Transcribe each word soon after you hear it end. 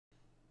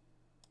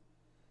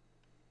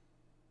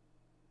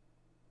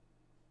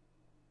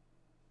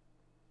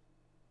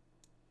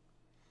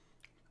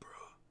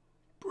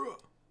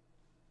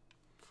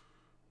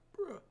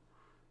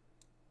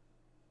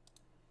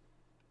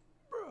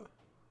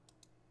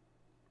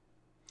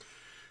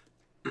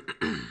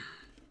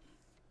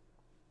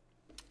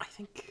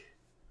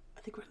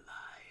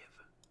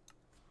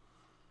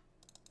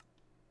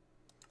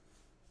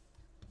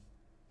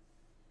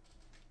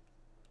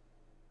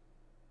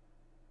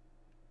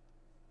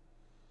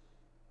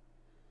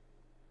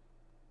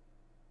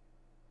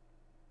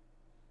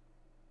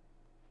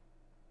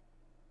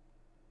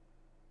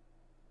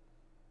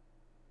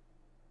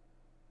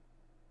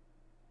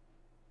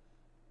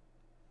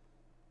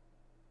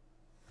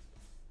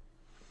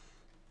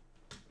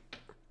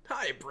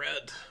Hi,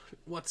 Brad.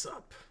 What's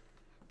up?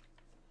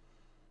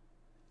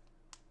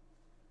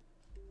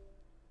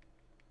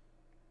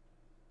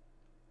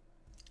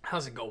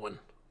 How's it going?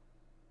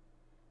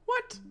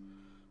 What?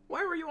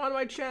 Why were you on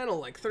my channel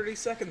like 30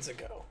 seconds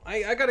ago?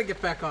 I gotta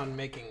get back on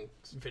making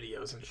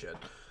videos and shit.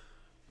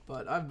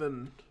 But I've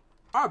been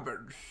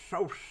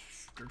so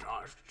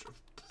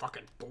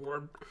fucking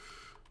bored.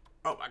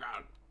 Oh my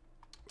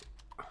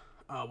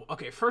god.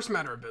 Okay, first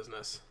matter of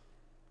business.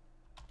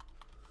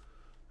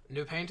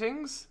 New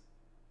paintings?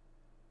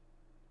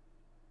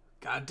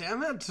 God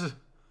damn it.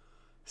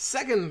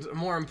 Second,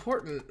 more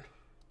important.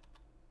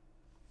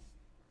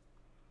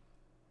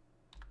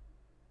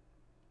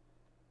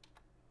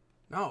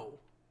 No.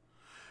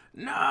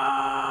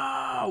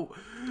 No!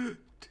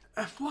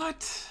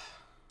 What?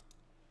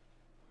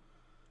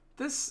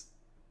 This...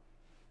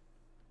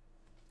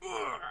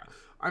 Ugh.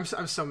 I'm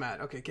so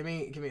mad. Okay, give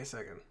me a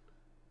second.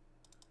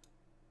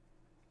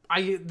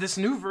 This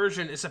new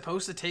version is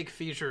supposed to take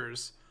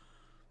features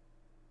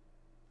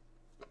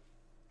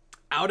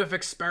out of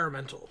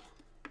experimental.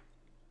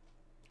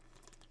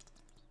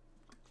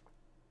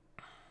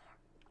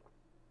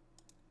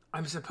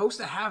 I'm supposed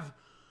to have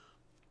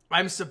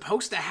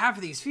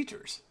these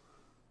features.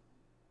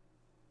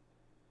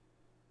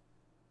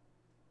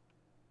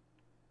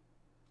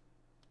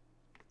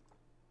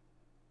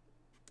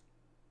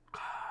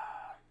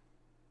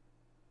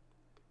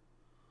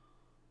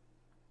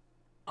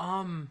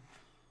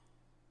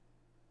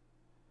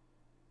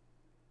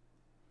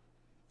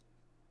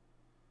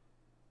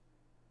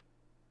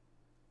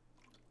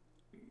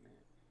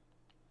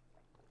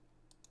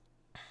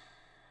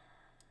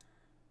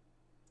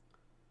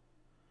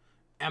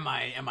 Am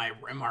I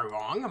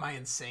wrong? Am I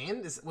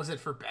insane? Was it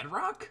for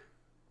Bedrock?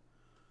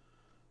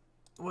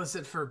 Was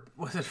it for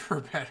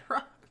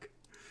Bedrock?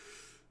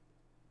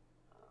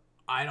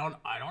 I don't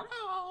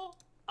know.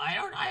 I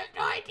have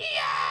no idea.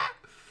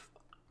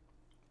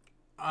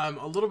 I'm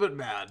a little bit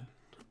mad.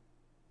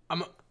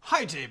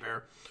 Hi,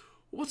 J-Bear.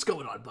 What's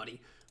going on,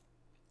 buddy?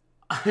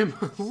 I'm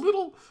a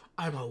little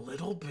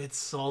bit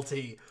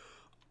salty.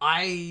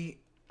 I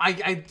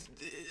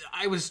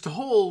was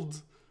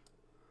told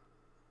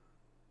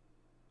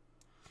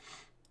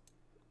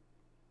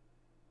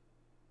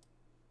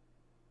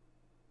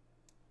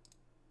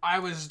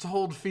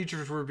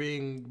features were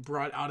being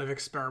brought out of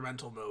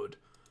experimental mode.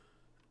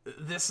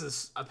 This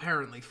is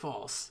apparently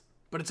false,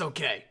 but it's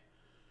okay.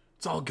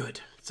 It's all good.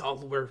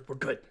 We're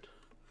good.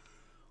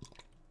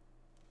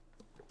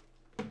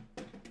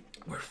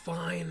 We're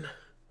fine.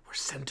 We're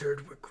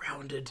centered. We're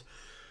grounded.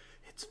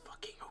 It's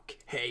fucking okay.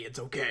 Hey, it's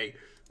okay.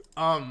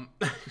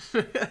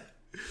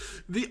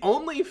 The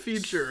only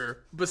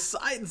feature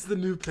besides the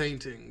new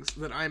paintings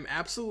that I'm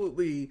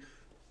absolutely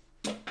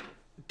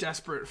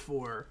desperate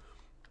for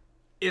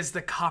is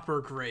the copper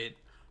grate,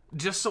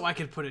 just so I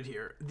could put it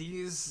here.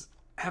 These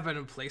have been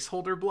a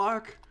placeholder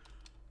block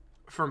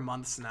for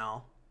months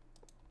now,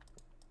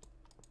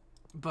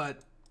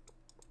 but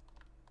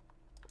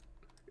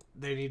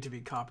they need to be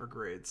copper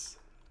grades.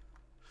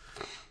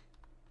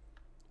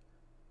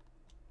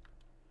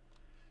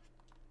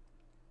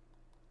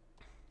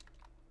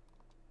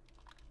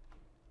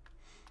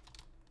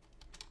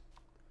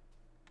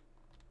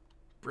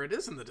 Britt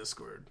is in the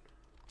Discord.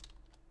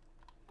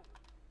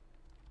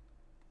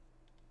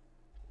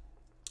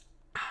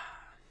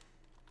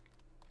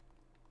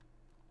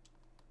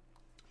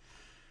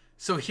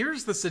 So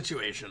here's the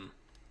situation.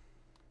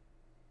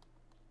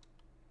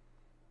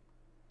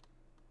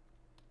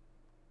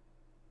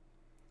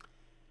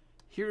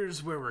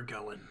 Here's where we're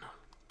going.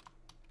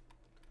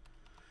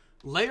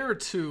 Layer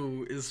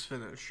 2 is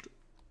finished.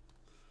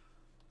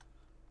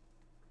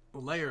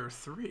 Layer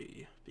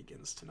 3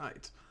 begins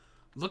tonight.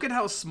 Look at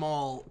how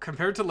small,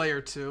 compared to Layer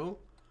 2.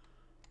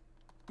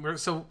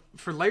 So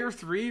for Layer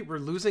 3, we're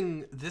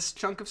losing this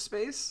chunk of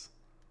space.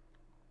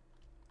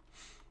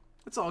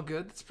 It's all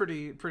good. It's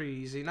pretty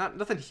easy.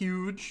 Nothing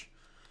huge.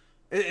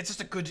 It's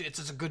just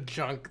a good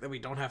chunk that we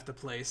don't have to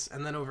place.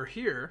 And then over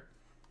here,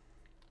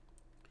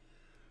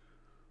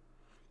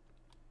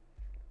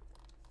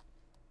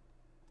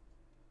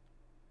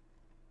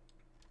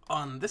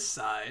 on this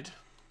side,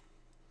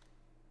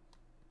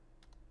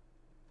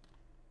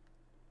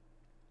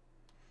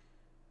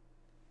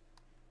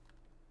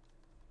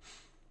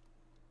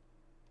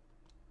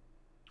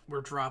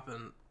 we're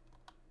dropping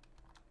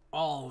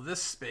all this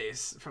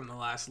space from the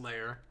last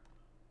layer,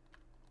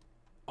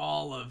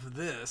 all of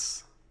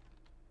this.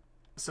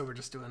 So we're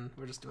just doing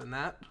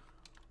that.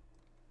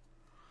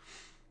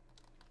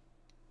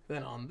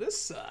 Then on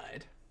this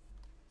side,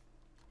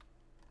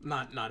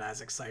 not as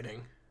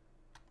exciting.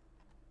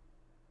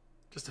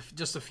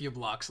 Just a few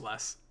blocks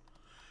less.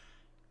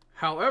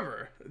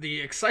 However,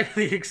 the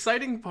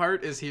exciting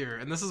part is here,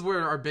 and this is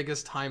where our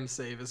biggest time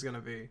save is going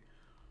to be.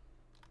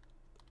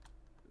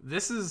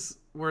 This is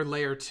where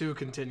Layer 2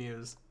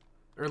 continues.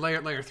 Or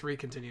layer 3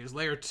 continues.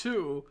 Layer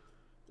 2,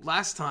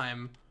 last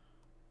time,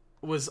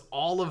 was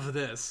all of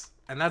this.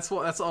 And that's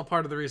all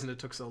part of the reason it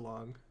took so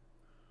long.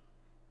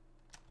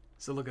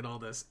 So look at all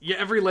this. Yeah,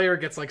 every layer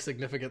gets, like,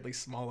 significantly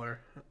smaller.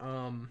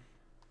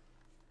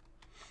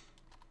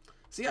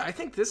 So yeah, I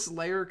think this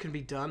layer can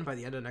be done by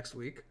the end of next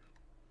week.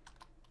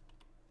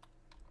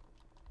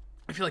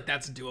 I feel like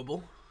that's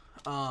doable.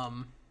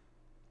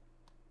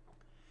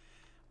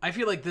 I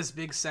feel like this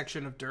big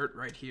section of dirt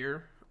right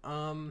here,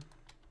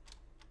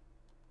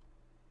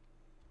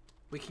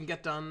 we can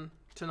get done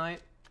tonight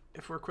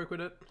if we're quick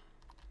with it.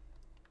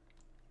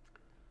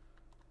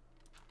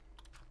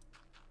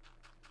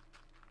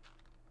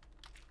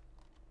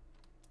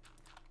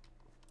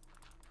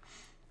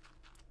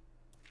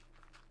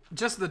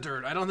 Just the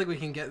dirt. I don't think we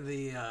can get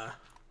the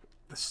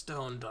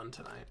stone done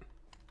tonight.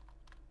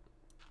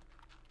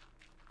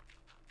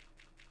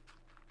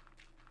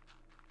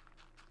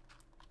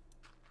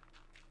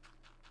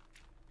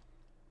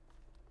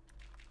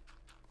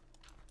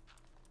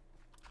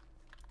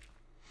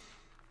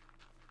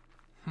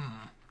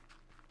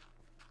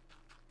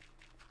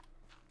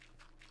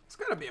 There's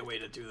gotta be a way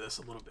to do this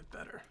a little bit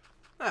better.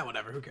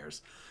 Whatever, who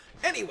cares?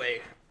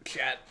 Anyway,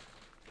 chat.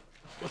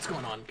 What's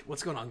going on?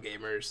 What's going on,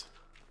 gamers?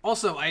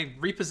 Also, I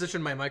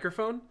repositioned my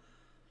microphone.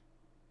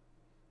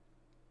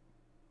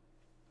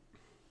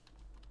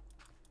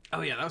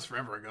 Oh yeah, that was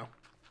forever ago.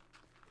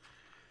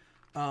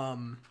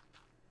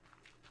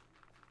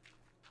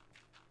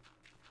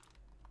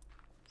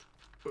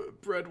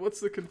 Brett, what's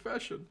the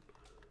confession?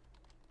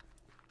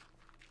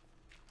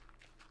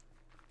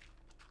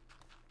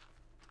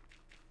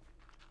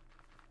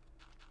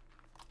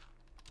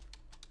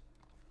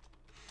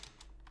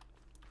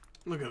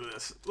 Look at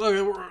this.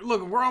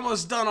 Look, we're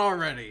almost done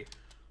already.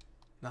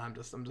 Nah, I'm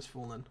just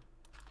fooling.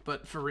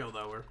 But for real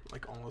though, we're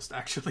like almost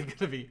actually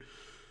gonna be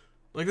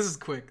like, this is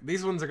quick.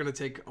 These ones are gonna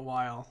take a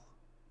while.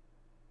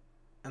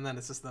 And then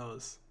it's just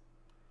those.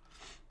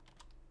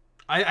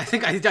 I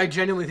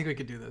genuinely think we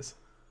could do this.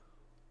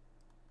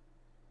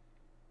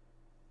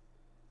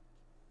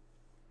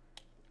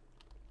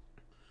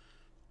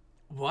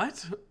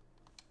 What?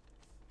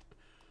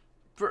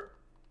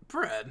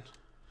 Bread?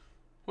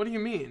 What do you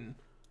mean?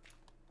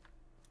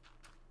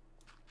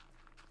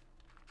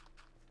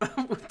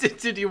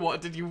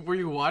 Were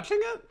you watching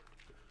it?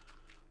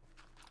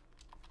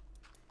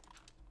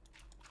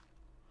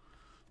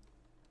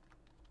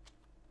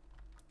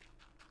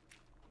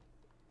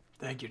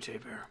 Thank you,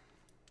 J-Bear.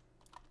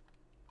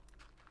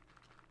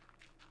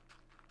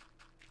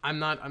 I'm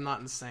not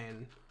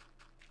insane.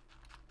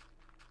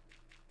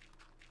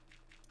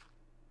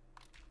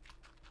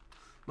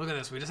 Look at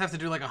this. We just have to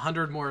do like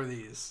 100 more of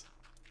these.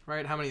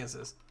 Right? How many is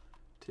this?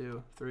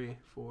 2, 3,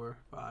 4,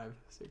 5,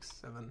 6,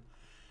 7,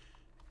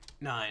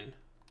 9.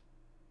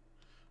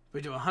 If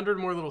we do 100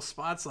 more little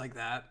spots like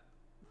that,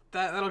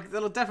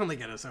 that'll definitely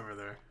get us over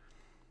there.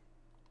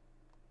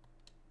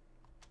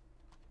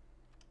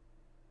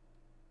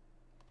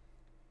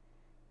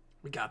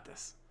 We got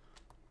this.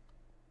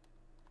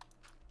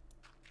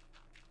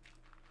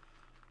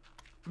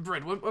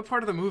 Brett, what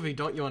part of the movie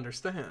don't you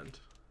understand?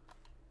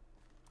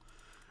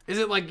 Is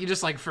it like you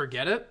just like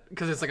forget it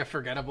because it's like a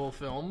forgettable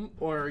film,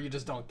 or you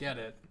just don't get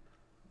it?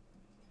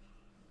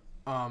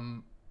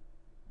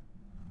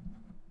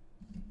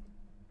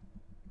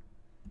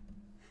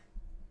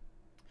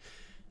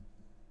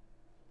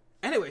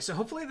 Anyway, so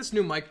hopefully this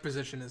new mic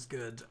position is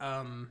good.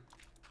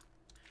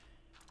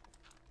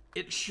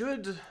 It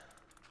should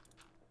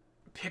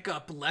pick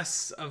up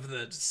less of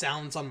the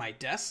sounds on my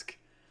desk,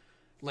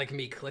 like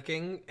me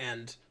clicking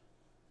and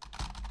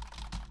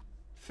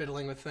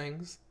fiddling with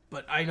things.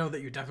 But I know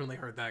that you definitely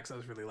heard that because that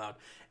was really loud.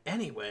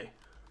 Anyway,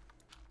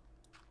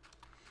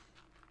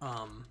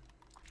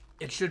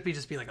 it should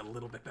just be like a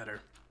little bit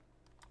better.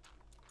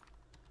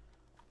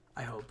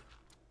 I hope.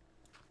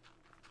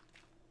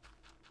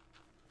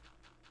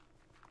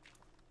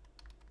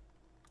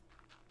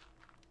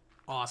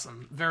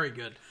 Awesome. Very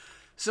good.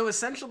 So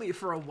essentially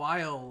for a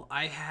while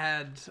I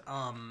had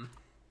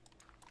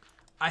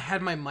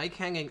my mic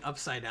hanging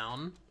upside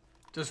down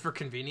just for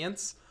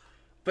convenience,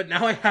 but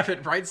now I have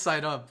it right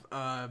side up,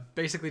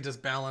 basically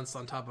just balanced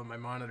on top of my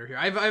monitor here.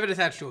 I have it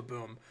attached to a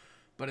boom,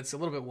 but it's a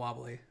little bit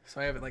wobbly, so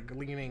I have it like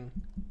leaning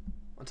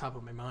on top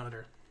of my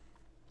monitor.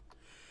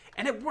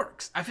 And it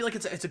works. I feel like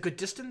it's a good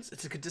distance.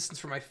 It's a good distance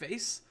for my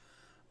face.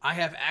 I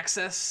have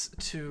access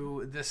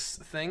to this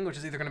thing, which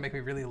is either going to make me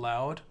really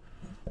loud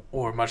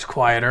or much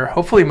quieter.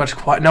 Hopefully much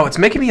quiet. No, it's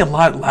making me a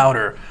lot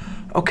louder.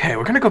 Okay,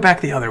 we're going to go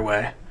back the other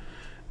way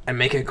and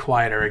make it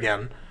quieter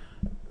again.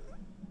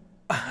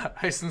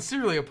 I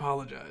sincerely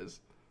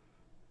apologize.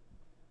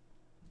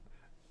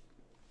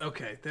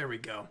 Okay, there we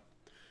go.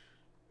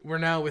 We're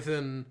now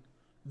within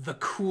the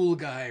cool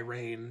guy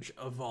range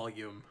of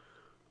volume.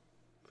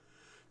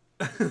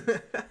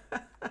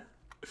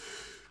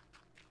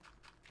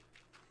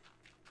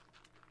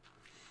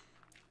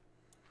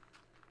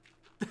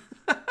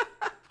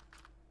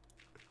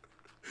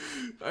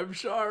 I'm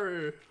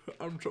sorry.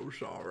 I'm so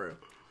sorry.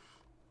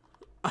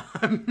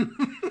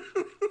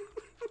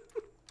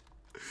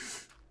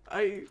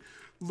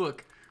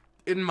 Look,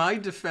 in my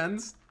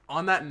defense,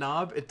 on that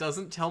knob, it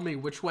doesn't tell me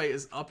which way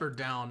is up or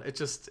down. It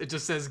just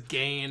says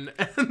gain,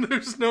 and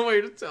there's no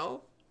way to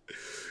tell.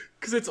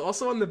 Because it's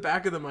also on the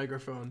back of the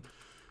microphone.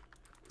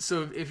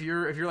 So if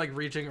you're like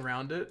reaching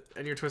around it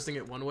and you're twisting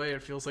it one way,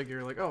 it feels like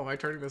you're like, oh, am I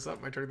turning this up?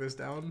 Am I turning this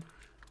down?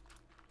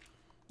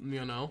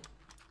 You know?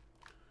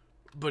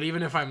 But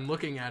even if I'm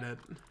looking at it,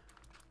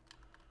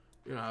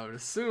 you know, I would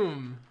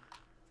assume...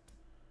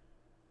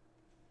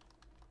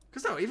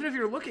 Because no, even if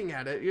you're looking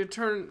at it, you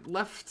turn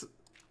left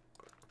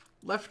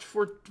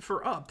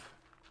for up.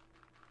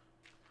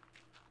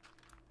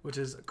 Which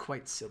is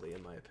quite silly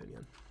in my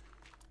opinion.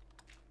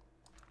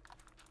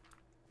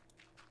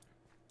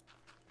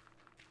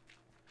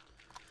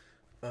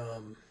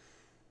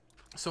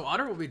 So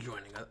Otter will be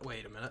joining us.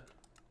 Wait a minute.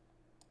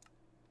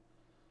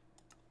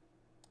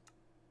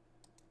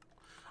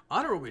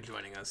 Otter will be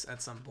joining us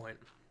at some point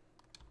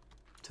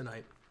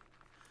tonight.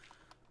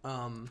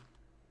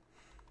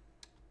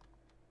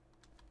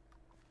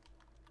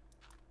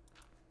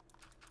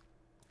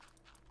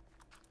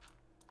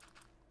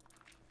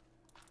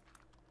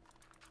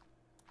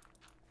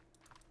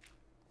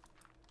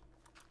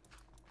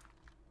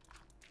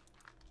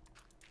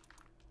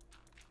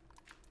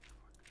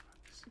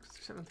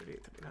 Seven,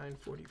 38, 39,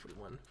 40,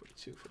 41,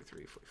 42,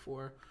 43,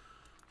 44,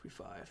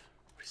 45,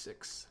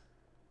 46,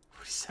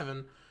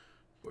 47,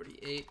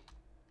 48,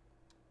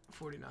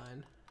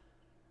 49,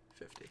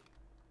 50.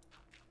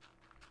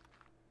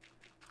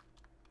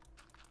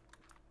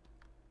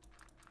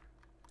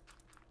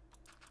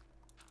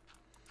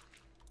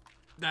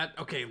 That,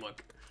 okay,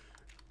 look.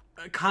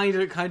 Kind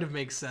of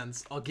makes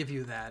sense. I'll give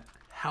you that.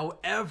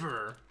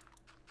 However,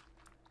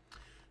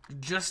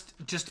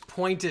 just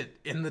point it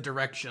in the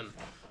direction.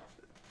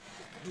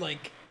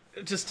 Like,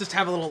 just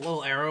have a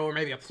little arrow or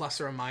maybe a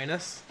plus or a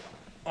minus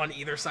on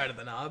either side of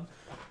the knob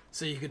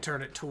so you can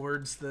turn it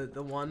towards the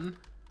one.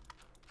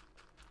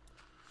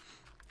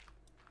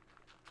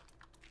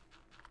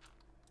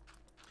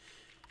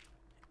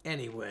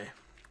 Anyway,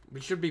 we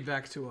should be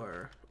back to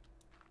our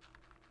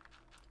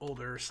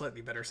older,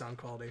 slightly better sound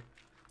quality.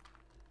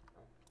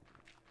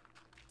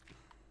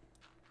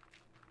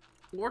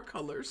 Or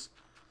colors.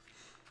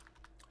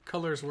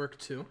 Colors work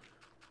too.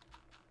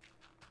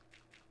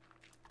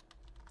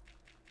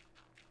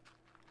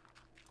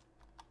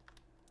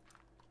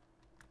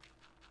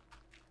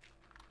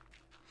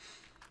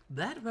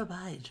 That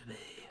reminds me.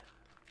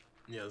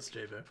 Yes,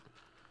 JB.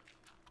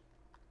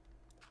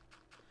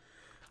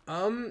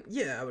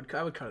 Yeah, I would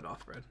cut it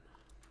off, Brad.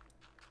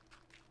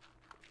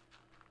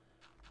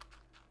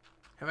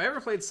 Have I ever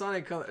played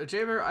Sonic Color?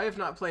 Jaber, I have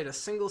not played a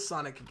single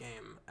Sonic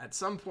game. At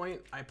some point,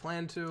 I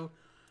plan to.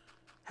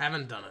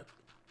 Haven't done it.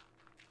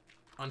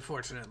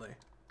 Unfortunately.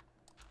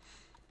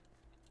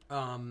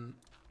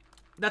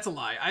 That's a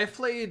lie. I've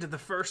played the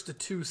first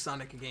 2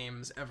 Sonic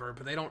games ever,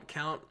 but they don't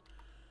count.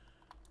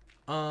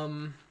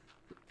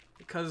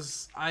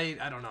 Because I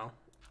don't know.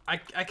 I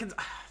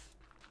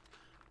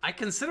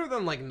consider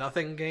them like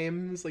nothing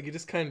games. Like you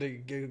just kind of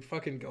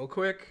fucking go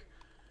quick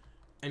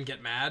and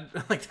get mad.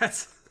 Like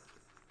that's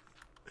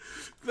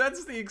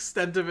the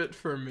extent of it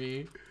for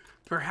me.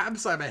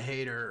 Perhaps I'm a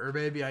hater, or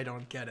maybe I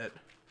don't get it.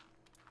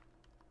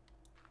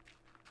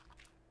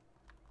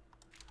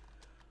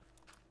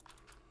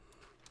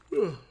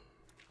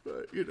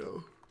 But, you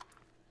know.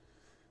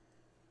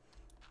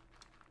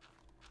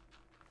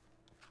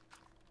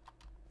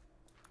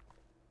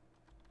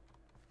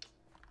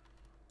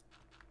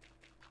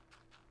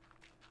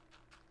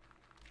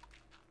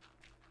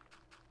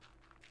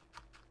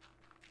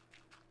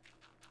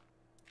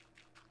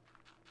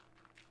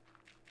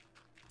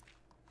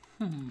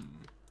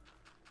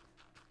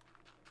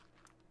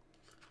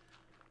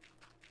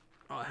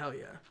 Oh, hell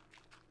yeah.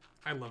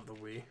 I love the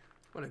Wii.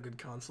 What a good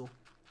console.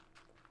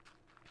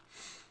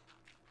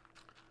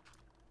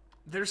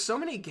 There's so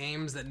many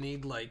games that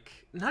need, like,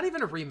 not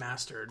even a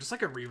remaster, just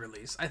like a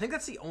re-release. I think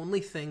that's the only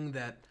thing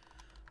that,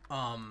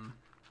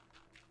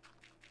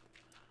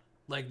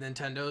 like,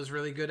 Nintendo's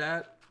really good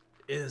at,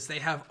 is they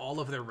have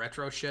all of their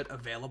retro shit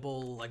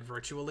available, like,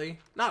 virtually.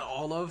 Not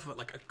all of, but,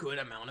 like, a good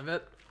amount of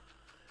it.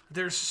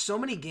 There's so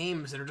many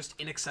games that are just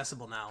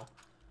inaccessible now.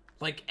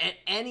 Like,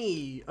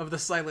 any of the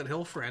Silent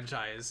Hill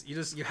franchise,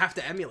 you have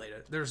to emulate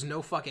it. There's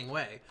no fucking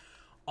way.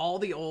 All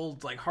the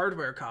old, like,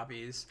 hardware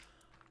copies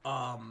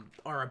are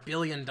 $1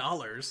 billion,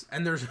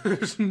 and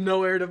there's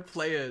nowhere to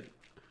play it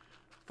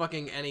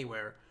fucking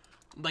anywhere.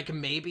 Like,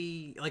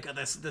 maybe, like,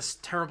 this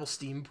terrible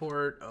Steam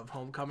port of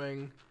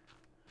Homecoming.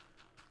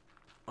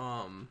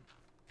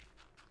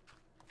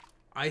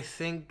 I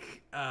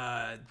think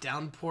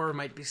Downpour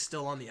might be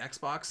still on the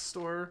Xbox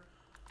store,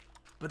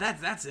 but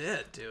that's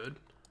it, dude.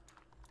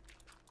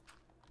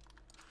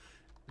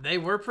 They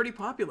were pretty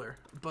popular,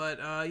 but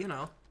you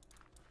know,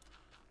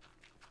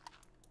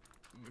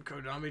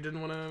 Konami didn't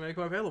want to make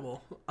them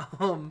available.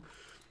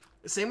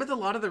 Same with a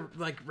lot of the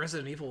like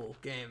Resident Evil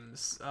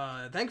games.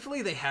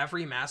 Thankfully, they have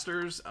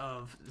remasters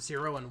of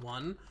 0 and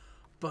 1,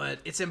 but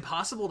it's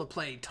impossible to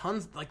play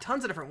tons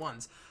of different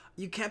ones.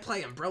 You can't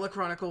play Umbrella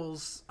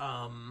Chronicles.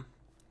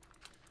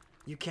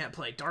 You can't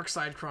play Dark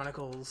Side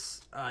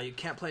Chronicles. You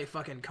can't play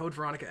fucking Code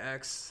Veronica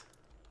X.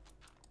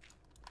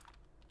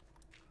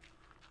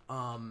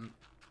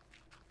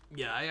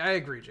 Yeah, I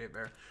agree, J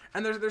Bear.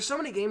 And there's so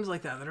many games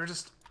like that that are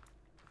just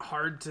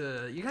hard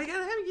to... You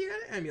gotta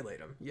emulate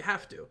them. You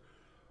have to.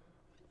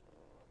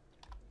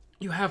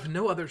 You have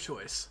no other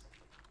choice.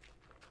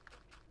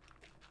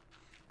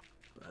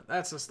 But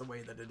that's just the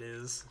way that it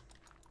is.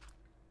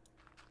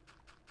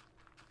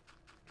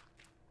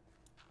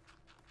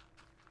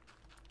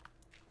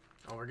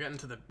 Oh, we're getting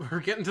to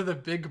the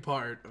big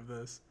part of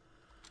this.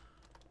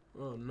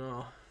 Oh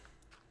no.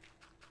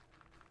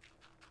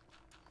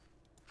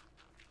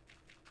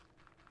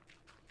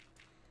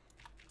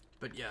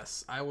 But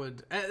yes, I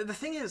would. The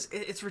thing is,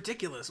 it's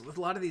ridiculous with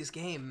a lot of these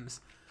games.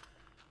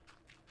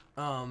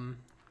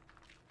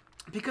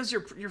 Because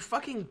you're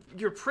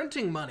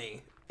printing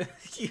money.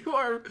 You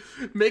are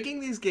making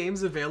these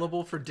games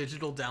available for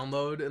digital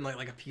download and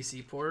like a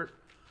PC port.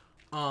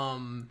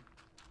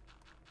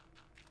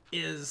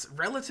 Is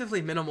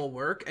relatively minimal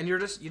work, and you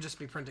just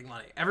be printing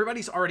money.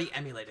 Everybody's already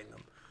emulating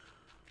them,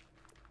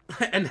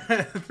 and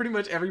pretty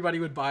much everybody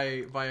would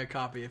buy a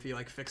copy if you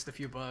like fixed a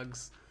few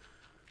bugs,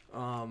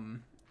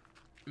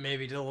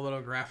 maybe did a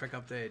little graphic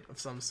update of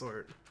some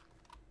sort.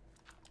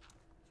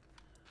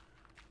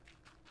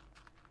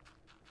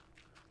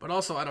 But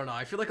also, I don't know.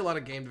 I feel like a lot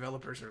of game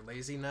developers are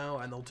lazy now,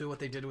 and they'll do what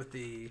they did with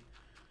the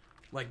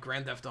like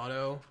Grand Theft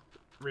Auto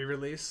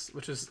re-release,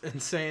 which is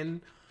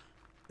insane.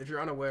 If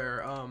you're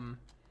unaware,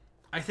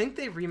 I think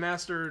they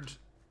remastered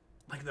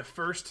like the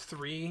first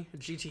 3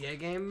 GTA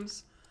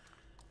games,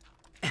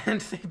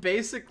 and they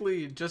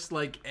basically just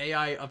like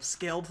AI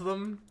upscaled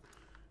them,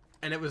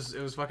 and it was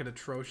fucking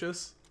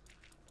atrocious.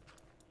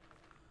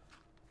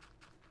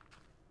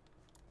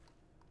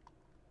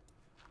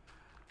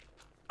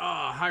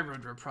 Ah, hi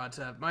Rodro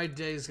Protap. My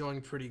day's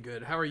going pretty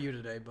good. How are you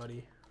today,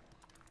 buddy?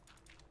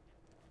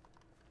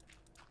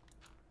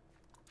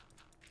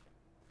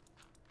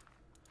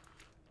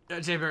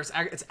 Jay Bears,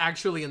 it's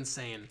actually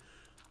insane.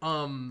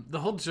 The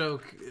whole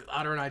joke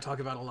Otter and I talk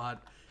about a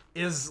lot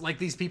is like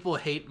these people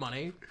hate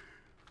money.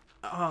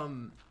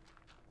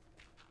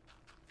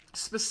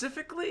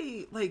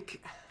 Specifically,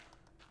 like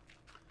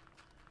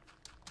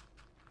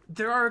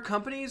there are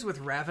companies with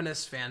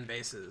ravenous fan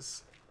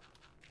bases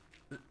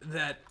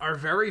that are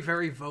very,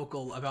 very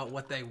vocal about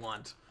what they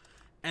want.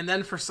 And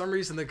then for some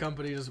reason the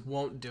company just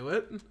won't do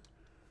it.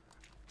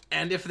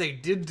 And if they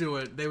did do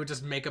it, they would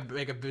just make a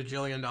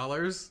bajillion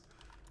dollars.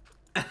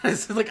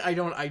 It's like I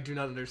do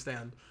not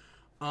understand.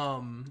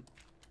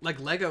 Like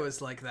Lego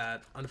is like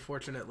that,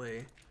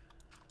 unfortunately.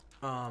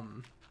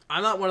 I'm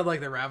not one of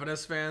like the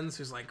ravenous fans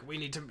who's like, we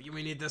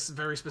need this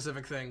very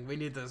specific thing. We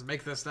need this,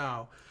 make this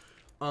now.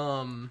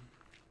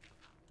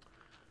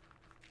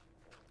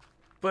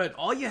 But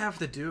all you have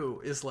to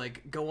do is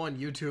like go on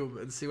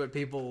YouTube and see what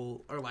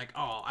people are like,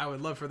 oh, I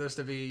would love for this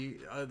to be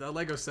a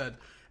Lego set.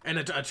 And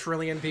a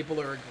trillion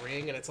people are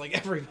agreeing, and it's like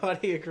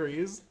everybody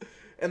agrees.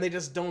 And they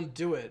just don't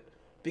do it.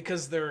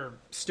 Because they're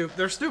stupid.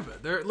 They're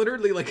stupid. They're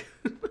literally like...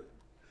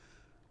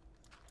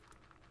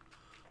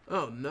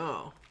 Oh,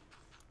 no.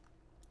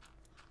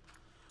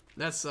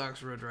 That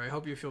sucks, Rodra. I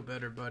hope you feel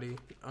better, buddy.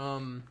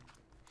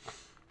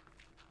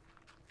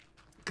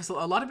 Because a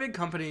lot of big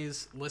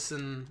companies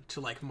listen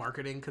to, like,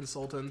 marketing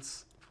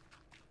consultants.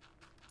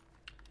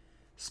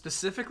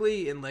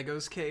 Specifically, in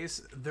Lego's case,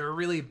 they're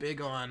really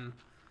big on...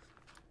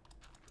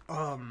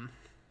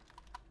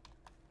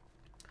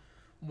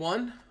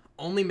 One...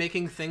 only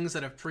making things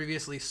that have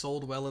previously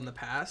sold well in the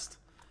past,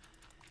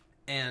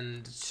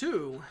 and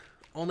 2,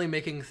 only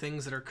making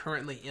things that are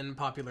currently in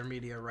popular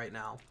media right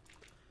now.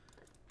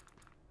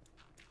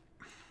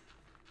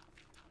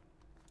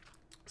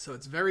 So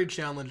it's very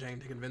challenging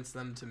to convince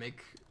them to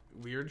make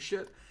weird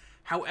shit.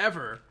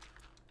 However,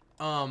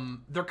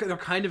 they're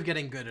kind of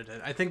getting good at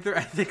it. I think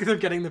they're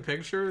getting the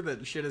picture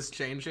that shit is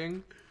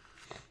changing.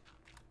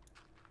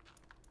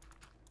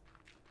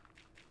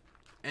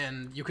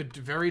 And you could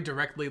very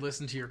directly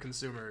listen to your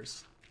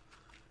consumers.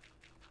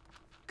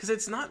 Because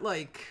it's not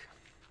like...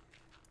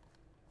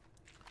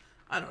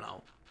 I don't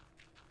know.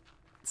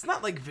 It's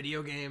not like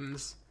video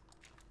games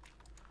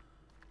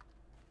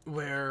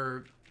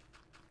where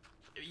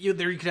you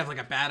could have like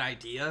a bad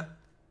idea.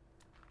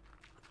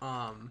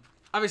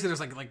 Obviously there's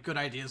like good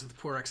ideas with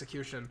poor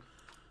execution.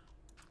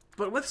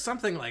 But with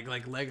something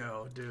like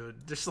Lego,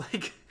 dude, just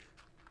like...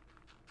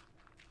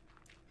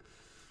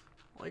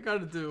 All you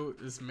gotta do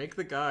is make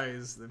the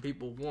guys that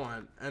people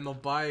want, and they'll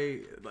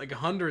buy, like,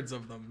 hundreds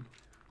of them.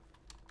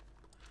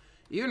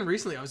 Even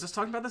recently, I was just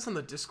talking about this on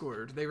the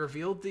Discord. They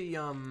revealed the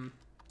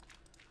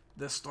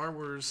Star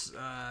Wars,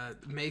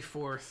 May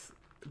 4th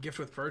gift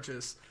with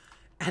purchase.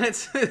 And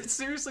it's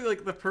seriously,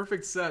 like, the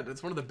perfect set.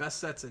 It's one of the best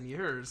sets in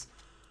years.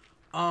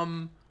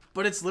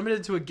 But it's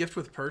limited to a gift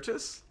with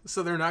purchase,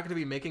 so they're not gonna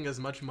be making as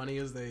much money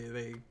as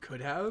they could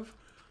have.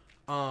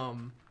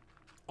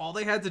 All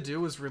they had to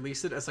do was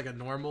release it as like a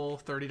normal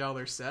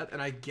 $30 set,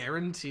 and I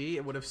guarantee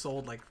it would have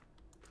sold like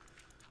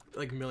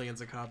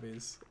millions of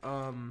copies.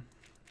 I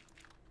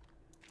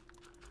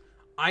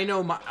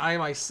know I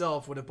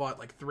myself would have bought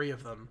like 3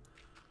 of them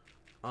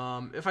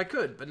if I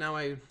could, but now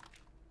I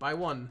buy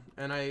 1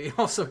 and I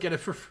also get it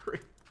for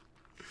free,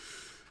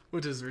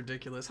 which is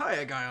ridiculous. Hi,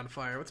 a guy on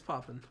fire. What's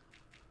poppin'?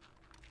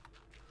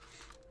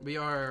 We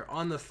are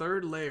on the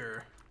 3rd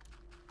layer.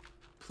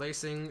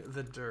 Placing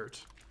the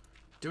dirt.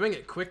 Doing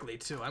it quickly,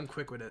 too. I'm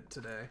quick with it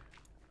today.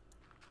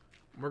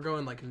 We're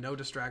going, like, no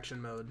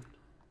distraction mode.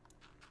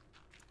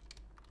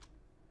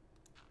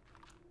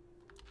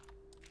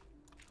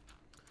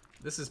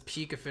 This is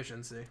peak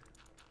efficiency.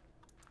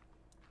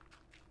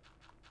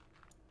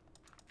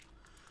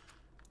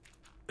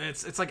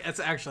 It's like, it's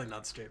actually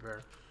nuts,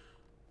 J-Bear.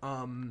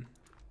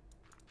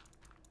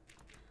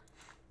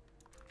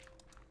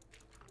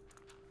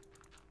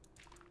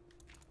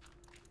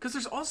 Because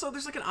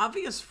there's like an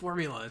obvious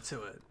formula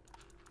to it.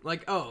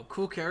 Like, oh,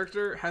 cool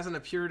character hasn't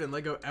appeared in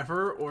LEGO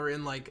ever or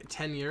in like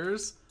 10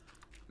 years.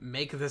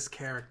 Make this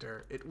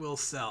character. It will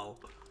sell.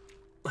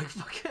 Like,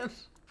 fucking...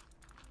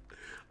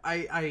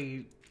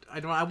 I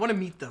want to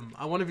meet them.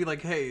 I want to be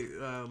like, hey,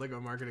 LEGO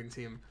marketing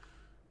team,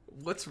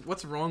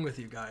 what's wrong with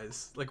you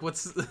guys? Like,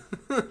 what's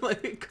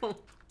like,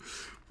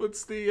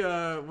 what's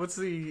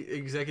the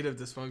executive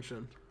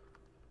dysfunction?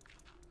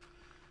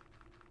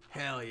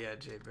 Hell yeah,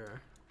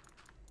 J-Bear.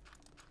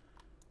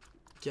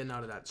 Getting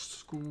out of that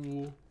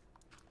school.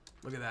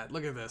 Look at that.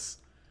 Look at this.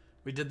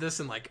 We did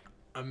this in like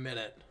a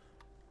minute.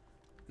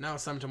 Now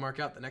it's time to mark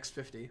out the next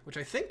 50, which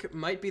I think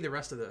might be the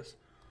rest of this.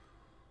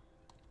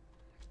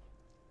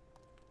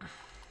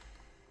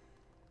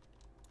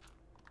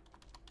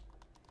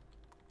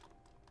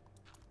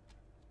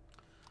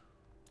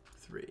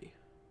 Three,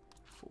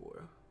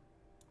 4,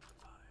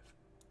 5,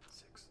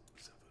 6,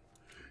 7,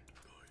 8,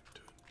 9,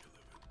 10,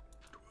 11,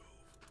 12,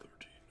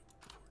 13,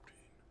 14,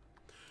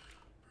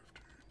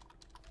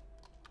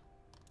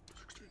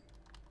 15, 16,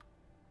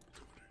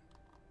 17,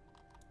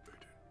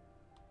 18, 19,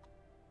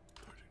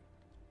 20,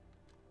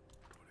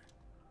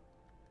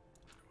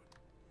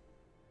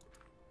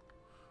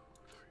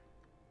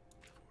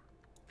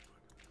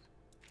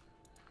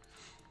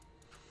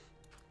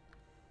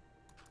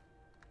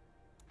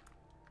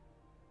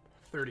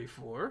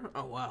 34.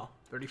 Oh wow.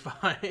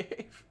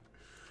 35.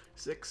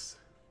 6.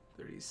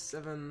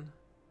 37.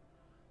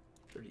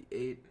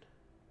 38.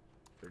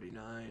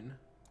 39.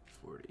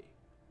 40.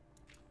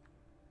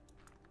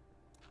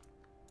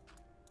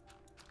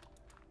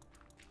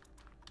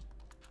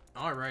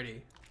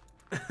 Alrighty.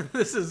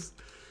 This is...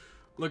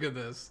 Look at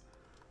this.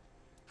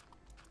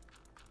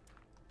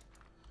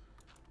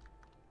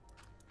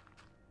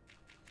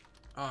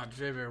 Ah,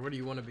 J-Bear, what do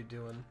you want to be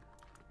doing?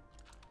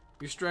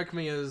 You strike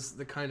me as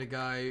the kind of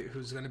guy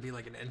who's going to be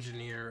like an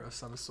engineer of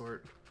some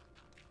sort.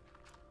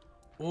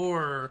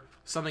 Or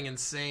something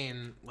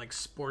insane like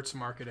sports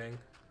marketing.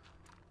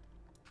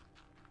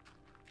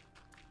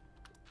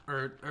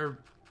 Or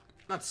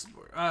not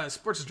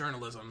sports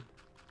journalism.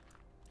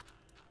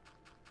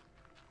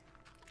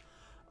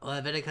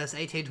 Leviticus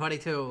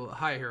 18:22.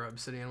 Hi, Hero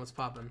Obsidian. What's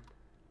poppin'?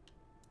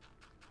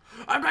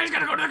 I'm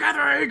gonna go to the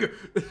gathering!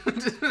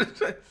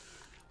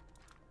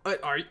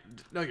 Are you?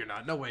 No, you're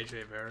not. No way,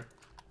 J-Bear.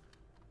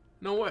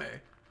 No way.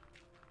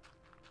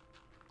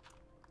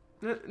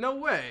 No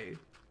way.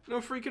 No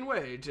freaking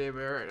way,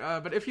 J-Bear.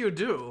 But if you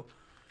do,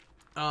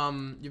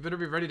 you better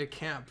be ready to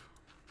camp.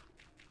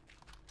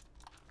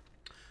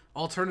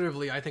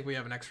 Alternatively, I think we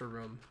have an extra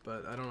room,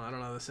 but I don't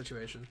know the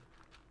situation.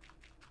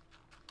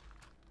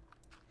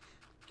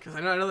 Because I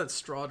know that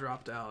straw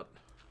dropped out.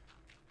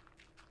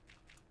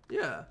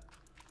 Yeah.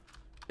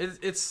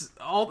 It's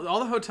all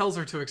the hotels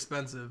are too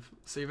expensive,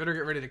 so you better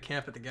get ready to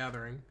camp at the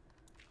gathering.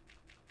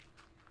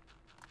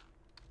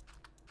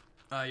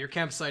 Your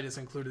campsite is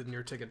included in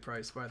your ticket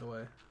price, by the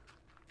way.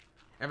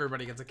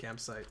 Everybody gets a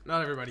campsite.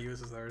 Not everybody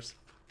uses theirs.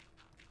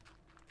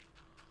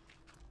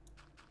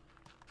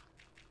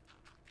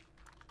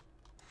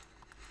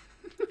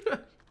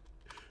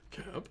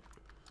 Camp.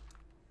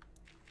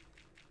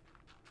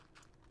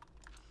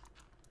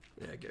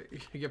 Yeah,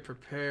 get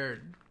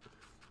prepared.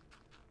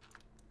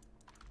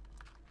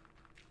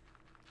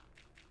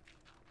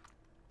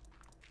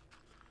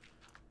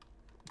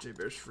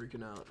 J-Bear's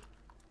freaking out.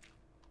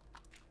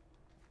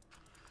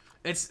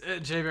 It's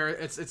J-Bear.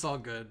 It's all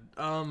good.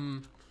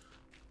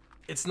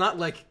 It's not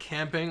like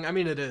camping. I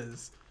mean, it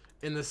is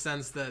in the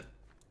sense that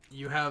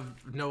you have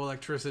no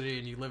electricity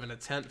and you live in a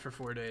tent for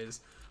 4 days.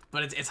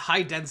 But it's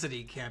high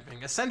density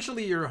camping.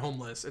 Essentially, you're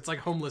homeless. It's like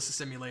homeless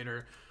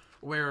simulator,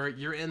 where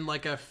you're in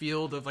like a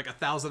field of like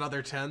 1,000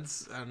 other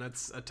tents, and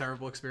it's a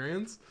terrible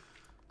experience.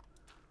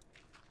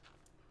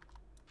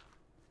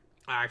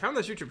 I found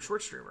this YouTube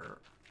short streamer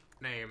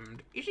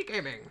named Easy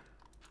Gaming.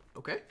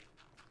 Okay.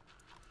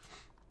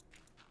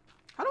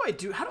 How do I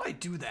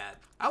do that?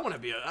 I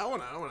want to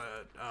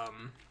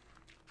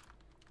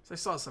so I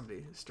saw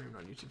somebody streamed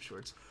on YouTube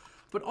Shorts,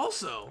 but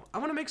also I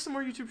want to make some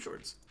more YouTube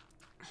Shorts.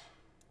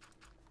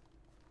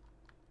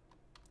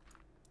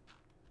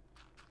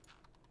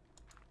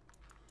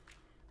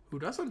 Who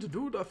doesn't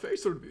do the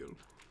face reveal?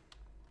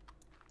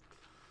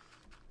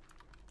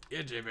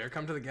 Yeah, J-Bear,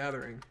 come to the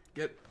gathering.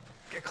 Get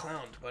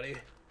clowned, buddy.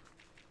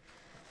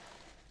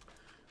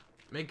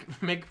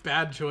 Make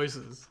bad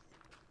choices.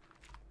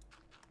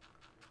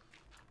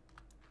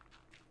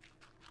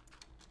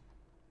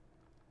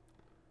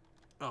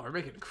 Oh, we're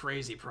making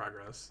crazy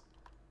progress.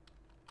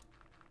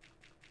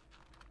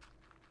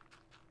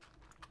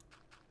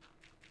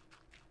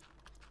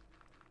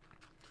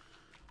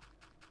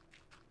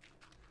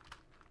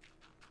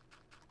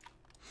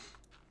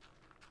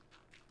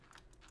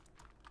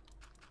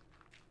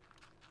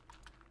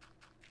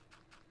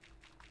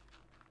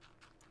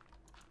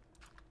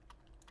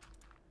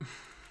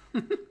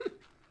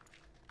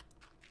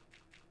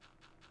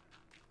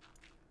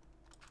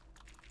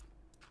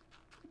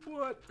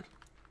 What?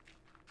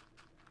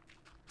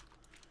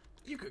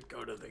 You could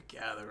go to the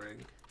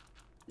gathering.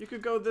 You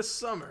could go this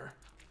summer.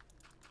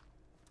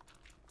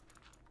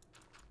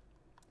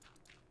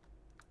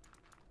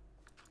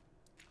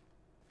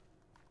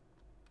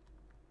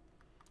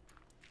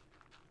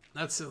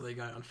 That silly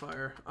guy on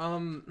fire.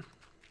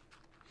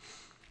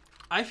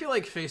 I feel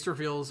like face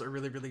reveals are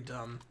really, really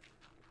dumb.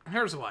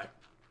 Here's why.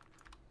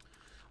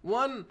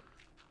 One,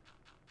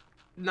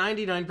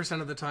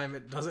 99% of the time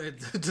it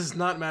does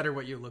not matter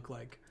what you look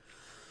like.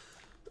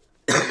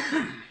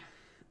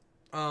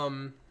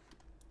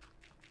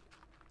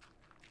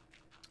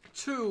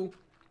 Two,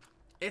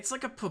 it's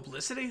like a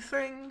publicity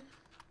thing.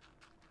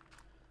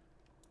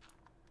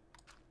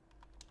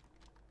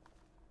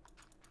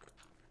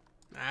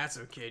 That's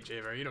okay,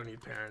 Javer. You don't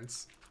need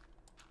parents.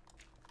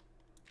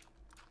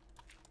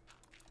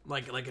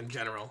 Like in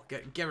general.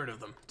 Get rid of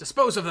them.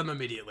 Dispose of them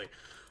immediately.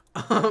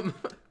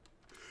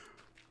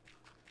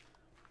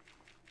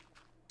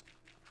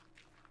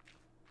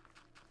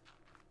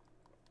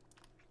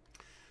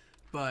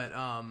 But,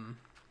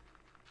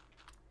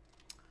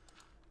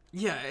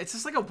 yeah, it's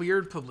just like a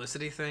weird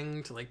publicity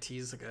thing to like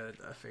tease like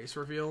a face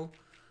reveal.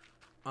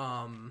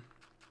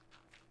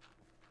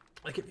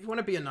 Like if you want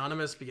to be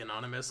anonymous, be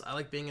anonymous. I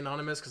like being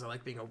anonymous because I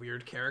like being a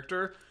weird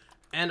character,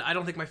 and I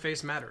don't think my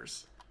face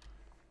matters.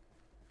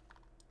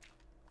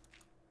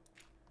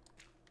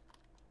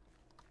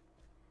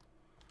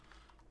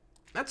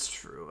 That's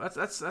true.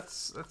 That's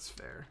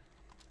fair.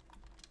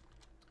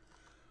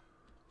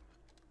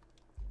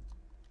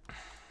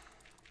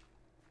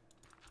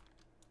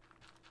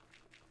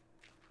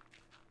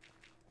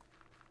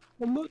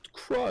 I'm not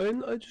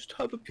crying, I just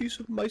have a piece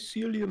of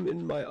mycelium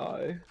in my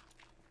eye.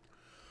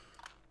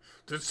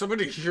 Did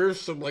somebody hear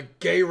some, like,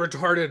 gay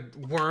retarded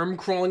worm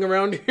crawling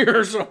around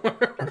here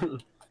somewhere?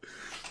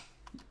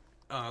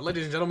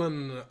 Ladies and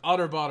gentlemen,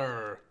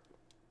 Otterbotter.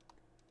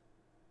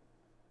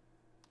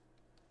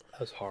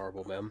 That's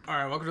horrible, man.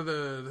 Alright, welcome to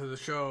the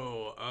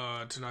show,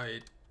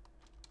 tonight.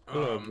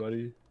 Hello,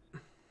 buddy.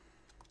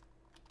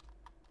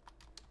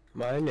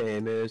 My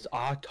name is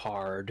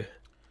Otard.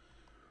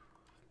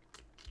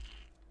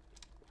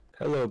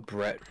 Hello,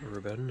 Brett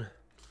Rubin.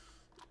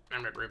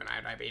 I'm Brett Rubin, I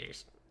have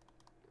diabetes.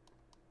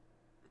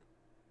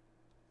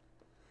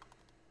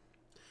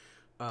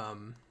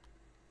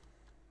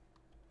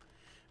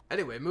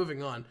 Anyway,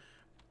 moving on.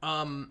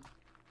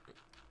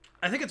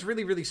 I think it's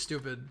really, really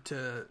stupid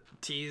to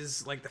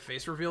tease, like, the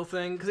face reveal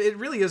thing, because it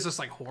really is just,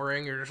 like,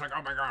 whoring. You're just like,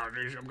 oh my god,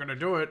 I'm gonna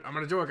do it. I'm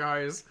gonna do it,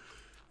 guys.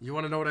 You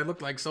want to know what I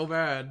look like so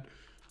bad.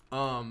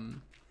 Also,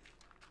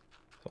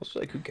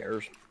 like, who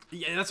cares?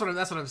 Yeah, that's what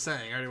I'm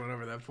saying. I already went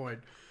over that point.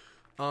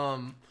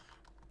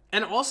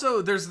 And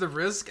also, there's the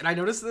risk, and I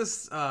noticed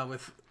this,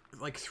 with,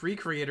 like, 3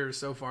 creators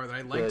so far that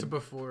I liked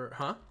before.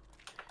 Huh?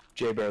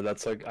 J-Bear,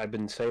 that's like, I've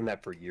been saying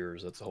that for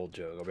years. That's the whole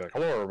joke. I'll be like,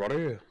 hello,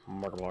 everybody.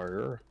 Markiplier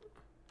here.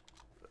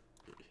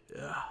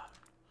 Yeah.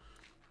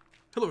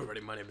 Hello,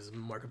 everybody. My name is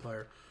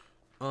Markiplier.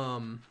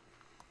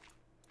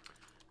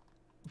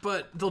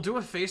 But they'll do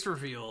a face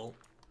reveal.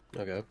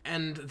 Okay.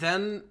 And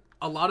then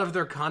a lot of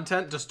their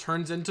content just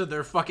turns into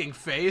their fucking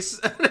face,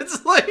 and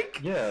it's like,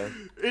 yeah,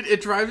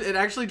 it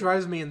actually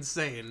drives me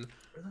insane.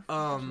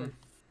 Phone.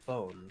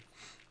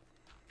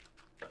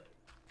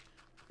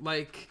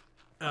 Like,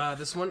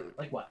 this one.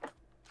 Like what?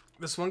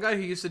 This one guy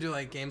who used to do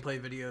like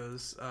gameplay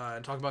videos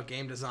and talk about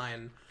game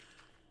design.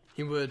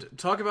 He would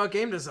talk about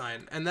game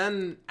design, and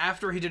then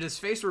after he did his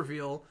face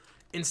reveal,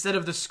 instead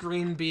of the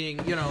screen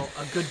being, you know,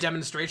 a good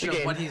demonstration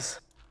of what he's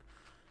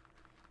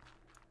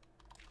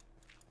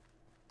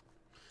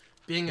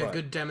being a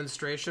good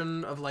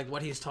demonstration of like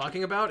what he's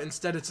talking about,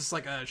 instead it's just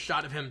like a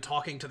shot of him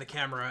talking to the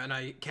camera, and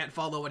I can't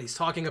follow what he's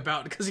talking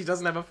about because he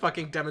doesn't have a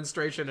fucking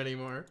demonstration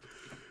anymore.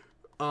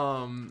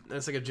 And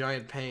it's like a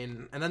giant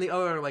pain. And then the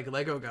other like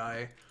Lego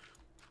guy,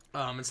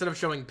 instead of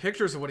showing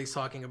pictures of what he's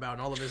talking about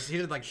and all of his, he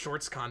did like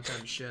shorts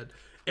content shit.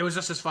 It was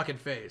just his fucking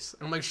face.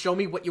 And I'm like, show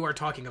me what you are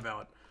talking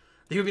about.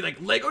 He would be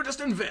like, Lego just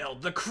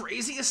unveiled the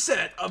craziest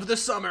set of the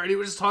summer, and he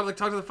would just talk to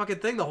the fucking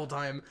thing the whole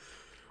time.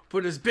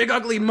 Put his big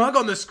ugly mug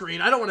on the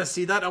screen. I don't want to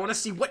see that. I want to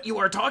see what you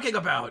are talking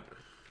about.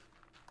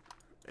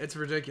 It's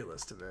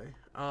ridiculous to me.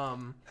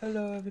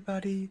 Hello,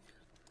 everybody.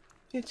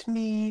 It's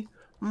me,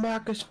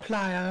 Marcus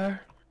Plier.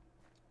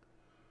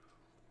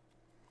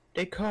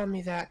 They call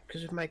me that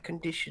because of my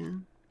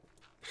condition.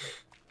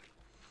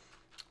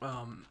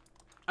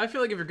 I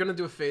feel like if you're gonna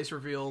do a face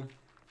reveal,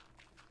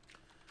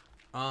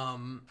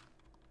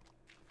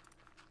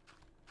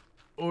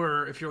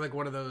 or if you're like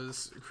one of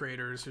those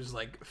creators who's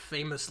like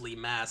famously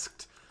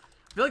masked,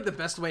 I feel like the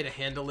best way to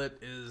handle it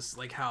is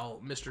like how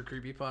Mr.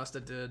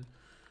 Creepypasta did,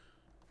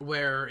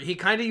 where he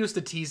kind of used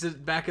to tease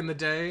it back in the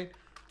day,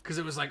 because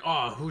it was like,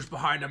 oh, who's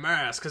behind a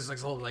mask? Because it's like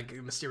this whole like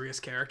mysterious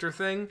character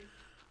thing.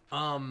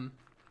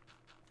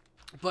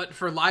 But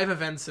for live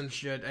events and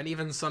shit, and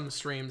even some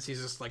streams,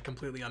 he's just like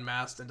completely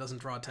unmasked and doesn't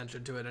draw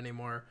attention to it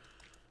anymore.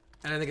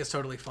 and I think it's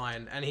totally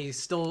fine. And he's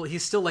still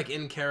like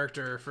in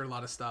character for a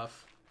lot of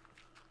stuff.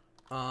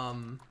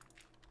 But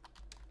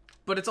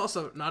it's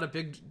also not a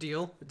big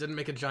deal. It didn't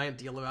make a giant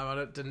deal about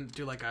it. Didn't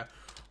do like a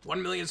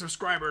 1 million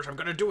subscribers. I'm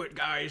gonna do it,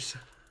 guys.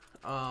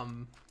 I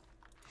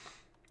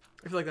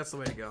feel like that's the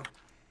way to go.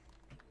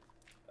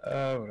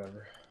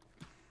 Whatever.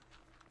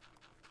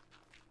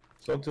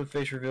 So to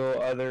face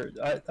reveal, I don't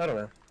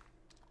know.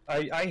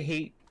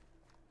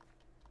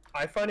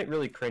 I find it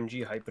really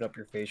cringy hyping up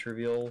your face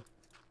reveal.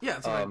 Yeah,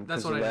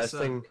 that's what I just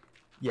said.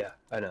 Yeah,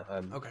 I know.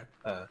 Okay.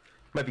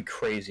 Might be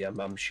crazy.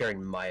 I'm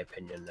sharing my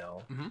opinion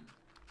now. Mm-hmm.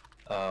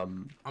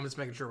 I'm just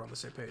making sure we're on the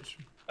same page.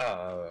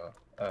 Oh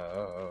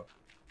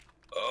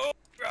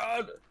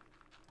God.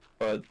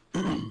 But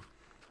the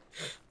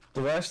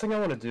last thing I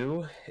want to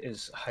do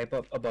is hype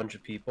up a bunch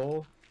of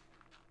people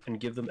and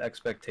give them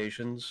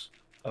expectations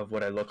of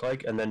what I look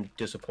like, and then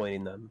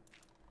disappointing them.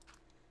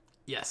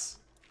 Yes.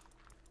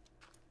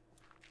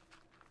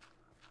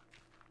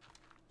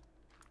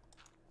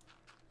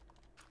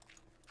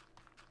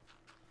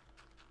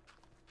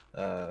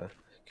 God.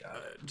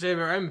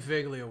 Jaber, I'm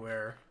vaguely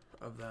aware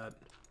of that.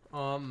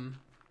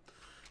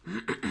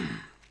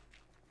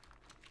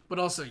 But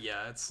also,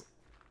 yeah, it's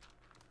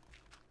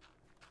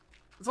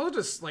all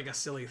just like a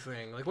silly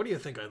thing. Like, what do you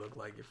think I look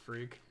like, you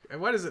freak?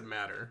 And why does it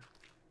matter?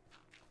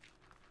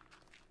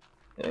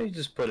 Yeah, you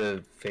just put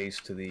a face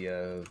to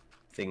the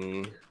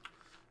thingy.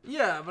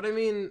 Yeah, but I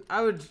mean,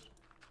 I would,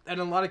 and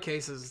in a lot of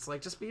cases, it's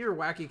like, just be your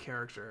wacky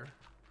character.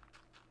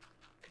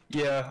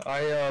 Yeah,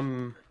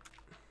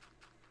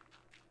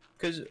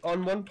 because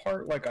on one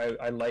part, like,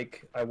 I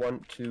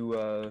want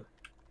to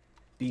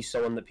be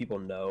someone that people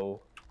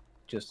know.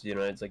 Just, you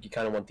know, it's like you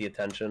kind of want the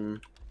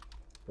attention.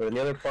 But in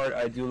the other part,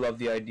 I do love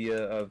the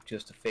idea of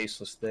just a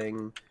faceless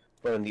thing.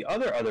 But in the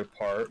other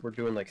part, we're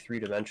doing like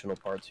 3-dimensional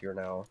parts here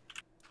now,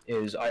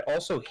 is I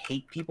also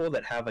hate people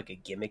that have like a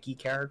gimmicky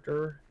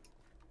character,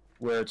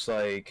 where it's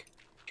like,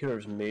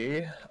 here's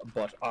me,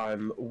 but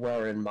I'm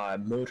wearing my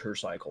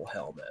motorcycle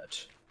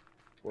helmet.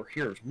 Or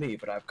here's me,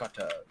 but I've got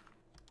a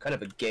kind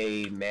of a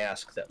gay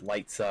mask that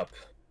lights up.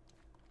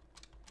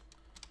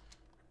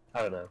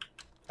 I don't know.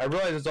 I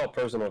realize it's all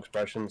personal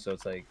expression, so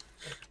it's like,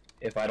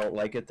 if I don't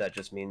like it, that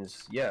just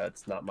means, yeah,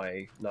 it's not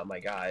my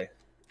guy.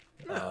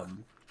 No.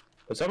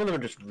 But some of them are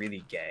just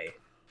really gay.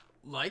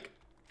 Like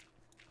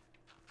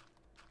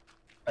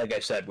I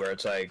said, where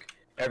it's like,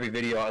 every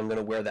video I'm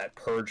gonna wear that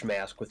purge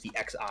mask with the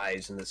X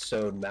eyes and the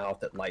sewed mouth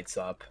that lights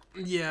up.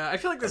 Yeah, I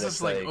feel like this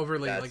is like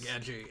overly like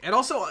edgy, and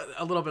also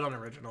a little bit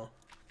unoriginal.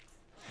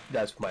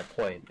 That's my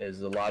point,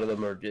 is a lot of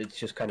them are, it's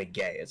just kind of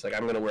gay. It's like,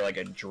 I'm gonna wear like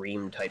a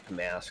dream type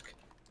mask.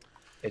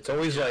 It's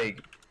always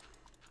like,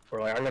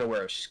 or like, I'm gonna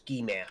wear a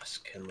ski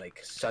mask and like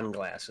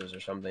sunglasses or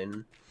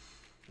something.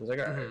 It's like,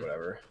 alright,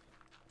 whatever.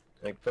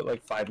 Like, put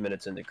like 5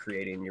 minutes into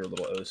creating your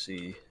little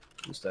OC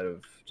instead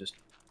of just,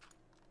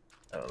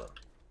 I don't know.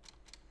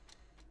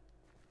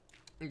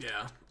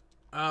 Yeah.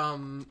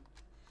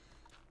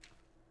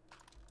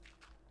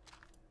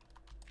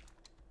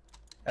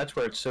 That's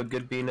where it's so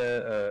good being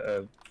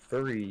a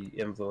furry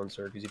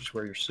influencer, because you just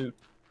wear your suit.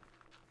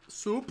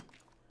 Soup?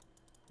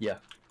 Yeah.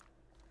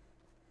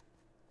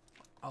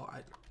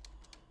 Alright.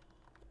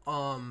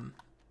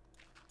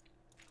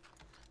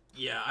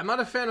 Yeah, I'm not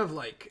a fan of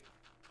like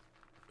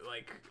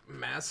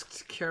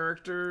masked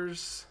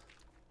characters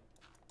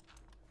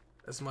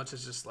as much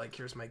as just like,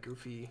 here's my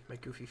goofy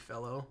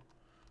fellow,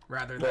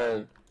 rather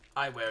than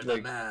I wear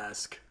the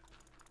mask.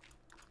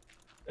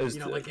 You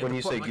know, like when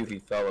you say goofy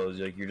fellows,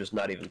 like, you're just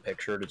not even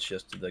pictured, it's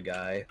just the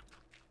guy.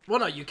 Well,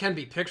 no, you can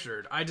be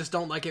pictured. I just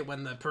don't like it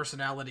when the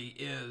personality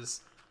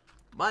is,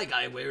 my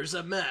guy wears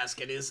a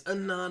mask and is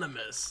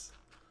anonymous.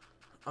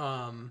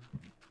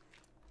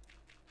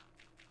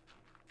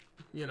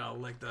 You know,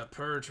 like the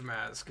Purge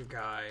mask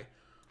guy,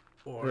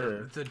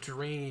 or the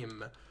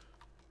Dream.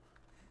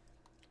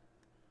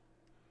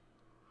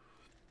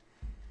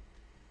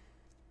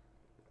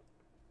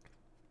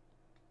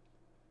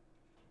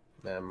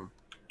 My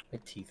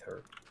teeth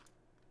hurt.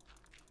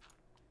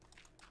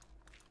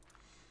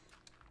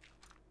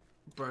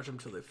 Brush them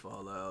till they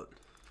fall out.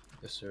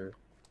 Yes, sir.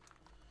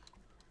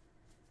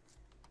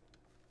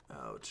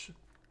 Ouch.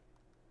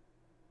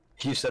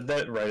 You said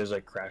that right as I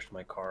crashed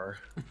my car.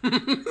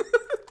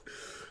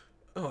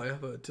 Oh, I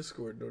have a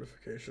Discord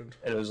notification.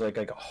 And it was like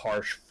a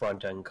harsh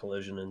front-end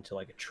collision into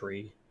like a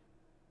tree.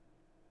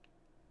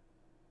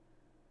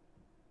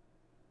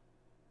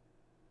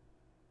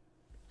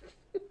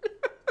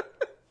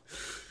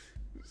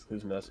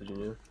 Who's messaging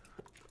you?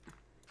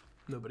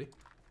 Nobody.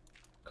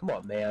 Come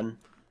on, man.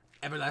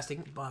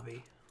 Everlasting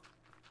Bobby.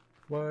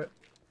 What?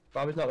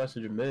 Bobby's not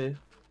messaging me.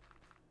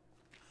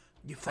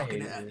 You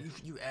fucking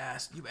you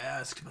asked,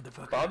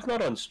 motherfucker. Bob's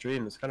not on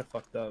stream. It's kind of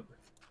fucked up.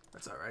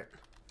 That's all right.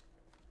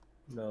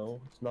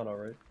 No, it's not all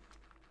right.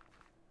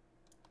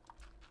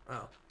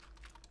 Oh.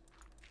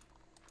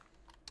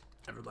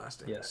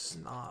 Everlasting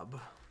snob.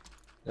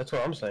 That's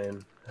what I'm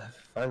saying.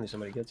 Finally,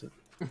 somebody gets it.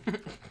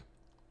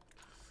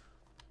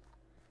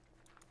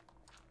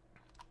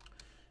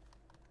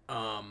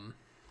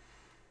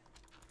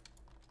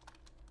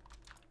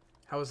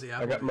 How was the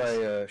Applebee's? I got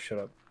my, shut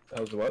up.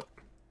 How was the what?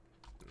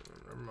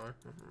 Never mind.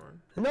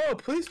 No,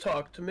 please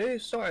talk to me.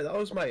 Sorry, that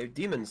was my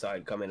demon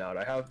side coming out.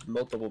 I have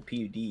multiple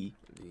PUD. The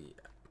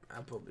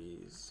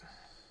Applebee's.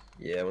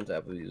 Yeah, I went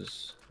to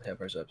Applebee's.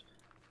 Half our subs.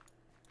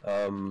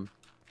 I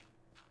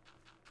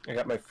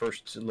got my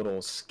first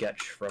little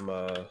sketch from,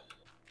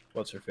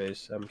 what's her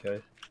face?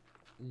 MK.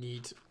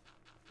 Neat.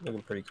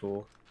 Looking pretty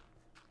cool.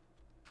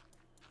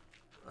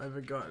 I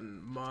haven't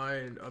gotten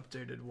mine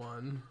updated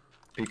one.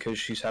 Because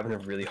she's having a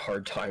really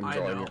hard time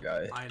drawing your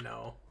guy. I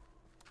know.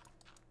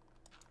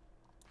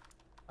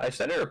 I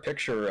sent her a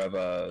picture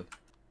of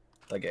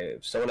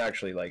someone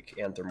actually like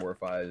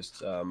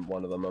anthropomorphized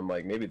one of them. I'm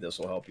like, maybe this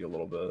will help you a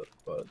little bit,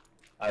 but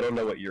I don't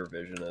know what your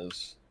vision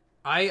is.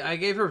 I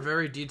gave her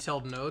very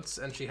detailed notes,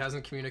 and she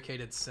hasn't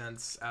communicated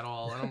since at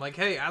all. And I'm like,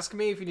 hey, ask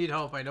me if you need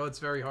help. I know it's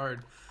very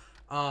hard.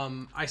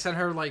 I sent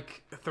her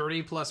like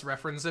 30 plus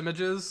reference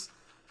images.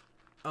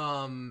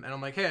 And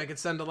I'm like, hey, I could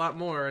send a lot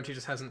more, and she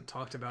just hasn't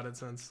talked about it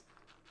since.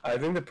 I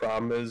think the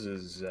problem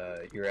is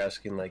you're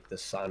asking like the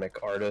Sonic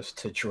artist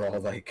to draw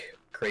like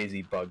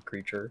crazy bug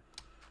creature.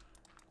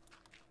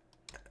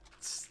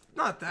 It's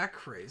not that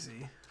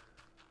crazy.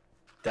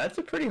 That's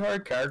a pretty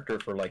hard character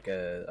for like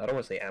a, I don't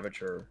want to say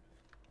amateur,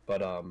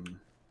 but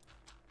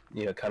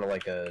you know, kind of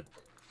like a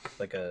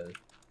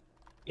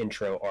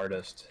intro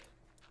artist.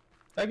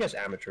 I guess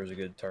amateur is a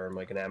good term,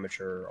 like an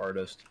amateur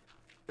artist.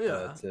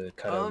 Yeah. To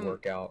kind of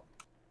work out,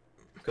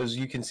 because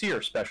you can see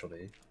her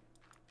specialty.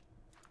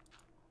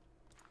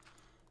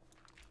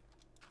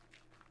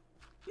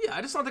 Yeah,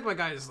 I just don't think my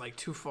guy is like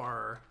too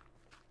far.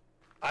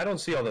 I don't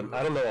see all the.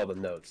 I don't know all the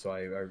notes, so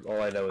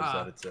all I know is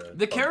that it's a.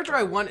 The character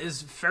I want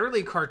is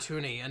fairly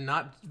cartoony and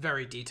not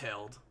very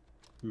detailed.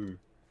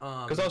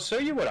 Because I'll show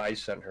you what I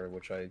sent her,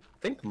 which I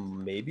think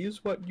maybe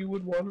is what you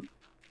would want.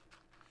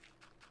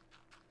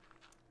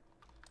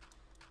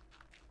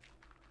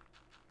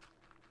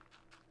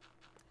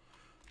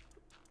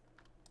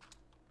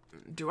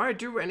 Do I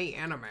do any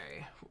anime?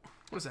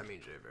 What does that mean,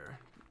 J-Bear?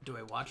 Do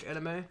I watch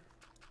anime?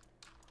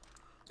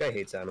 Guy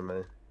hates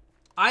anime.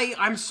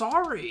 I'm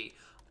sorry.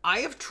 I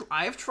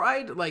have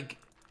tried like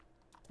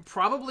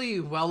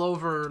probably well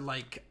over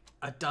like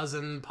a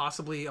dozen,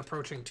 possibly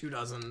approaching 2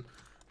 dozen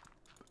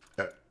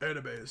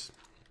animes,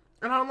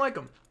 and I don't like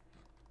them.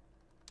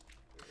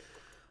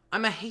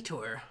 I'm a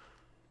hater.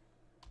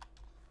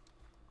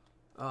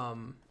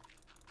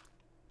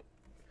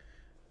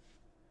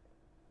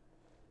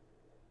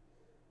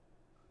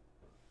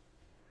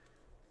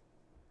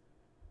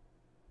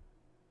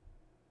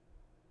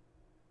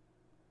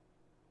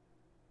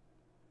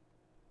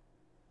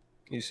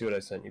 You see what I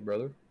sent you,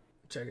 brother?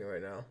 Checking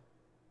right now.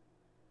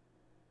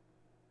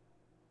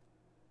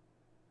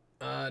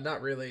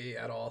 Not really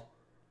at all.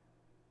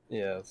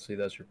 Yeah, see,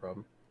 that's your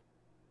problem.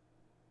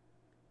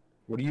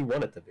 What do you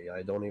want it to be?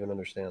 I don't even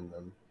understand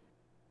them.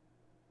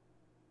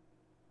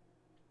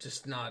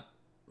 Just not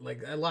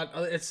like a lot.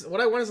 It's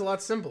what I want is a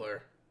lot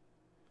simpler.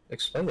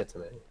 Explain it to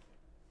me.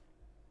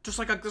 Just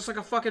like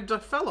a fucking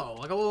fellow,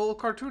 like a little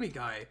cartoony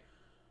guy.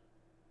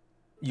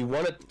 You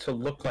want it to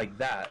look like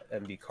that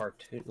and be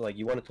cartoon, like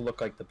you want it to look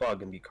like the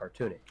bug and be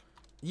cartoony.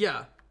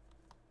 Yeah.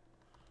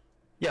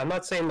 Yeah, I'm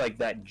not saying like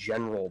that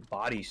general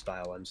body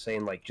style. I'm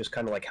saying like just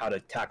kind of like how to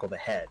tackle the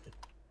head.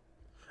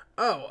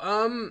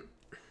 Oh,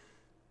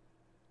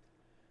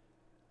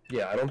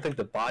 Yeah, I don't think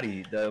the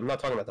body. I'm not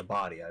talking about the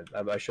body.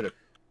 I should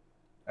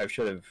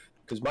have,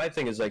 because my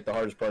thing is like the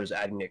hardest part is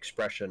adding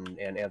expression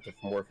and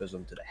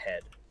anthropomorphism to the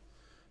head.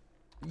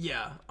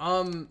 Yeah.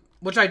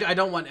 Which I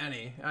don't want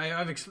any. I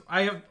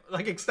have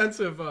like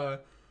extensive.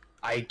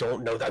 I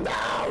don't know the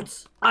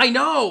notes. I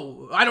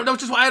know. I don't know.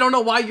 Just why I don't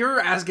know why you're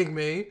asking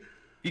me.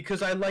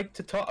 Because I like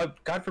to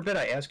talk. God forbid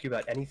I ask you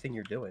about anything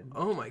you're doing.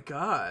 Oh my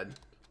god.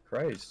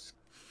 Christ.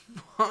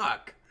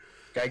 Fuck.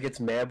 Guy gets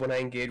mad when I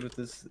engage with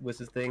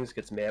his things.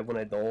 Gets mad when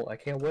I don't. I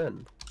can't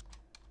win.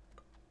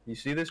 You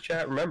see this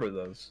chat? Remember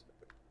those.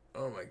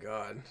 Oh my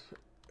god.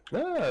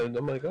 No,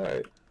 I'm like, all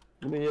right.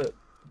 Let me.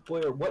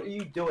 Blair, what are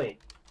you doing?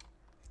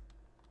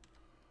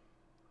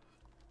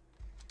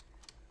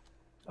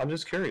 I'm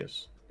just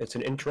curious. It's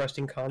an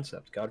interesting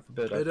concept. God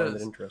forbid I find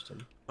it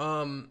interesting.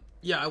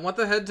 Yeah, I want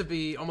the head to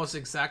be almost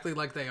exactly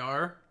like they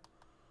are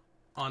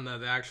on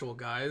the actual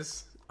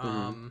guys.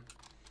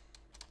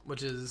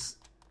 Which is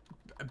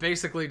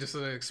basically just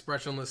an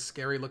expressionless,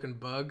 scary-looking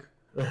bug,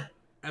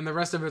 and the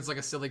rest of it's like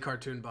a silly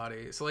cartoon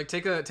body. So like,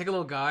 take a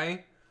little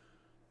guy,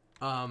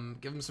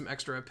 give him some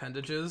extra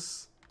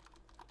appendages,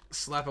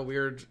 slap a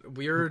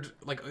weird,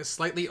 like a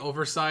slightly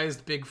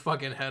oversized big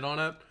fucking head on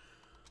it.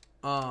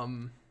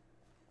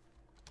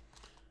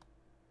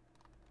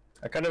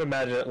 I kind of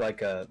imagine it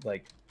like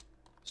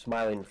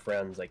Smiling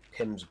Friends, like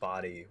Pim's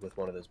body with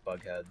one of those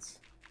bug heads.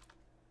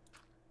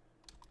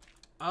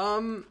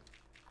 Let me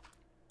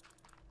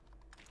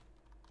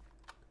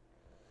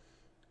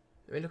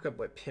look up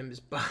what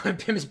Pim's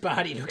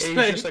body looks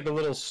like. He's just like a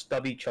little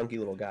stubby, chunky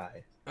little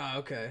guy. Oh,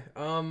 okay.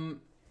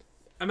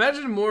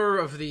 Imagine more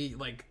of the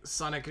like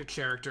Sonic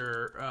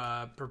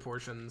character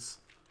proportions.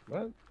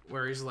 What?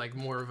 Where he's like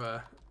more of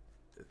a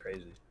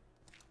crazy.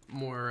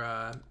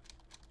 more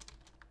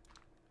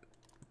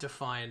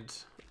defined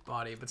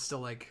body, but still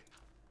like,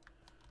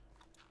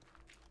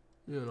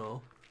 you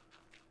know,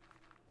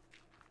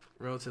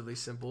 relatively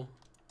simple.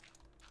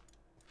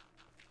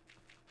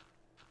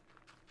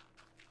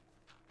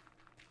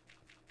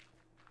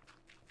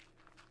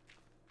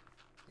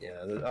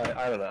 Yeah,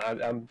 I don't know.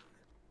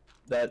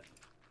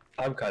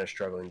 I'm kind of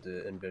struggling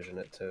to envision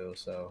it too.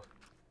 So.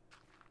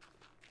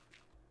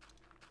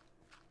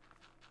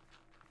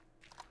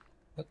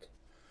 What?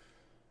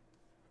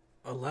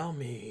 Allow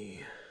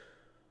me.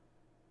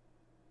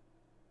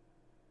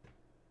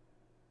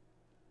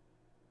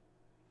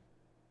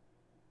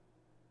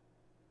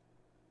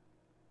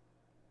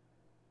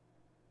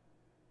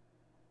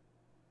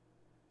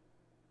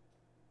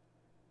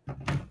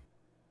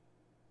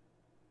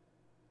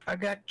 I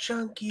got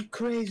chunky,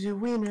 crazy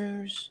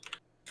wieners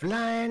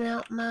flying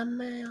out my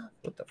mouth.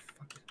 What the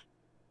fuck?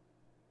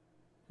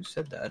 Who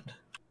said that?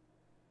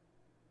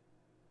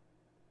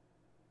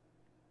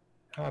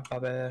 Hi,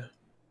 Bobby.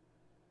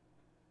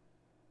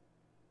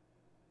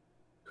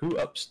 Who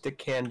up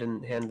stick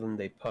handling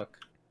they puck?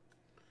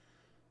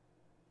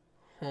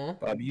 Huh?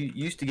 Bob, you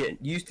used to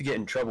get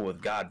in trouble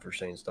with God for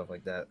saying stuff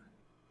like that.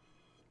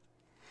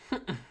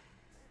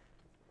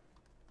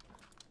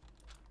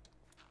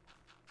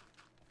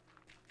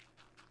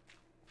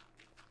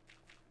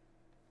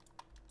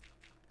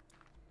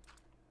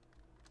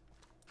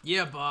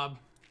 Yeah, Bob.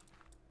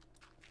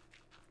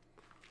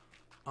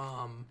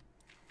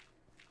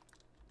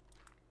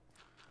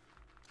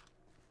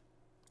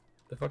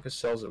 The fuck is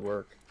Cells at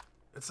Work?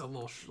 It's a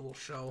little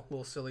show,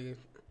 little silly.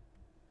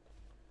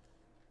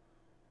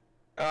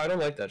 Oh, I don't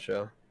like that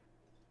show.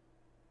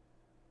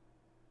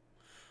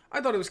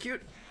 I thought it was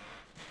cute.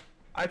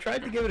 I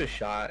tried to give it a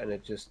shot, and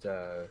it just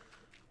it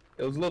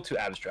was a little too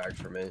abstract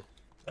for me.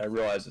 I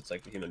realized it's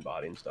like the human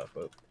body and stuff,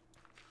 but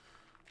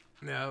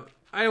Yeah,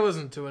 I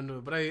wasn't too into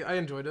it, but I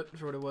enjoyed it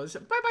for what it was.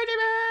 Bye bye,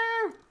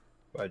 J-Bear!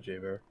 by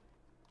J-Bear.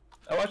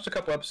 I watched a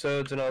couple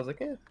episodes, and I was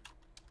like, eh.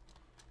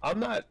 I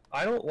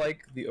don't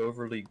like the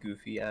overly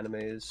goofy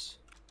animes.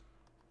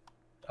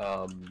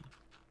 Some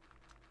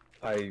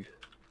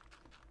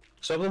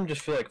of them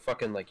just feel like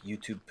fucking like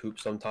YouTube poop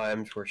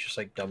sometimes, where it's just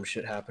like dumb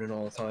shit happening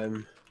all the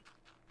time.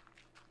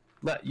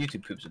 Not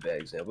YouTube poop's a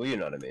bad example, you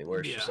know what I mean, where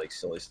it's just like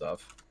silly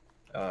stuff.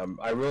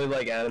 I really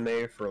like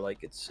anime for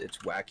like its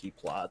wacky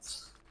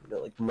plots. You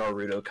know, like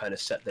Naruto kind of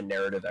set the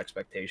narrative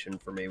expectation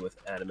for me with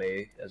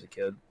anime as a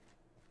kid.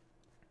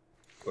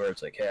 Where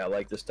it's like, hey, I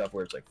like this stuff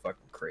where it's like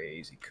fucking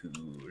crazy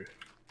cool.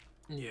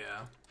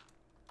 Yeah.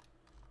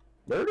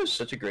 Naruto's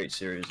such a great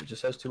series, it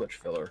just has too much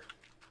filler.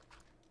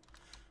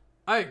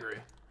 I agree.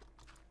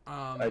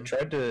 I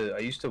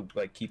used to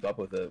like keep up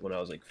with it when I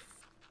was like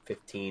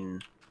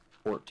 15,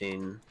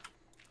 14,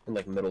 in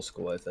like middle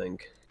school, I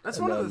think. That's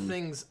one of the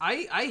things.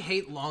 I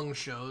hate long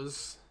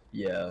shows.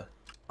 Yeah.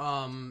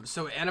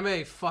 So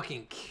anime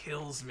fucking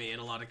kills me in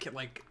a lot of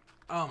like,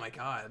 oh my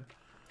god.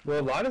 Well,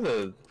 a lot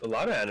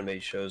of anime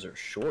shows are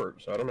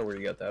short, so I don't know where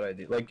you got that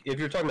idea. Like, if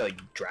you're talking about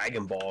like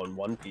Dragon Ball and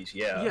One Piece,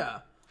 yeah. Yeah.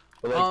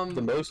 But like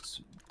the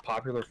most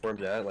popular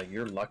forms of anime, like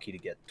you're lucky to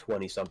get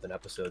 20-something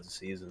episodes a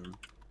season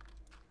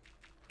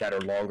that are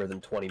longer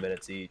than 20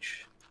 minutes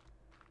each.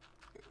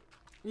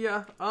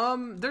 Yeah.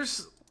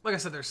 There's, like I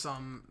said, there's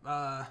some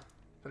that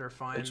are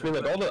fine. I mean,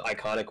 like all the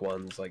iconic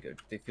ones, like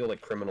they feel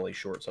like criminally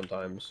short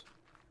sometimes.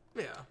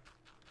 Yeah.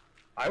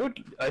 I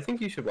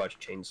think you should watch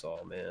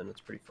Chainsaw Man.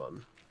 It's pretty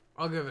fun.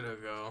 I'll give it a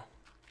go.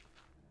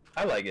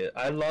 I like it.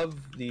 I love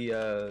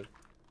the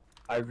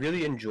I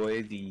really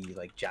enjoy the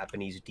like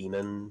Japanese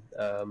demon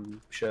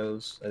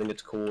shows. I think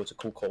it's cool. It's a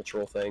cool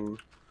cultural thing.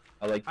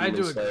 I like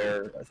Demon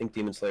Slayer. Agree. I think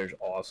Demon Slayer's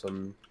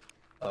awesome.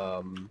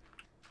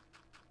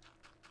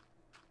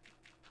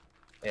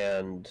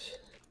 And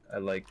I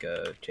like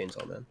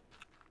Chainsaw Man.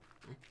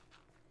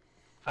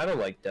 I don't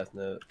like Death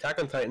Note.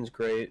 Attack on Titan's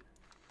great.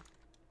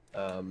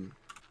 I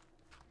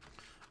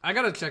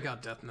gotta check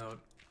out Death Note.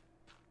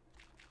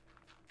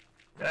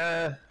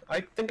 I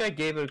think I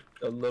gave it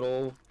a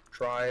little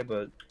try,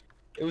 but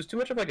it was too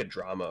much of like a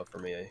drama for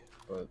me.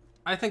 But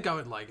I think I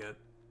would like it.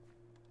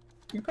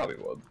 You probably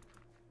would,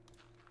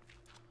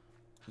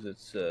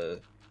 because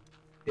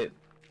it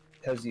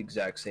has the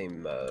exact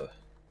same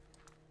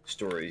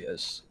story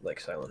as like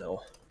Silent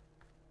Hill.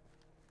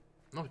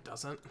 No, it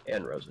doesn't.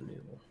 And Resident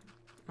Evil.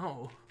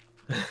 No.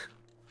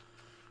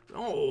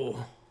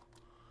 No.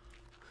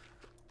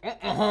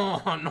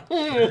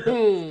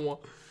 No.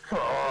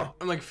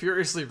 I'm like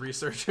furiously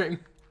researching.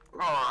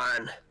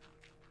 On.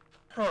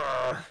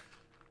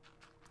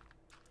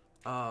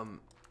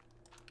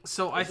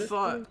 So I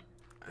saw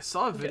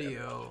a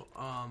video,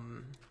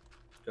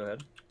 Go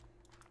ahead.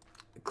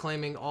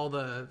 claiming all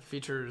the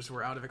features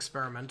were out of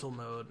experimental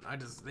mode.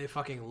 They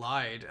fucking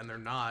lied, and they're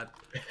not.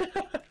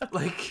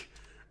 Like,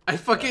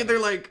 they're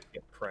like,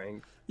 Get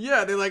pranked.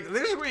 Yeah, they're like,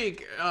 this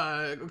week,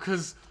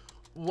 because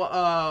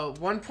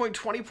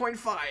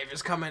 1.20.5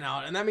 is coming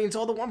out, and that means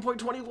all the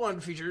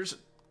 1.21 features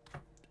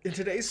in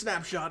today's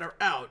snapshot are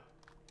out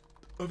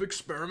of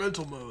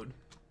experimental mode.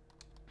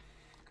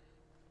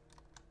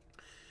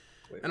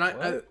 Wait, And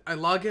I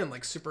log in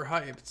like super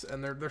hyped,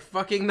 and they're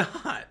fucking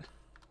not.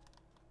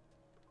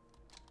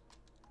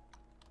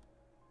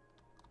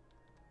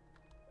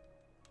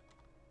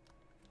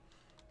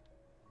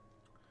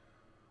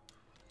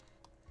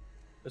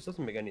 This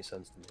doesn't make any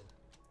sense to me.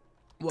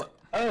 What?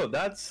 Oh,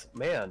 that's,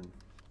 man.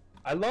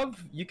 I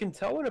love, you can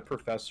tell when a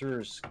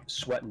professor's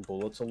sweating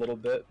bullets a little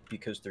bit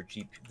because their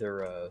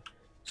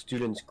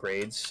students'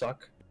 grades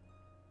suck.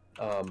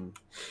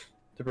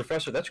 The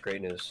professor, that's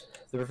great news.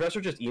 The professor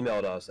just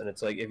emailed us, and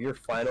it's like, if your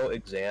final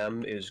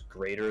exam is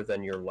greater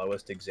than your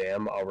lowest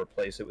exam, I'll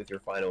replace it with your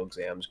final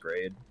exam's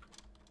grade.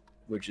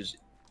 Which is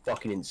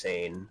fucking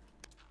insane.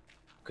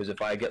 Because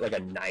if I get like a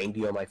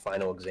 90 on my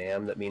final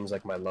exam, that means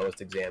like my lowest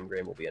exam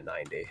grade will be a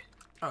 90.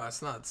 Oh,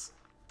 that's nuts.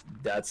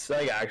 That's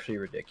like actually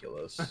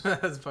ridiculous.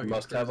 That's fucking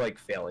Must crazy. have like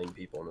failing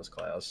people in this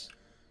class.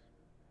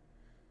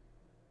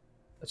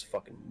 That's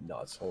fucking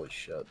nuts. Holy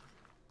shit.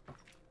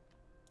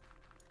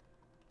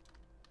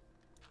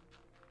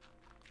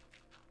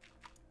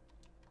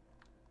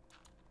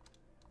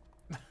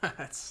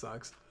 That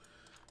sucks.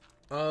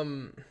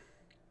 Well,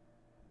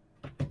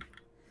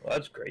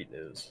 that's great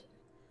news.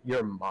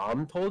 Your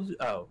mom told you?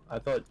 Oh, I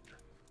thought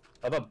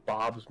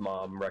Bob's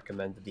mom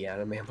recommended the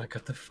anime. I'm like,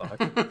 what the fuck?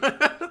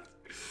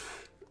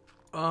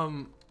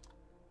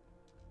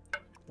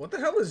 What the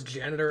hell is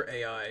janitor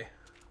AI?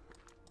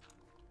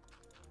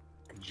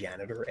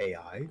 Janitor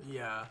AI?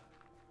 Yeah.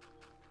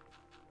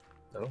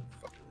 No,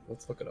 fucking.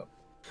 Let's look it up.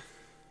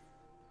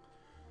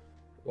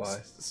 Why?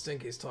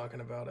 Stinky's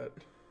talking about it.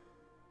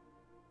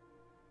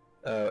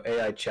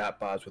 AI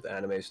chatbots with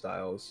anime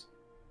styles.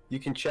 You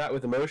can chat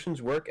with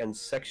emotions, work, and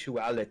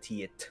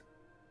sexuality.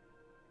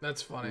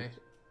 That's funny.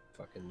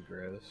 Fucking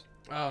gross.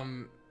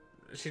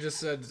 She just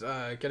said,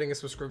 getting a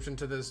subscription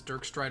to this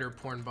Dirk Strider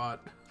porn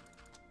bot.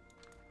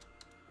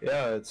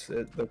 Yeah,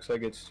 it looks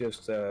like it's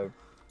just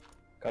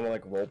kind of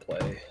like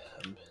roleplay.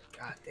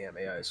 God damn,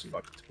 AI is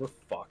fucked. We're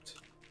fucked.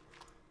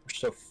 We're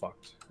so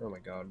fucked. Oh my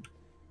god.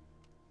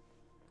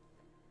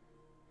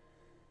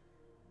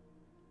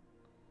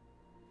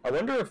 I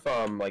wonder if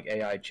like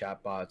AI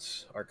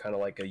chatbots are kind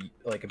of like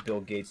a Bill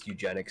Gates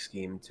eugenics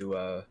scheme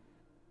to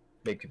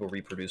make people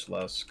reproduce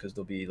less because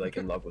they'll be like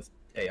in love with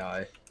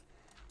AI.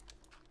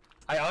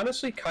 I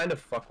honestly kind of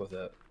fuck with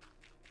it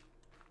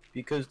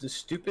because the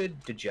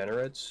stupid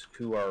degenerates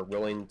who are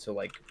willing to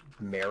like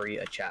marry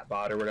a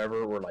chatbot or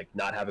whatever, or like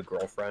not have a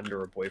girlfriend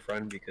or a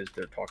boyfriend because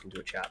they're talking to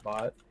a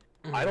chatbot.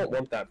 I don't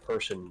want that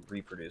person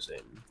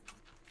reproducing.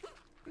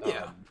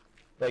 Yeah.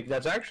 Like,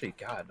 that's actually,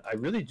 God, I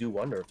really do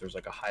wonder if there's,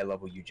 like, a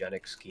high-level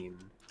eugenics scheme.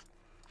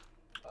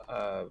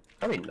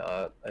 Probably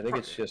not. I think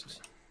it's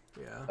just...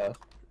 Yeah.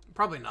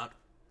 Probably not.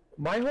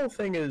 My whole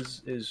thing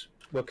is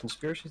what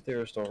conspiracy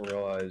theorists don't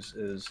realize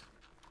is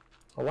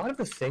a lot of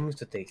the things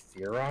that they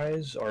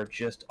theorize are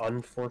just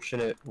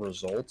unfortunate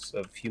results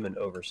of human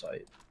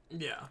oversight.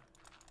 Yeah.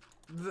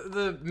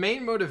 The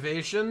main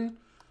motivation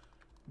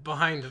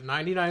behind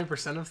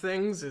 99% of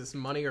things is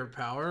money or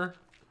power.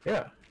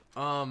 Yeah.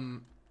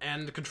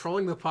 And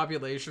controlling the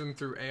population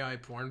through AI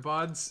porn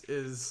bots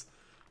is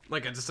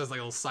like it just has like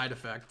a little side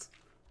effect.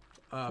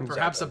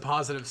 Perhaps a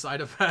positive side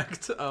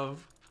effect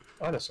of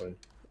honestly.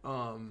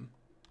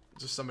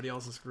 Just somebody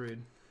else's greed.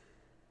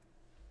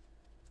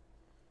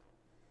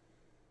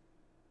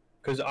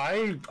 Because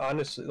I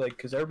honestly like,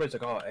 because everybody's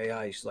like, oh,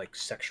 AI is like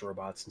sex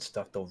robots and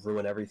stuff. They'll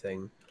ruin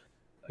everything.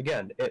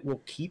 Again, it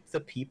will keep the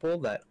people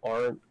that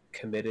aren't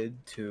committed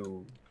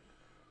to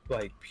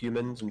like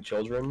humans and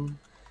children.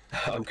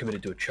 I'm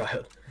committed to a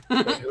child.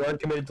 Who aren't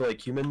committed to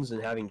like humans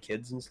and having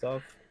kids and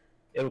stuff.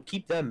 It'll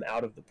keep them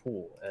out of the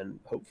pool, and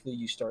hopefully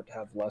you start to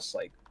have less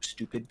like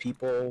stupid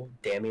people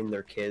damning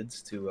their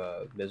kids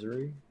to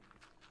misery.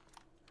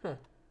 Huh.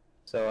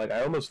 So like,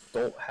 I almost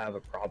don't have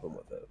a problem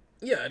with it.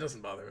 Yeah, it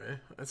doesn't bother me.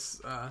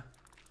 It's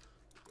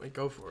like,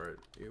 go for it,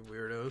 you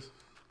weirdos.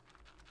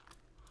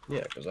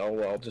 Yeah, because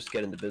I'll just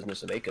get into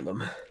business of making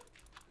them.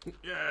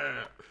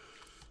 Yeah.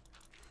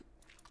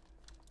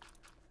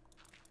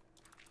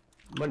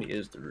 Money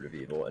is the root of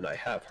evil, and I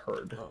have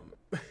heard.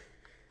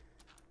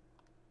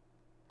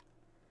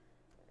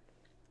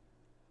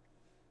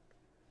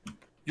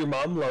 Your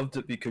mom loved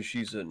it because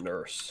she's a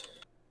nurse.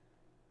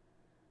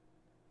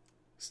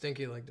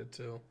 Stinky liked it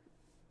too.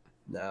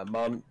 Nah,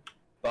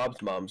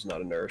 Bob's mom's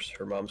not a nurse.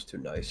 Her mom's too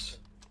nice.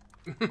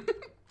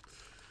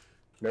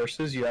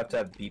 Nurses, you have to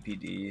have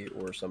BPD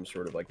or some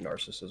sort of like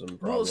narcissism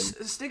problem. Well,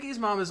 Stinky's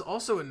mom is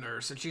also a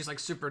nurse, and she's like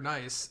super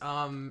nice.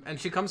 And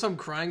she comes home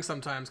crying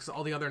sometimes because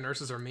all the other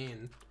nurses are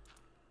mean.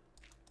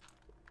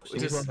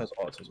 Stinky's mom has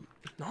autism.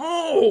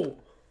 No!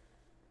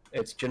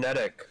 It's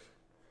genetic.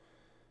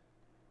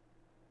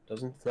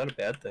 It's not a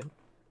bad thing.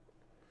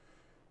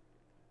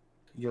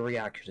 Your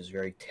reaction is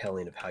very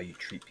telling of how you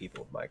treat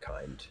people of my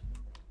kind.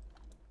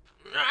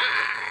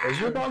 Is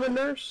your mom a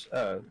nurse?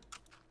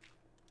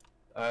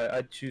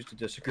 I choose to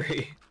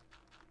disagree.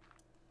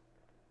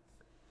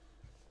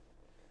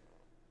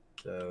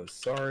 So,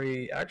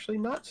 sorry. Actually,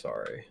 not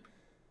sorry.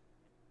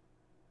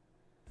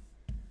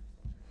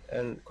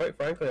 And quite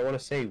frankly, I want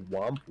to say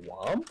womp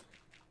womp.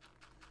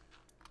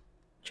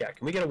 Chat,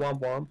 can we get a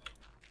womp womp?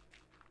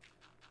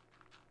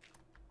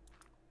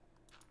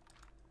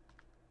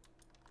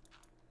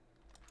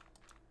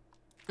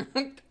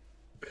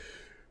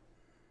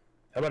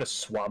 How about a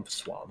swamp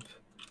swamp?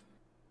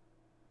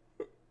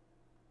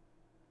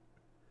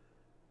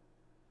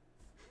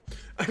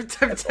 I'm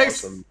That's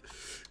awesome.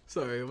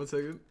 Sorry, 1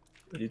 second.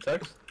 Did you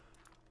text?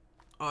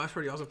 Oh, that's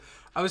pretty awesome.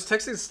 I was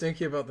texting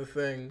Stinky about the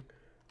thing.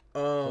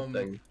 What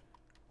thing?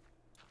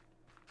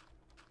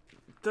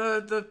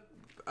 The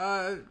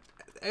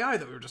AI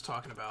that we were just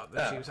talking about,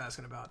 that she was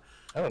asking about.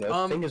 I don't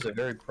know. Thing is a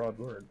very broad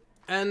word.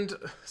 And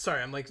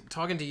sorry, I'm like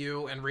talking to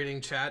you and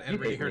reading chat and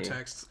reading her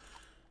texts.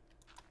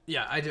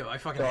 Yeah, I do. I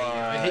fucking hate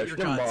you. I hate your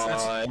guts.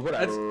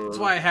 That's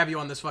why I have you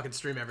on this fucking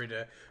stream every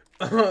day.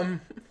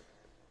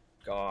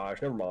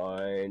 Gosh, never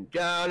mind.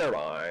 Yeah, never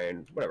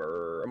mind.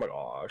 Whatever. Oh my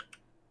gosh.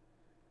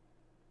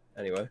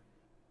 Anyway.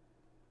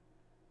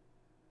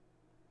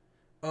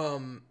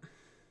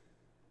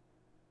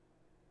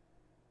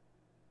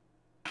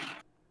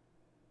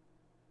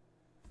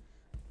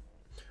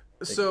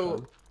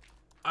 So,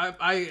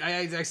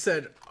 I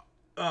said,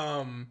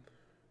 I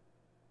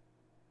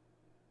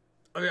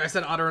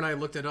said Otter and I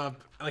looked it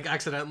up, like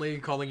accidentally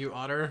calling you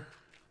Otter.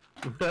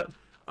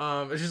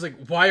 And she's like,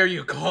 "Why are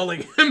you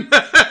calling him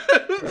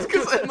that?"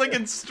 Because I'm like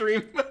in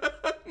stream.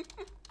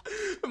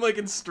 I'm like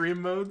in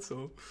stream mode,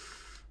 so.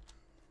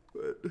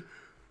 But...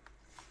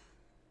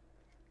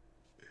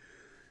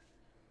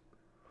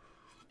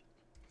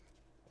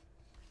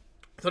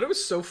 I thought it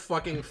was so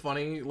fucking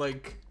funny,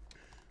 like,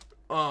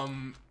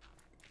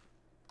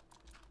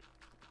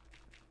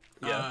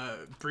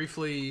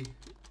 briefly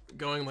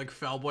going like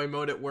Foulboy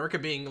mode at work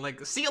and being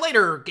like, "See you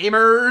later,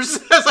 gamers,"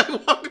 as I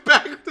walked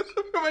back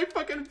from my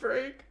fucking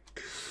break.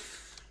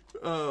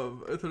 I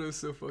thought it was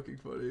so fucking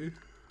funny.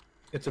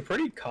 It's a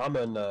pretty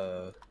common,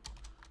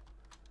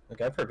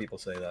 like, I've heard people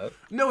say that.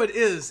 No, it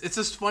is. It's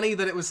just funny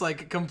that it was,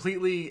 like,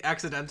 completely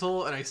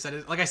accidental, and I said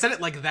it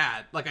like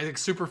that. Like, I think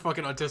super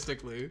fucking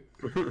autistically.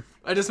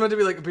 I just meant to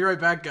be like, "Be right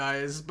back,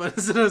 guys," but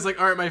instead I was like,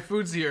 "Alright, my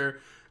food's here."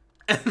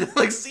 And then,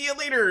 like, "See you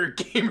later,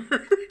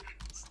 gamers."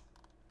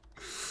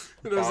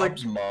 And I was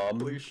Bob's like, mom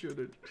please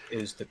shouldn't.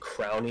 Is the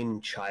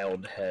crowning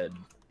child head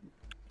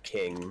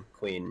king,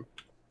 queen.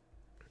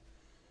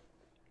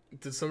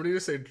 Did somebody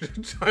just say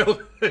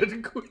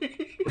childhood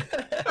queen?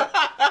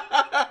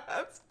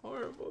 That's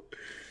horrible.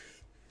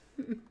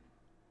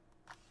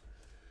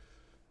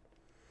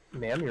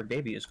 Ma'am, your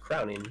baby is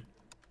crowning.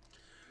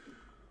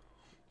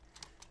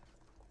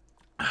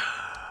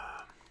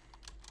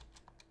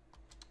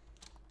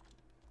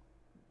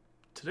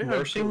 Today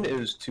nursing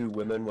is to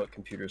women what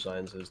computer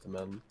science is to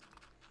men.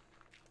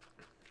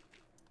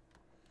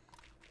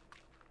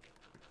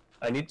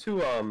 I need to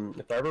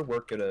if I ever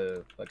work at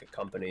a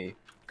company,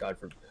 God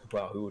for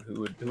wow, who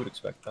would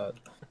expect that?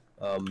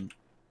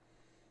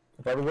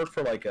 If I ever work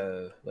for like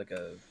an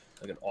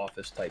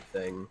office type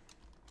thing,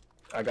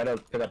 I gotta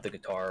pick up the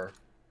guitar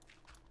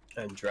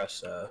and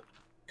dress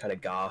kind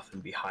of goth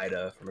and be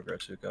Haida from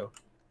Agretsuko.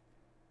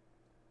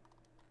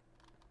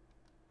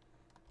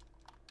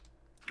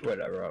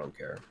 Whatever, I don't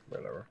care.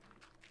 Whatever.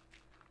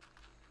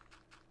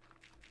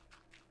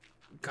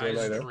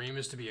 Guy's dream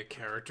is to be a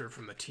character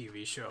from the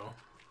TV show.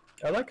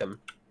 I like him.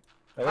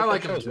 I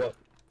like him as well.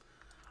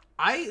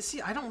 I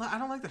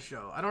don't like the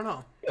show. I don't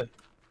know. Yeah,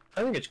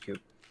 I think it's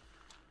cute.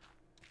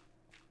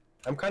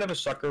 I'm kind of a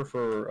sucker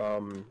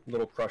for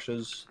little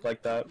crushes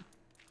like that,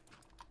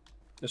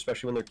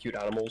 especially when they're cute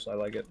animals. I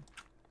like it.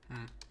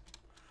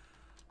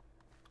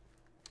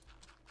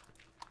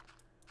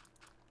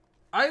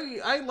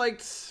 I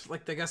liked,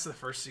 like, I guess the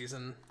first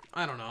season.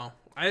 I don't know.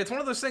 It's one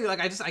of those things, like,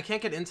 I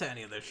can't get into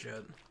any of this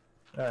shit.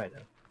 I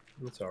know.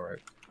 It's alright.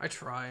 I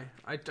try.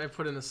 I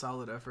put in a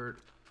solid effort.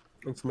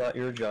 It's not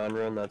your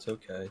genre, and that's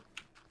okay.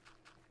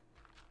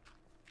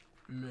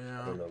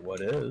 Yeah. I don't know what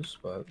is,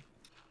 but...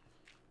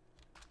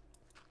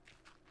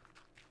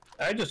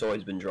 I've just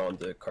always been drawn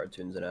to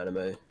cartoons and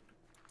anime.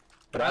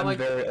 But I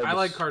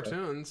like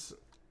cartoons.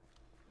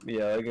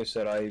 Yeah, like I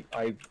said,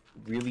 I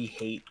really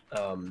hate,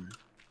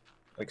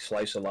 like,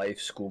 slice of life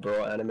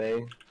schoolgirl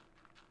anime.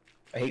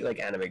 I hate,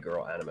 like, anime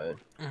girl anime.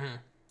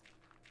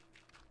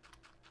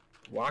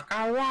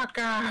 Waka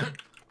waka!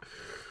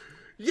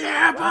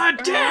 Yabba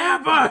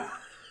dabba!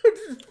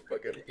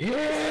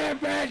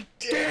 Yabba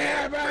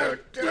dabba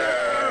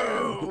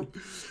do!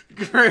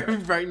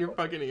 Right in your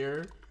fucking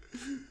ear.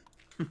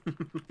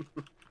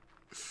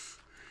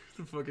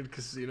 The fucking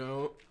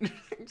casino.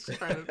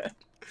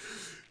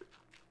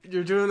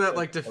 You're doing that,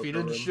 like,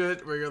 defeated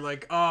shit where you're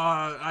like,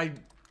 I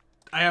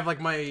have, like,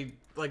 my,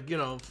 like, you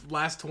know,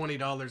 last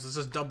 $20. Let's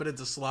just dump it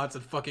into slots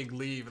and fucking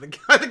leave. And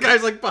the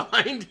guy's, like,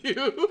 behind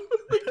you.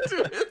 Like,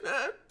 doing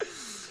that.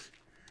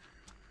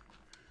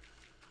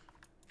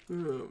 Oh,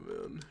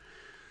 man.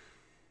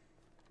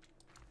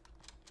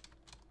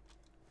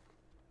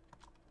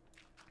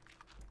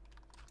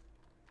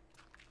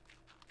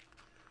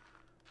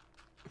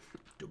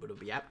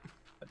 Dooba-dooba-yap.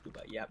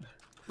 Dooba-yap.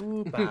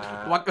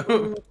 Waka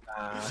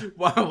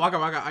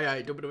waka, aye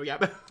aye,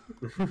 dooba-dooba-yap.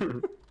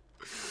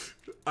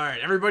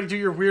 Alright, everybody do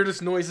your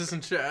weirdest noises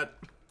in chat.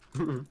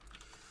 Oopa.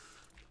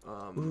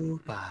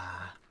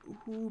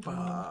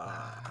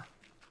 Oopa.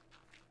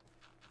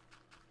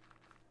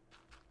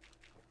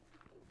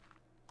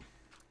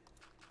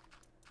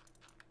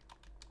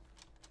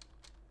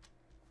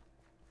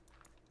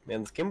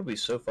 Man, this game would be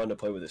so fun to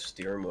play with a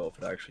steering wheel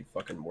if it actually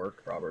fucking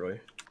worked properly.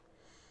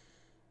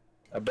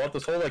 I bought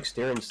this whole like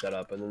steering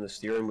setup, and then the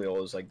steering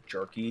wheel is like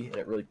jerky, and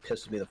it really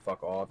pisses me the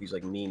fuck off. He's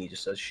like mean. He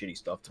just says shitty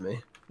stuff to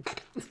me.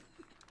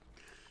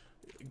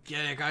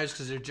 Get it, guys?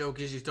 Because the joke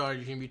is you thought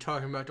you can be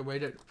talking about the way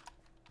that.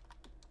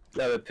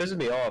 No, it pisses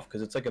me off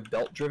because it's like a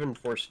belt-driven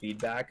force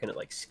feedback, and it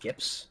like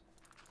skips.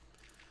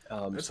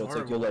 So it's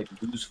like you'll like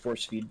lose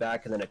force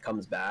feedback, and then it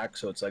comes back.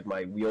 So it's like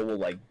my wheel will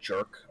like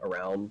jerk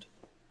around.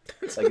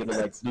 Like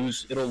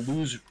it'll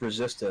lose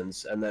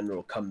resistance, and then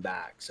it'll come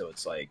back. So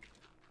it's like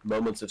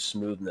moments of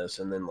smoothness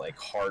and then like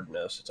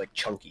hardness. It's like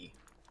chunky.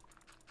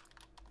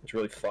 It's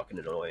really fucking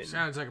annoying.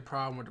 Sounds like a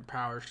problem with the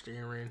power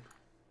steering.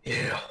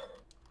 Yeah.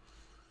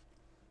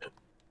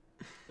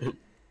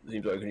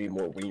 Seems like I need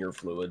more wiener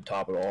fluid.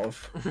 Top it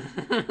off.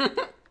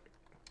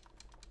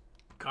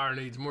 Car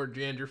needs more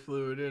gender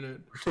fluid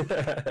in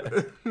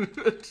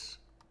it.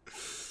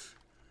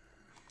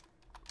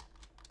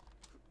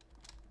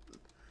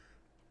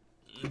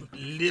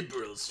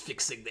 Liberals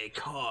fixing their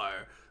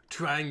car,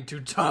 trying to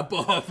top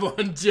off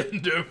on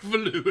gender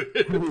fluid.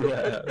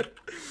 Yeah.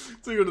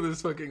 It's like one of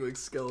those fucking like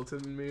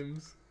skeleton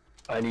memes.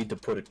 I need to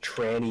put a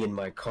tranny in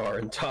my car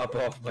and top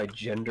off my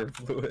gender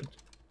fluid.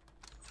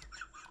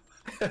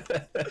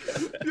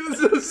 You're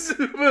so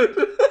stupid.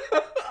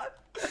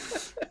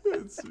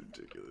 That's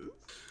ridiculous.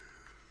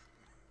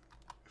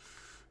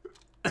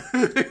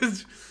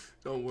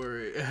 Don't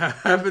worry, it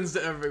happens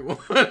to everyone,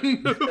 but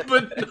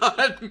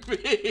not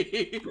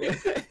me.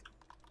 God,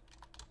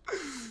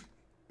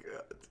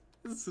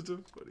 it's such a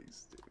funny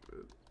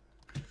statement.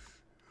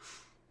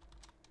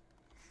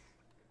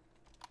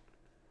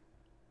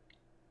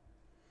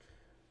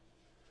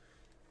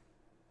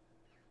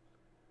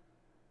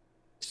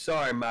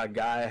 Sorry, my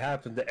guy. It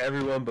happened to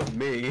everyone but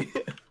me.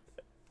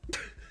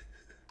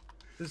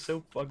 This is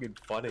so fucking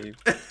funny.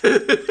 Like, you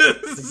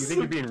think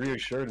you're being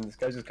reassured, and this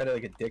guy's just kind of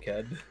like a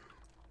dickhead.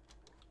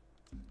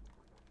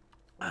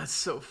 That's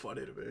so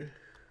funny to me.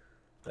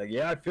 Like,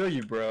 yeah, I feel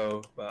you,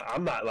 bro.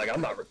 I'm not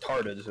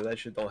retarded, so that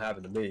shit don't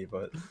happen to me.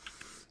 But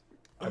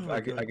I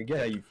could get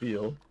how you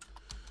feel.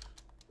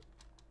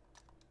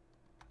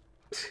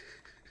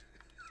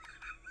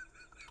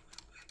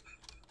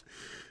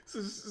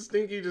 So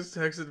Stinky just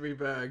texted me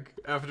back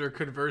after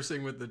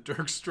conversing with the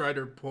Dirk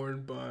Strider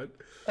porn bot.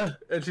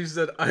 And she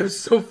said, I'm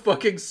so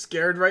fucking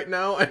scared right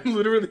now. I'm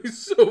literally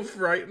so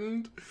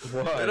frightened.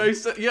 Why? And I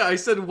said, yeah, I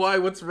said, why?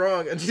 What's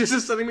wrong? And she's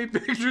just sending me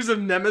pictures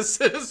of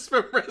Nemesis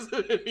from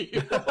Resident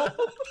Evil.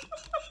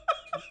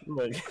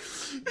 Like,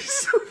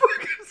 It's so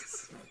fucking...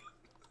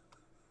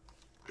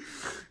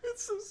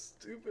 It's so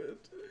stupid.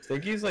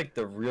 Stinky's like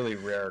the really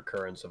rare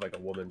occurrence of like a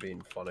woman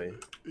being funny.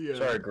 Yeah.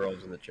 Sorry,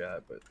 girls in the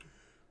chat, but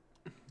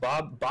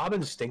Bob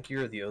and Stinky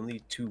are the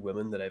only two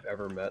women that I've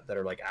ever met that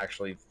are like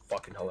actually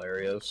fucking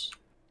hilarious.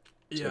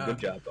 So Yeah. good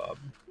job, Bob.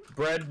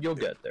 Bread, you'll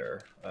get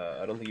there.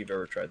 I don't think you've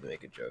ever tried to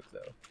make a joke though.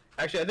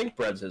 Actually, I think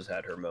Bread's has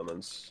had her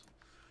moments.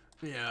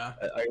 Yeah.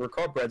 I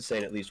recall Bread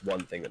saying at least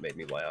one thing that made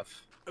me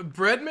laugh.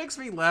 Bread makes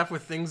me laugh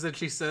with things that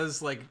she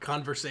says, like,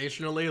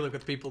 conversationally, like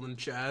with people in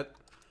chat.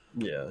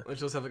 Yeah. Like,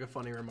 she'll just have, like, a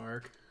funny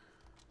remark.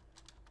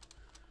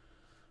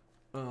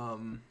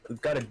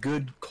 We've got a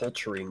good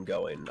culturing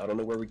going. I don't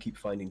know where we keep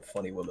finding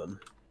funny women.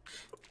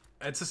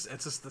 It's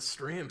just the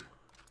stream.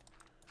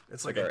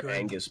 It's Like like our a good...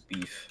 Angus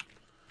beef.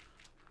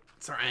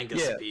 It's our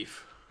Angus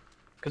beef.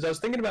 Because I was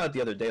thinking about it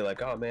the other day,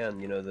 like, oh man,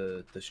 you know,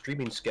 the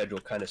streaming schedule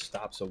kind of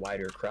stops a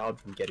wider crowd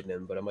from getting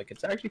in, but I'm like,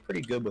 it's actually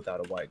pretty good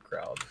without a wide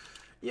crowd.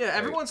 Yeah,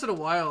 every once in a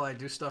while I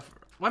do stuff...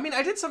 Well, I mean,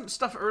 I did some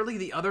stuff early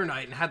the other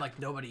night and had, like,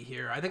 nobody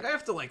here. I think I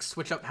have to, like,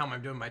 switch up how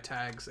I'm doing my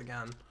tags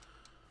again.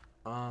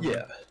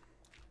 Yeah.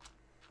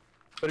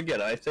 But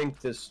again, I think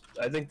this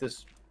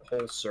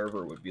whole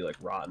server would be, like,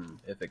 rotten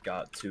if it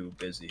got too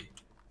busy.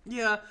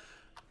 Yeah.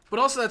 But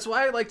also, that's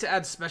why I like to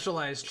add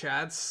specialized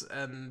chats,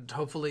 and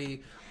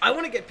hopefully... I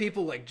want to get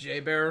people like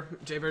J-Bear.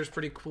 J-Bear's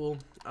pretty cool.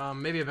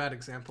 Maybe a bad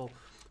example.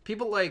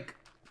 People like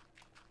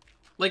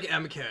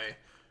MK,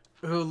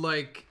 who,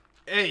 like,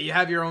 hey, you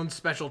have your own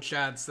special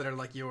chats that are,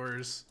 like,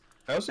 yours.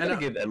 I also gotta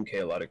give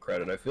MK a lot of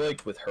credit. I feel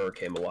like with her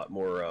came a lot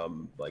more,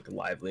 like,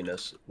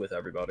 liveliness with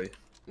everybody.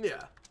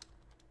 Yeah.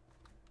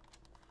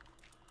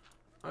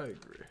 I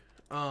agree.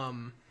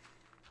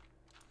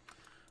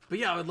 But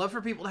yeah, I would love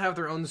for people to have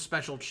their own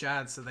special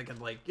chats so they could,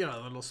 like, you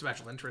know, a little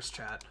special interest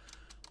chat.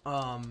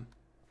 And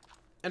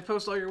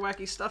post all your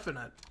wacky stuff in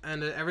it.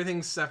 And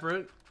everything's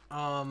separate.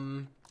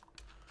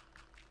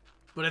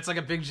 But it's like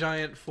a big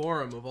giant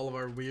forum of all of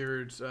our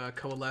weird,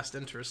 coalesced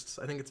interests.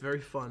 I think it's very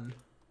fun.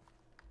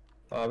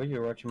 Bobby,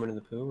 you're watching Winnie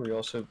the Pooh? Were you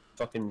also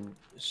fucking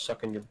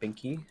sucking your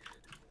binky?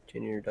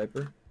 Changing your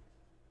diaper?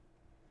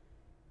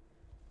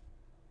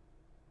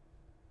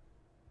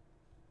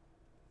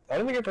 I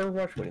don't think I've ever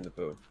watched Winnie the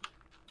Pooh.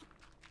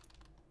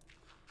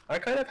 I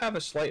kind of have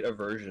a slight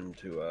aversion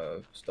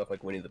to stuff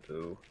like Winnie the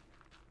Pooh.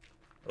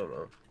 I don't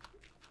know.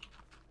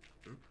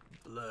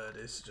 Blood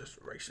is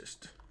just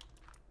racist.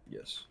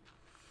 Yes.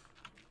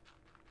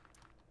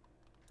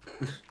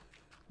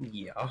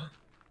 Yeah.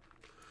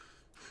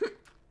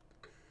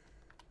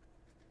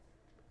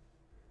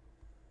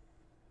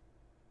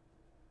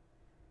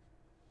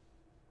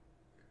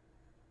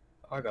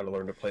 I gotta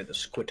learn to play the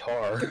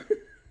squitar.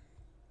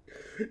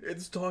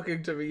 It's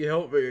talking to me,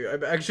 help me.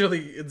 I'm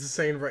actually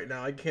insane right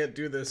now. I can't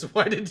do this.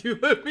 Why did you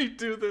let me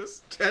do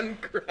this? 10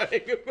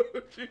 crying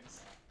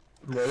emojis.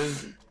 What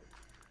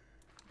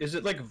is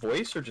it like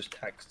voice or just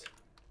text?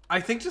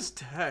 I think just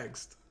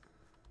text.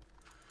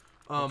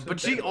 But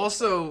she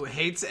also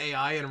hates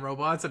AI and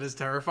robots and is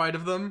terrified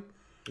of them.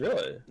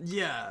 Really?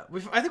 Yeah,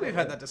 I think we've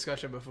had that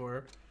discussion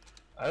before.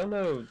 I don't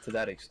know to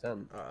that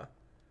extent.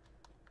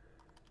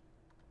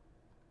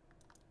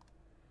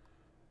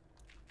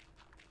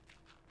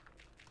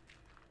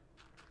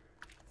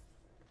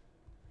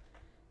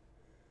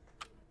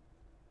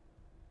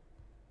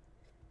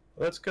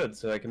 Well, that's good,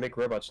 so I can make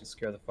robots and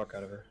scare the fuck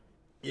out of her.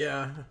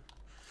 Yeah.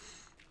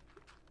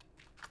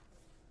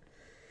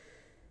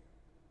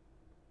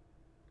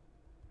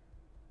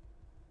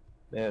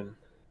 Man.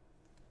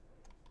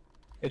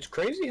 It's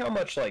crazy how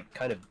much, like,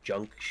 kind of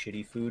junk,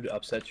 shitty food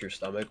upsets your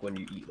stomach when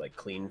you eat, like,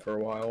 clean for a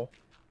while.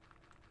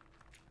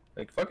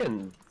 Like,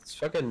 it's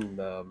fucking,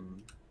 now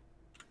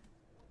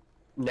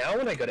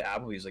when I go to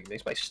Applebee's, like, it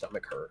makes my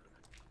stomach hurt.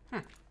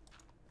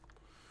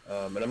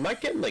 And I'm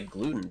not getting, like,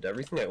 gluten to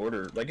everything I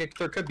order. Like,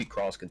 there could be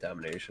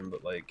cross-contamination,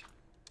 but, like,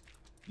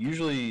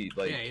 usually,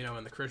 like... Yeah, you know,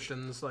 when the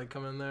Christians, like,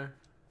 come in there.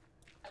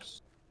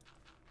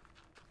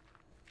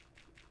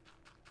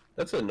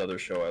 That's another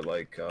show I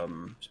like,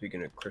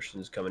 speaking of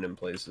Christians coming in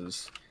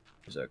places,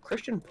 is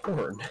Christian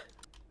porn.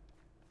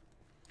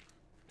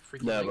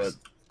 No, but,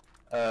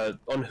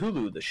 on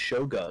Hulu, the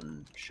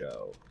Shogun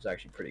show is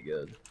actually pretty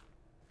good.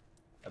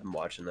 I've been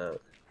watching that.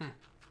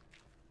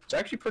 It's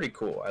actually pretty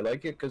cool. I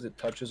like it because it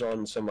touches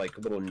on some, like,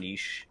 little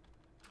niche...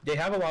 They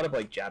have a lot of,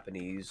 like,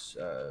 Japanese,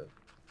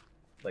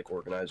 like,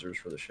 organizers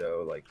for the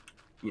show, like,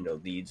 you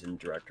know, leads and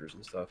directors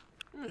and stuff.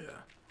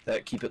 Yeah.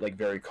 That keep it, like,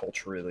 very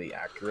culturally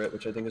accurate,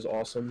 which I think is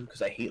awesome,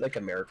 because I hate, like,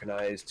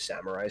 Americanized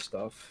samurai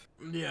stuff.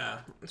 Yeah,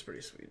 that's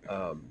pretty sweet.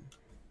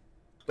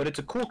 But it's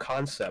a cool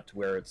concept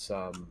where it's,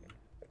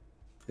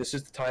 this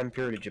is the time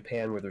period of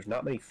Japan where there's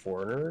not many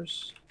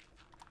foreigners.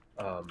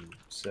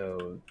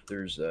 So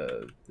there's,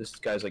 this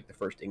guy's, like, the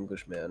first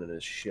Englishman, and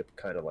his ship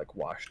kind of, like,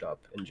 washed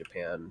up in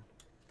Japan.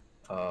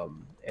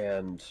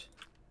 And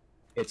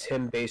it's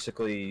him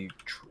basically,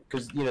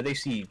 because, you know, they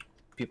see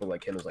people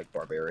like him as, like,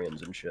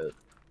 barbarians and shit.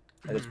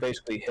 And it's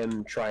basically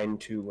him trying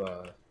to,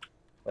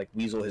 like,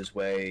 weasel his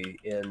way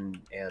in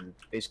and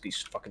basically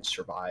fucking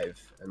survive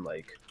and,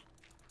 like,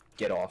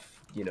 get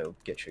off, you know,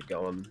 get shit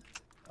going.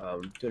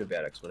 Doing a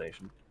bad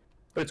explanation.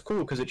 But it's cool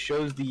because it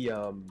shows the,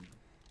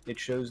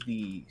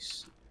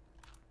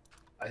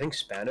 I think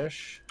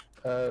Spanish,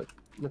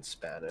 not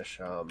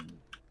Spanish,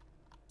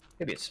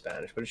 maybe it's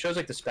Spanish, but it shows,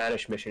 like, the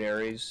Spanish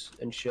missionaries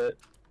and shit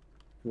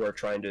who are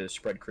trying to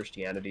spread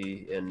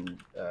Christianity in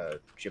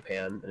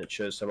Japan, and it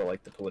shows some of,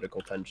 like, the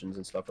political tensions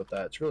and stuff with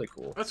that. It's really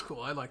cool. That's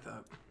cool. I like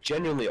that.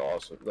 Genuinely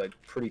awesome. Like,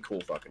 pretty cool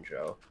fucking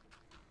show.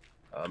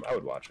 I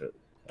would watch it.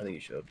 I think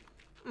you should.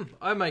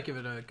 I might give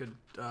it a good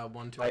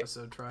 1-2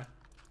 episode try.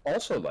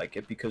 Also like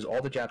it because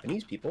all the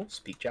Japanese people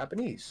speak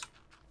Japanese.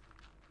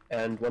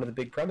 And one of the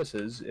big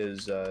premises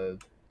is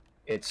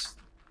it's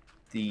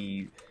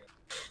the...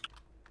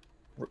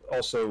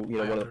 Also, you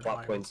know, one of the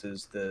plot points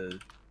is the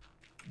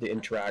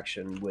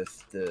interaction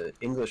with the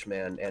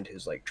Englishman and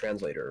his, like,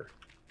 translator.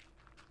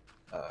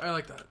 I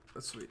like that.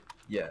 That's sweet.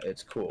 Yeah,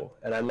 it's cool.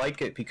 And I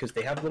like it because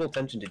they have little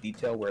attention to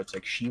detail where it's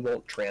like she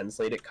won't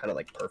translate it kind of,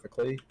 like,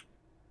 perfectly.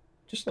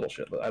 Just little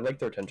shit, but I like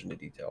their attention to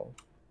detail.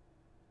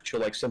 She'll,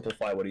 like,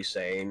 simplify what he's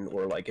saying,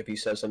 or, like, if he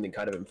says something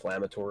kind of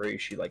inflammatory,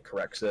 she, like,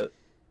 corrects it.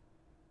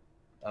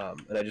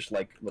 And I just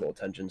like little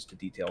attentions to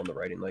detail in the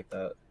writing like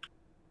that.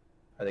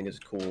 I think it's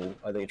cool.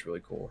 I think it's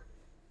really cool.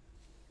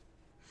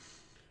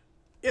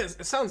 Yes,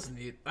 it sounds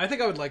neat. I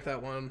think I would like that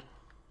one.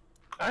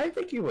 I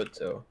think you would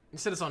too. You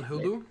said it's on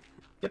Hulu?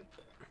 Yep.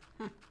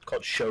 It's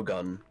called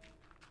Shogun.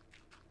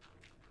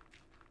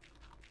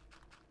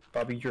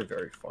 Bobby, you're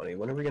very funny.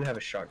 When are we gonna have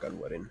a shotgun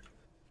wedding?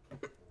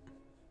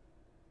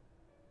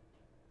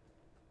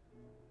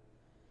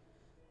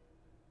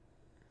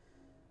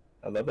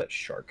 I love that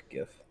shark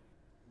gif.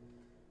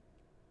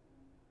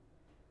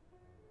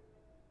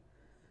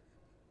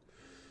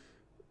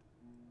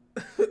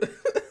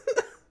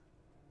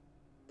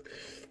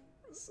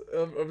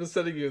 I'm just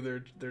sending you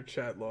their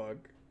chat log.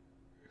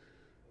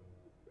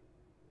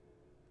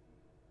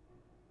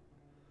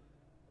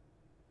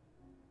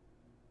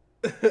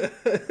 This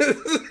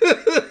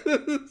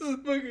is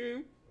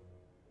fucking...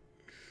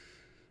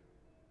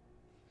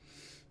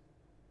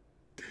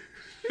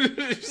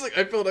 She's like,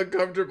 I felt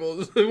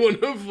uncomfortable. I want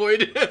to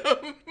avoid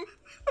him.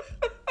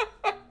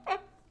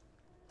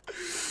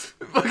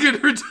 Fucking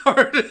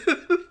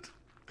retarded.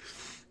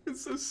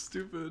 It's so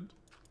stupid.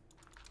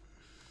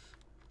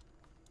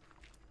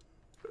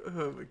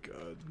 Oh my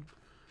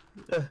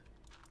god.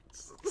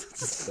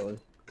 It's silly.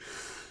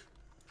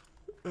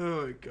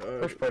 Oh my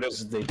god. First part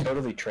is they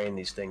totally train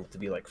these things to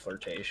be like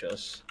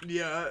flirtatious.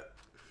 Yeah.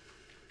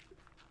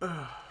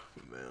 Oh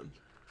man.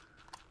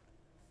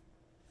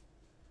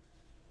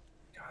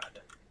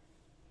 God.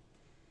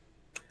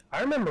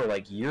 I remember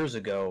like years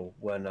ago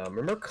when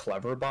remember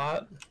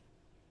Cleverbot?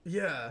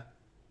 Yeah.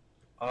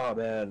 Oh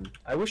man,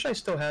 I wish I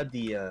still had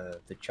the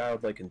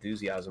childlike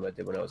enthusiasm I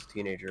did when I was a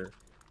teenager,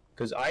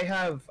 because I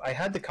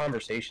had the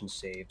conversation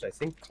saved. I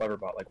think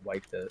Cleverbot like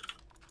wiped it,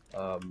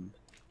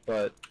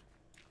 but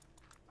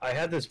I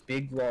had this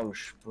big long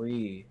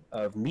spree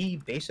of me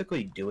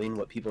basically doing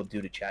what people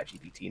do to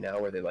ChatGPT now,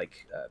 where they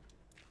like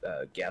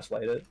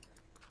gaslight it.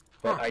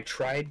 But I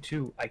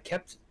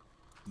kept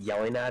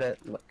yelling at it,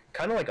 like,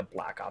 kind of like a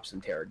Black Ops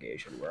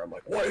interrogation, where I'm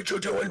like, "What did you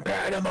do in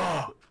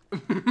Panama?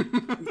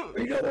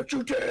 You know what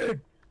you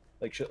did?"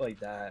 Like shit like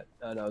that,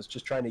 and I was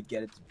just trying to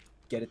get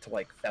it to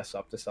like fess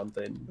up to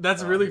something.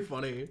 That's really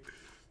funny.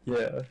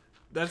 Yeah.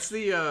 That's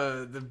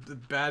the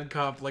bad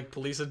cop like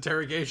police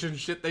interrogation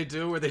shit they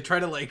do, where they try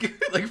to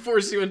like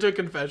force you into a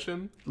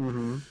confession.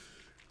 Mm-hmm.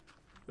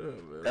 Oh,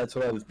 man. That's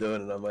what I was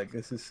doing, and I'm like,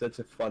 this is such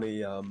a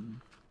funny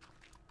I'm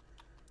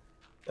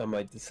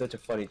like, it's such a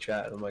funny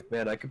chat. And I'm like,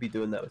 man, I could be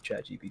doing that with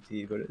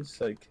ChatGPT, but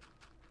it's like,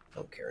 I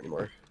don't care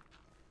anymore.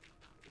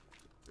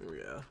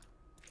 Yeah.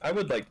 I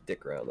would like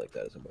dick around like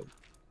that as a mode.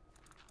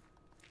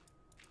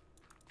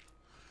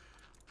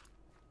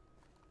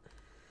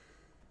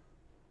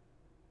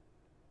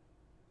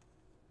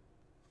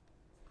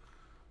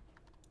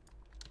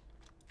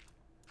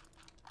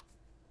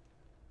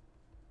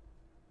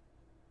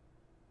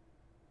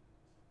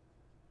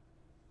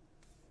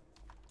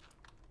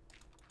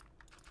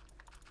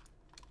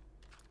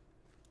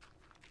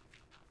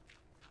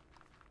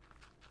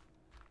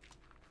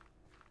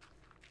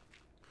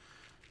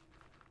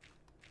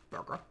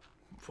 Burger.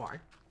 Fly.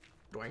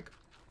 Doink.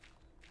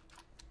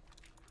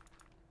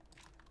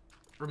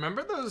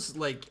 Remember those,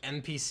 like,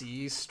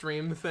 NPC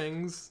stream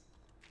things?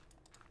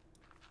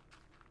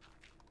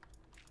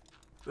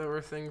 That were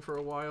a thing for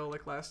a while,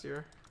 like, last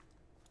year?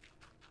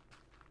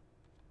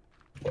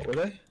 What were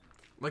they?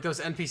 Like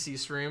those NPC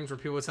streams where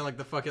people would send, like,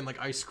 the fucking,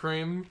 like, ice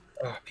cream?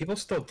 People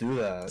still do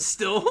that.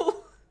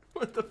 Still?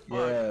 What the fuck?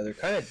 Yeah, they're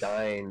kind of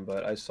dying,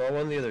 but I saw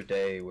one the other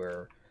day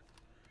where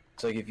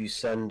it's like if you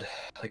send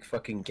like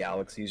fucking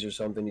galaxies or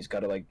something, he's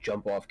got to like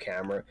jump off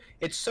camera.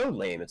 It's so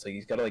lame. It's like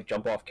he's got to like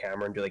jump off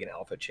camera and do like an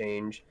alpha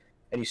change,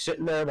 and he's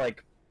sitting there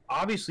like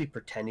obviously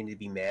pretending to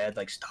be mad,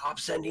 like stop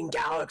sending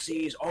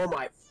galaxies. Oh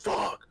my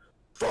fuck,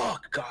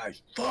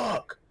 guys,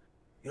 fuck.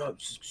 You know,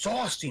 it's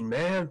exhausting,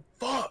 man.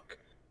 Fuck.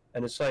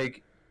 And it's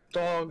like,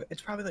 dog.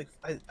 It's probably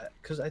like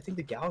because I think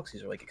the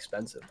galaxies are like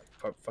expensive,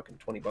 like, fucking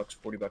 $20,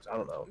 $40. I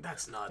don't know.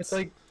 That's nuts.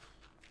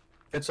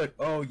 It's like,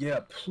 oh yeah,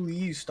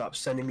 please stop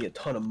sending me a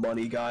ton of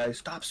money, guys.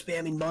 Stop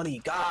spamming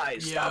money,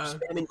 guys. Yeah. Stop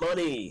spamming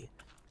money.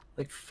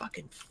 Like,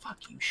 fucking fuck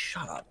you.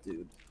 Shut up,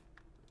 dude.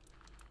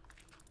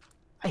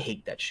 I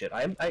hate that shit.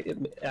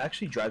 It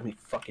actually drives me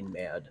fucking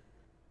mad.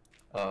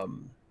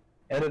 And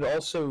it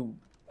also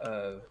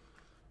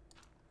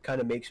kind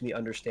of makes me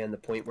understand the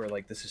point where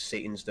like this is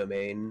Satan's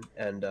domain,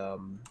 and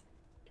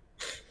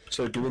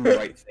so doing the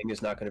right thing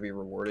is not going to be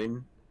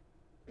rewarding.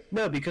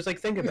 No, because like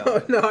think about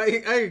it. No, I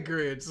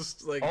agree. It's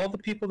just like all the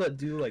people that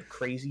do like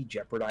crazy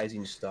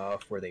jeopardizing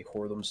stuff where they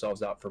whore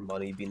themselves out for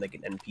money, being like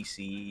an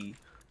NPC,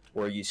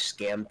 or you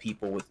scam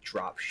people with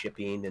drop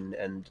shipping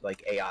and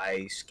like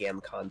AI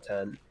scam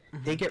content,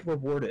 they get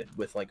rewarded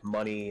with like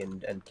money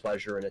and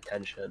pleasure and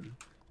attention.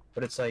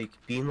 But it's like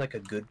being like a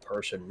good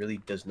person really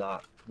does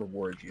not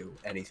reward you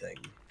anything.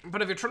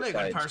 But if you're truly a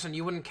good person,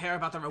 you wouldn't care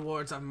about the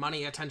rewards of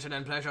money, attention,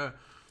 and pleasure.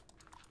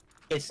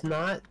 It's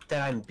not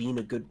that I'm being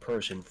a good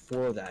person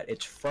for that.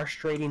 It's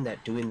frustrating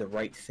that doing the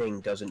right thing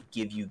doesn't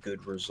give you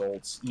good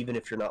results, even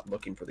if you're not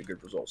looking for the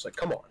good results. Like,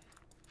 come on.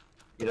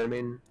 You know what I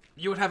mean?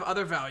 You would have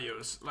other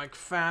values, like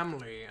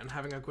family and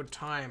having a good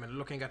time and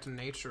looking at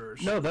nature.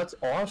 No, that's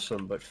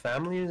awesome, but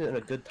family and a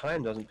good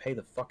time doesn't pay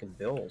the fucking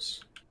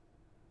bills.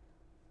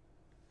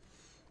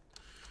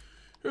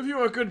 If you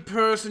were a good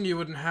person, you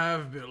wouldn't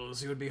have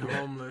bills. You would be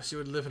homeless. You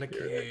would live in a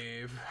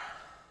cave.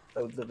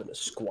 I would live in a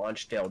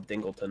Squanchdale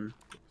Dingleton.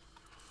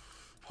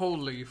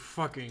 Holy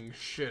fucking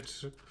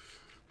shit.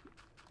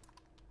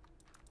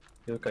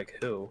 You look like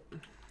who?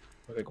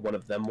 Look like one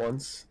of them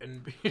once?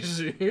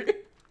 NPC.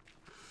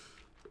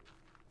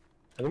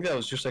 I think that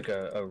was just like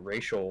a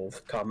racial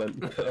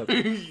comment.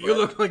 You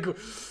look like...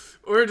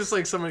 Or just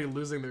like somebody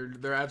losing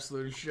their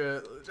absolute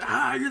shit.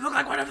 Ah, you look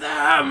like one of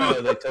them!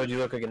 Oh, they told you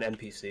look like an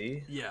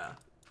NPC? Yeah.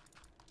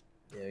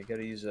 Yeah, you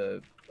gotta use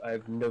a... I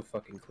have no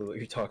fucking clue what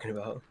you're talking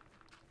about.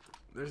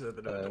 There's a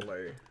bit of a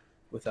delay.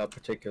 Without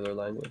particular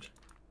language.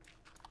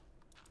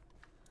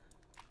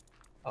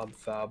 I'm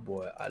Foul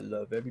Boy. I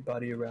love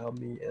everybody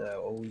around me, and I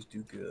always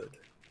do good.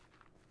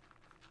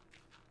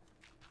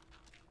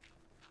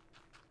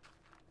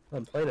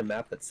 I'm playing a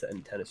map that's set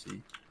in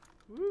Tennessee.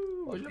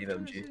 Woo, On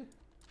BMG.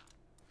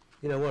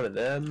 You know, one of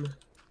them.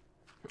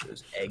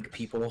 Those egg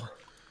people.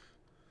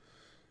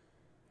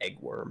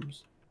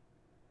 Eggworms.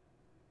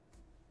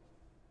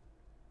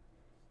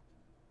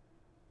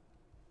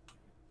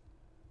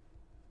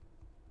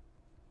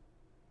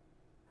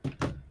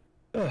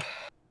 Ugh,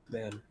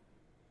 man.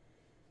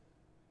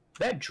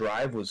 That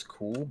drive was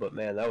cool, but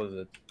man, that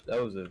was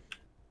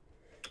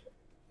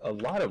a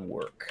lot of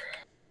work.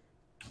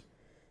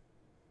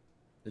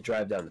 The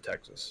drive down to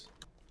Texas.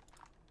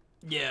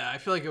 Yeah, I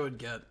feel like it would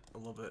get a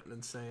little bit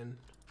insane.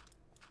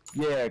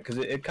 Yeah, because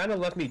it kind of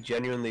left me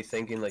genuinely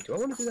thinking, like, do I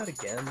want to do that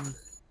again?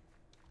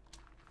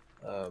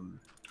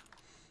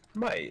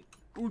 Might.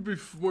 It would be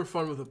more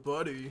fun with a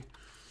buddy.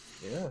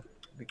 Yeah,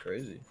 it'd be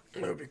crazy.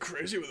 It would be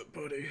crazy with a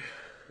buddy.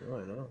 Oh,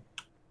 I know.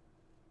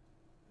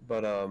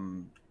 But,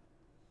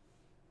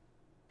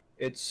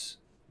 it's...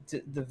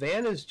 The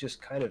van is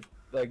just kind of...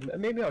 Like,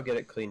 maybe I'll get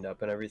it cleaned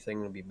up and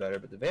everything will be better,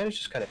 but the van is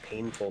just kind of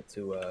painful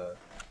to,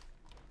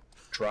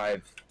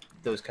 drive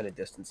those kind of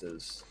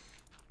distances.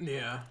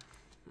 Yeah.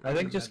 I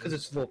think just because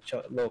it's a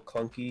little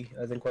clunky.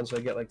 I think once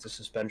I get, like, the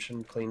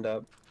suspension cleaned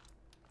up,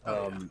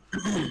 and,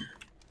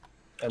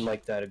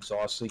 like, that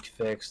exhaust leak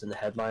fixed and the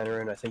headliner,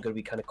 and I think it'll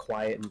be kind of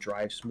quiet and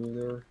drive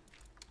smoother.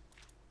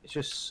 It's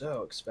just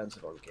so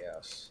expensive on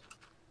gas.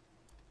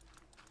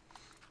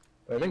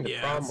 But I think the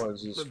problem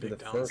is for the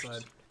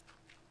first...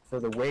 For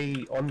the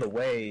way, on the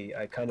way,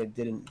 I kind of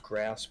didn't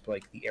grasp,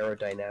 like, the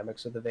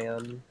aerodynamics of the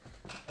van,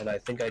 and I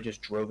think I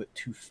just drove it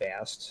too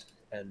fast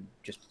and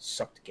just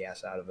sucked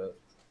gas out of it.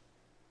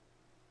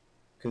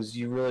 Because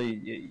you really,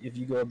 if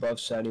you go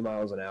above 70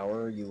 miles an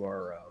hour, you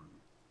are,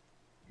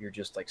 you're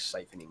just, like,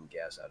 siphoning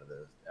gas out of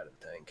the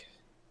tank.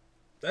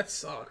 That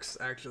sucks,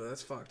 actually.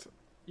 That's fucked.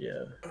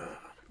 Yeah.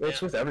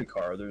 It's with every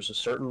car. There's a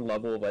certain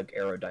level of, like,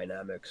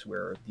 aerodynamics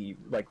where the,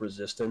 like,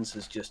 resistance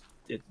is just...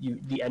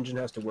 the engine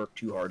has to work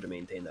too hard to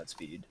maintain that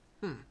speed.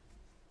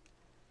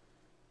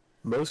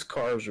 Most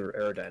cars are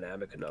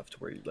aerodynamic enough to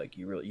where, like,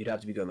 you'd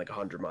have to be going, like,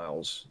 100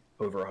 miles,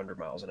 over 100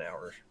 miles an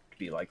hour to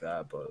be like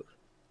that, but,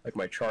 like,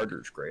 my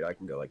Charger's great. I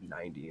can go, like,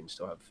 90 and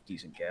still have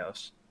decent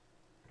gas.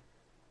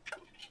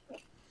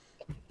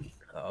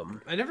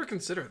 I never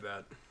considered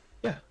that.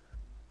 Yeah.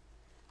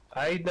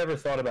 I never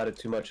thought about it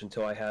too much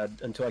until I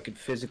could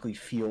physically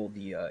feel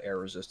the air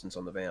resistance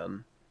on the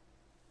van,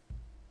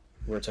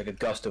 where it's like a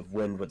gust of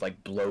wind would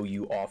like blow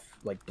you off,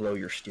 like blow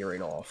your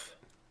steering off.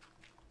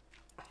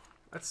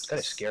 That's kind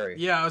of scary.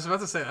 Yeah, I was about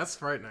to say that's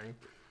frightening.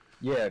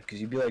 Yeah,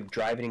 because you'd be like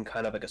driving in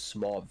kind of like a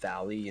small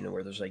valley, you know,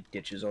 where there's like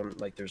ditches on,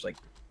 like there's like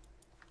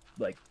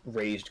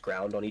raised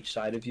ground on each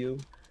side of you,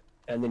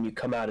 and then you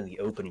come out in the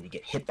open and you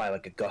get hit by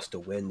like a gust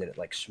of wind and it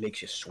like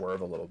makes you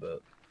swerve a little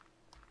bit.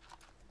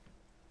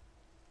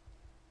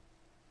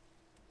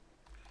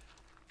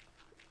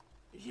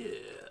 Yeah.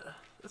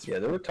 Yeah,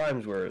 there were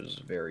times where it was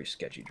a very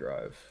sketchy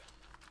drive,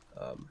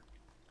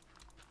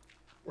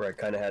 where I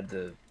kind of had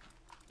to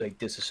like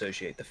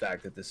disassociate the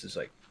fact that this is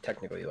like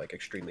technically like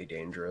extremely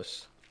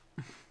dangerous.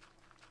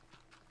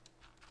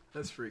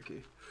 That's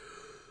freaky.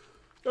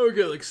 I would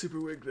get like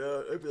super wigged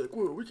out. I'd be like,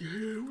 "Whoa, what the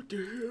hell? What the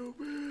hell,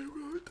 man?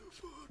 What the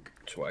fuck?"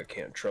 That's why I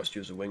can't trust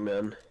you as a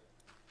wingman.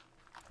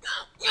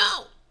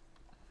 No.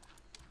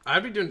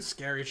 I'd be doing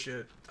scary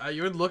shit.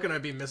 You would look and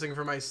I'd be missing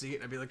from my seat.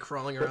 And I'd be like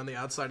crawling around the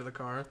outside of the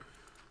car.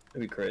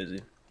 That'd be crazy.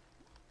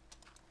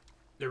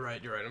 You're right.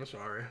 I'm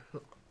sorry.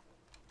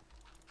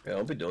 Yeah,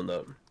 I'll be doing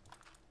that.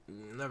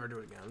 Never do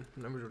it again.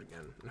 Never do it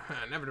again.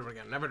 Never do it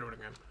again. Never do it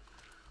again.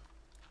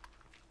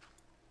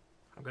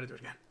 I'm gonna do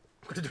it again.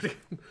 I'm gonna do it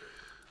again.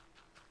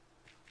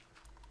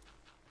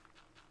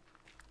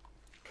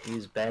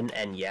 He's Ben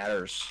and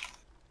Yatters.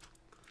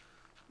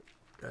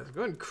 Guys, I'm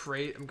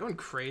going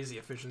crazy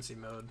efficiency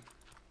mode.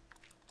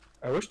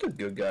 I wish the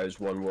good guys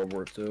won World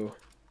War II.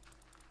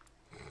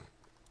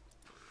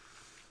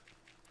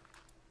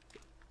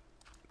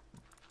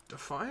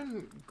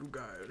 Define good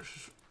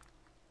guys.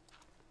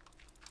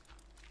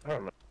 I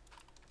don't know.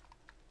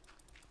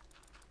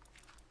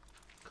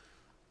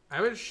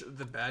 I wish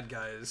the bad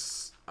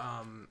guys,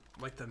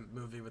 like the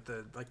movie with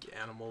the like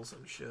animals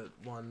and shit,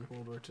 won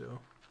World War II.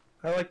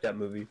 I like that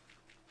movie.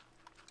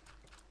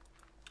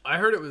 I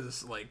heard it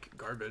was like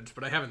garbage,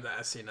 but I haven't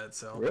seen it.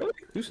 So really,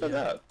 who said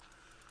that?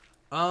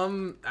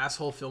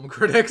 Asshole film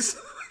critics.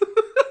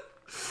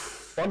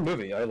 Fun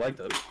movie. I liked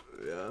it.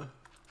 Yeah.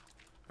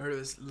 I heard it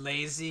was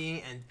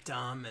lazy and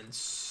dumb and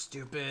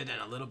stupid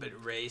and a little bit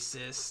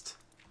racist.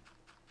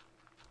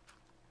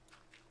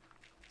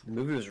 The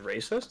movie was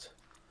racist?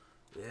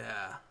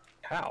 Yeah.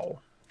 How?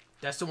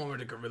 That's the one where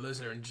the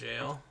gorillas are in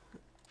jail.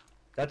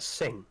 That's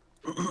Sing.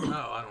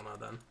 Oh, I don't know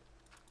then.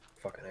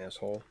 Fucking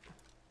asshole.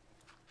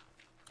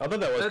 I thought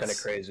that was kind of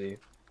crazy.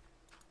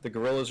 The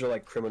gorillas are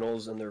like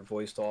criminals and they're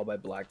voiced all by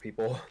black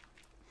people.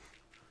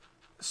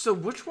 So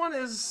which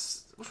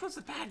one's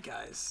the bad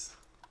guys?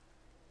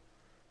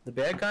 The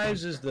bad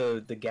guys is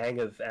the gang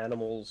of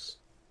animals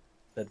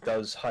that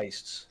does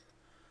heists.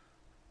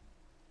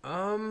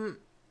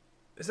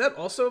 Is that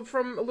also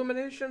from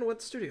Illumination?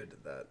 What studio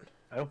did that?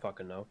 I don't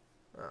fucking know.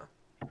 Oh.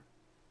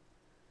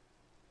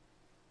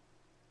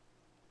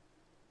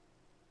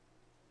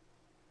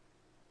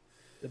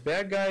 The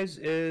bad guys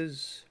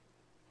is...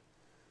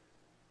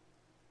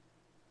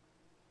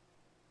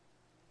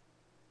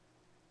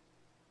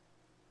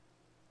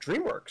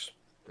 DreamWorks.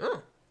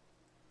 Oh.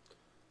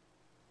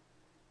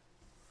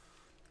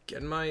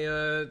 Getting my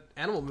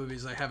animal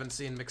movies I haven't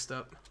seen mixed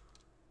up.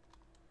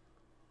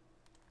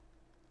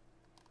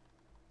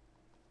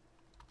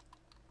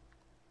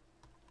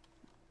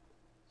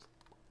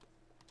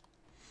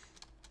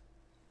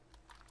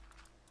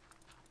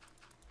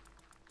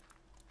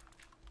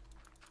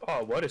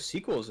 Oh, what? A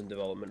sequel is in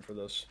development for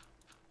this.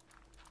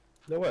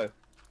 No way.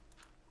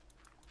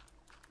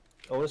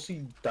 I want to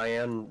see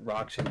Diane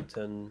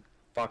Foxington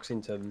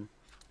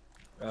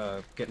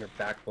getting her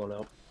back blown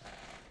out.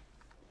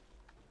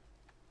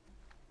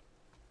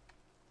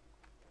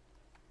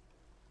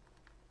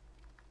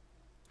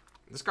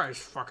 This guy's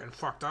fucking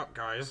fucked up,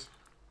 guys.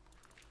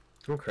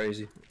 I'm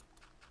crazy.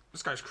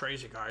 This guy's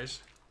crazy,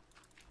 guys.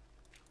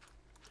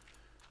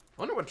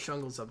 I wonder what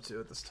Chungle's up to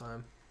at this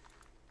time.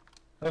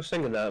 I was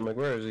thinking that. I'm like,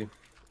 where is he?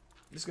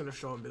 He's gonna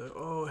show up and be like,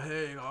 oh,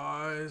 hey,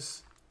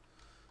 guys.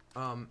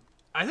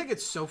 I think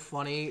it's so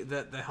funny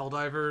that the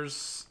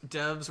Helldivers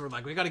devs were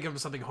like, we gotta give him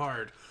something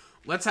hard.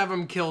 Let's have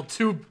him kill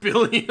 2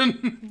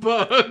 billion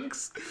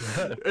bugs,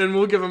 and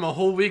we'll give him a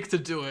whole week to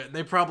do it. And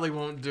they probably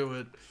won't do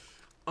it.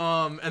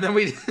 And then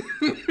we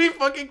we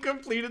fucking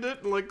completed it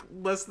in like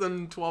less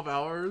than 12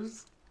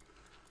 hours.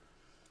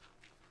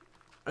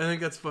 I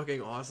think that's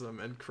fucking awesome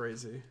and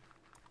crazy.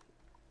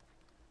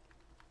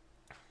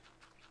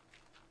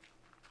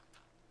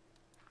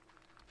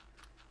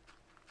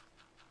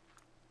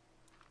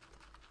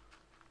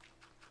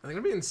 I think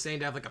it'd be insane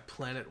to have like a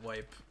planet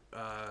wipe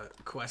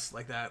quest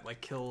like that,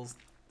 like kill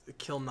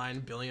 9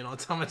 billion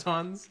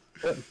automatons.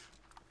 Yep.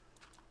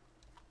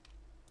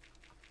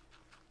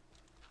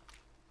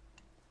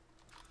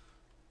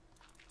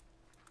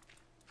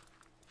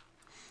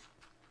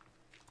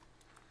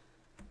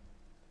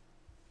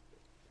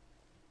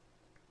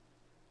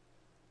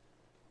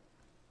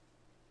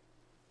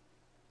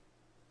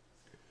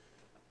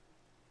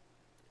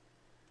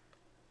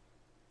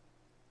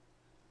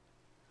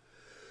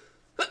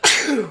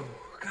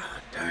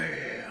 God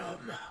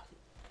damn.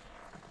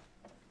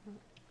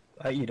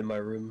 I eat in my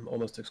room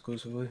almost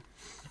exclusively.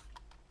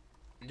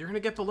 You're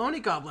gonna get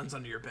baloney goblins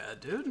under your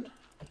bed, dude.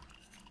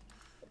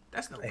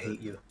 That's no good. I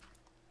hate you.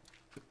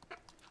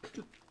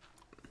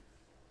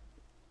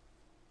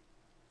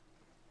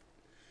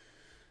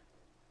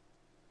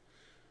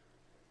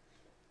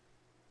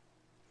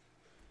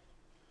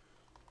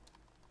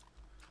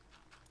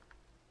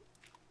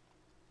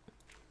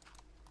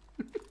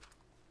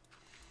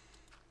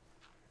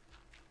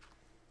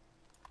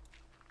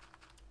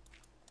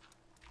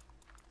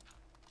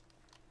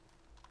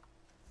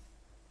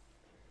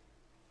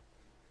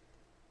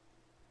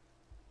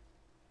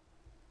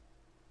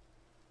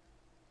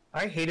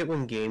 I hate it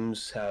when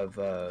games have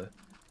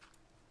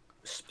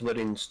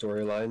splitting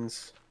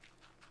storylines.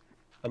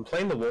 I'm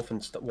playing the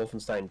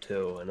Wolfenstein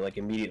 2, and like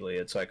immediately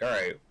it's like, all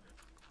right,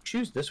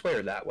 choose this way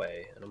or that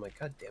way, and I'm like,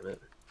 god damn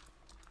it.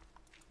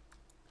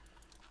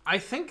 I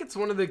think it's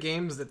one of the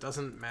games that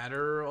doesn't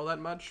matter all that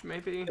much,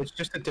 maybe. It's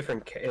just a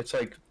different. It's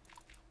like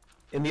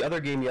in the other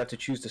game you have to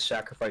choose to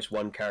sacrifice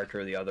one character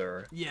or the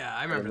other. Yeah,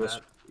 I remember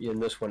that. In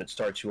this one, it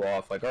starts you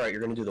off like, all right,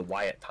 you're gonna do the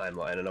Wyatt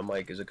timeline, and I'm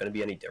like, is it gonna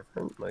be any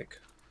different? Like.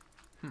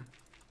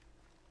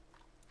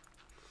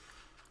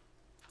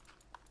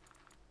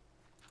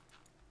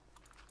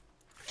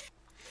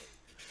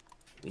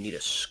 We need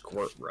a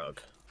squirt rug.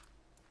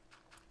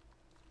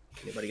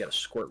 Anybody got a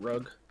squirt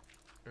rug?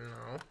 No.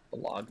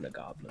 Bologna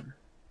Goblin.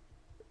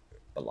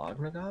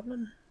 Bologna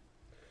Goblin?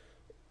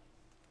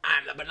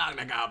 I'm the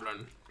Bologna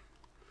Goblin.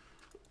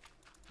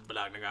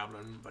 Bologna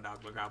Goblin,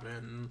 Bologna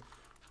Goblin.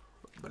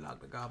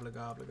 Bologna Goblin,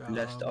 Goblin.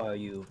 Blessed are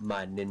you,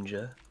 my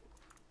ninja.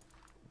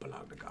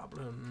 Bologna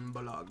Goblin,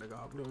 Bologna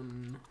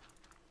Goblin.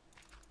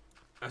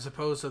 As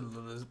opposed to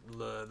the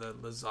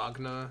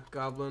Lasagna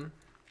Goblin.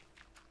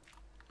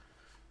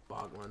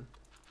 Boglin.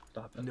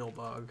 Stop it.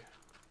 Nilbog.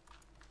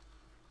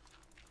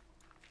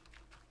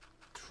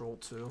 Troll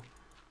 2.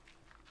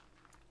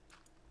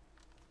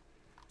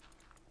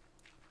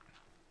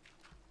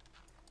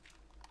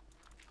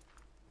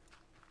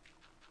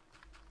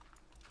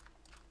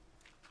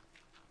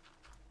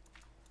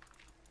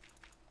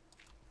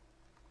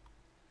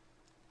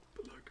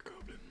 Bologna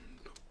Goblin.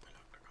 Bologna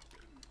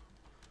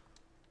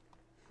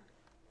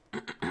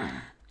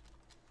Goblin.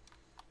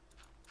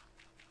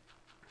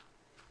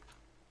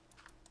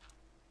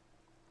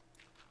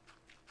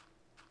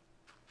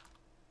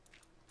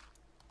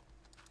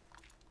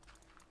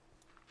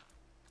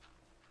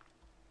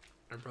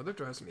 My brother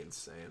drives me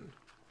insane.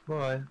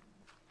 Why?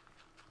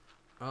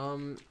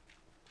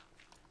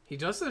 He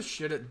does this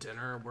shit at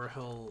dinner where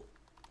he'll...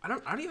 I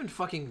don't even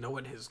fucking know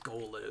what his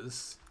goal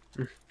is.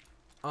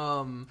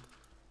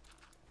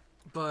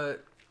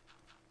 But...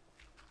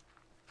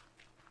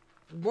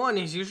 One,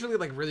 he's usually,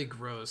 like, really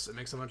gross. It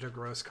makes a bunch of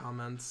gross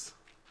comments.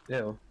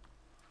 Yeah.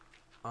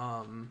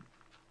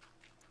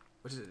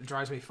 Which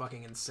drives me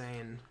fucking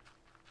insane.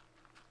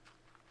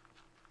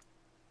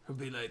 He'll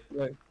be like...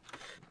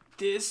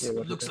 This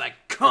looks like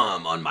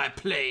cum on my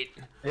plate.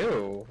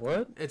 Ew,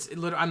 what? It's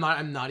literally.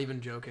 I'm not even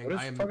joking.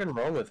 What is fucking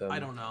wrong with him? I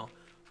don't know.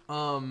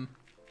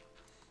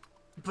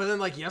 But then,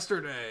 like,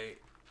 yesterday,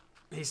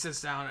 he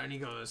sits down and he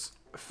goes,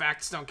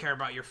 "Facts don't care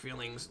about your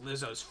feelings.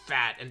 Lizzo's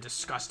fat and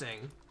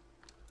disgusting."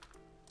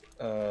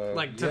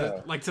 Like,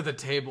 to the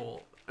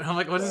table. And I'm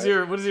like, what is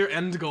your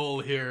end goal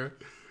here?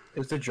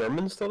 Is the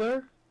German still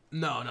there?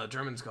 No,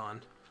 German's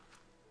gone.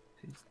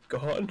 He's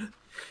gone?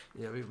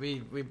 Yeah,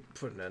 we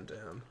put an end to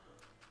him.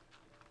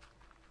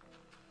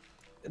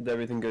 Did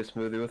everything go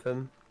smoothly with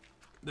him?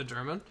 The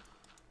German?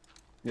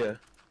 Yeah.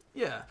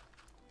 Yeah.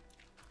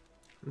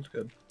 That's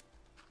good.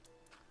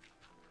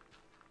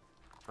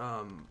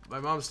 My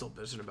mom's still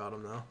bitching about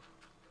him, though.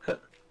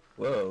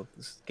 Whoa,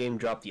 this game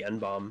dropped the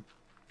N-bomb.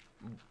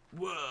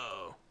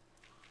 Whoa.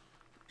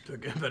 I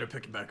better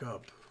pick it back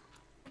up.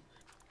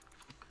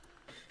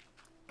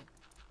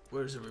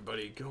 Where's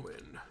everybody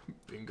going?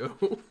 Bingo.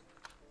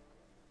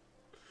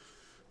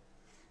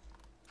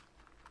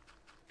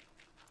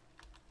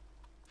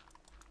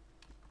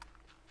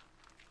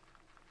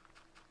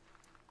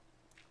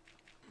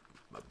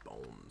 My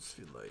bones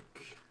feel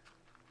like...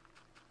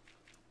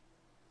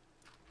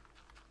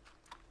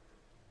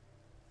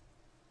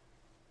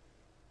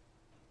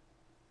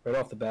 Right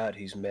off the bat,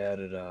 he's mad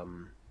at, it's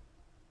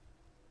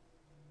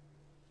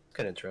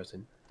kind of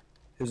interesting.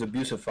 His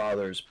abusive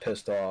father is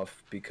pissed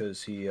off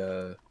because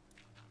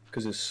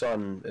because his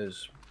son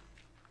is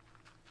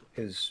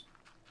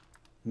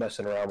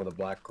messing around with a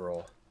black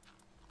girl.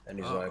 And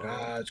he's like,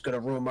 it's gonna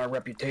ruin my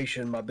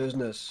reputation, my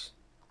business.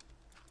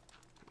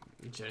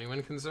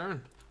 Genuine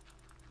concern.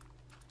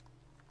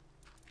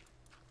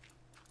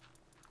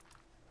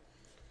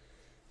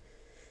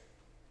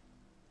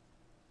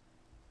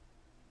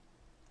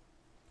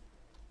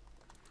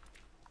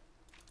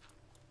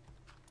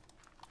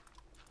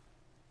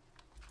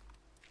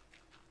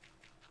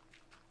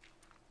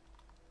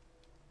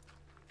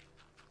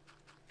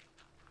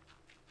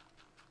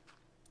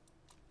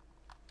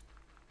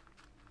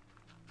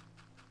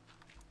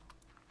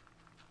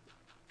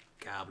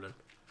 Goblin.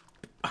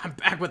 I'm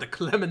back with a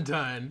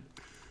Clementine.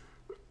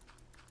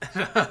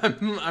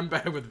 I'm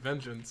back with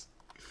vengeance.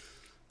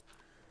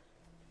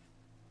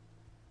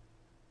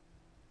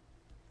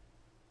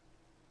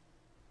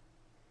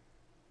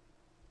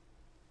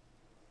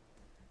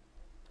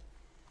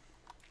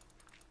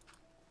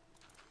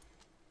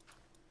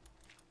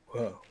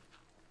 Whoa.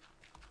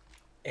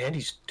 And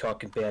he's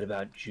talking bad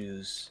about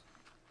Jews.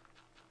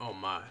 Oh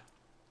my.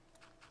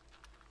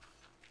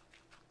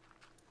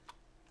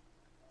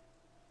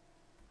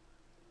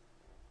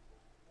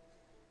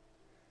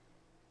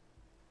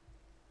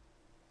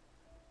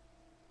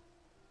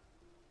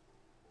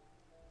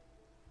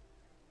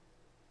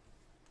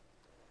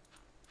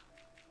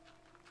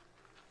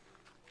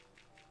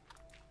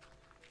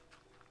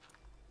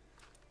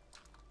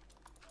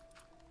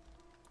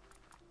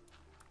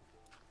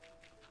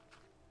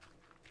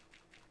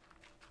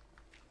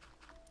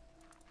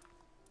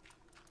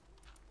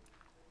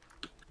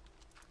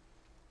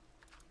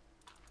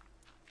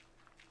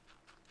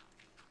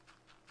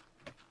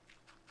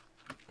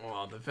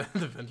 Wow, the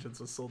vengeance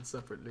was sold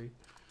separately.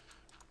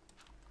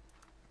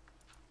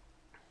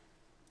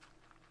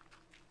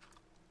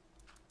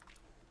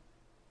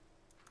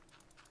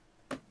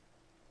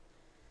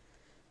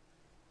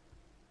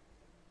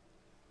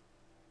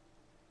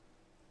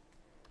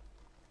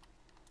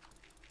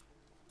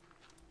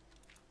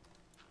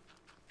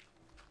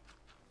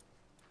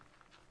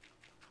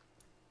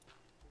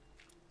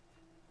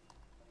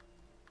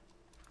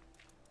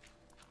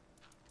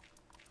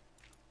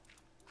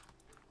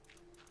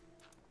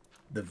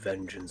 The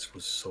vengeance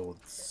was sold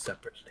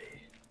separately.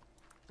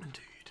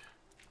 Indeed.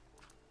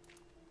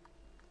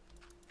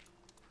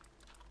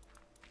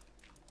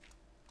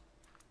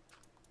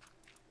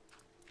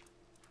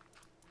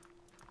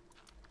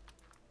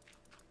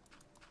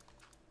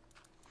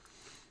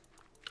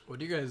 What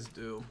do you guys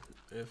do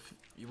if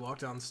you walk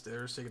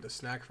downstairs to get a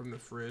snack from the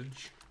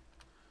fridge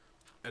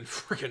and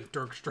freaking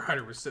Dirk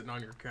Strider was sitting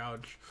on your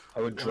couch?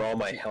 I would draw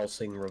my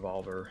Helsing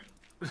revolver.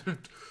 And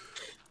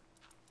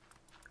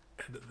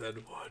then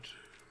what?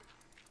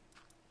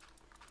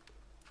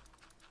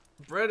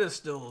 Brett is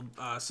still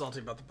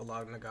salty about the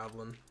Bologna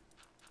Goblin.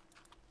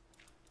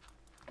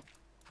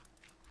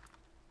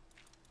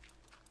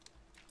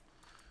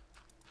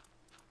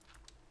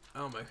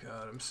 Oh my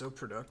god, I'm so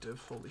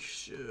productive. Holy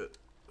shit.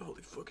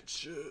 Holy fucking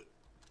shit.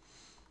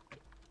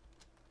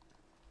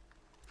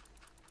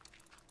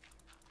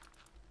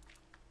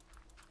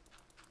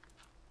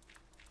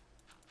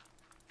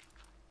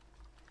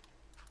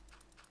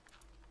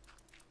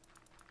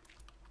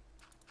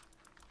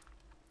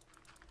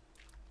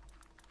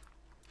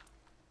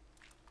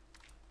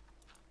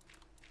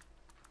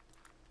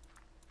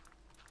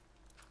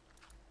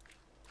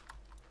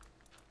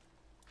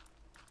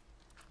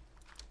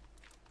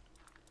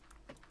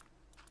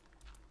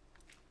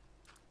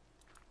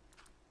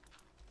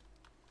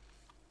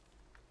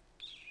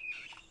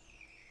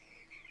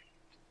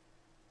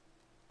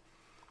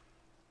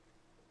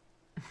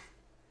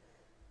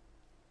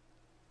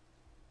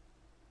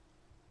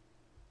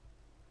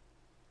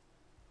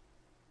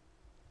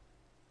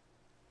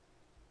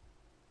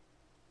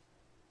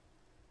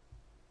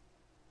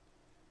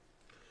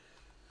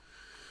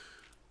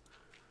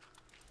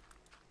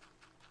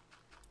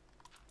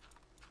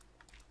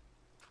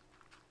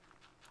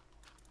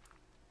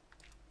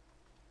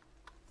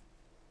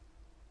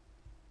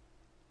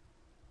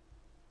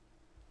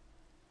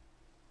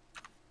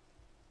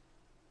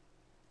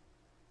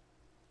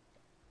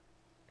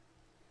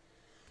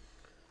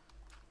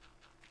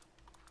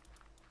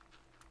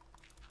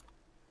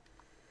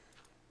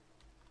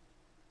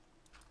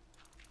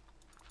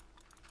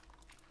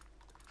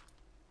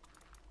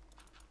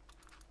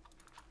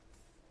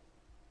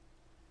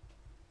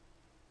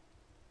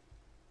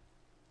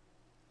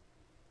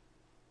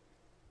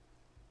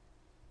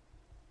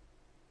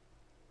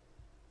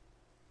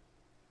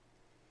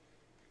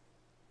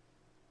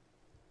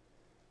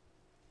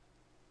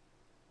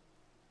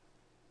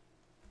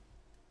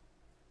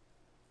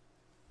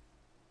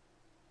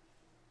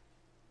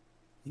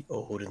 The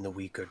old and the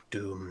weak are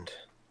doomed.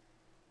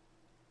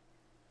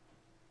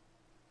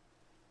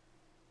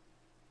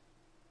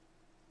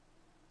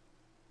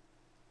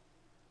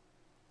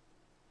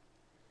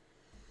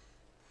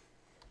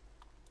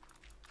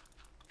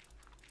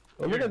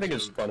 One thing I think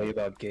is funny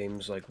about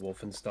games like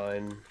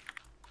Wolfenstein,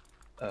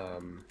 I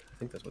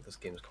think that's what this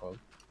game is called,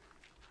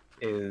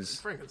 is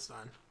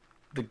Frankenstein.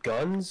 The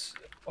guns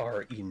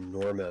are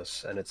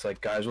enormous, and it's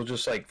like guys will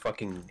just like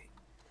fucking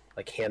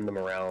like hand them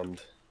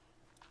around,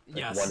 like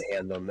Yes. one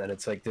hand them, and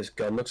it's like this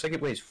gun looks like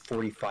it weighs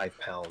 45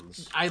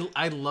 pounds.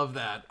 I love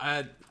that.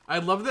 I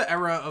love the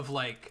era of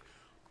like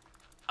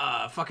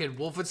fucking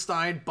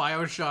Wolfenstein,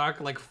 BioShock,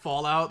 like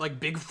Fallout, like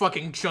big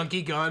fucking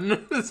chunky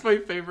gun. That's my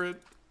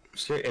favorite.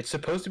 It's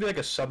supposed to be like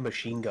a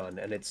submachine gun,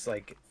 and it's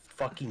like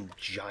fucking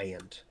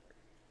giant.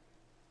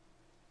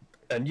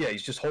 And yeah,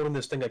 he's just holding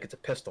this thing like it's a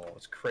pistol.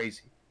 It's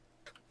crazy.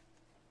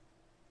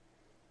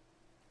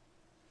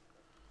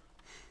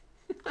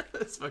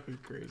 That's fucking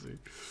crazy.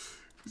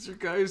 Cause your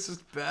guy is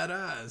just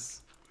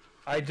badass.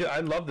 I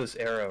love this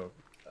era.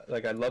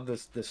 Like I love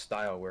this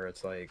style where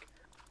it's like,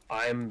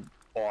 I'm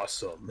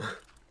awesome.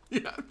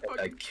 Yeah. And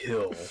I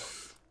kill.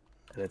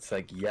 And it's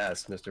like,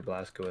 yes, Mr.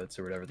 Blazkowicz,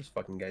 or whatever this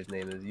fucking guy's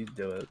name is, you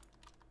do it.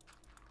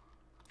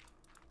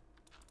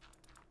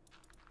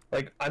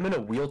 Like, I'm in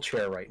a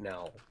wheelchair right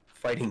now,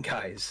 fighting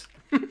guys.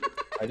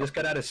 I just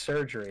got out of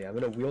surgery. I'm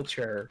in a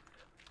wheelchair.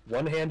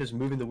 One hand is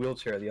moving the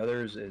wheelchair, the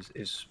other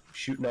is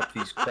shooting up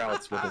these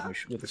krauts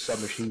with a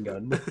submachine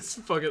gun. That's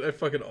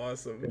fucking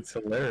awesome. It's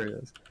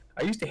hilarious.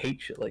 I used to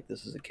hate shit like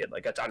this as a kid.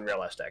 Like, that's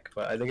unrealistic,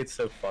 but I think it's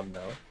so fun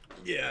now.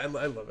 Yeah, I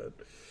love it.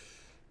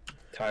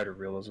 Tired of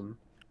realism.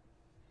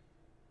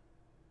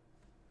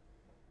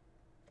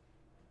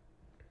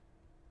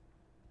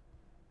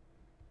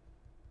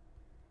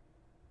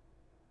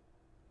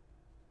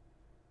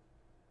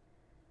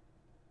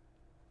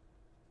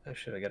 Oh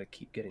shit, I gotta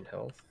keep getting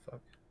health. Fuck.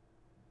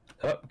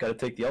 Oh, gotta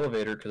take the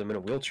elevator because I'm in a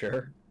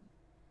wheelchair.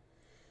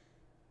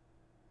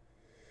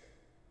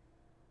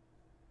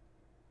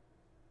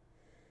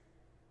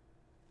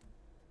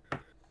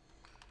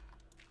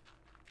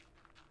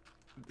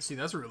 See,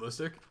 that's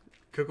realistic.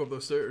 Cook up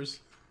those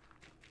stairs.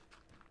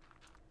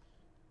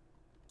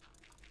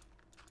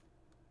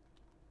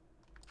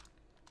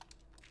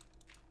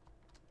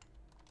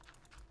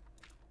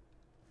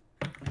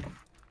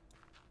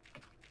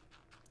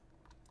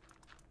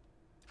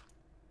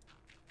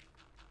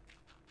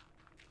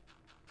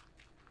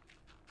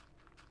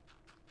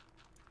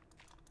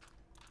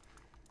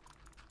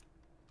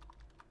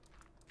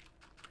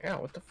 Yeah,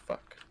 what the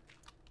fuck?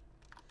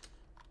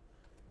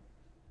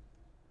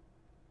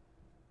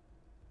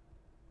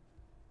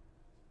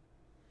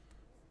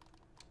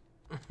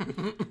 Oh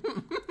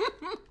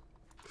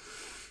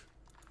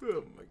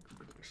my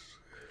goodness.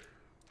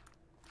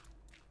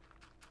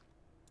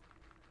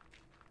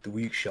 The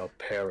weak shall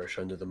perish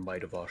under the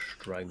might of our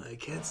strength. I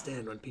can't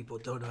stand when people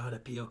don't know how to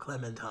peel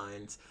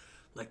clementines.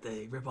 Like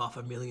they rip off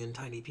a million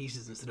tiny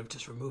pieces instead of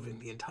just removing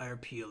the entire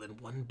peel in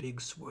one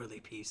big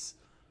swirly piece.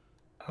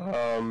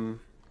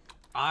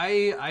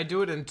 I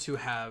do it in two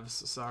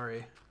halves,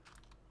 sorry.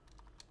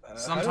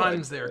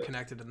 Sometimes they're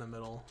connected in the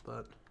middle,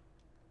 but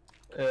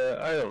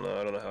I don't know.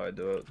 I don't know how I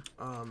do it.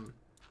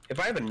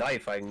 If I have a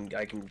knife, I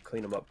can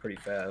clean them up pretty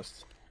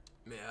fast.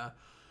 yeah.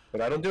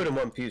 But I don't do it in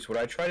one piece. What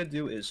I try to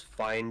do is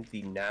find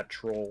the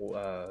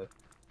natural,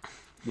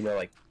 you know,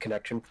 like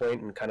connection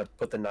point and kind of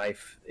put the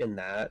knife in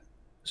that,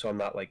 so I'm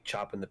not like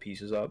chopping the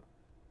pieces up,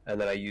 and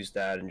then I use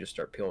that and just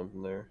start peeling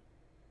from there.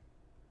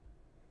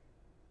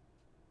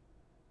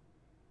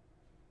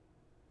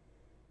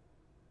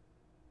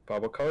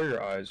 Bob, what color are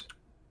your eyes?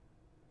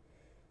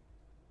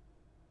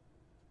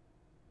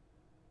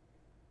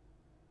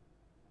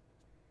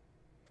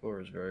 Floor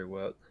is very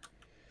wet.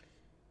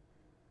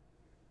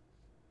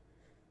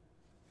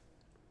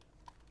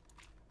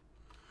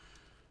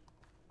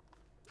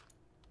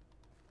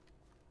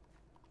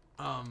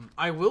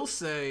 I will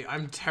say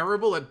I'm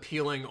terrible at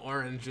peeling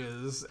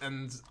oranges,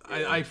 and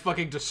yeah. I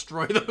fucking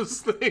destroy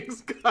those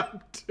things. God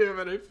damn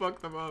it, I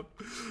fucked them up.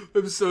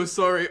 I'm so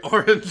sorry,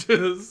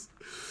 oranges.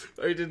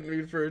 I didn't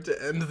mean for it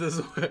to end this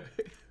way.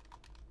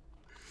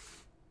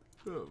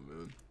 Oh,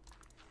 man.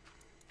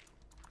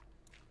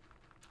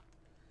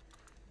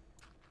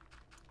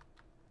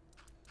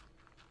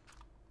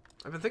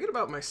 I've been thinking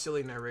about my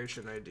silly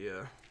narration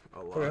idea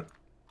a lot. Okay.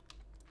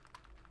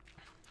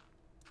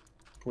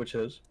 Which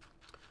is?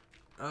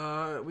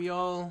 We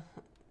all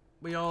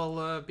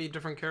be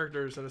different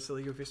characters in a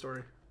silly, goofy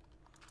story.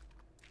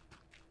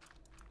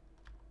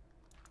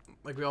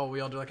 Like we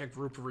all do like a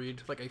group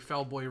read, like a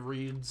foul boy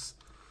reads.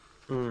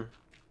 Hmm.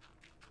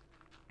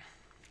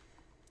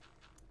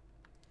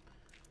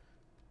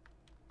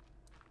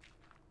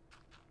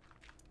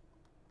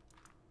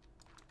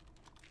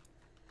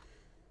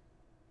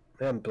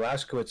 Man,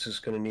 Blazkowicz is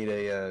gonna need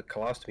a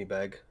colostomy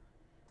bag.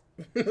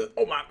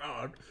 Oh my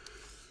god.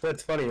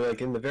 That's funny,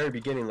 like in the very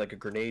beginning, like a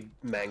grenade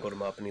mangled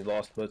him up and he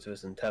lost most of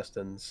his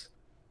intestines.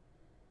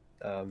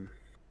 The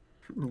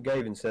guy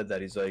even said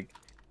that, he's like,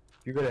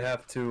 you're gonna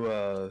have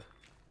to,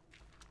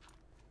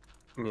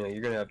 You know,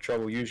 you're gonna have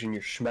trouble using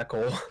your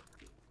schmeckle.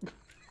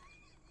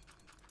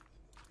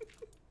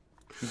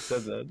 Who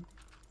said that?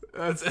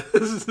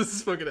 This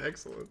is fucking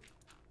excellent.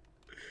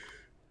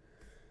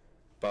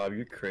 Bob,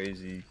 you're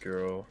crazy,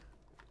 girl.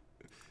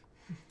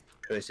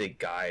 Should I say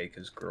guy,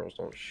 because girls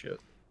don't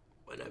shit.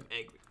 When I'm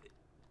angry,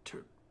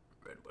 turn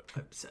red. What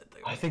I've said.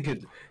 I think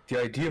the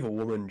idea of a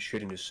woman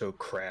shitting is so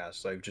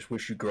crass. I just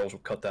wish you girls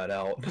would cut that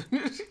out.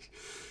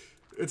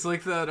 It's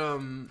like that,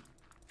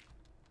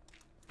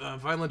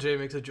 Violent J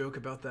makes a joke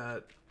about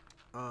that,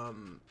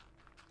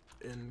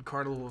 in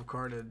Carnival of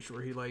Carnage,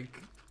 where he,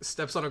 like,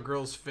 steps on a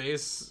girl's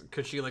face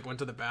because she, like, went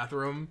to the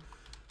bathroom,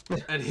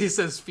 and he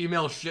says,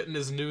 female shitting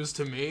is news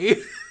to me.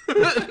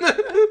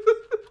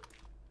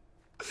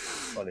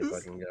 Funny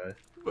fucking guy.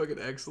 Fucking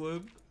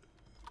excellent.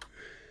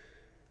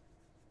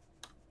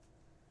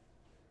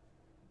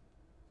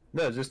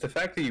 No, just the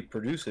fact that you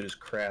produce it is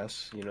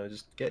crass. You know,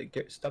 just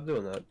stop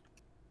doing that.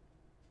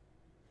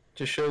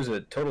 Just shows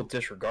a total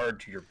disregard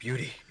to your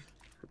beauty.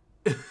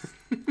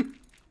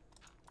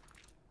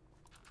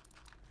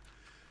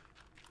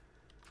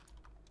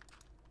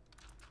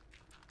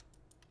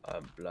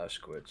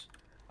 Blaskowitz.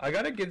 I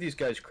gotta give these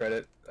guys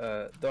credit,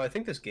 though I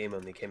think this game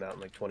only came out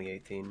in like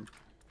 2018.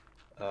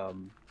 I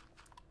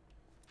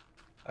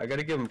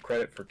gotta give them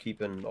credit for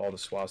keeping all the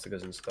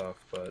swastikas and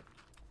stuff, but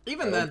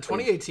even then,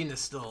 2018 is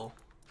still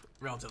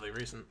relatively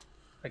recent.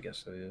 I guess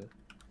so, yeah.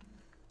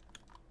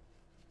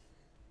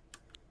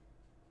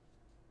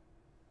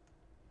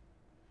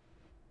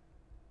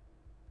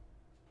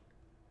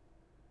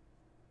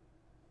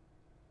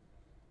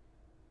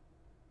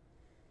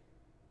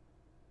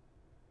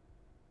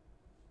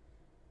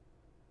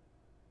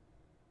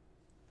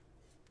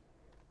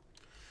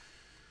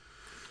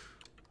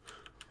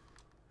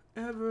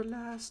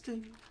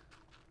 Everlasting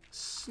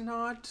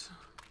snot.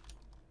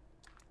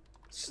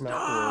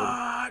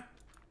 Snot.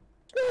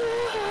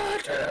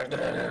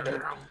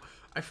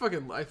 I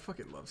fucking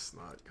love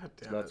snot. God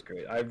damn That's it.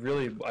 great. I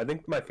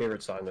think my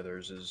favorite song of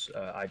theirs is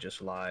 "I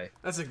Just Lie."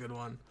 That's a good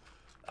one.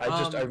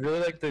 I really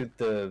like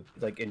the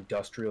like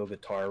industrial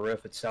guitar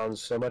riff. It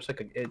sounds so much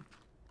like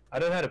I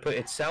don't know how to put it.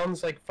 It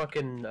sounds like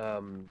fucking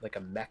like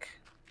a mech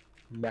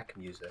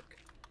music.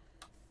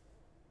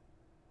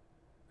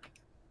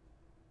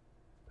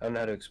 I don't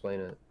know how to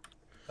explain it.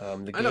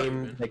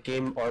 The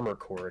game Armor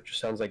Core, it just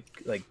sounds like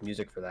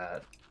music for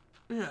that.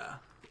 Yeah.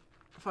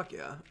 Fuck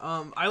yeah.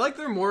 I like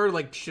their more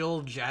like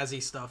chill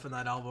jazzy stuff in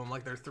that album,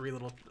 like their 3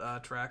 little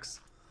tracks.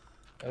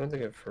 I don't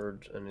think I've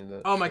heard any of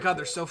that. Oh my god,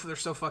 they're so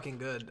fucking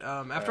good.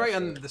 After I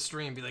end the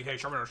stream, be like, hey,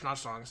 show me those snot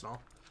songs, and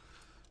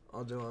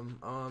I'll do them.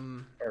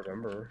 I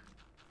remember.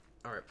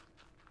 All right.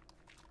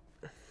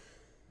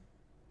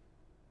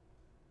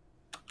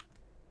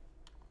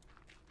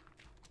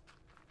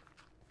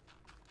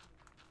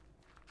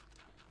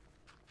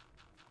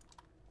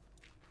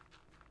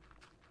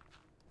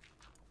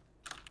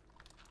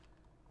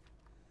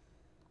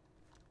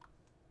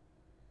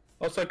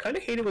 Also, I kind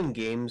of hate it when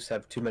games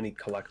have too many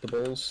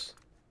collectibles.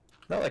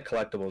 Not like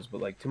collectibles, but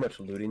like too much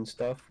looting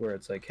stuff, where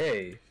it's like,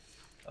 hey,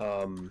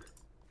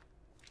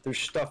 there's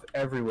stuff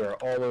everywhere,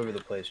 all over the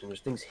place, and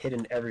there's things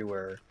hidden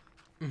everywhere.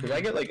 Because I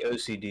get like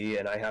OCD,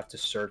 and I have to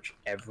search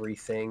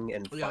everything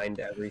and find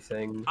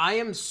everything. I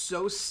am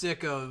so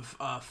sick of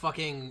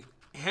fucking,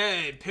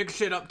 hey, pick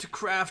shit up to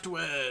craft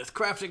with,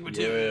 crafting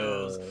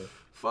materials. Yeah.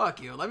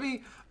 Fuck you.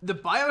 The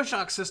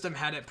BioShock system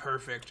had it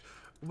perfect,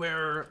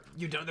 where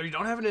you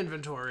don't have an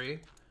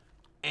inventory,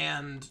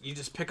 and you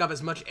just pick up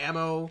as much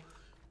ammo,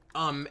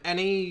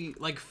 any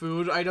like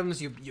food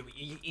items, you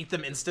eat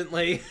them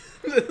instantly.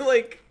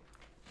 Like,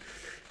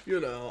 you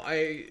know,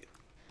 it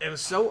was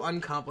so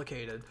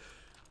uncomplicated.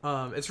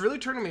 It's really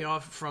turning me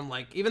off from,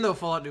 like, even though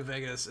Fallout New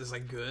Vegas is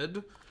like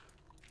good,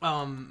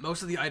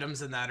 most of the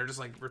items in that are just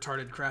like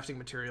retarded crafting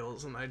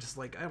materials, and I just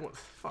like,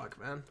 fuck,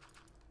 man.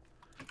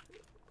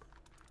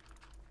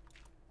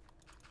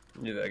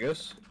 New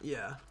Vegas?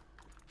 Yeah.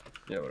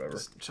 Yeah, whatever.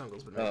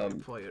 Chungle's been really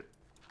play it.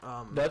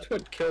 That's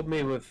what killed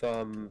me with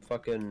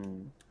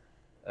fucking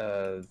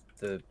the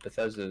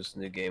Bethesda's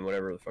new game,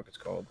 whatever the fuck it's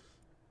called.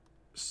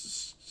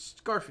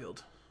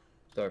 Garfield.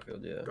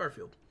 Starfield, yeah.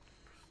 Garfield.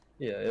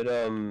 Yeah,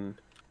 it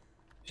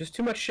just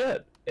too much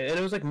shit, and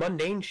it was like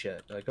mundane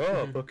shit. Like,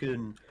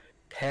 fucking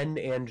pen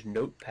and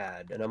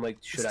notepad, and I'm like,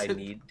 do I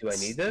need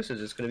this? Is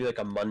this gonna be like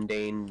a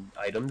mundane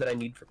item that I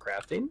need for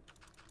crafting?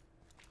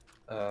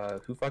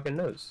 Who fucking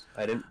knows?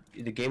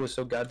 The game was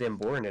so goddamn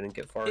boring, I didn't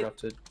get far enough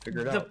to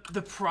figure it out.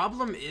 The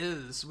problem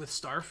is with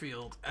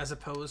Starfield, as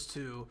opposed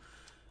to...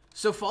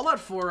 So Fallout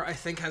 4, I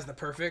think, has the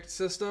perfect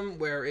system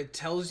where it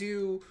tells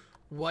you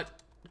what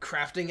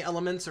crafting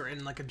elements are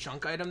in, like, a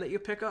junk item that you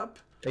pick up.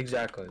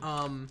 Exactly.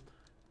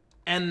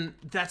 And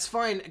that's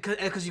fine,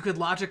 because you could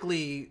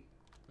logically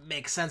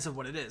make sense of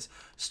what it is.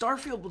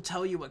 Starfield will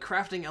tell you what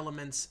crafting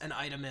elements an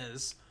item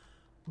is,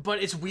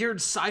 but it's weird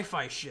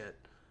sci-fi shit.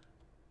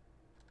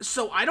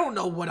 So I don't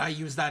know what I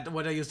use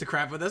to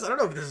craft with this. I don't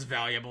know if this is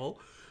valuable.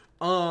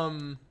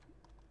 And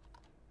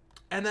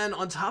then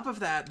on top of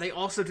that, they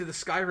also do the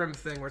Skyrim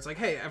thing where it's like,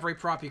 hey, every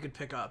prop you could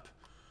pick up.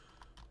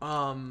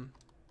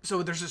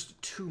 So there's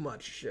just too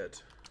much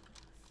shit.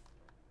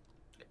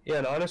 Yeah,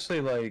 and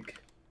honestly,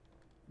 like,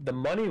 the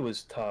money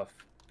was tough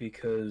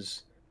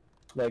because,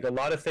 like, a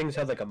lot of things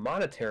had like a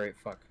monetary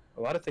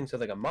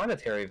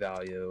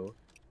value,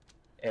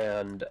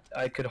 and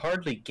I could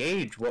hardly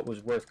gauge what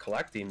was worth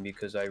collecting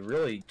because I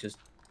really just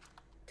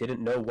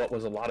didn't know what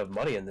was a lot of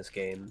money in this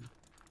game.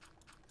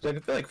 So I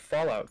feel like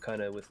Fallout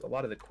kind of with a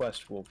lot of the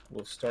quests will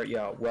start you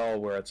out well,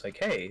 where it's like,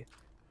 hey,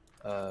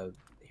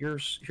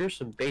 here's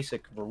some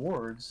basic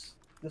rewards.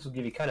 This will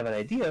give you kind of an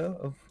idea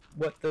of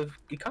what the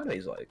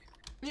economy's like.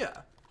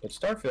 Yeah. But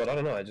Starfield, I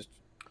don't know.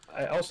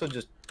 I also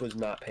just was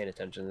not paying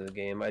attention to the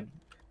game. I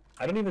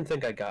don't even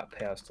think I got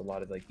past a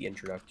lot of like the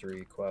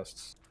introductory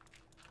quests.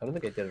 I don't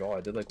think I did at all.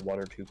 I did like 1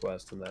 or 2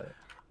 quests in that,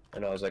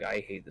 and I was like, I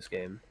hate this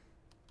game.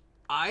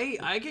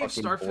 I gave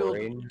Starfield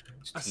boring.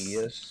 It's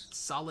tedious.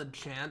 Solid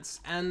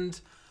chance, and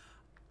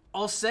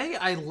I'll say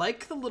I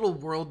like the little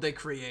world they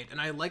create,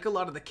 and I like a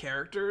lot of the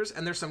characters,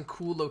 and there's some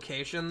cool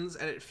locations,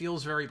 and it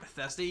feels very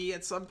Bethesda-y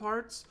at some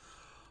parts.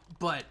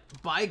 But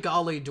by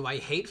golly, do I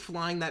hate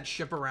flying that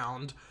ship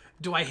around?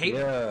 Do I hate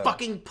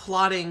fucking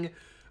plotting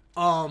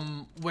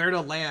where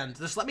to land?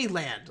 Just let me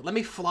land. Let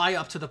me fly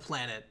up to the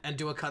planet and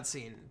do a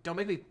cutscene. Don't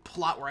make me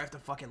plot where I have to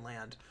fucking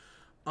land.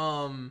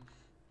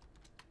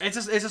 It's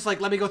just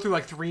like, let me go through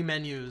like 3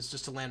 menus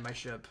just to land my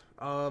ship.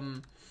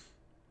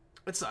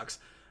 It sucks.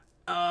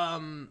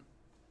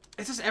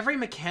 It's just every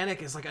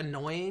mechanic is like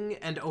annoying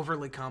and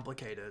overly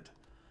complicated.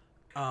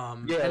 Yeah,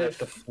 like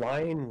the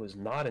flying was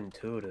not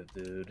intuitive,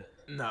 dude.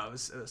 No, it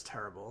was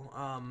terrible.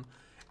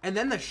 And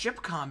then the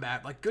ship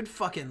combat, like, good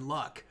fucking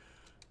luck.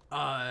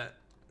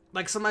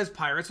 Like, sometimes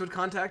pirates would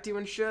contact you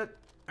and shit,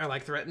 or,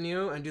 like, threaten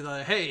you, and do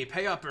the, hey,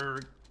 pay up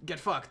or get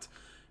fucked.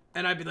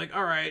 And I'd be like,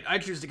 alright, I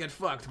choose to get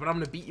fucked, but I'm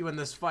gonna beat you in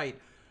this fight.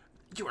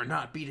 You are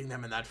not beating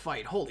them in that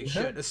fight. Holy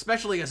shit.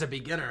 Especially as a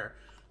beginner.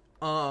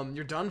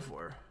 You're done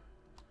for.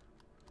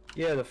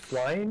 Yeah, the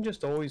flying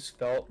just always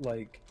felt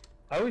like...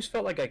 I always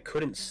felt like I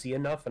couldn't see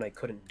enough and I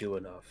couldn't do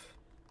enough.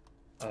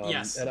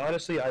 Yes. And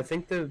honestly, I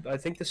think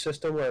the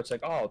system where it's like,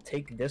 oh, I'll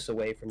take this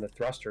away from the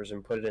thrusters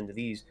and put it into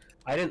these,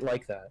 I didn't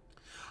like that.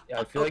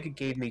 I feel like it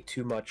gave me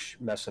too much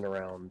messing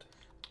around.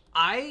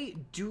 I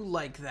do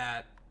like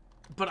that,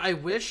 but I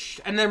wish,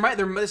 and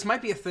this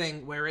might be a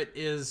thing where it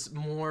is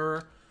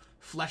more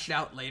fleshed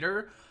out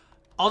later.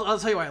 I'll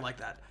tell you why I like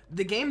that.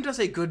 The game does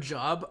a good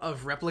job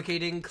of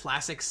replicating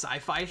classic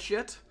sci-fi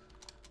shit.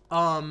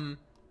 And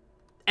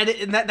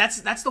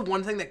that's the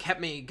one thing that kept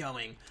me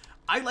going.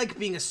 I like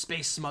being a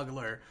space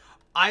smuggler.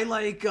 I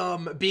like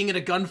being in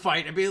a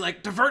gunfight and being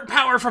like, divert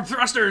power from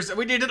thrusters, and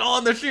we need it all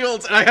on the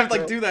shields, and I have to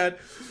like do that.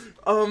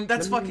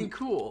 That's fucking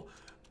cool.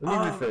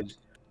 Let me rephrase.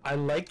 I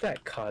like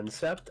that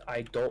concept.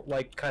 I don't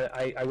like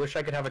I wish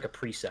I could have like a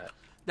preset.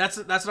 That's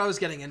what I was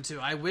getting into.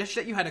 I wish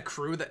that you had a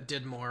crew that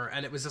did more,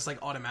 and it was just like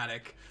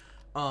automatic,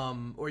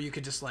 or you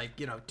could just like,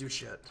 you know, do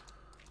shit.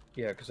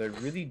 Yeah, because I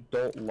really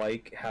don't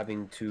like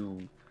having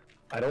to.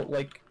 I don't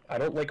like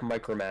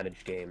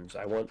micromanaged games.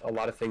 I want a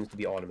lot of things to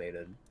be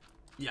automated.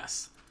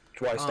 Yes.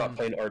 That's why I stopped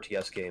playing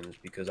RTS games,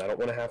 because I don't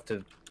want to have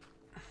to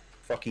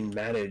fucking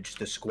manage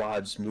the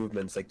squad's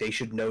movements. Like, they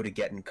should know to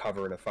get in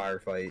cover in a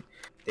firefight.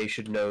 They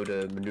should know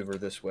to maneuver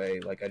this way.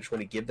 Like, I just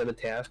want to give them a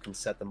task and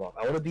set them off.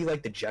 I want to be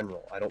like the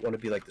general. I don't want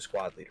to be like the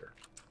squad leader.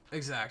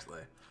 Exactly.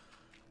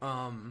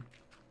 And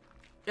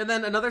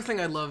then another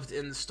thing I loved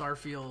in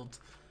Starfield,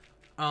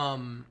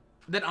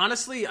 that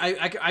honestly,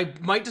 I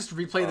might just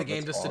replay the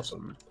game just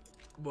awesome. to...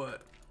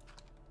 What?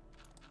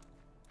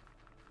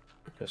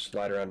 Just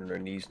slide around on her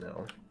knees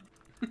now.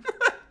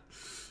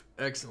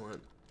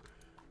 Excellent.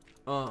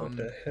 What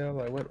the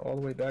hell? I went all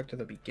the way back to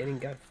the beginning.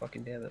 God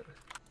fucking damn it.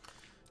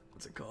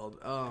 What's it called?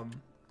 Oh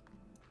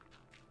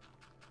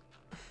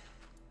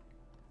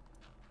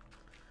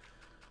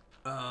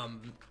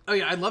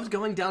yeah, I loved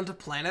going down to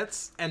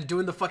planets and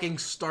doing the fucking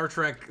Star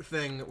Trek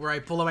thing where I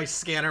pull my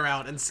scanner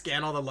out and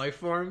scan all the life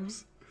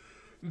forms.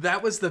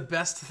 That was the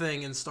best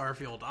thing in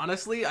Starfield.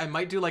 Honestly, I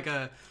might do like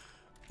a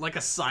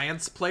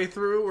science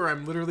playthrough where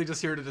I'm literally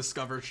just here to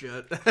discover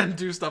shit and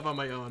do stuff on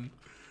my own.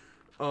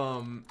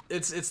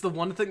 It's the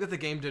one thing that the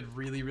game did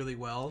really, really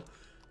well.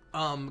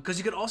 Because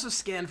you could also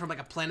scan from like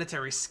a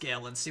planetary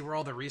scale and see where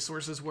all the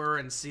resources were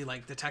and see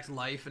like detect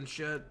life and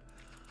shit.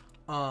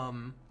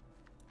 And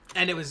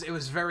it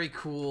was very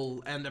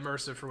cool and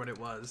immersive for what it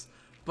was.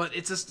 But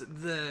it's just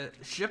the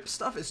ship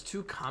stuff is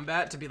too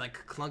combat to be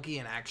like clunky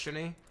and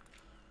actiony.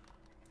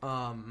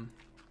 I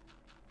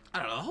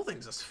don't know, the whole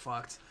thing's just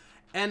fucked.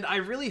 And I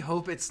really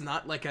hope it's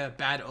not like a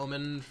bad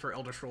omen for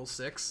Elder Scrolls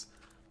 6.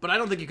 But I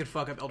don't think you could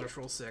fuck up Elder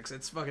Scrolls 6.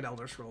 It's fucking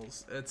Elder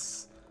Scrolls.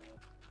 It's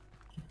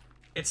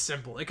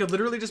simple. It could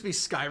literally just be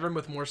Skyrim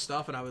with more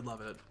stuff and I would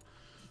love it.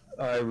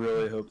 I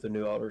really hope the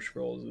new Elder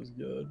Scrolls is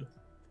good.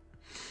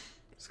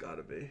 It's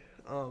gotta be.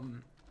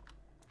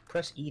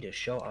 Press E to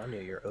show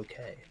Anya you're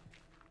okay.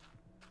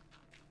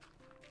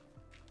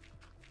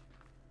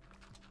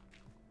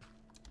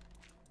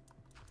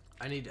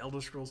 I need Elder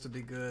Scrolls to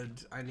be good.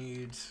 I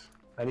need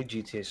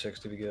GTA 6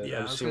 to be good. Yeah,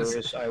 I'm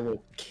serious. I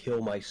will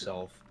kill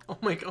myself Oh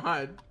my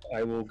god.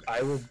 I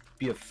will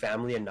be a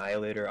family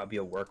annihilator. I'll be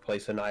a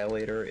workplace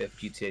annihilator if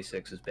GTA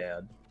 6 is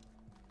bad.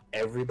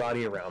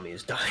 Everybody around me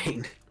is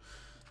dying.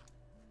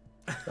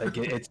 Like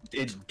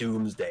it's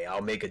doomsday.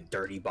 I'll make a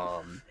dirty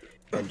bomb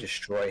and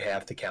destroy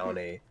half the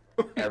county.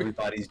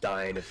 Everybody's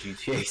dying if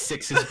GTA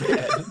 6 is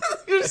bad.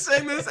 You're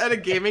saying this at a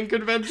gaming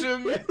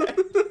convention?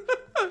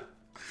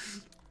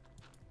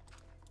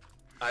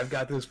 I've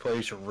got this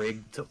place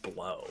rigged to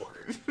blow.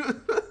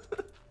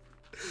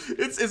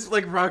 It's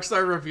like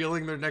Rockstar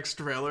revealing their next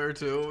trailer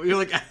too. You're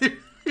like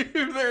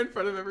you're there in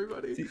front of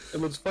everybody. See,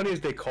 and what's funny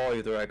is they call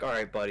you. They're like, "All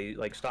right, buddy,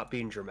 like stop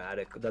being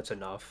dramatic. That's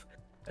enough."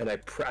 And I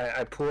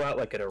pull out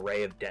like an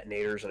array of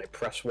detonators and I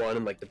press one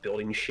and like the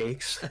building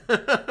shakes.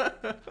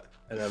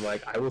 And I'm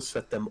like, I will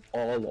set them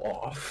all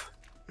off.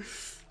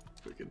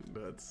 Freaking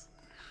nuts.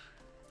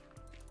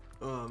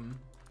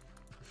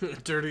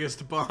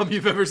 Dirtiest bomb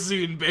you've ever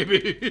seen,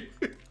 baby.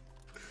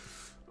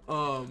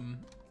 Oh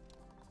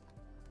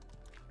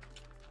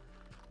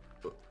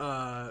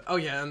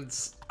yeah,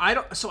 and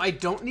I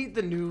don't need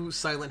the new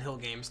Silent Hill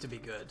games to be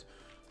good,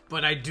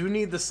 but I do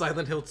need the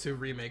Silent Hill 2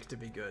 remake to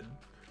be good.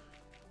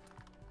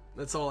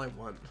 That's all I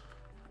want.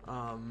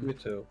 Me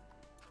too.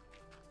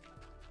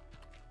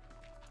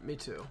 Me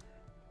too.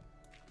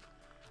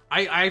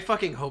 I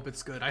fucking hope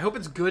it's good. I hope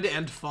it's good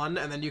and fun,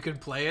 and then you can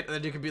play it, and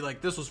then you can be like,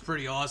 this was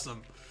pretty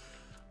awesome.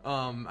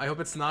 I hope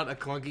it's not a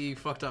clunky,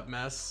 fucked up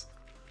mess,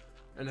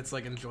 and it's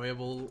like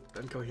enjoyable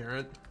and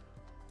coherent.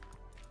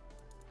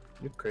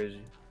 You're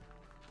crazy.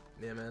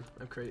 Yeah, man,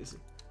 I'm crazy.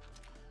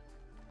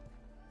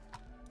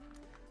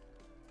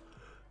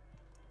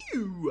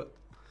 Ew.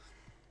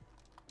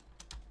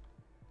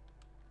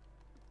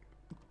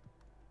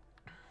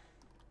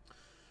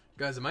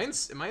 Guys, am I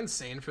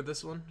insane for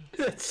this one?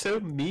 That's so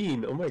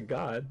mean. Oh my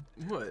god.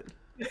 What?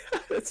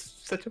 That's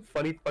such a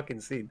funny fucking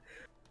scene.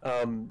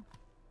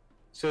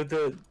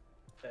 So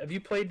have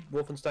you played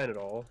Wolfenstein at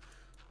all?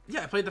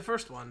 Yeah, I played the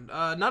first one.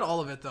 Not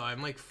all of it though.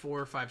 I'm like 4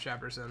 or 5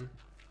 chapters in.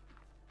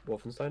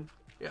 Wolfenstein?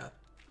 Yeah.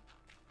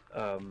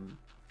 Oh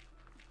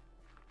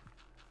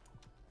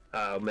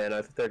man,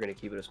 I thought they were gonna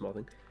keep it a small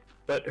thing.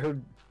 But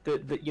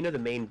you know the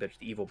main bitch,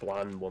 the evil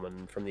blonde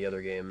woman from the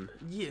other game.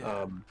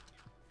 Yeah.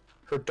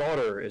 Her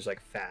daughter is like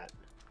fat,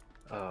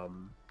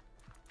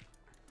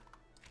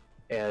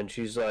 and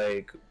she's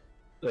like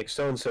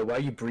so and so, why are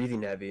you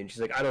breathing heavy? And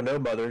she's like, I don't know,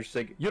 mother. She's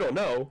like, you don't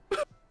know.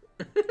 But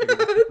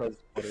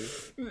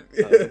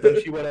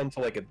then she went on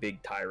to like a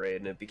big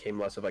tirade, and it became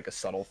less of like a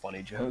subtle,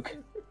 funny joke.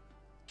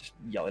 Just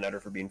yelling at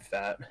her for being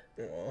fat.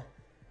 Aww.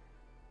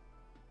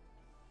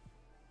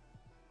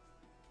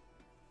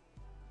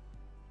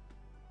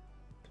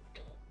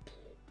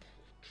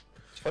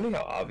 It's funny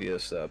how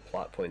obvious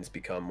plot points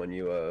become when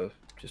you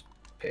just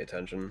pay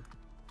attention.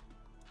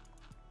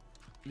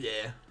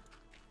 Yeah.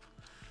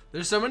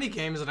 There's so many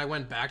games that I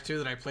went back to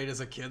that I played as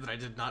a kid that I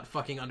did not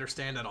fucking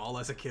understand at all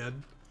as a kid.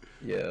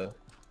 Yeah.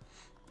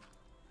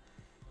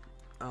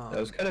 That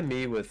was kind of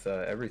me with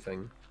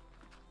everything.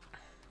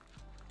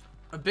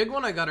 A big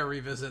one I gotta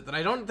revisit that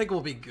I don't think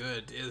will be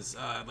good is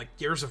like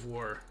Gears of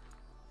War.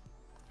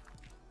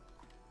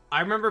 I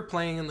remember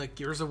playing in like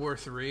Gears of War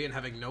 3 and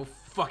having no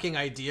fucking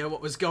idea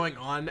what was going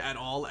on at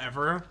all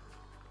ever.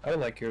 I don't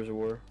like Gears of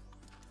War.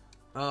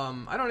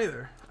 I don't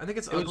either. I think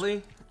it's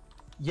ugly.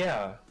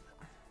 Yeah.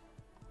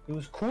 It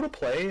was cool to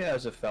play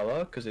as a fella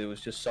because it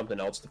was just something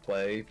else to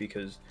play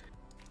because,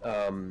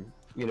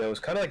 you know, it was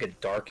kind of like a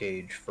dark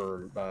age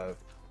for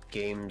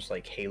games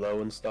like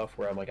Halo and stuff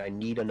where I'm like, I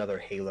need another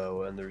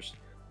Halo and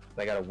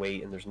I gotta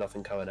wait and there's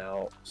nothing coming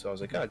out. So I was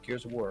like, God,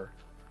 Gears of War.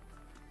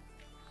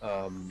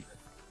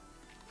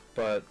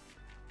 But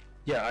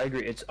yeah, I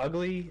agree. It's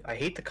ugly. I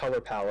hate the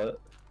color palette.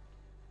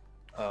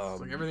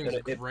 It's like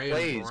everything's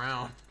gray and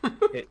brown.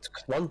 It's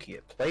clunky.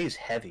 It plays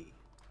heavy.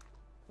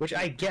 Which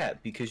I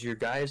get, because your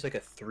guy is like a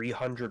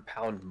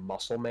 300-pound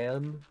muscle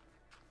man.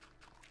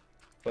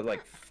 But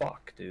like,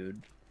 fuck,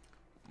 dude.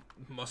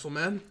 Muscle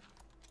man?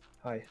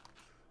 Hi.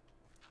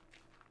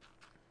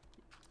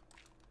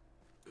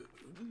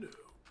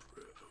 No,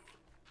 bro.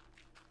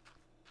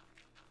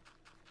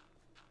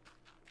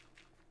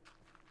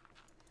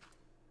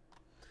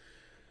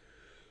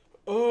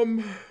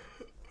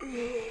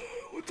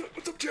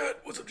 What's up, chat?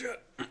 What's up,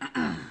 chat?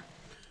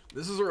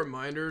 This is a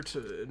reminder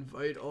to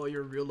invite all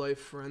your real-life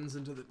friends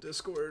into the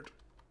Discord.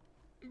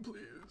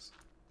 Please.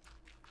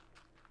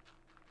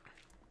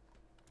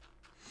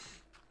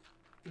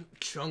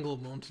 Chungle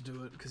won't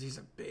do it because he's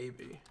a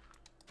baby.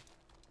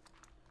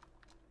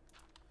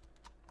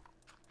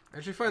 I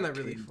actually find that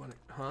really funny.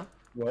 Huh?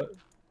 What?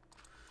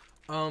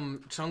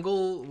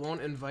 Chungle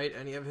won't invite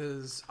any of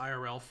his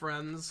IRL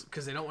friends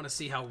because they don't want to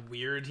see how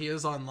weird he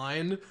is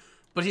online.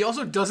 But he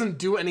also doesn't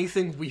do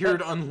anything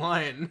weird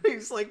online.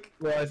 He's like...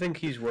 Well, I think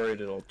he's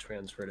worried it'll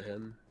transfer to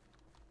him.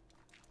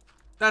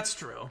 That's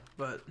true,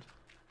 but...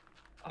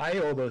 I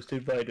almost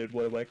invited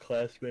one of my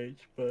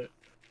classmates, but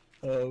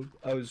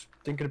I was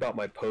thinking about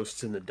my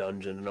posts in the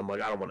dungeon, and I'm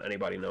like, I don't want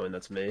anybody knowing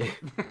that's me.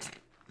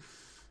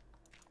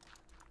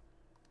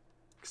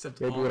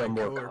 Except Maybe all when my I'm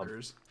more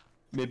coworkers.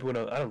 Maybe when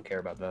I don't care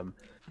about them.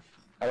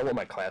 I don't want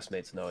my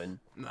classmates knowing.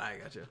 Nah, I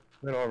got you.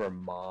 We don't have our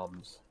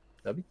moms.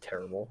 That'd be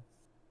terrible.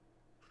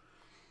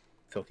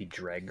 Filthy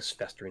dregs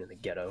festering in the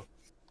ghetto.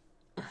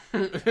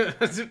 I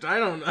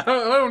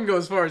don't go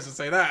as far as to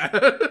say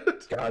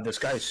that. God, this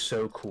guy is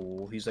so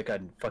cool. He's like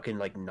a fucking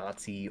like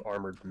Nazi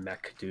armored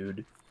mech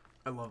dude.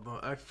 I love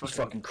that. He's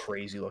fucking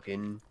crazy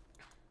looking.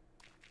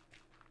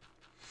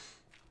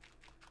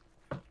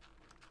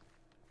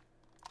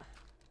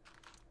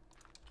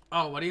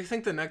 Oh, what do you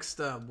think the next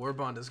war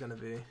bond is going to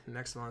be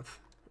next month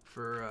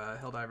for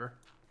Helldiver?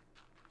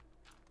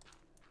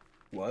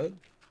 What?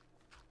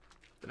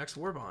 The next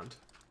war bond.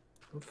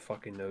 I don't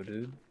fucking know,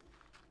 dude.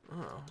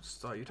 Oh, just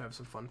thought you'd have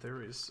some fun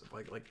theories,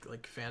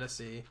 like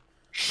fantasy.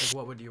 Like,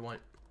 what would you want?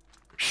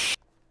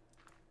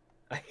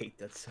 I hate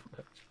that so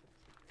much.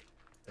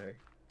 Sorry.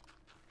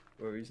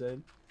 What were you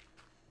saying?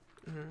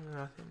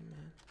 Nothing,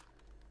 man.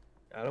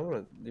 I don't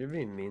want to. You're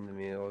being mean to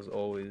me. I was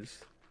always.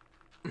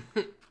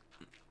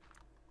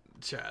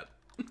 Chat.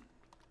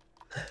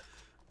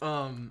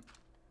 So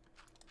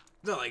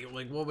like,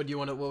 what would you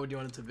want it? What would you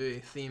want it to be,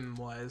 theme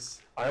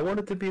wise? I want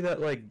it to be that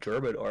like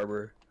German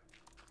armor.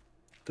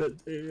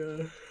 That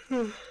they.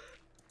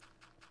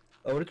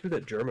 I want it to be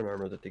that German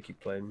armor that they keep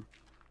playing.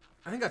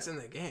 I think that's in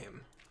the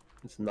game.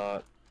 It's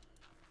not.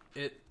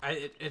 It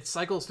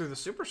cycles through the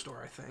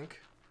superstore, I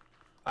think.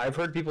 I've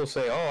heard people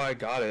say, "Oh, I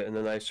got it," and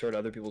then I've heard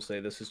other people say,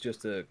 "This is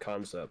just a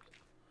concept."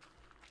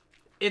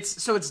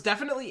 It's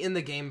definitely in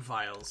the game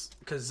files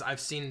because I've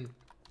seen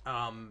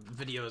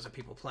videos of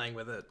people playing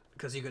with it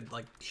because you could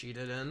like cheat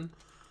it in.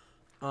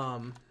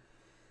 Whoa!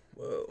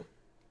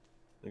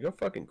 Look how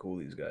fucking cool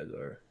these guys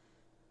are.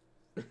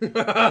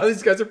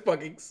 These guys are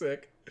fucking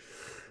sick.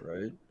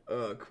 Right?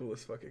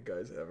 Coolest fucking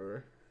guys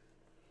ever.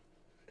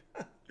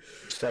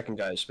 Second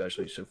guy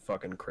especially so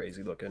fucking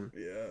crazy looking.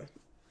 Yeah.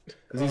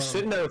 Cause he's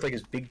sitting there with like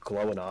his big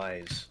glowing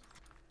eyes.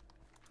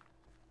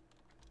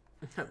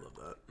 I love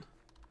that.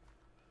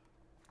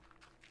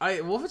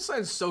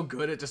 Wolfenstein's so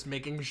good at just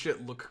making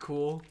shit look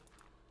cool.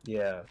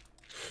 Yeah.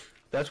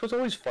 That's what's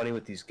always funny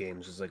with these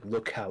games is like,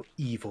 look how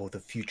evil the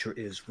future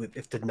is with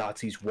if the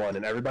Nazis won,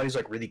 and everybody's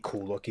like really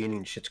cool looking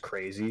and shit's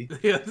crazy.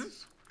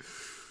 Yes.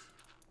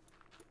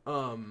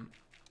 I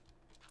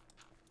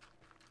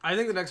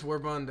think the next war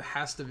bond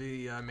has to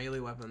be melee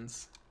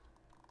weapons.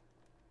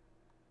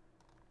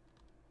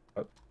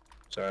 Oh,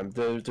 sorry,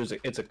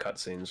 it's a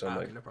cutscene, so I'm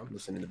like no problem.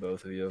 listening to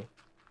both of you.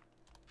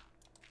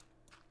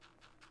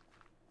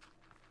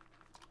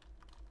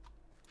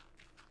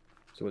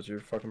 So what's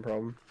your fucking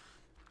problem?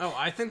 Oh,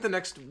 I think the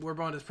next war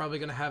bond is probably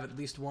going to have at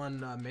least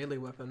one melee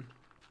weapon.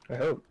 I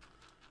hope.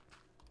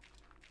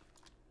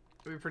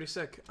 It'd be pretty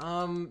sick.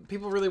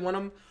 People really want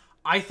them.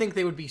 I think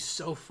they would be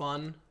so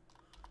fun.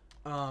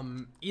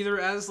 Either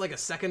as like a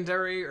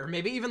secondary or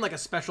maybe even like a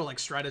special like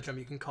stratagem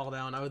you can call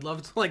down. I would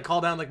love to like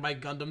call down like my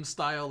Gundam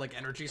style like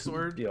energy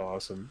sword. Be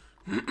awesome.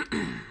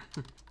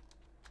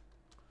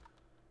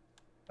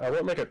 I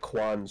want like a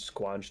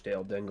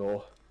Squanchdale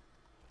dingle.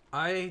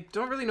 I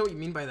don't really know what you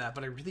mean by that,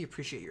 but I really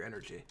appreciate your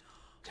energy.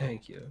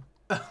 Thank you.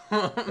 I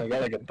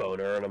got like a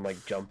boner and I'm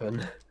like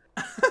jumping.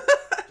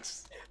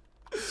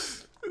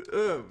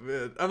 Oh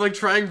man, I'm like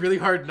trying really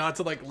hard not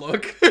to like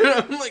look.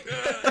 I'm like,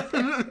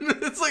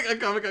 it's like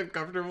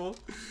uncomfortable.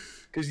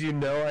 Cause you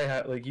know I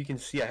have like you can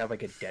see I have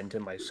like a dent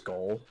in my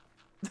skull.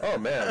 Oh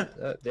man,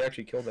 they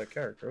actually killed that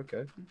character.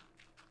 Okay.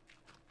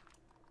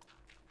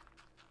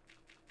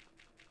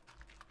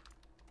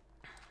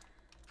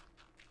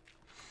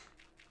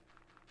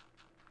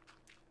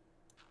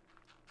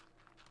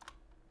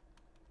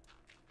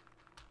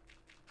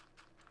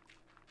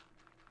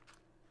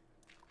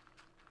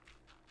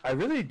 I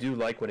really do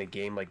like when a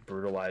game like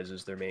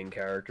brutalizes their main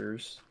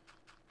characters.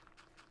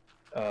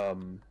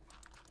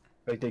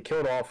 Like they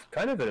killed off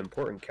kind of an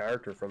important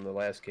character from the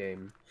last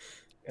game,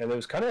 and it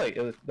was kind of like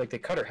they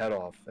cut her head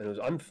off, and it was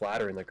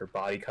unflattering. Like her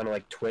body kind of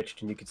like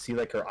twitched, and you could see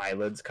like her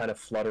eyelids kind of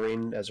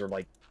fluttering as her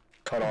like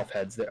cut off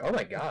heads there. Oh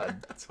my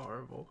god, that's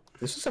horrible.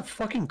 This is a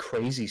fucking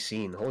crazy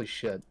scene. Holy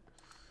shit.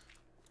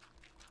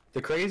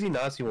 The crazy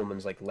Nazi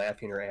woman's like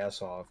laughing her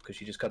ass off because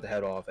she just cut the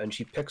head off, and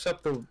she picks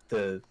up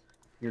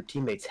your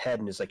teammate's head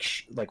and is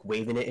like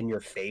waving it in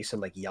your face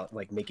and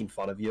like making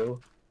fun of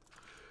you.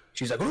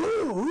 She's like,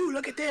 ooh,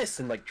 look at this,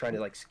 and like trying to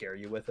like scare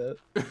you with it.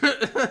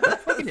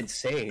 That's fucking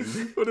insane.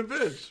 What a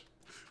bitch.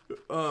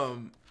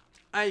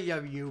 I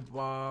love you,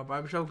 Bob.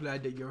 I'm so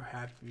glad that you're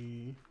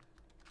happy.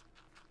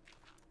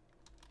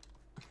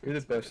 You're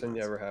the best thing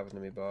that ever happened to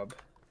me, Bob.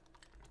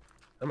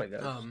 Oh my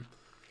god.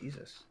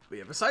 Jesus. But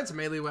yeah, besides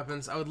melee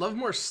weapons, I would love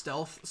more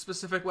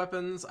stealth-specific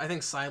weapons. I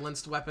think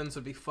silenced weapons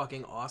would be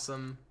fucking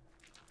awesome.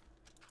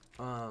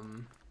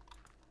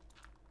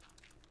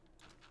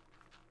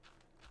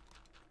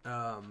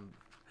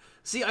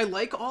 See, I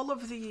like all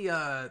of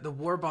the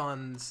war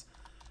bonds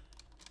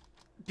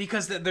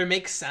because they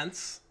make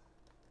sense,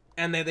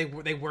 and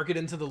they work it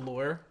into the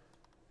lore,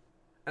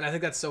 and I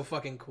think that's so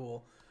fucking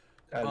cool.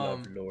 I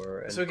love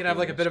lore. So we can have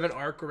like a bit of an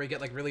arc where we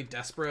get like really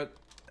desperate,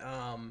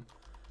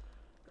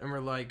 And we're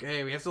like,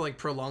 hey, we have to like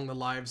prolong the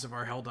lives of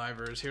our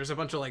Helldivers. Here's a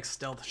bunch of like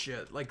stealth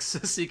shit, like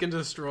seek and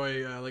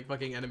destroy like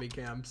fucking enemy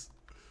camps.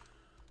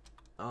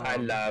 I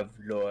love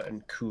lore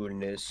and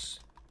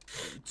coolness.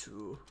 Me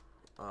too.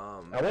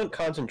 I want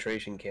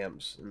concentration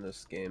camps in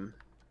this game.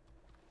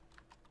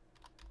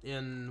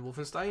 In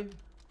Wolfenstein?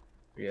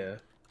 Yeah.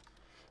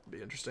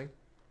 Be interesting.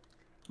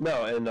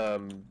 No,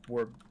 and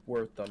War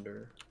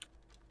Thunder.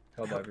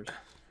 Helldivers.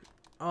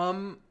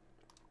 What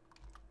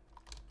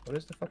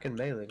is the fucking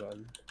melee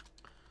button?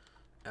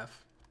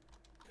 F.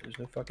 There's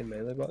no fucking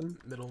melee button?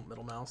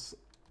 Middle mouse.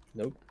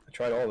 Nope. I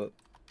tried all of it.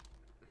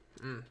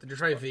 Did you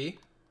try V?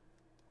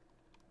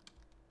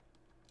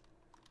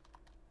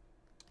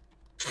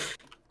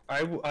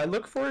 I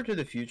look forward to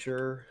the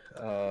future,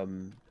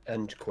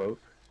 end quote.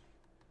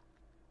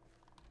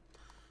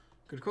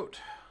 Good quote.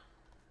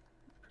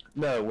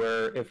 No,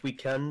 where if we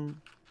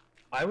can...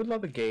 I would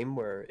love a game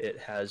where it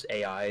has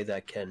AI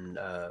that can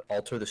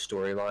alter the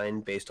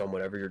storyline based on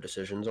whatever your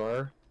decisions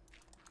are.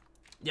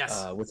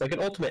 Yes. With like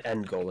an ultimate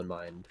end goal in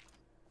mind.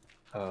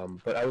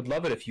 But I would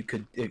love it if you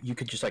could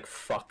just like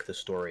fuck the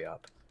story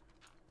up.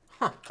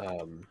 Huh.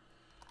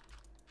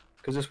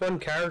 Because this one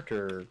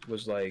character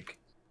was like,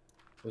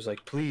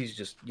 please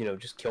just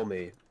kill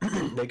me,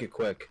 make it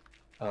quick.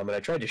 And I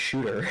tried to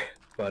shoot her,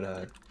 but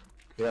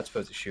you're not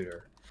supposed to shoot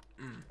her.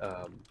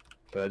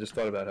 But I just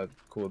thought about how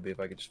cool it'd be if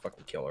I could just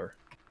fucking kill her.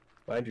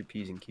 Mind your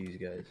P's and Q's,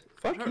 guys.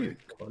 Fuck you,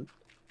 cunt.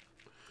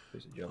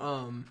 There's a jump.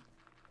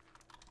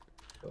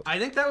 I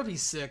think that would be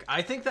sick.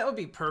 I think that would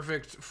be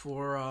perfect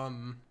for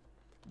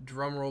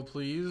drum roll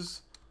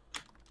please.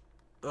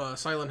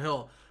 Silent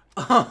Hill.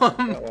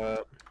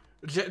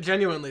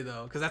 Genuinely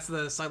though, because that's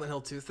the Silent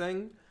Hill 2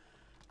 thing.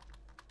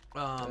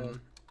 Oh,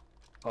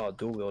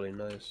 dual wielding,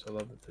 nice. I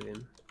love the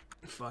theme.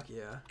 Fuck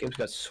yeah. Game's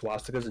got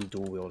swastikas and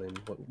dual wielding.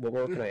 What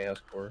more can I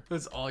ask for?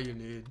 That's all you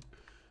need.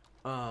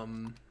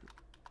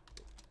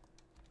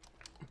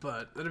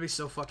 But that'd be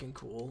so fucking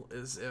cool.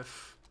 Is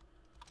if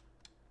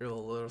your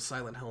little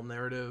Silent Hill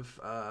narrative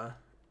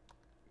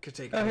could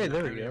take any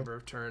number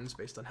of turns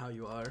based on how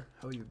you are,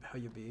 how you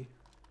be.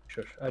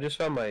 Sure. I just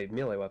found my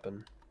melee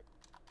weapon.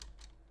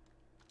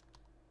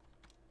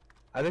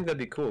 I think that'd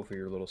be cool for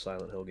your little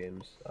Silent Hill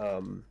games.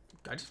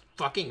 Guy just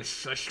fucking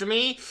shushed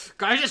me.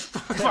 Guy just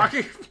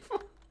fucking.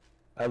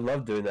 I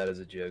love doing that as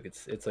a joke.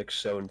 It's like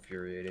so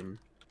infuriating.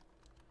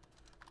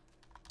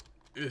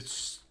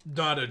 It's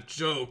not a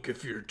joke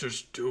if you're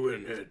just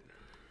doing it.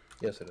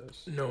 Yes, it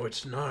is. No,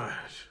 it's not.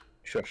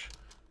 Shush.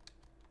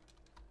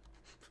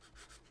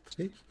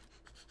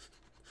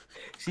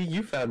 See,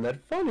 you found that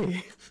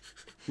funny.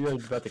 You were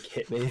about to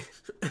hit me.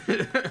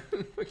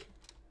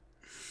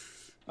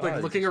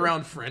 Like looking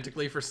around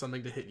frantically for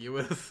something to hit you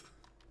with.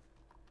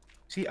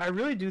 See, I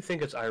really do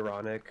think it's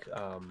ironic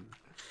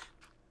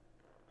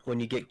when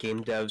you get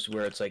game devs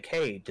where it's like,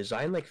 hey,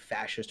 design like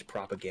fascist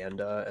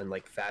propaganda and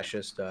like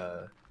fascist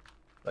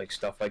like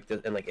stuff like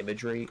this and like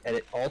imagery, and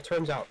it all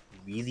turns out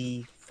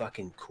really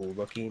fucking cool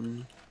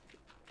looking.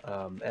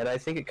 And I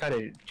think it kind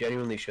of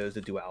genuinely shows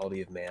the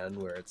duality of man,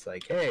 where it's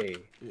like, hey,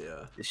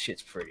 yeah, this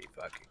shit's pretty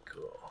fucking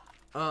cool.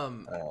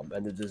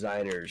 And the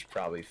designers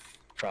probably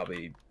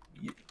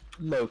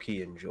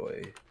low-key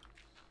enjoy,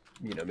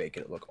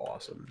 making it look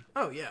awesome.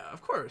 Oh yeah,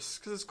 of course,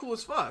 because it's cool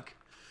as fuck.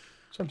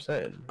 That's what I'm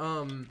saying.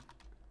 I'm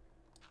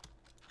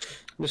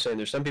just saying,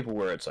 there's some people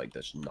where it's like,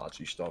 this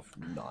Nazi stuff,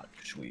 not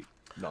sweet,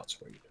 not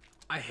sweet.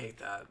 I hate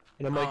that.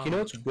 And I'm like,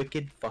 it's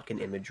wicked fucking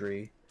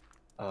imagery,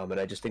 and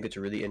I just think it's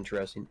really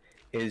interesting,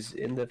 is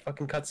in the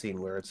fucking cutscene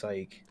where it's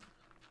like,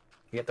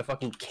 you got the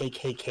fucking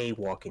KKK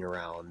walking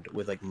around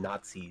with like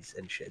Nazis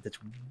and shit. That's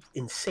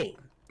insane.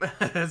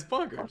 That's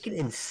bonkers. Fucking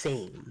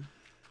insane.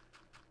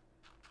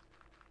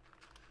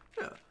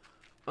 Yeah.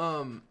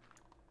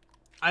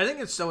 I think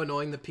it's so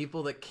annoying that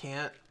people that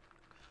can't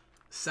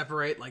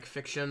separate like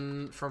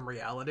fiction from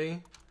reality.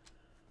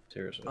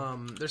 Seriously.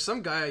 There's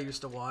some guy I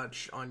used to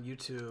watch on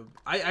YouTube.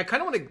 I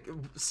kind of want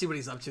to see what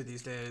he's up to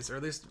these days, or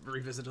at least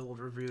revisit old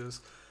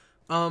reviews.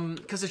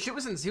 Because the shit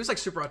was he was like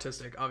super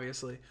autistic,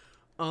 obviously.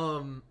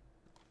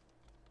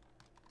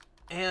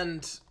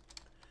 And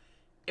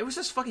it was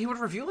just fucking. He would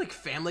review like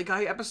Family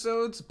Guy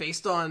episodes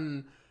based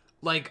on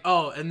like,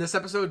 oh, in this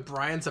episode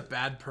Brian's a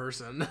bad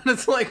person. And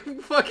it's like,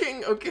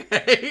 fucking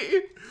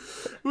okay.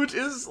 Which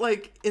is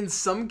like in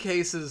some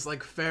cases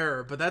like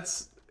fair, but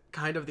that's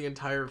kind of the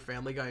entire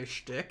Family Guy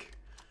shtick,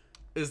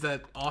 is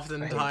that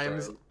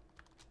oftentimes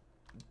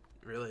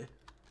really.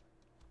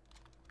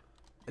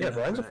 Yeah,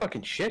 Brian's a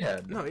fucking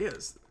shithead. No, he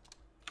is.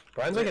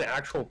 Brian's like an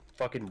actual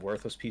fucking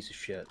worthless piece of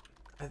shit.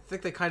 I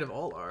think they kind of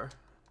all are.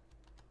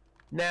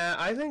 Nah,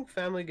 I think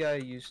Family Guy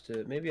used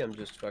to... Maybe I'm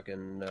just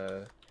fucking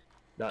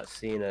not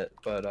seeing it,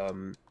 but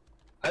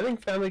I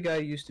think Family Guy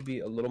used to be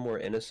a little more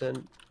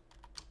innocent.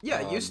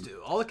 Yeah, it used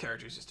to. All the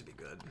characters used to be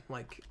good.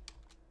 Like,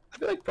 I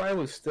feel like Brian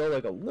was still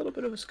like a little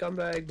bit of a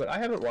scumbag, but I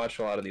haven't watched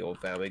a lot of the old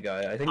Family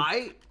Guy. I think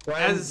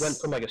Brian went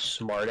from like a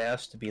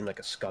smartass to being like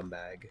a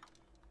scumbag.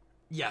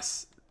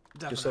 Yes,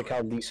 definitely. Just like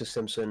how Lisa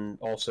Simpson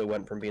also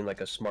went from being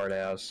like a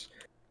smartass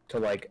to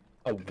like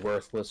a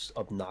worthless,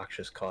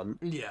 obnoxious cunt.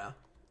 Yeah.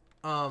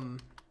 But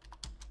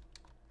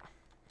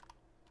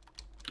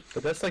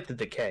that's like the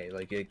decay.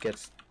 Like it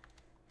gets,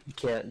 you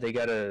can't. They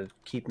gotta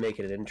keep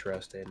making it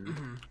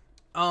interesting.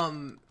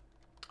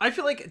 I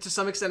feel like to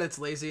some extent it's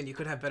lazy, and you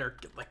could have better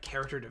like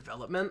character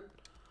development.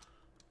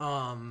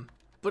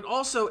 But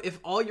also if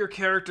all your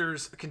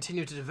characters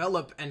continue to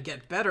develop and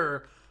get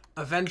better,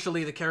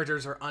 eventually the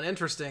characters are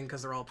uninteresting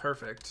because they're all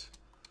perfect.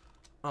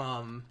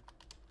 So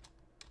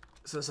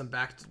some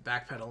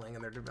backpedaling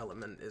in their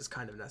development is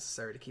kind of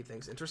necessary to keep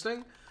things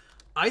interesting.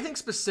 I think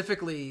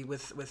specifically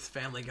with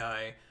Family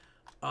Guy,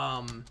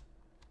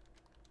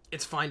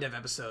 it's fine to have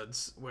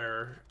episodes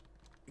where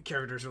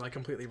characters are like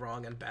completely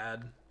wrong and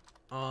bad.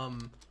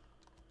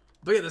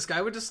 But yeah, this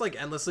guy would just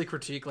like endlessly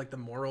critique like the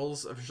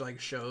morals of like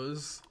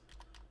shows,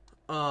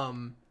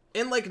 in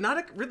like not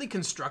a really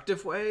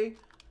constructive way.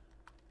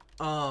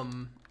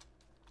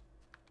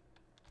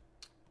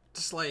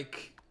 Just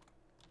like,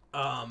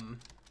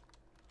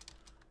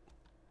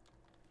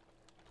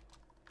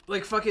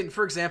 like fucking,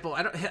 for example,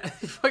 I don't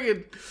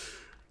fucking.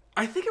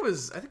 I think it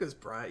was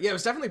Brian. Yeah, it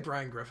was definitely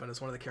Brian Griffin as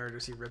one of the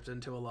characters he ripped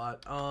into a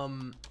lot.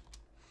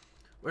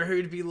 Where he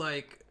would be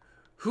like,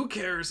 who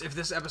cares if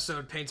this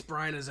episode paints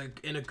Brian as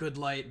in a good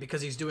light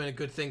because he's doing a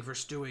good thing for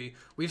Stewie?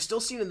 We've still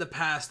seen in the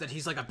past that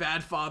he's like a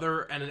bad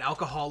father and an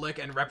alcoholic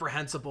and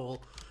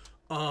reprehensible.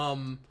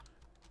 And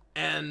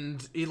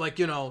he like,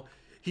 you know,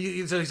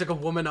 he's like a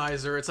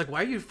womanizer. It's like,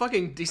 why are you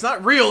fucking... He's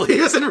not real. He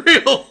isn't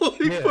real.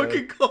 Yeah.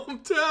 Fucking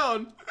calm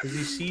down. Because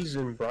he sees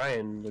in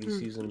Brian what he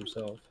sees in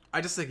himself. I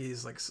just think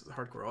he's like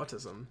hardcore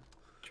autism.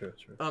 True.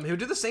 He would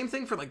do the same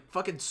thing for like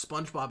fucking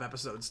SpongeBob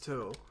episodes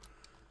too.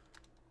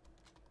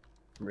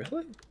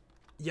 Really?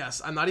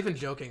 Yes, I'm not even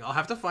joking. I'll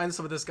have to find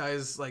some of this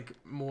guy's like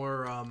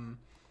more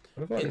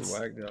What about in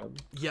Wag Job?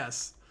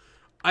 Yes.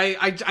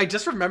 I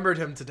just remembered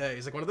him today.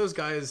 He's like one of those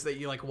guys that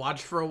you like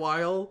watch for a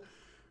while,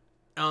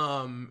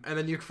 and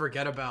then you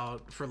forget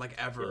about for like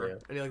ever. Yeah.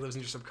 And he like lives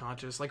in your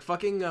subconscious. Like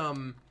fucking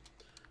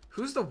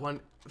who's the one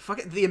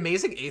fucking The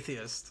Amazing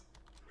Atheist.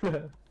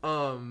 I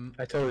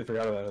totally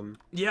forgot about him.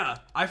 Yeah,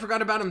 I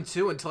forgot about him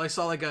too until I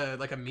saw like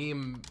a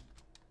meme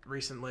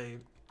recently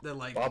that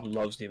like Bob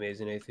loves The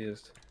Amazing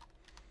Atheist.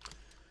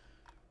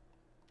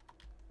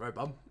 Right,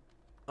 Bob?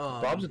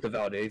 Bob's a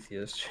devout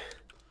atheist.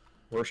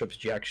 Worships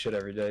jack shit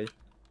every day.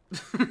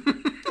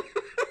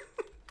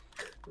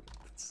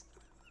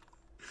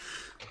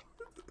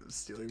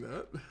 Stealing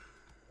that.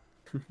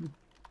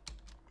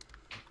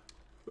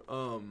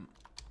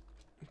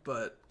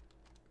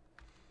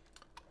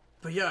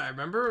 But yeah, I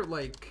remember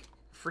like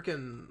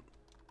freaking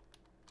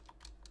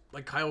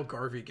like Kyle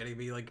Garvey getting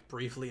me like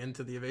briefly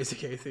into The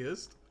Amazing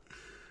Atheist.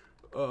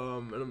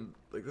 And I'm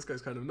like, this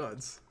guy's kind of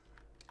nuts.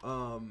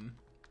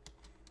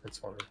 That's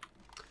funny.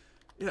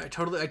 Yeah, I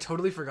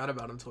totally forgot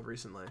about him until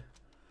recently.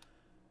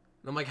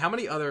 And I'm like, how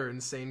many other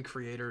insane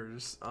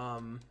creators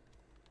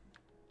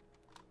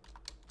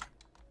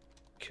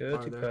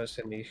Könnte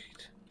passen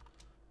nicht.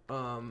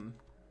 I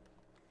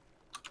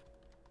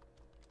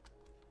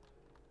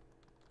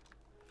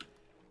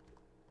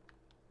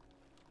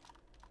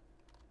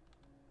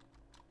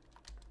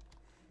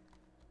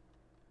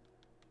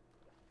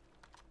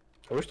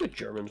wish the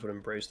Germans would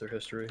embrace their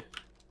history.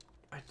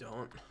 I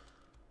don't.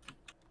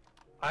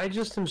 I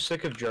just am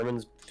sick of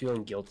Germans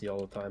feeling guilty all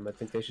the time. I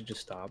think they should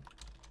just stop.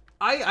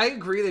 I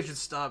agree they should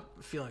stop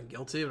feeling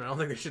guilty, but I don't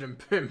think they should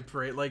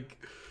embrace, like,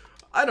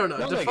 I don't know,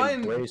 Not like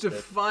define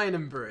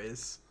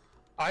embrace.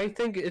 I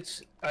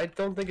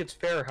don't think it's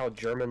fair how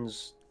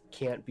Germans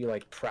can't be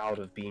like proud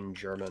of being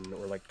German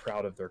or like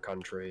proud of their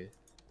country.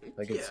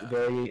 Like it's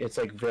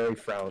very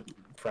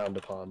frowned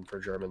upon for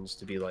Germans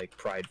to be like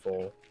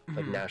prideful,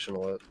 like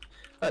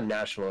not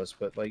nationalist,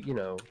 but like, you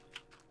know.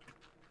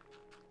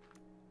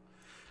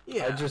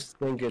 Yeah. I just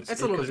think it's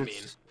a little bit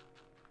mean.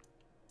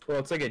 Well,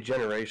 it's like a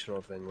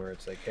generational thing where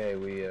it's like, hey,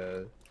 we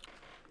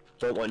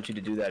don't want you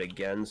to do that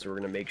again, so we're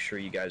gonna make sure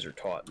you guys are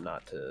taught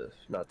not to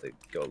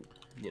go,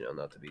 you know,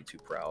 not to be too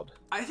proud.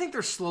 I think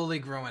they're slowly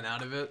growing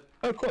out of it.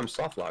 Oh, cool! I'm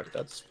soft locked.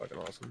 That's fucking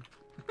awesome.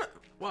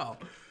 Wow.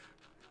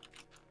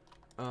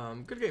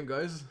 Good game,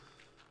 guys.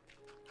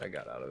 I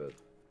got out of it.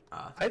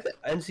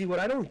 And see, what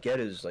I don't get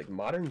is like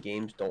modern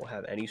games don't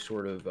have any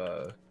sort of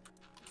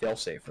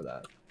failsafe for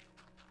that.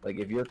 Like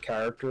if your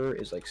character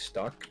is like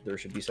stuck, there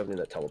should be something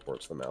that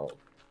teleports them out.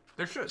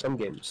 There should. Some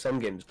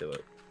games do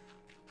it.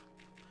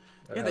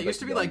 Yeah, they used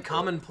to be like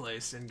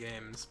commonplace in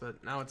games,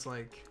 but now it's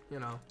like, you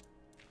know.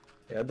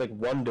 Yeah, I had like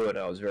one do it, and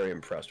I was very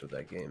impressed with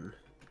that game.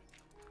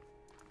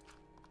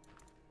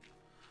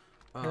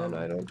 And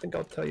I don't think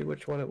I'll tell you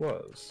which one it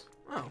was.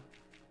 Oh.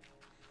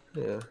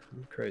 Yeah,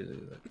 I'm crazy.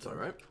 It's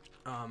alright.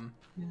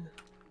 Yeah.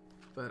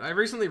 But I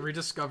recently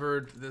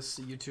rediscovered this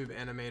YouTube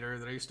animator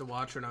that I used to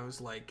watch when I was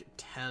like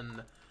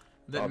 10.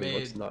 That Bobby, made.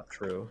 what's not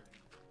true?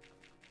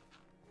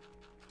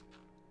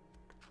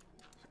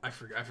 I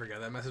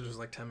forgot that message was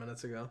like 10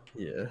 minutes ago.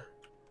 Yeah.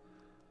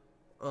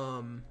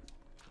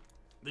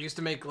 They used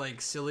to make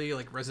like silly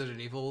like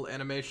Resident Evil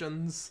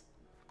animations.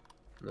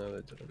 No,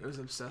 they didn't. I was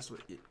obsessed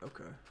with.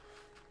 Okay.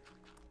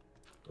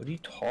 What are you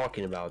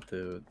talking about,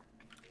 dude?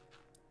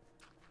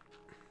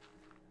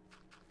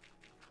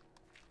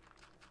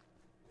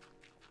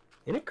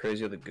 Ain't it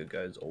crazy how the good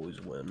guys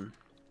always win?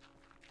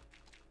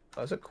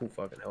 Oh, that's a cool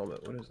fucking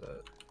helmet. What is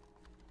that?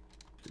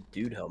 The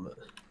dude helmet.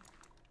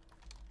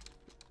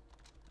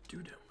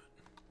 Dude helmet.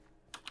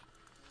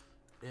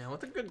 Yeah, I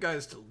want the good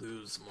guys to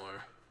lose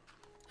more.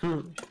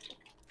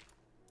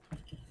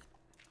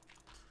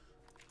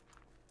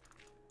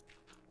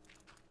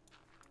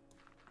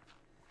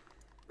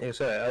 Like I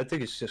said, I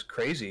think it's just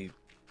crazy.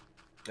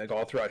 Like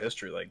all throughout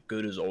history, like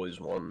good has always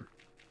won.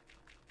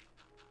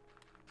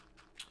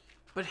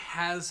 But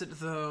has it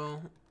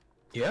though?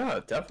 Yeah,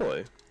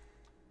 definitely.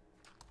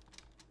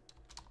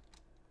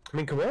 I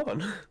mean, come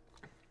on.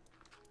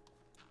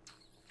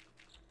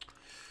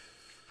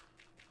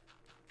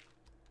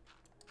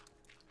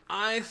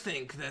 I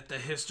think that the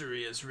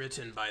history is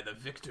written by the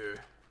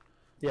victor.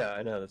 Yeah,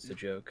 I know, that's the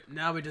joke.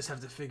 Now we just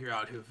have to figure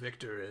out who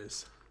Victor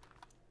is.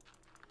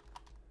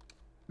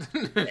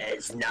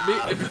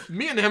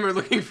 me and him are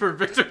looking for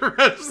Victor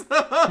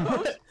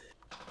Reznov.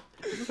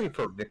 Looking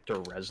for Victor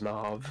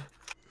Reznov.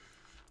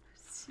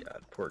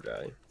 God, poor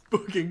guy.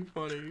 Fucking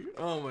funny.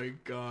 Oh my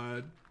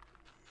god.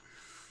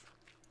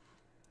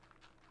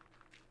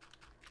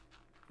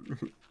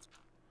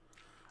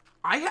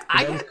 I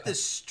had the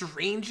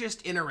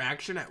strangest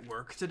interaction at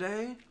work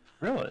today.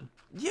 Really?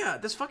 Yeah,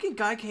 this fucking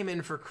guy came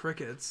in for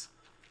crickets.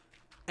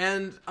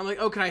 And I'm like,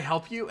 oh, can I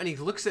help you? And he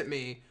looks at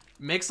me,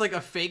 makes like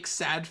a fake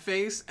sad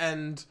face,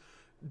 and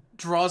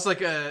draws like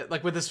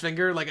with his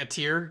finger, like a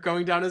tear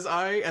going down his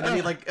eye. And then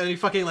he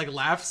fucking like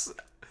laughs.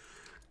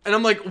 And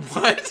I'm like,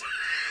 what?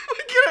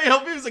 Can I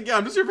help you? He's like, yeah,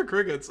 I'm just here for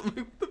crickets. I'm like,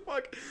 what the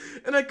fuck?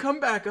 And I come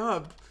back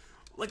up.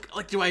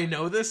 Like, do I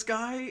know this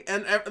guy?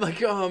 And like,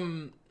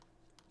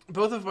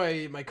 both of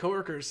my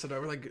coworkers said,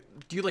 were like,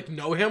 do you like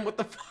know him? What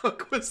the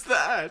fuck was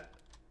that?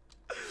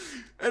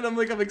 And I'm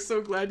like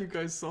so glad you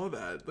guys saw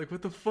that. Like,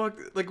 what the fuck?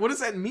 Like, what does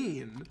that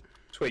mean?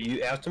 So wait,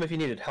 you asked him if he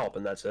needed help,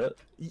 and that's it?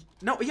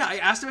 No, yeah, I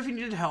asked him if he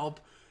needed help.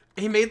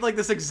 He made like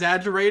this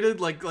exaggerated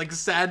like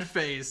sad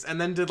face, and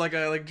then did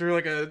drew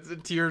like a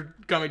tear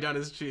coming down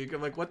his cheek.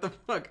 I'm like, what the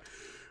fuck?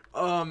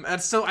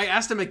 And so I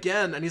asked him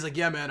again, and he's like,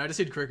 yeah, man, I just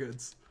eat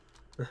crickets,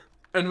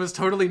 and was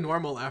totally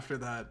normal after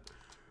that.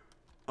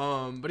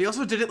 But he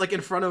also did it like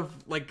in front of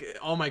like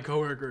all my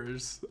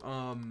coworkers.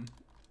 I'm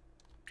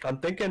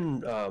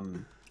thinking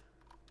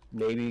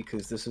maybe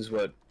because this is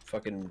what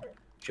fucking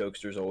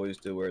jokesters always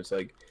do, where it's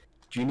like,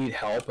 do you need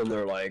help? And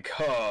they're like,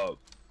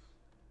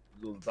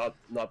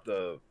 not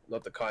the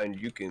kind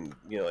you can,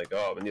 you know, like,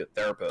 oh, I need a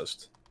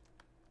therapist.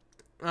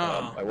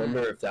 I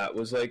wonder if that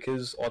was like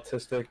his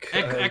autistic.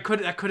 That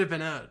could have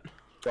been it.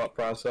 Thought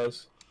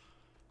process.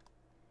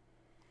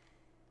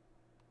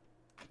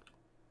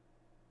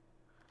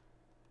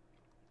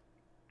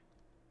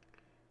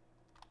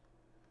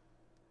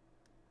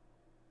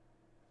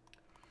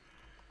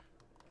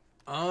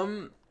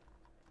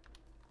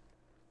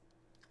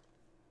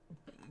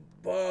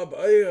 Bob,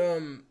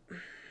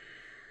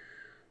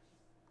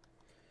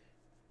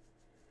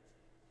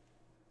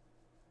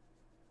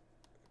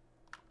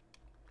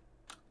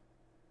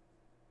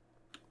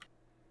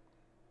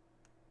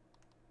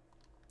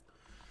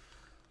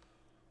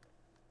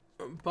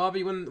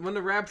 Bobby, when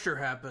the rapture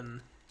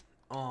happened,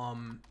 let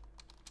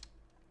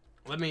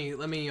me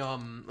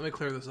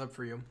clear this up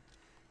for you.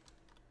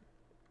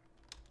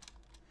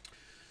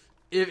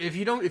 If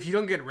you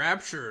don't get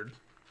raptured,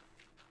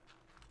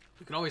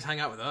 you can always hang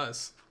out with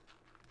us.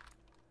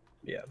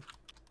 Yeah.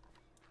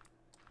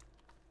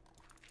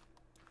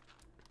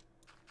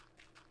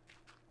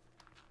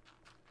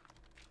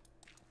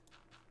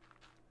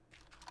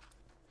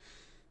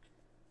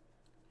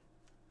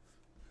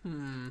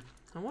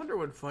 I wonder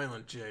what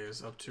Violent J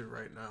is up to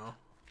right now.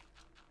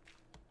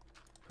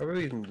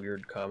 Probably some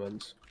weird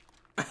comments.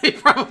 He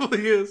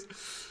probably is.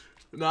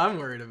 No, I'm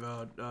worried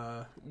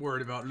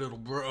about little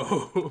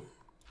bro.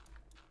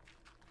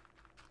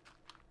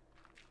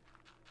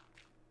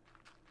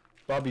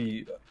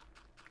 Bobby,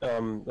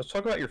 let's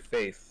talk about your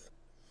faith.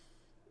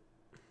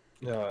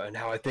 And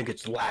how I think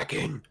it's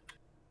lacking.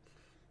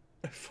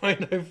 I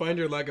find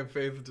your lack of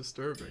faith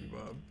disturbing,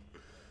 Bob.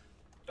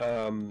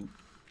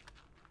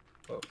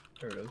 Oh,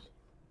 there it is.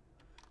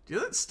 Do you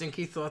know that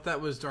Stinky thought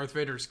that was Darth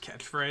Vader's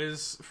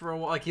catchphrase for a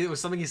while? Like, it was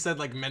something he said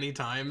like many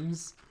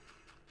times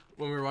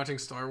when we were watching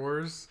Star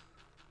Wars.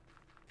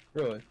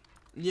 Really?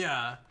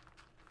 Yeah.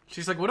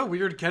 She's like, what a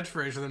weird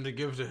catchphrase for them to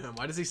give to him.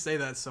 Why does he say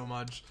that so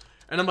much?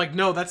 And I'm like,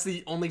 no, that's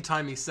the only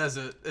time he says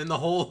it in the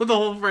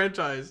whole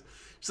franchise.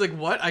 She's like,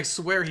 what? I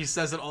swear he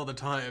says it all the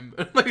time.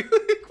 And I'm like,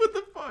 what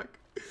the fuck?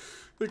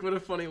 Like, what a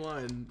funny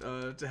line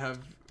to have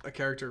a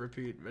character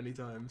repeat many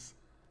times.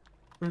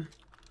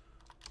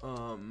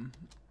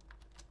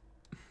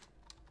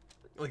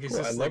 Like he's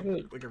just like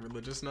a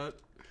religious nut.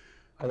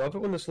 I love it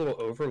when this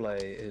little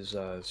overlay is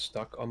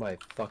stuck on my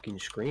fucking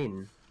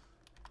screen.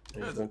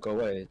 And it won't go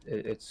away.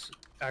 It's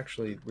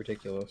actually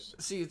ridiculous.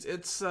 See,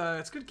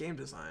 it's good game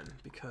design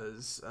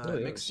because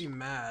it makes you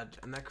mad,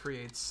 and that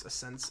creates a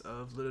sense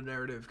of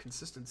narrative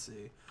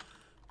consistency.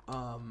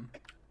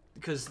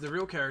 Because the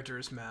real character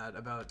is mad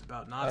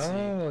about Nazi.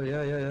 Oh,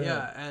 yeah.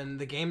 Yeah, and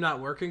the game not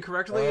working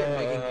correctly and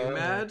making you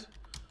mad.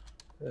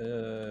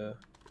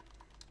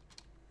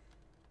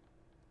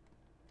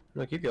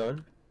 No, keep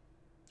going.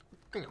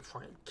 I'm gonna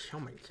fucking kill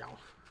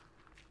myself.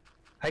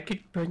 I could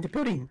burn the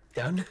building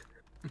down.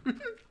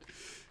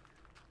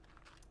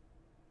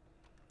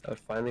 That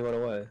finally went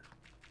away.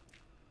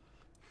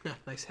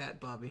 Nice hat,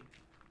 Bobby.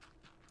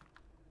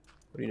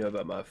 What do you know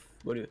about my...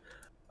 What do you...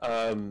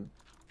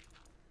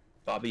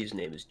 Bobby's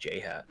name is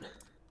J-Hat.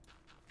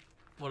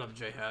 What up,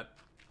 J-Hat?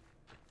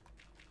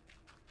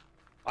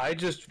 I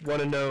just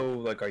want to know,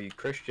 like, are you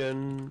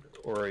Christian,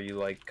 or are you,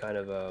 like, kind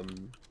of,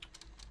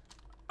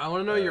 I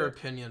want to know your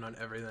opinion on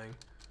everything.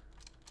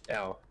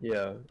 Ow,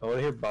 yeah. I want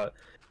to hear about...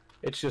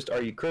 It's just,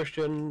 are you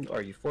Christian?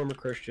 Are you former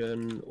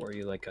Christian? Or are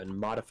you, like, a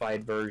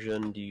modified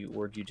version? Do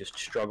you just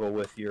struggle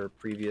with your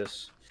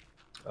previous,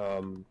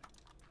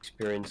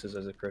 experiences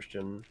as a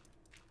Christian?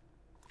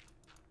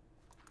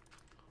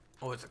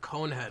 Oh, it's a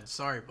cone head.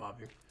 Sorry,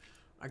 Bobby.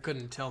 I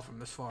couldn't tell from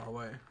this far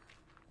away.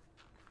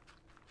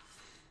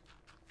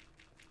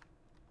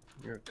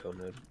 You're a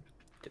conehead.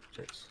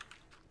 Diptits.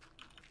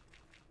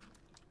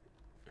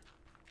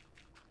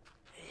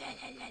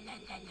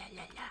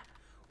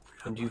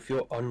 And do you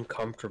feel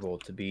uncomfortable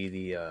to be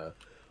the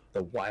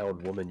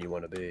wild woman you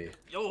want to be?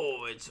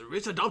 Yo, it's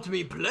Rich Adopt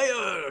Me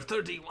Player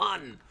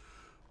 31.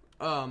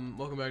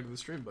 Welcome back to the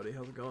stream, buddy.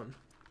 How's it going?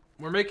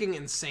 We're making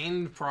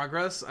insane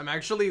progress. I'm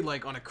actually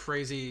like on a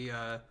crazy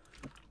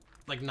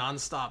like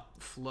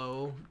non-stop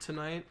flow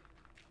tonight.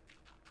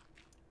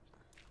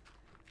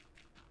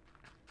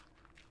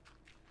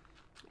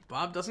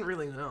 Bob doesn't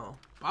really know.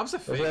 Bob's a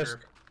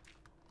faker.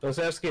 Let's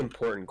ask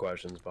important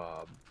questions,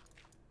 Bob.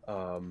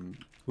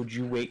 Would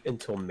you wait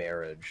until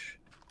marriage?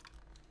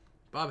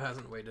 Bob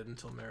hasn't waited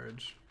until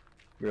marriage.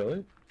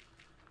 Really?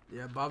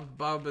 Yeah,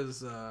 Bob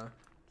is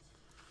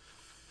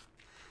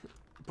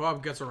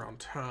Bob gets around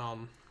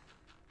town.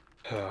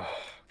 I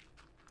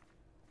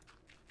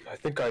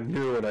think I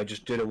knew, and I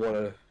just didn't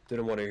want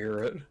to hear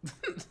it.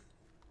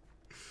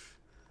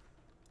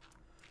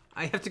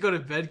 I have to go to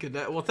bed,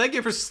 Cadet. Well, thank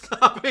you for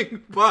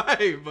stopping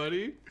by,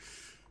 buddy.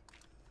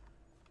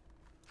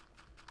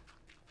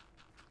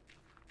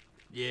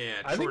 Yeah,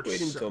 I think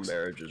waiting until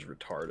marriage is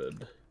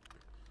retarded.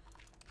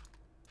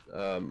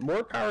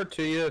 More power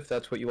to you if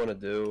that's what you want to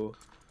do.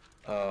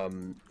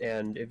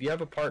 And if you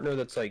have a partner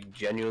that's like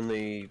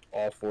genuinely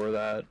all for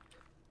that,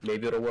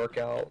 maybe it'll work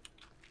out.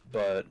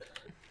 But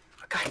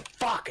God,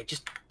 fuck! I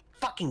just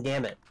fucking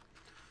damn it.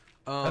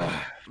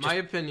 My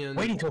opinion.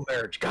 Waiting till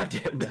marriage. God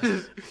damn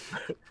it.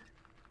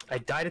 I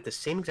died at the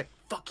same exact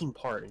fucking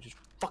part and just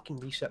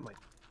fucking reset my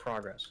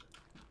progress.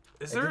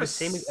 I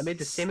made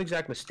the same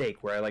exact mistake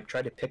where I like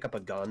tried to pick up a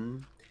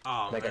gun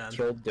and I got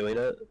killed doing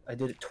it. I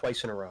did it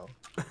twice in a row.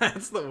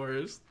 That's the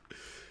worst.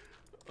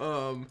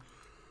 What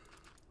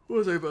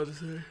was I about to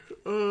say?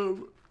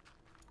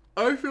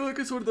 I feel like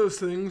it's one of those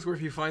things where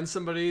if you find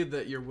somebody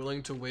that you're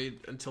willing to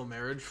wait until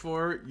marriage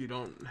for, you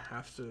don't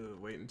have to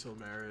wait until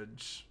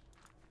marriage.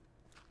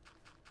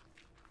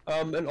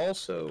 And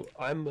also,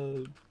 I'm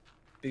a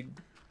big,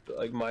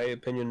 like, my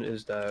opinion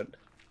is that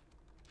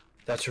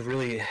that's a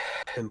really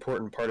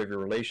important part of your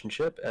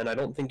relationship, and I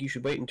don't think you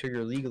should wait until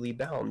you're legally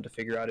bound to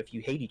figure out if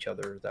you hate each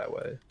other that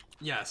way.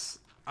 Yes.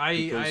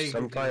 Because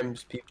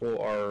sometimes people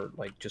are,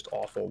 like, just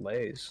awful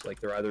lays. Like,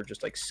 they're either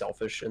just, like,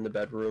 selfish in the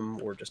bedroom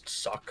or just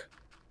suck.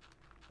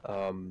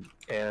 And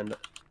in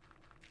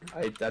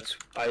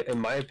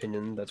my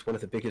opinion, that's one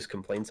of the biggest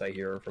complaints I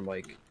hear from,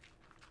 like,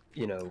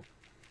 you know,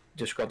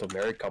 disgruntled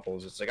married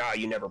couples. It's like, ah,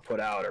 you never put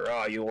out, or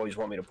ah, you always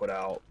want me to put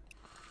out.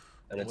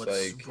 And it's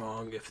What's like,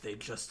 wrong if they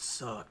just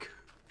suck?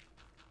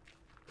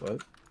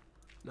 What?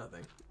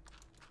 Nothing.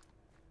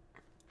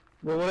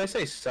 Well, when I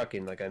say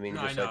sucking, like, I mean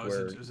no, just I know, like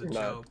it was a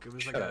joke. It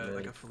was like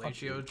a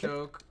fellatio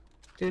joke.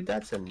 Dude,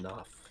 that's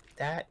enough.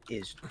 That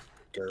is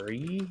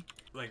dirty.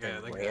 Like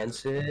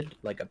rancid,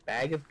 like a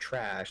bag of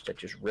trash that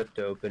just ripped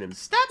open and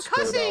stop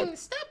cussing! Out.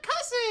 Stop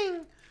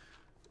cussing!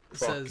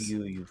 Fuck says...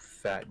 you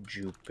fat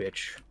Jew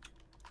bitch.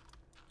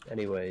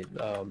 Anyway,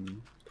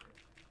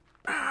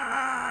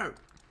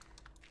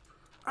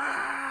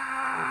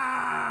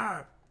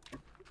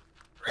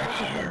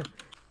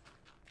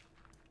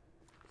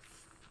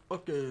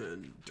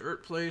 Fucking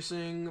dirt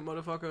placing,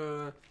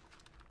 motherfucker.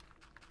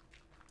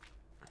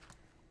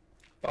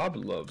 Bob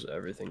loves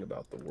everything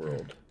about the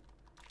world.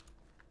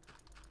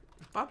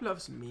 Bob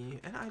loves me,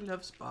 and I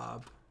loves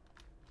Bob.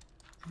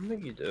 I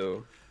think you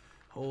do.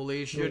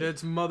 Holy shit,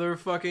 it's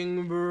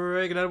motherfucking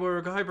Break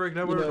Network. Hi, Break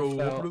Network.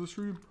 Welcome to the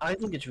stream. I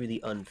think it's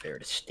really unfair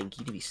to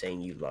Stinky to be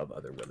saying you love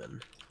other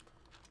women.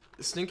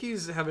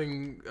 Stinky's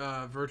having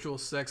virtual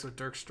sex with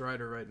Dirk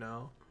Strider right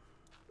now.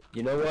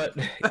 You know what?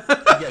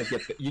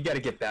 you gotta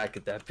get back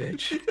at that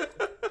bitch.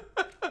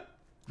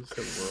 You're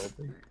so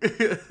worldly.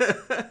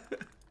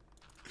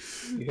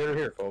 You heard it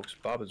here, folks.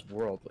 Bob is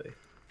worldly.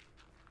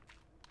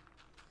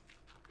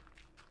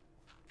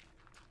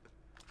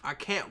 I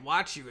can't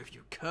watch you if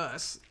you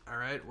cuss. All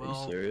right, well.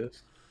 Are you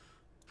serious?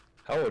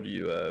 How old are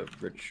you,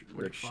 Rich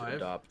 45?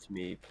 Adopt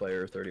Me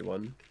Player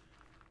 31?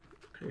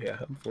 Yeah,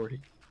 I'm 40.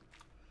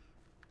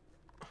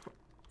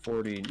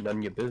 40, none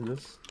of your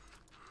business.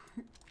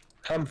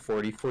 I'm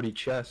 40, 40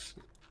 chess.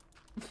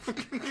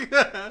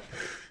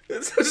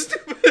 It's so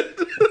stupid.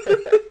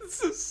 It's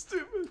so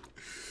stupid.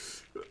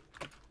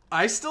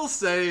 I still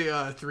say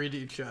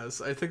 3D chess.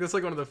 I think that's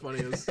like one of the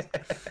funniest.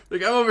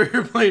 Like, I'm over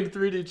here playing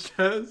 3D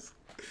chess.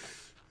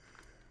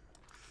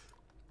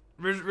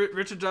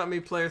 Richard Dot Me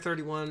Player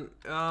 31.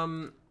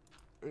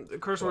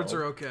 Curse words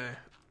are okay.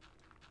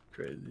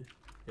 Crazy.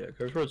 Yeah,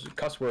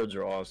 cuss words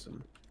are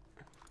awesome.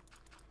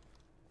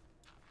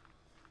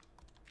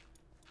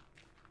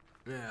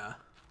 Yeah.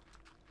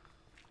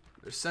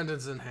 They're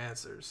sentence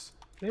enhancers.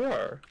 They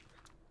are.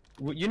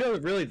 Well, you know,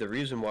 really, the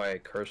reason why I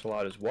curse a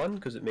lot is one,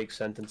 because it makes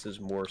sentences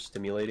more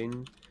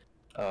stimulating,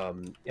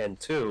 and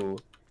two,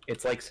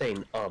 it's like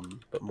saying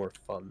but more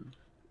fun.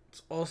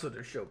 It's also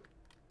to show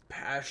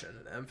passion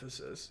and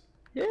emphasis.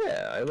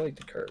 Yeah, I like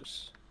to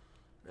curse.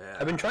 Yeah.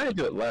 I've been trying to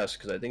do it less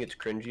because I think it's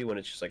cringy when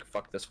it's just like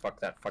fuck this, fuck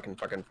that, fucking.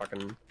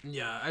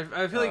 Yeah,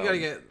 I feel like you gotta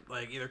get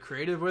like either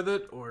creative with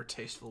it or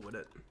tasteful with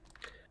it.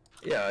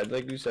 Yeah,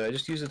 like we said, I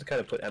just use it to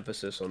kind of put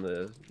emphasis on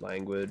the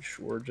language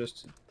or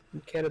just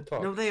candid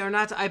talk. No, they are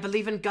not. I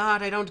believe in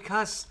God. I don't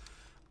cuss.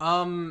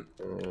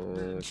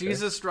 Okay.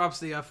 Jesus drops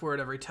the F word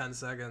every 10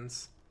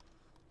 seconds.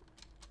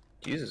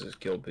 Jesus has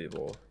killed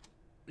people.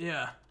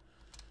 Yeah,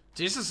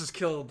 Jesus has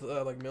killed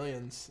like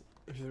millions.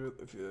 If you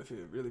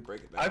really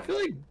break it down. I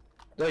feel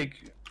like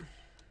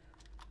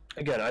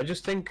again, I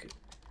just think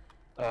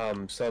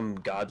some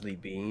godly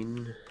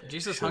being.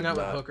 Jesus hung out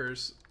with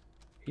hookers.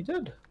 He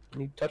did.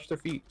 And he touched their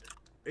feet.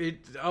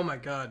 Oh my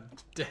God,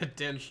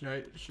 Dan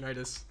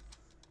Schneidus.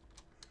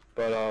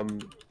 But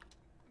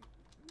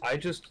I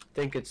just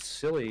think it's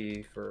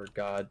silly for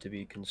God to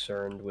be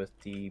concerned with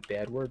the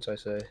bad words I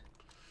say.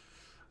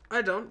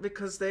 I don't,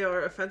 because they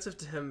are offensive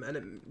to him,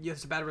 and you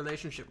have a bad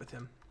relationship with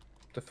him.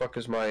 The fuck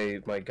is my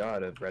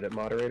God, a Reddit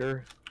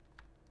moderator?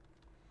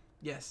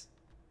 Yes.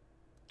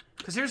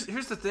 Because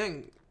here's the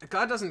thing.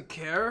 God doesn't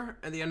care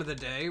at the end of the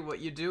day what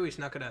you do. He's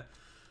not gonna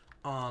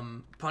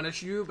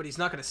punish you, but he's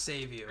not gonna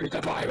save you. Read the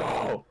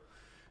Bible!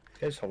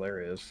 It's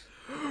hilarious.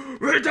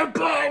 Read the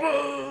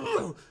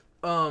Bible!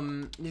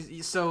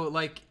 So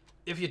like,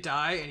 if you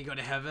die and you go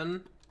to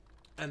heaven,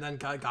 and then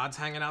God's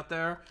hanging out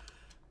there,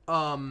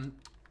 and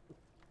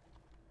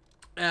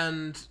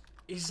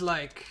he's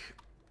like,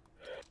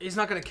 he's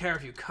not gonna care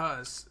if you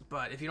cuss,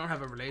 but if you don't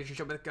have a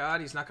relationship with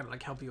God, he's not gonna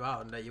like help you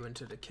out and let you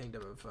into the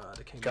kingdom of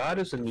the kingdom. God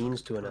is a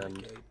means to an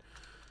end.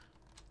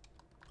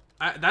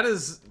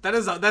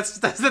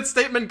 That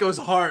statement goes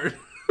hard.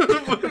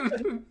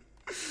 I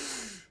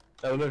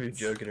don't know if you're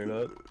joking or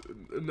not.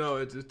 No,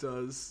 it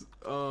does.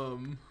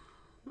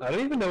 I don't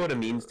even know what a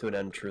means to an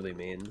end truly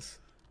means.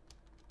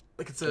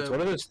 Like it's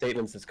one of those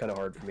statements that's kind of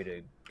hard for me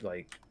to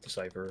like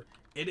decipher.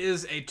 It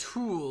is a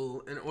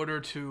tool in order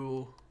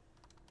to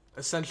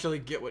essentially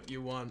get what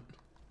you want.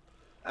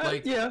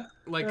 Like yeah,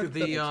 like like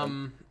the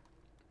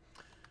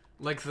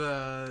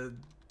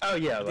oh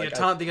yeah,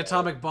 the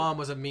atomic bomb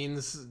was a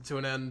means to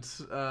an end.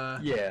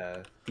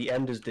 Yeah, the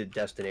end is the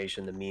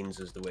destination. The means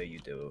is the way you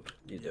do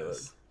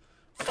it.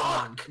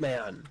 Fuck,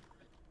 man.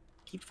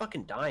 Keep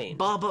fucking dying.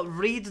 Bob,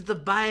 read the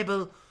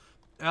Bible.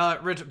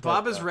 Rich,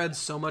 Bob has read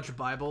so much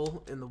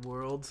Bible in the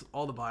world.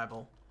 All the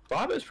Bible.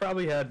 Bob has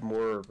probably had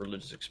more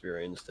religious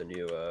experience than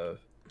you,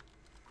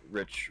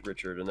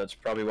 Richard, and that's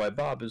probably why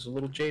Bob is a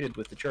little jaded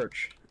with the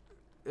church.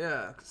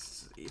 Yeah,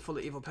 'cause it's full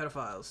of evil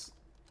pedophiles.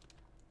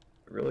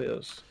 It really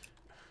is.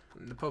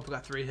 And the Pope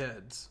got 3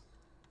 heads.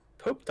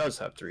 Pope does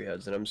have 3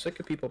 heads, and I'm sick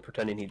of people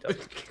pretending he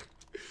doesn't.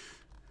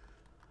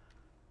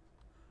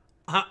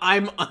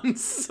 I'm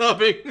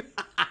unsubbing.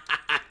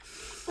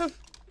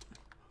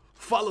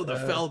 Follow the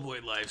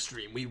Fellboy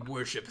livestream. We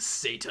worship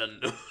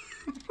Satan.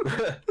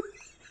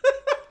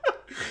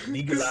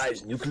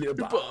 Legalize nuclear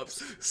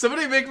bombs.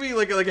 Somebody make me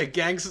like a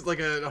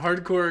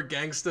hardcore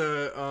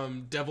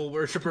gangsta devil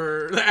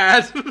worshiper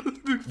ad.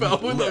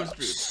 Fellboy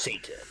livestream.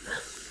 Satan.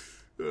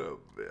 Oh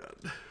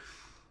man.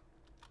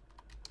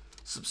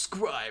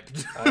 Subscribe.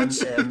 I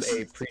am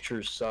a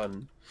preacher's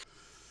son.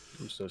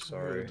 I'm so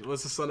sorry.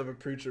 What's the son of a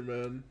preacher,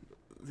 man?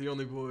 The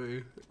only boy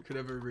who could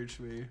ever reach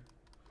me.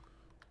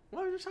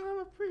 Why are you son of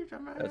a preacher,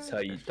 man? That's how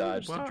you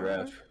dodge the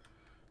draft.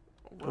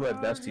 One of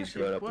my besties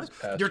growing up was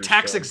pastor. You're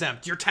tax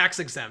exempt. You're tax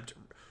exempt.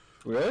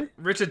 Really?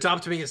 Rich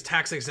adopted me as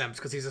tax exempt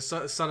because he's a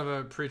son of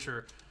a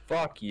preacher.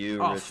 Fuck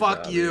you. Oh, Rich fuck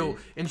Adopt you. Me.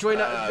 Enjoy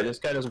that. This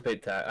guy doesn't pay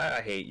tax.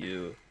 I hate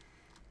you.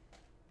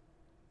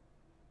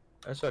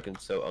 That's fucking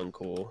so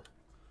uncool.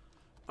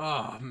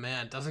 Oh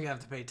man, doesn't have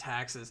to pay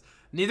taxes.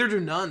 Neither do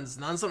nuns.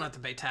 Nuns don't have to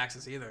pay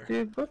taxes either.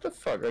 Dude, what the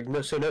fuck? Like,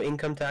 no, so no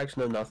income tax,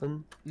 no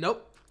nothing?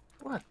 Nope.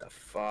 What the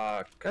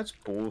fuck? That's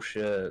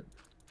bullshit.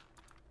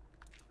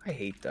 I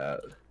hate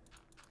that.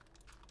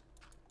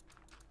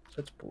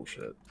 That's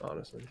bullshit,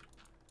 honestly.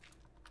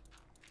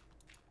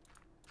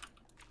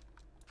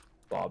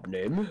 Bob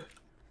name?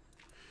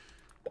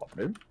 Bob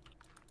name?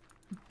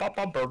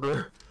 Bob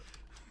Burger.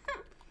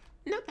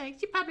 No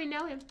thanks, you probably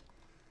know him.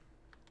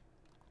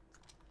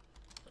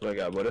 Oh my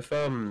god, what if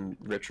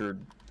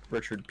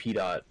Richard P.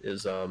 Dot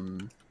is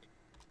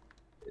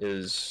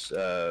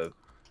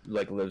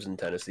like lives in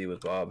Tennessee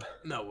with Bob?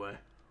 No way.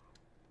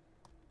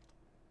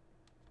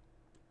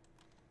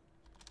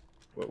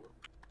 Whoa.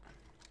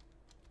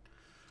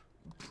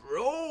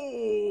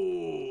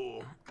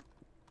 Bro!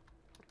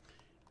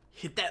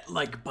 Hit that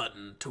like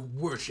button to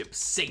worship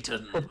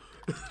Satan.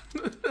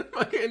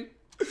 Fucking...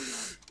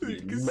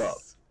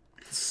 Love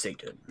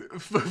Satan.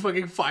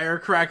 Fucking fire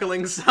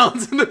crackling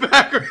sounds in the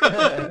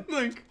background.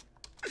 Like...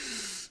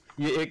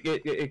 Yeah,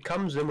 it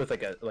comes in with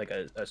like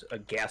a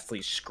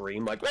ghastly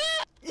scream, like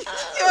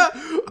yeah.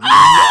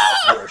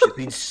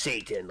 worshiping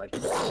Satan, like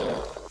with,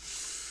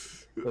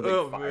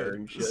 Oh fire man!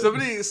 and shit.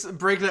 Somebody,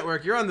 Break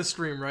Network, you're on the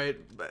stream, right?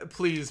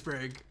 Please,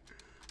 Break.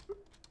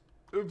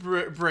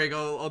 Break,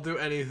 I'll do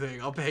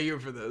anything. I'll pay you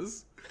for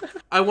this.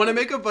 I want to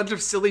make a bunch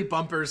of silly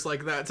bumpers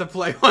like that to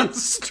play on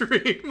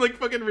stream, like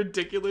fucking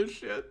ridiculous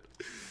shit.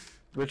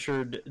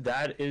 Richard,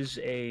 that is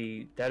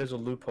a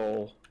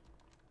loophole.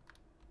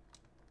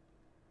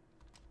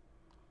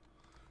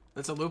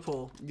 That's a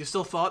loophole. You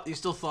still thought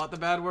the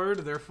bad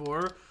word,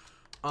 therefore,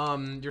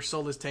 your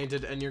soul is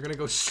tainted and you're gonna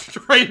go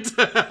straight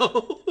to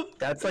hell.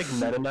 That's like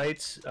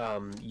Mennonites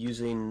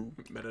using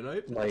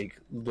Mennonite? like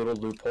little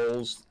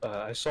loopholes.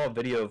 I saw a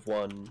video of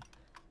one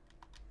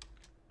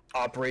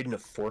operating a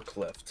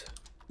forklift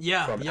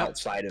from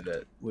outside of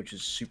it, which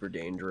is super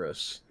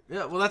dangerous.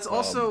 Yeah, well, that's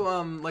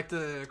also like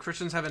the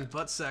Christians having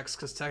butt sex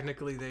because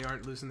technically they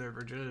aren't losing their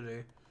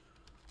virginity.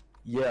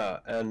 Yeah,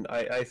 and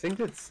I think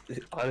that's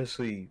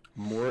honestly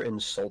more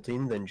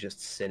insulting than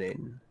just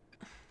sinning.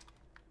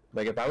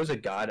 Like, if I was a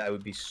god, I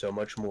would be so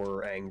much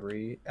more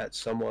angry at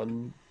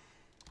someone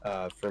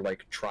for,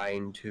 like,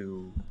 trying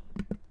to...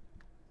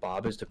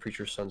 Bob is the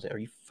preacher's son's name. Are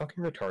you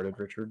fucking retarded,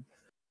 Richard?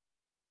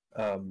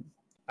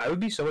 I would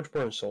be so much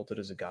more insulted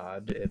as a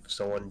god if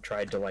someone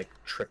tried to, like,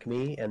 trick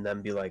me and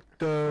then be like,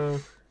 duh,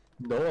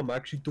 no, I'm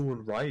actually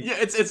doing right. Yeah,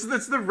 it's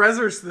the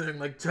Rezzers thing.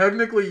 Like,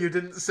 technically you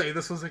didn't say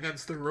this was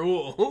against the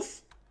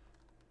rules.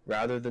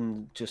 Rather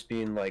than just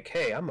being like,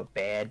 hey, I'm a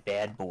bad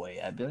boy.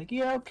 I'd be like,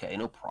 yeah, okay,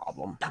 no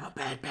problem. I'm a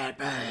bad.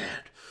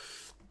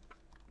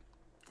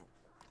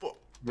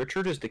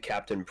 Richard is the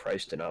Captain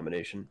Price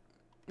denomination.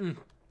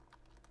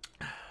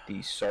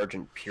 The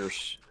Sergeant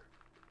Pierce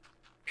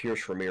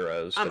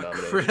Ramirez denomination. I'm a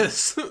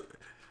Chris.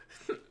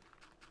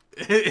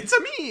 It's a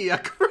me, a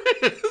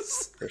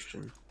Chris.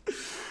 Christian.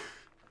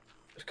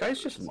 This guy's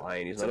just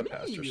lying. He's not a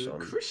pastor's son.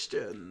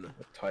 Christian.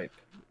 What type?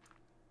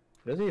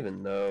 He doesn't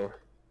even know.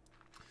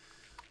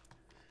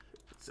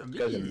 This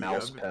guy's a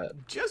mouse pet.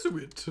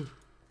 Jesuit.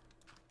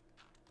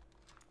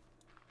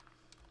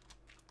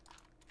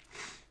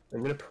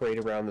 I'm gonna parade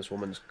around this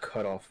woman's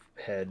cut off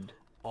head.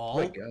 All?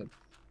 Oh my god.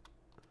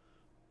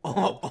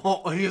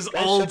 He has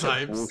That's all such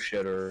types. A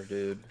bullshitter,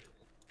 dude.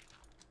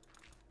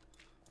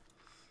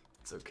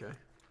 It's okay.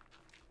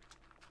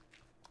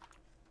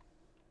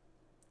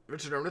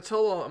 Richard, I'm gonna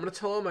tell all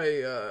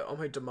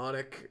my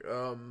demonic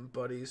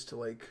buddies to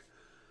like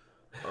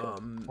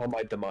all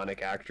my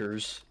demonic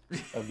actors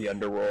of the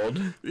underworld.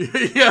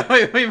 Yeah,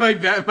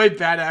 my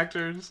bad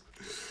actors.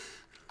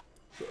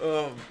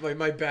 My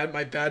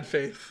bad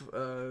faith.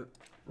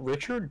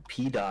 Richard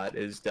P. Dot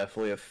is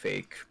definitely a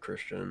fake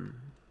Christian.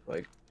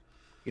 Like,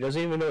 he doesn't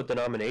even know what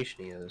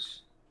denomination he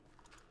is.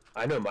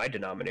 I know my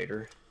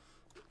denominator.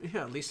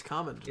 Yeah, least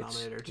common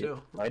denominator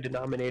too. My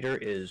denominator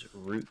is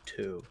root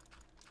 2.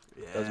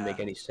 Yeah. Doesn't make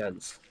any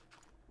sense.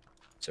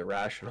 It's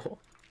irrational.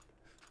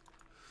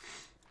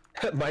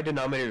 My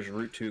denominator is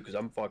root 2 because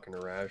I'm fucking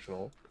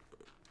irrational.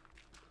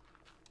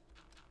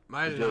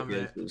 My the joke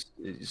denominator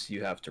is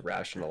you have to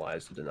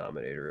rationalize the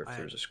denominator if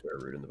there's a square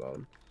root in the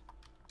bottom.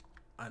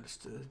 I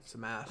understood. It's a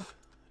math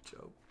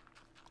joke.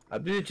 I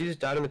believe Jesus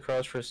died on the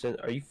cross for sin.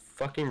 Are you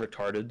fucking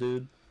retarded,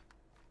 dude?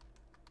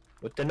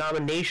 What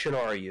denomination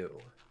are you?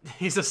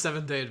 He's a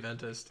Seventh-day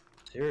Adventist.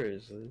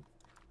 Seriously?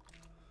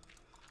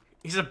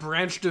 He's a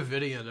Branch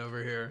Davidian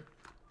over here.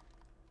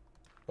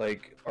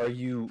 Like, are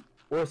you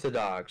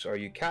Orthodox? Are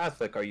you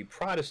Catholic? Are you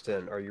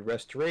Protestant? Are you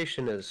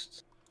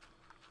Restorationist?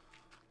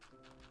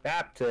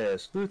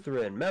 Baptist,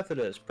 Lutheran,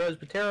 Methodist,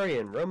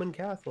 Presbyterian, Roman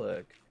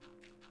Catholic,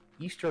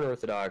 Eastern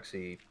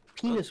Orthodoxy,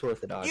 Penis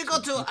Orthodoxy. You go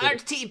to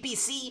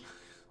RTBC.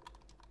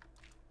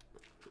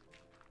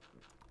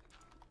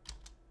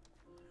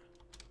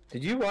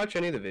 Did you watch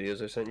any of the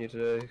videos I sent you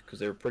today? Because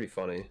they were pretty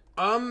funny.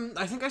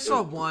 I think I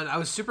saw one. I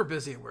was super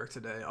busy at work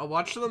today. I'll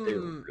watch them. They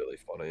were really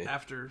funny.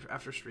 After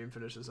stream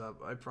finishes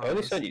up, I promise. I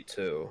only sent you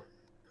 2,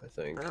 I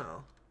think.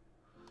 Oh.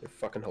 They're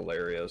fucking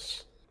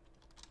hilarious.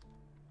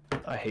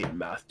 I hate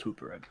math too,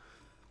 Greg.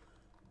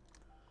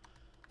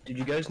 Did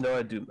you guys know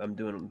I'm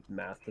doing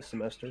math this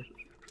semester?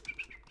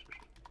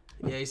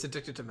 Yeah, he's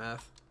addicted to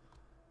math.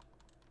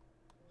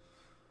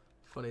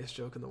 Funniest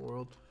joke in the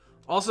world.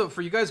 Also,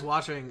 for you guys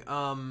watching,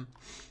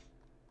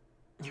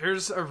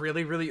 here's a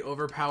really, really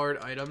overpowered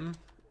item.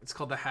 It's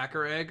called the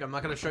Hacker Egg. I'm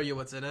not going to show you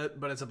what's in it,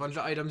 but it's a bunch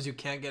of items you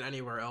can't get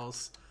anywhere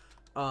else,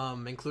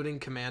 including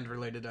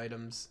command-related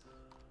items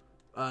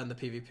in the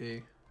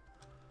PvP.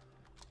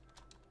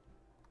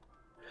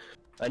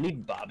 I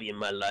need Bobby in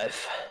my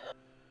life.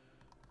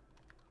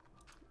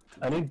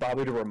 I need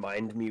Bobby to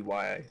remind me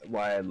why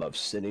I love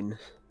sitting.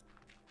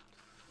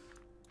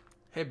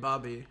 Hey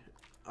Bobby,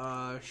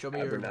 show me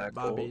your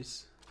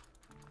bobbies.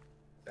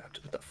 What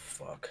the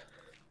fuck?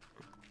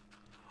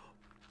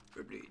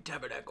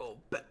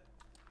 Tabernacle.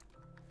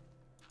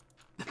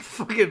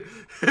 Fucking.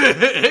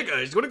 Hey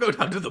guys, you wanna go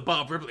down to the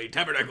Bob Ripley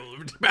Tabernacle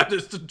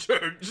Baptist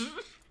Church?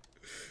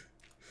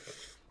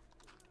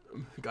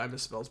 Guy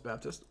misspells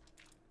Baptist.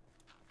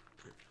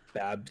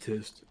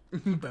 Baptist.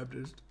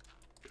 Baptist.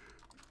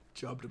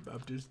 Job to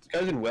Baptist. This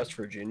guy's in West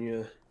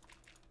Virginia.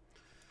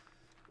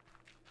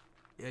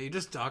 Yeah, you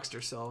just doxed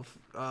yourself.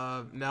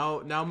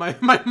 Now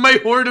my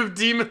horde of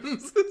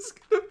demons is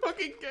gonna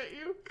fucking get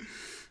you.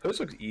 This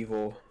looks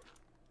evil.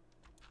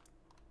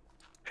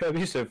 That'd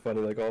be so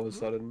funny, like all of a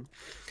sudden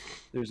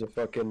there's a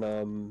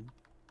fucking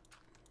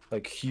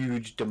like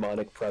huge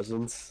demonic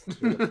presence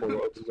when the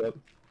portal opens up.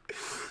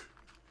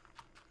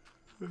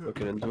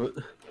 Looking into it.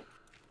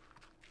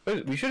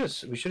 Wait, we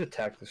should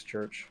attack this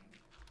church.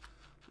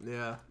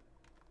 Yeah.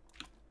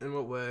 In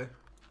what way?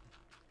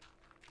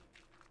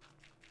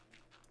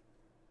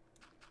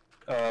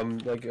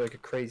 Like a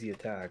crazy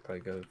attack,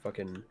 like a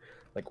fucking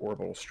like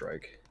orbital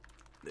strike.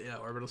 Yeah,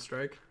 orbital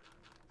strike.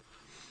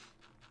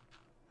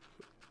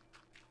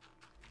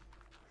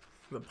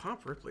 The Bob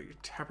Ripley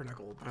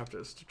Tabernacle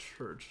Baptist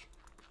Church.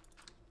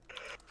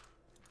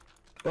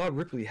 Bob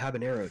Ripley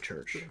Habanero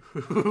Church.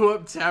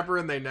 What tapper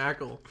and they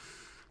knackle?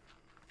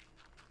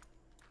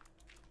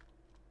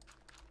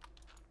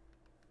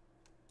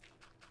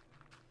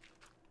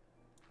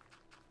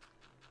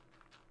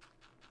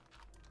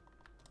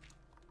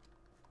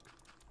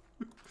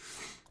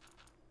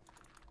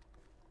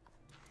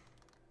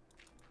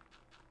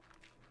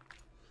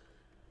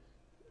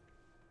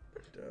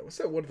 What's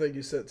that one thing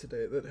you said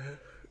today that I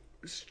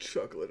was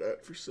chuckling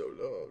at for so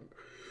long?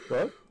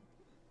 What?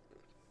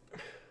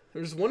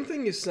 There's one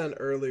thing you sent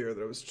earlier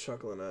that I was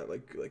chuckling at,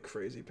 like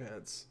crazy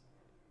pants.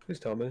 Please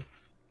tell me.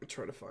 I'm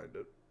trying to find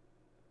it.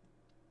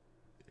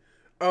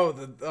 Oh,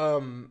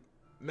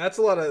 that's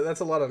a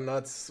lot of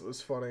nuts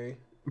was funny.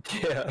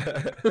 Yeah.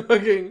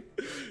 Fucking,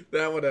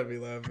 that one had me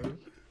laughing.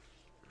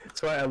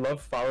 That's why I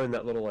love following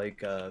that little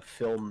like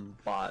film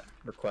bot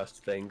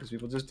request thing, because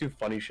people just do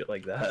funny shit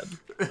like that.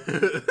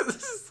 This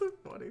is so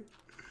funny.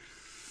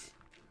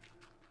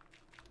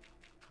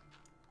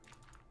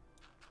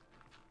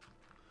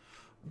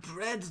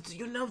 Brad, do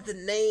you know the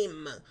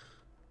name?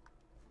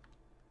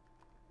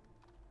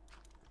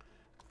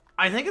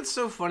 I think it's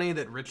so funny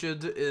that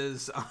Richard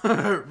is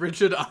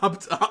Richard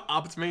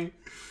opt me.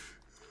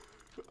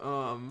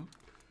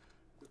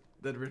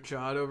 That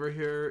Richard over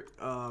here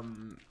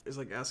is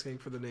like asking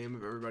for the name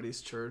of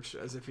everybody's church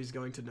as if he's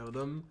going to know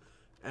them,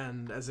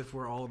 and as if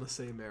we're all in the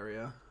same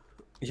area.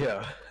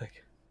 Yeah.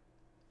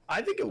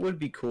 I think it would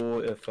be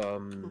cool if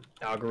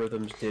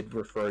algorithms did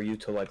refer you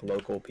to like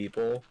local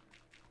people,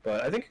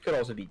 but I think it could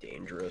also be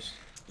dangerous.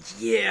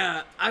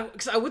 Yeah,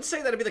 because I would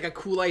say that'd be like a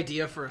cool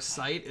idea for a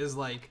site, is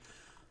like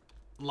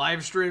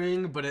live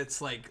streaming, but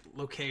it's like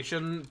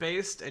location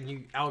based, and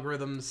you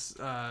algorithms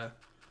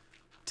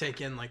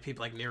take in like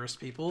people, like nearest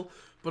people.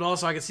 But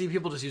also I could see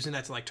people just using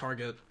that to like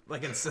target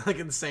like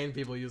insane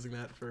people, using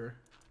that for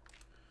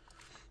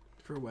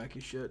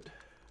wacky shit.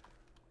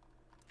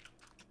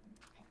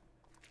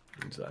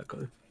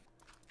 Exactly.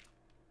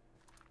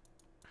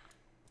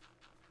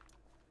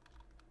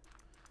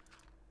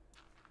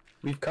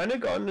 We've kind of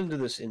gotten into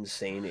this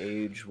insane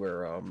age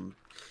where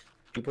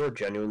people are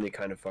genuinely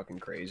kind of fucking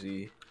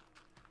crazy,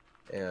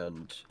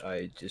 and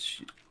I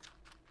just,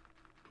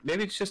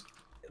 maybe it's just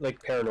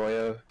like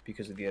paranoia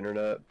because of the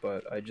internet,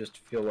 but I just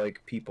feel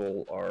like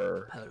people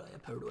are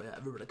Paranoia,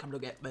 everybody come to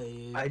get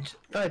me. I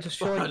just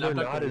feel like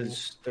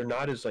they're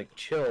not as like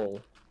chill.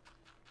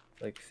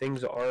 Like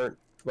things aren't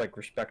like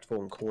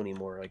respectful and cool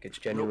anymore. Like it's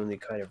genuinely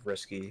kind of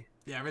risky.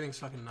 Yeah, everything's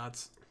fucking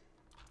nuts.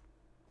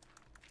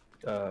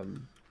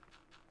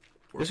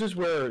 This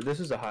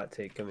is a hot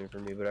take coming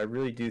from me, but I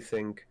really do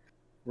think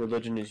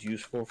religion is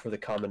useful for the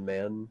common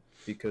man,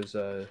 because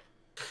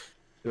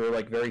there are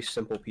like very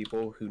simple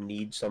people who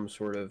need some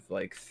sort of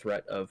like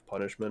threat of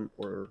punishment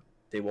or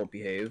they won't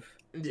behave.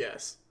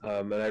 Yes.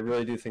 And I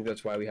really do think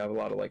that's why we have a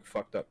lot of like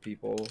fucked up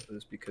people,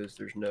 is because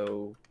there's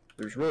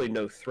really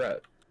no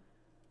threat.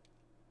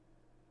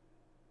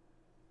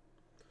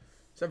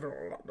 Except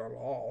for not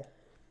all.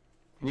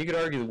 And you could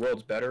argue the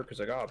world's better because,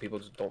 like, oh, people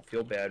just don't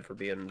feel bad for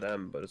being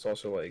them, but it's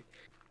also like,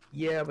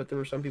 yeah, but there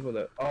were some people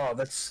that,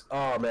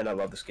 oh man, I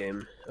love this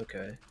game.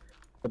 Okay.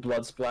 The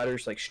blood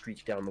splatters, like,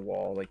 streak down the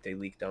wall, like, they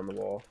leak down the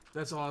wall.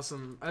 That's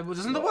awesome.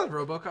 Doesn't the one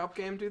RoboCop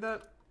game do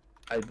that?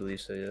 I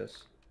believe so,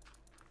 yes.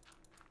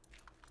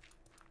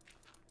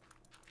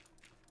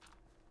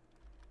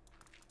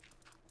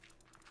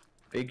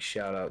 Big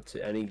shout out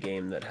to any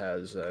game that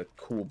has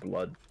cool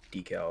blood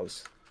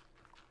decals.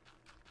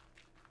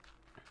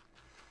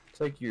 It's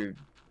like your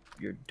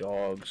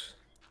dogs.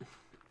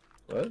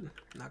 What?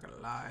 Not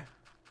gonna lie.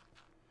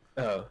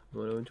 Oh,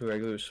 when I went to a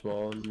regular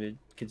small and made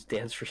kids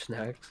dance for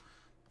snacks.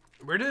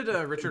 Where did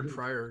Richard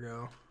Pryor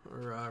go?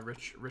 Or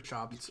Richard?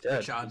 He's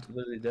dead. He's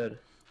literally dead.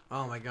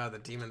 Oh my god, the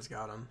demons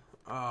got him.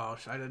 Oh,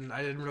 I didn't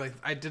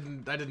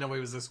know he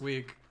was this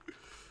weak.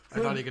 I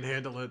thought he could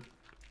handle it.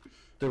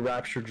 The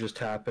rapture just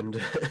happened.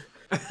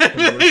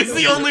 He's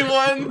the only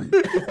one.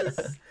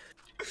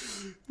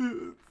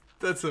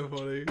 That's so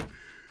funny.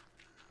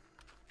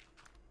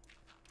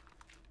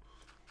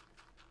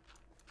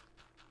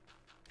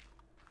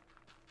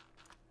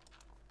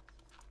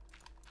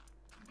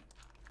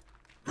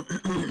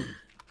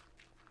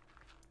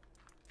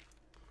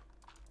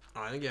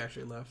 Oh, I think he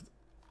actually left.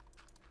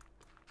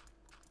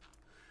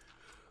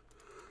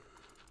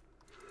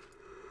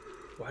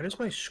 Why does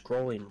my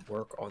scrolling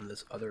work on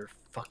this other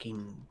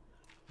fucking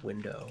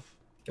window?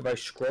 If I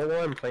scroll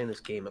while I'm playing this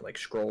game, it like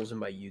scrolls in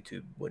my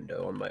YouTube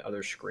window on my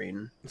other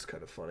screen. It's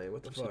kind of funny.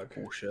 What the It's fuck?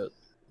 Bullshit.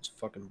 It's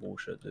fucking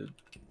bullshit, dude.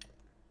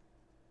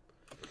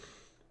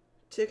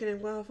 Chicken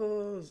and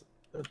waffles.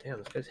 Oh damn,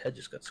 this guy's head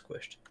just got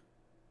squished.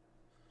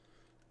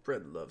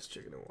 Fred loves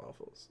chicken and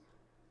waffles.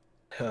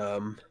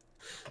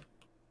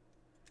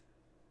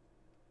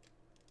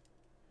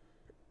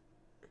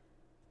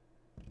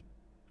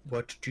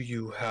 What do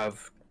you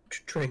have to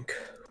drink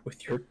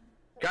with your...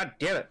 God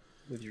damn it!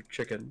 With your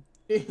chicken.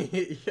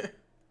 Yeah.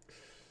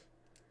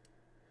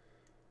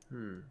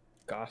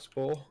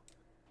 Gospel.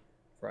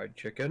 Fried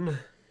chicken.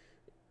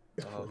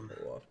 The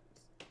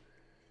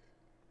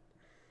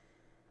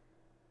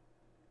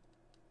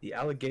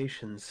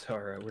allegations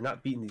are... we're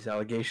not beating these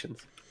allegations.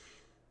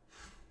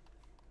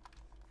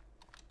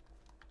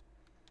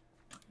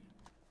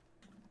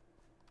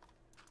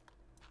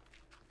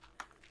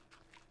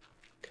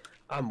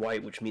 I'm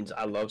white, which means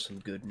I love some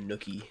good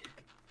nookie.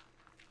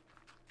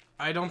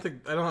 I don't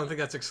think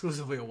that's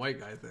exclusively a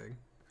white guy thing.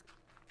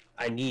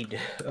 I need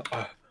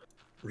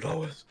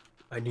Lois.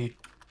 I need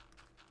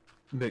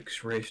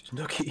mixed race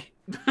nookie.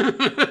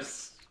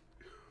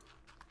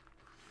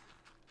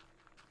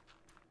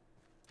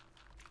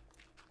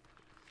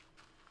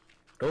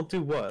 Don't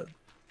do what?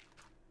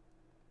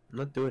 I'm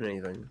not doing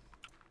anything.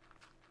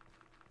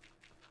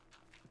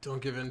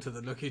 Don't give in to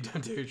the nookie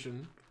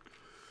temptation.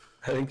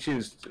 I think she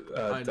was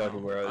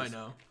talking where I was. I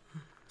know.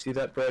 See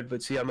that, bread?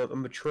 But see, I'm a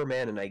mature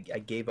man, and I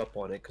gave up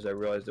on it because I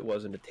realized it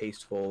wasn't a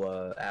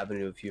tasteful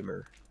avenue of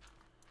humor.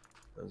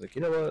 I was like,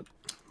 you know what?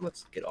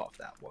 Let's get off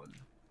that one.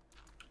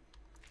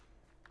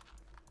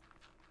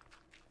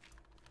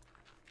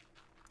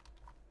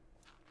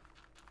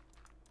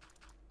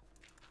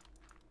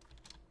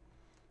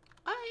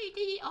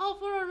 I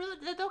offer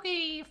the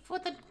nookie for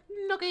the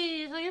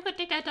nookie, so you can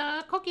take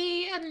that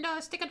cookie and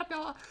stick it up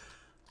your...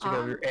 Stick it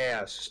up your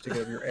ass. Stick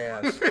it up your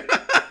ass.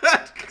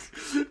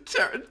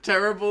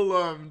 Terrible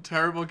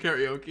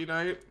karaoke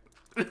night.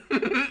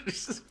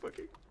 It's just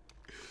fucking...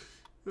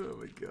 Oh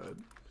my god.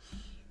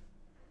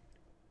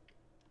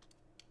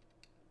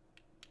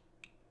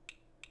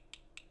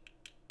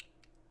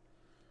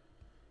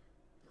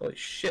 Holy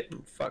shit,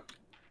 fuck.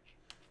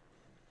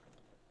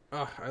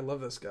 Oh, I love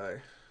this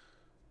guy.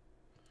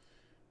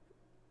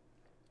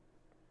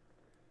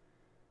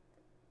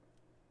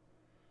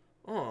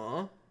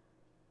 Aw.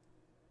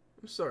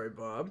 I'm sorry,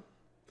 Bob.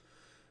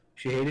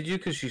 She hated you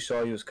because she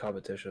saw you as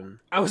competition.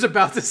 I was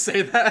about to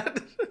say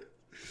that.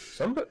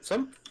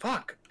 Some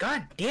fuck.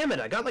 God damn it!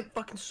 I got like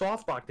fucking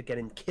softlocked to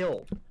getting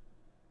killed.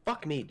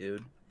 Fuck me,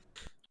 dude.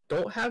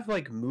 Don't have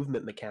like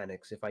movement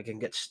mechanics if I can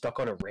get stuck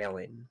on a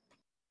railing.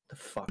 The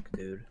fuck,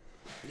 dude.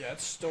 Yeah,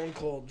 it's stone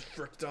cold,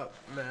 fricked up,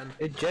 man.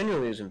 It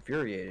genuinely is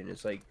infuriating.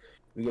 It's like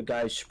we got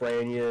guys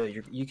spraying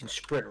you. You can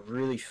sprint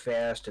really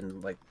fast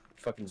and like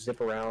fucking zip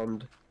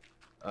around,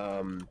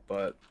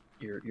 but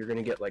you're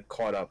gonna get like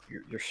caught up.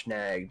 You're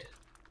snagged.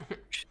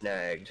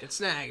 Snagged. It's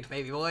snagged,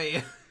 baby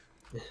boy.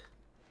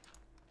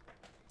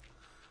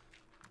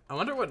 I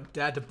wonder what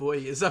Dad to Boy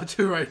is up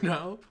to right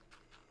now.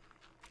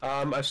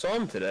 I saw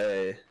him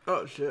today.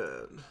 Oh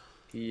shit.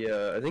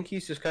 I think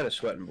he's just kind of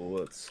sweating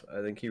bullets.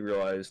 I think he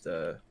realized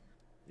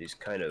he's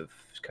kind of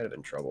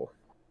in trouble.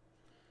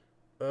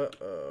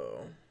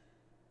 Uh-oh.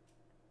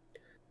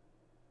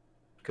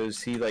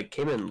 Because he like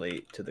came in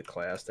late to the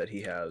class that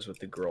he has with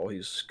the girl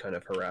he's kind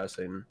of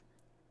harassing.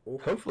 Ooh.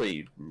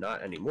 Hopefully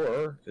not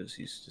anymore, because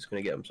he's just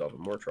gonna get himself in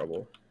more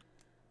trouble.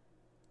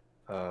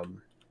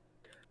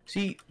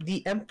 See,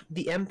 the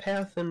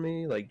empath in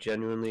me like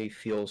genuinely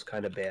feels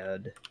kind of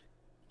bad,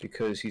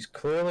 because he's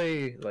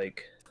clearly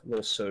like a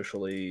little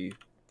socially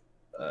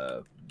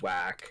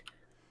whack,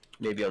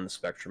 maybe on the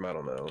spectrum, I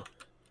don't know,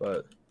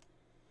 but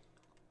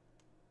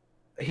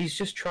he's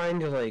just trying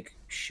to like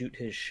shoot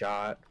his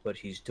shot, but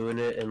he's doing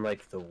it in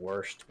like the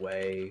worst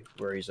way,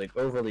 where he's like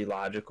overly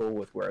logical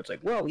with where it's like,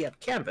 well, we have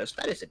canvas,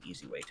 that is an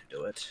easy way to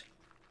do it.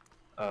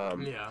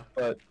 Yeah.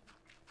 But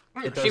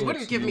she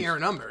wouldn't give me her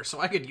number, so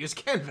I could use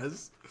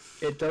Canvas.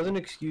 It doesn't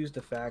excuse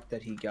the fact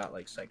that he got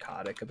like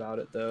psychotic about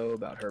it, though,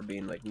 about her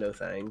being like, no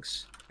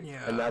thanks.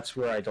 Yeah. And that's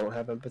where I don't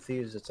have empathy,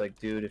 is it's like,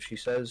 dude, if she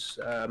says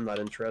I'm not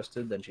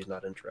interested, then she's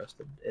not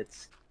interested.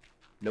 It's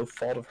no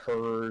fault of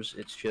hers,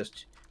 it's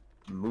just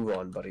move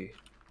on, buddy.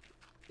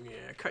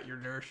 Yeah, cut your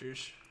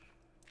nurses.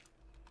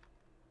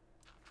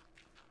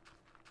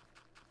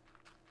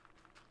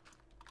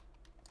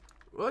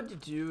 What would you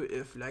do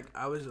if, like,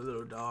 I was a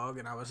little dog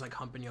and I was, like,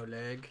 humping your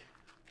leg?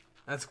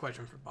 That's a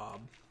question for Bob.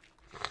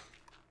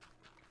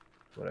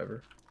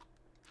 Whatever.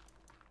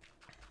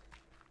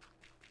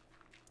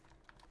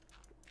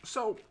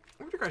 So,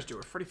 what did you guys do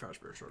if Freddy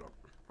Fazbear showed up,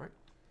 right?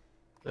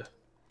 Yeah.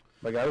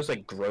 Like, I was,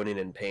 like, groaning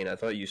in pain. I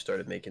thought you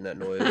started making that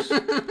noise.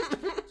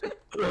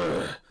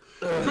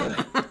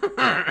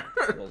 I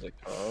was like,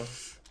 oh.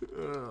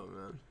 Oh,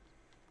 man.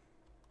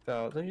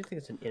 Val, don't you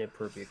think it's an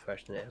inappropriate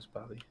question to ask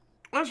Bobby?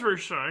 I was very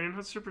shy and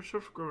had super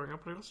stuff growing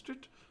up, but I also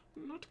did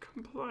not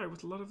comply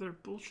with a lot of their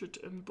bullshit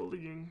and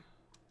bullying.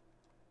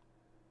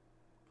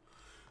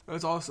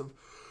 That's awesome.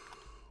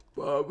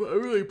 Bob,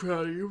 I'm really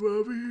proud of you,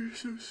 Bobby. You're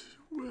so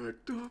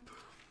whacked up.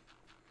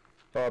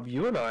 Bob,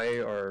 you and I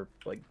are,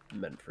 like,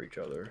 meant for each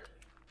other.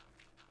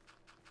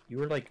 You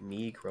were like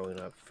me growing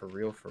up, for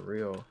real, for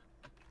real.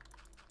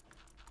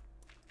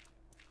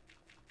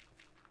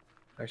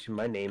 Actually,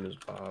 my name is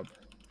Bob.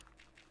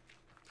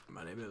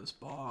 My name is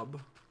Bob.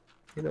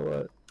 You know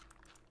what?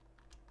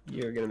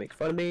 You're gonna make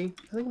fun of me.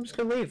 I think I'm just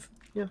gonna leave.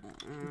 Yeah.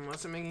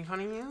 Wasn't making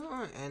fun of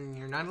you, and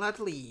you're not allowed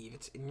to leave.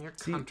 It's in your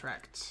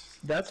contract.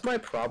 That's my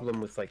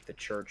problem with, like, the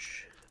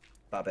church,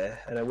 Bobby,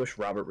 and I wish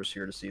Robert was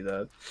here to see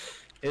that.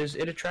 Is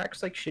it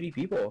attracts, like, shitty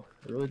people.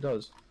 It really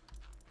does.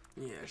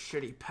 Yeah,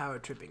 shitty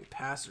power-tripping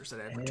pastors that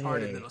have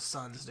retarded little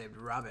sons named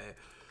Robbie.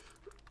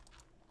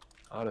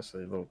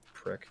 Honestly, little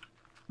prick.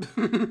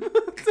 I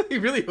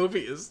really hope he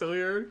is still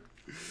here.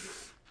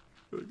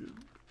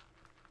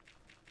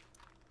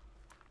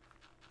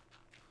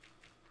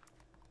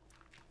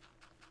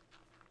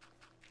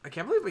 I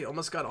can't believe we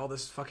almost got all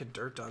this fucking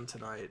dirt done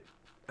tonight.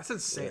 That's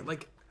insane. Yeah.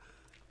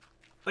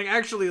 Like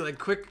actually, like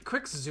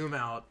quick zoom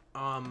out.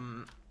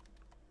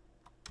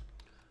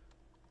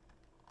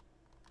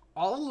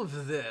 All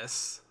of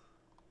this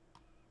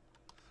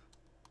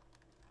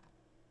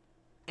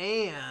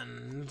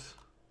and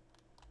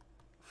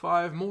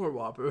 5 more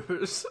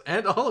Whoppers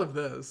and all of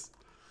this.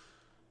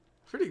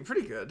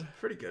 Pretty good.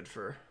 Pretty good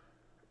for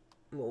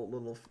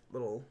little.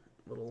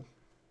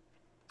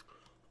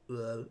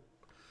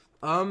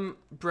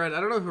 Brett, I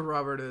don't know who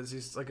Robert is.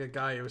 He's like a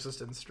guy who was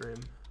just in stream.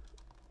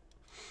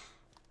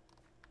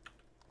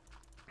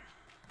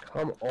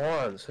 Come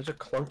on, such a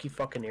clunky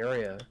fucking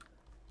area.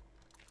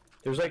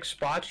 There's like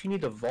spots you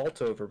need to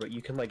vault over, but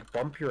you can like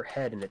bump your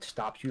head and it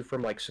stops you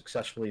from like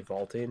successfully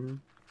vaulting.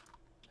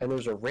 And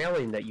there's a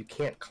railing that you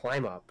can't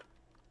climb up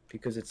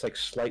because it's like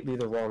slightly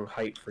the wrong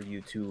height for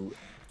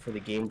the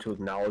game to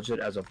acknowledge it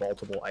as a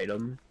vaultable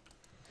item.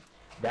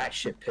 That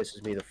shit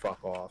pisses me the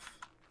fuck off.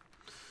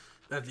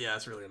 Yeah,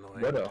 it's really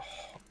annoying.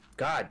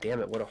 God damn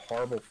it, what a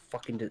horrible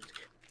fucking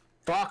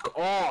fuck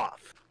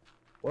off!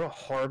 What a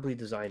horribly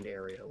designed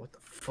area, what the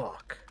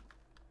fuck?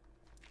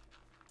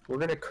 We're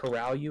gonna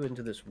corral you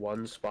into this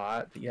one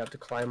spot that you have to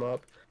climb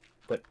up,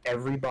 but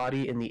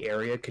everybody in the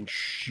area can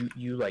shoot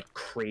you like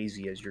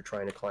crazy as you're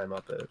trying to climb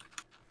up it.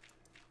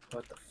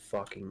 What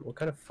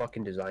kind of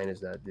fucking design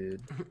is that,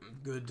 dude?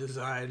 Good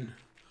design.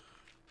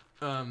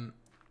 One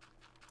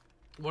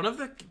of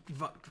the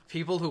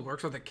people who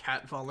works with a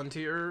cat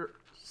volunteer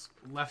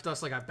left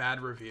us like a bad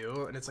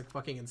review, and it's like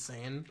fucking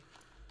insane.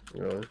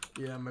 Really?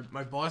 Yeah,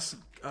 my boss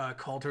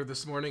called her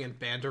this morning and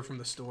banned her from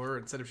the store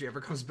and said if she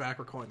ever comes back,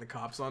 we're calling the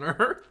cops on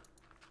her.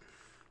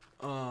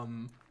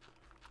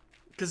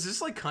 Because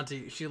this like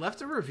cunty, she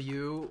left a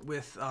review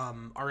with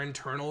our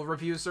internal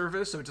review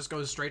service, so it just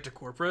goes straight to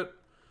corporate.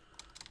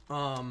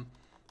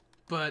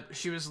 But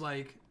she was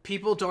like,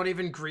 people don't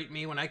even greet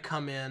me when I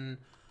come in,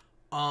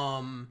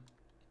 and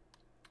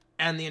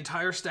the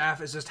entire staff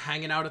is just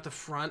hanging out at the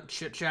front,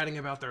 chit-chatting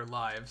about their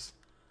lives.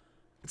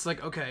 It's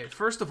like, okay,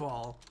 first of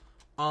all,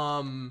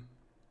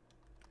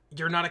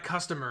 you're not a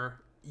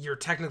customer. You're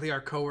technically our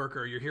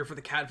coworker. You're here for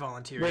the cat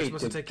volunteer. Wait, you're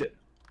supposed to take...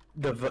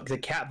 the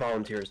cat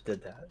volunteers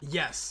did that?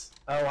 Yes.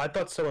 Oh, I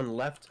thought someone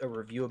left a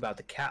review about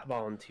the cat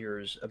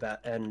volunteers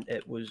and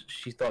it was,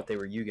 she thought they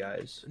were you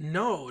guys.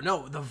 No,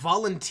 the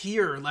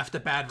volunteer left a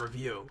bad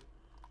review.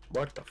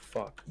 What the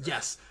fuck?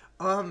 Yes.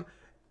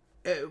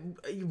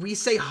 We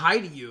say hi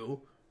to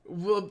you.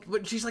 Well,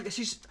 but she's like,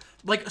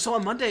 so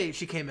on Monday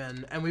she came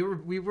in and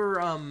we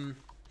were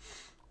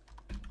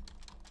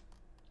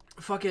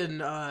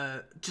fucking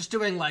just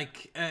doing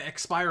like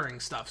expiring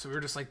stuff. So we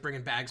were just like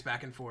bringing bags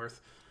back and forth,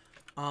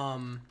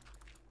 and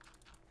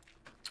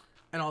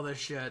all this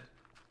shit.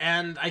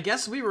 And I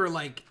guess we were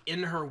like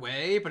in her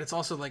way, but it's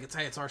also like,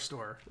 hey, it's our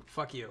store.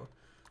 Fuck you.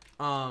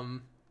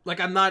 Like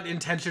I'm not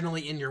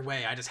intentionally in your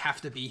way. I just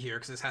have to be here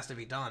because this has to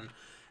be done.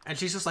 And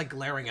she's just like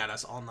glaring at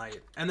us all night.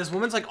 And this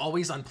woman's like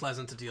always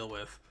unpleasant to deal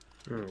with.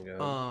 Oh,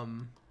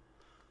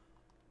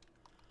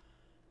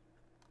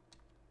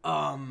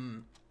 God.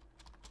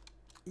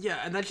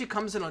 Yeah, and then she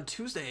comes in on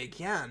Tuesday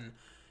again,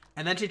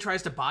 and then she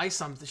tries to buy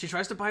something. She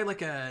tries to buy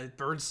like a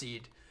bird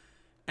seed,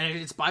 and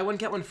it's buy one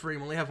get one free.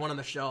 We only have one on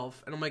the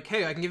shelf, and I'm like,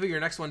 hey, I can give you your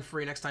next one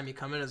free next time you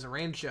come in as a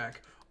rain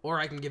check,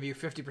 or I can give you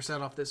 50%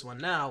 off this one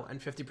now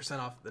and 50%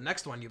 off the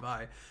next one you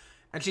buy.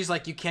 And she's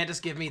like, you can't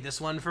just give me this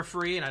one for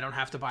free and I don't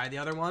have to buy the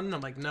other one. And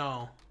I'm like,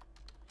 no,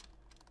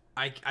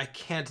 I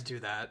can't do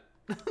that.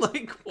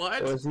 Like,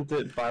 what? Well, isn't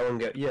it buy one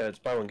get? Yeah, it's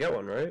buy one get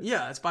one, right?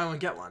 Yeah, it's buy one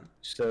get one.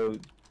 So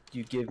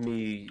you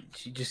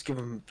just give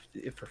them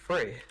it for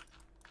free.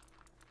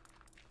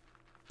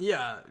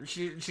 Yeah,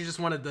 she just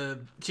wanted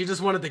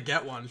the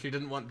get one. She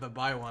didn't want the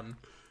buy one.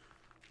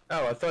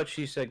 Oh, I thought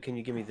she said, "Can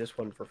you give me this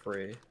one for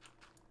free?"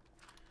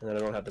 And then I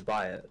don't have to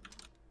buy it.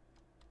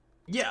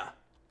 Yeah.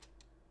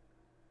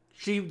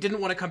 She didn't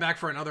want to come back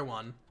for another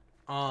one.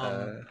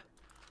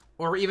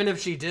 Or even if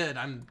she did,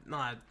 I'm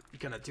not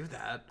gonna do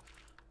that.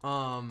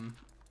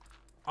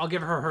 I'll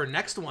give her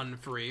next one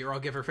free, or I'll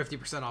give her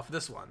 50% off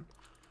this one.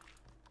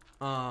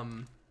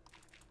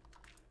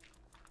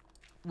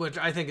 Which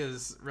I think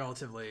is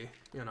relatively,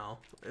 you know,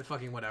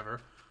 fucking whatever.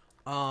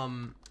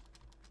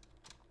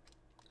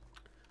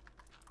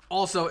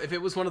 Also, if it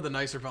was one of the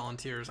nicer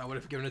volunteers, I would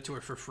have given it to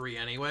her for free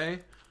anyway.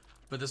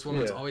 But this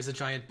woman's always a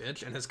giant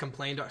bitch and has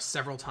complained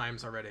several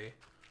times already.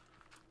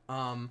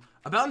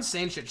 About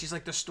insane shit. She's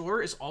like, the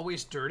store is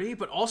always dirty,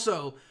 but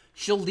also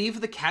she'll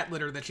leave the cat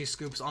litter that she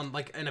scoops on,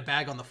 like, in a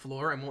bag on the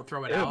floor and won't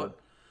throw it out.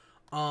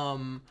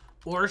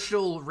 Or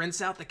she'll rinse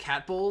out the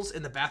cat bowls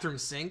in the bathroom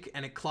sink,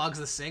 and it clogs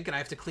the sink, and I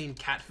have to clean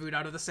cat food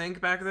out of the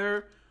sink back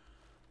there.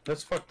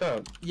 That's fucked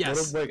up.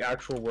 Yes. What a, like,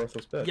 actual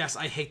worthless bitch. Yes,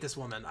 I hate this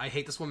woman. I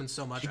hate this woman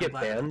so much. Did she get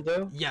banned,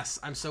 though? Yes,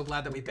 I'm so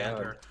glad that we banned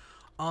her.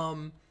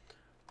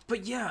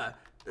 But yeah,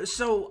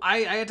 so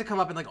I had to come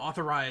up and, like,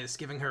 authorize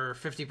giving her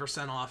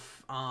 50%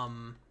 off,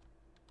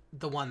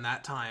 the one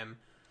that time.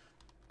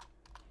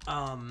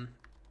 And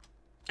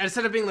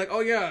instead of being like, oh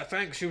yeah,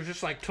 thanks, she was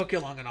just like, took you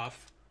long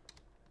enough.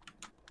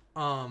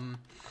 But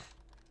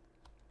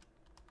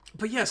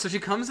yeah, so she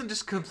comes and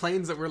just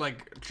complains that we're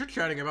like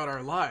chit-chatting about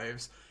our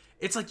lives.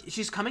 It's like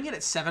she's coming in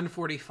at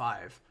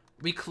 7:45.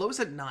 We close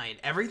at 9.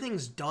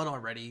 Everything's done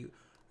already.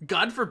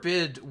 God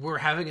forbid we're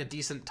having a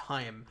decent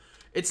time.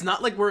 It's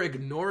not like we're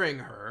ignoring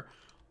her,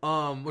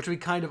 which we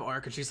kind of are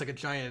because she's like a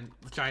giant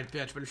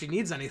bitch. But if she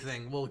needs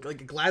anything, we'll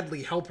like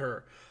gladly help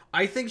her.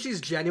 I think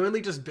she's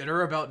genuinely just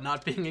bitter about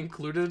not being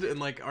included in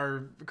like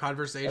our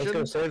conversation. I was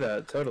gonna say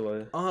that,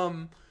 totally.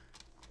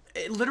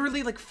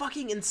 Literally, like,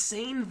 fucking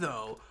insane,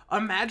 though.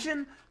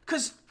 Imagine,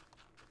 because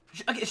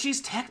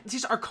she's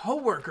our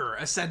coworker,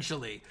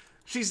 essentially.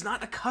 She's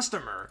not a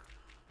customer.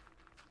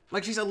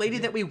 Like, she's a lady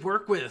that we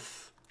work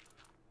with.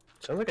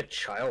 Sounds like a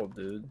child,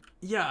 dude.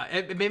 Yeah,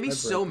 it made me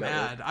so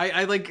mad.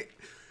 I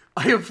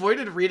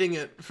avoided reading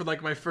it for,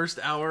 like, my first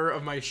hour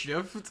of my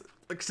shift,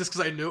 like, just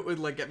because I knew it would,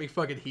 like, get me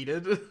fucking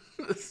heated.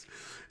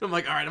 I'm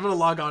like, alright, I'm gonna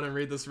log on and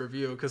read this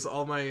review, because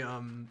all my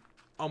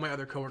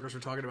other coworkers were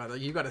talking about it.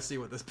 Like, you gotta see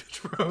what this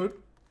bitch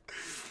wrote.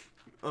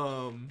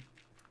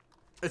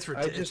 It's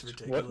ridiculous.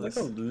 What, like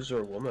a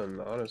loser woman,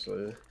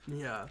 honestly.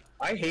 Yeah.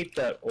 I hate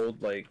that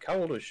old, like, how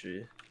old is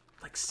she?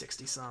 Like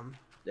 60-some.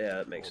 Yeah,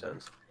 that makes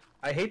sense.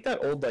 I hate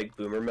that old, like,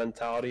 boomer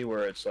mentality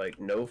where it's like,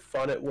 no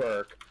fun at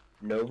work,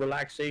 no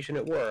relaxation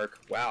at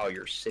work. Wow,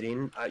 you're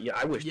sitting.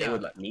 I wish they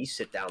would let me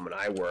sit down when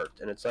I worked.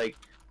 And it's like,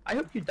 I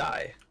hope you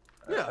die.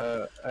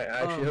 Yeah. I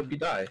actually hope you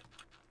die.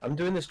 I'm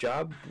doing this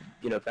job,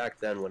 you know, back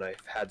then when I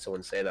had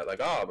someone say that, like,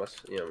 oh,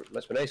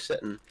 must be nice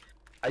sitting.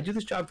 I do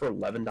this job for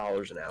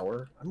 $11 an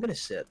hour. I'm gonna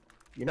sit.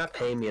 You're not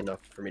paying me enough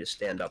for me to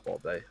stand up all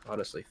day.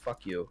 Honestly,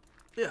 fuck you.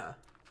 Yeah.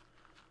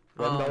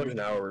 $11 an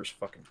hour is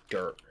fucking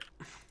dirt.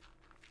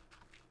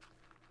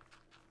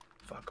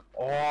 Fuck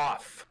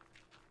off.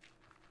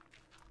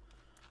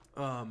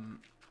 Yeah,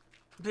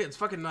 it's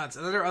fucking nuts.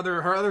 And then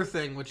her other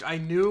thing, which I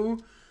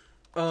knew,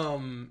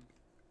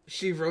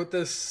 she wrote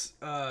this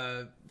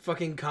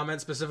fucking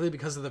comment specifically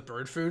because of the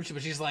bird food.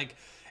 But she's like,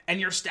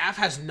 and your staff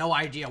has no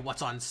idea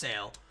what's on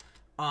sale.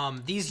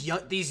 These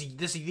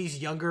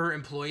younger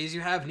employees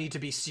you have need to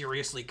be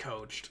seriously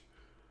coached.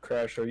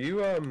 Crash, are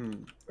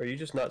you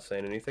just not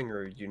saying anything, or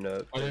are you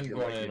not? I didn't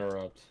want to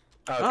interrupt.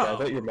 Oh, okay, I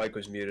thought your mic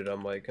was muted.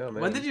 I'm like, oh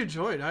man. When did you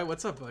join? Hi,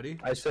 what's up, buddy?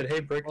 I said, hey,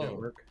 break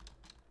network.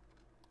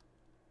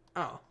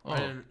 Oh, I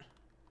didn't.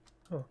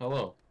 Oh.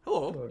 Hello.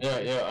 Hello.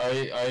 Yeah,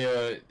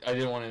 I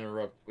didn't want to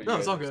interrupt. No,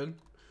 it's all good.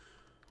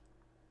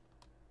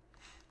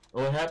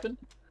 What happened?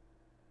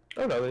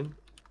 Oh, nothing.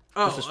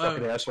 Oh, this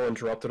fucking asshole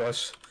interrupted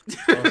us.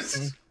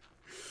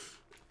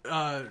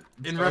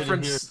 In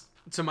reference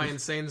to my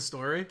insane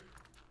story.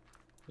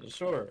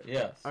 Sure.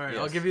 Yes. All right,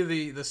 yes. I'll give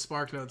you the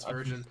Spark Notes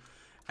version.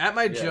 At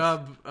my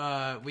job,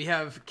 we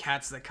have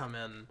cats that come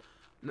in,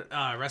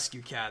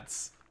 rescue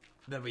cats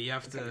that we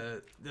have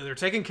to. They're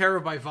taken care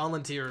of by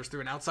volunteers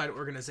through an outside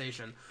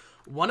organization.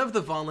 One of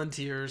the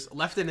volunteers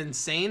left an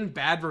insane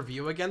bad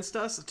review against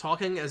us,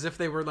 talking as if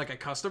they were like a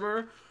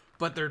customer,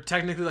 but they're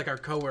technically like our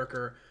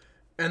coworker.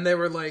 And they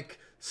were like,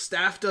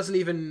 staff doesn't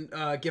even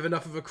give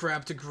enough of a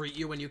crap to greet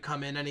you when you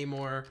come in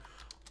anymore.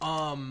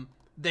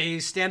 They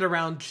stand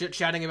around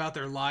chit-chatting about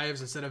their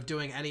lives instead of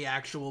doing any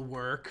actual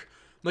work.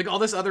 Like, all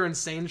this other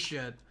insane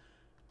shit.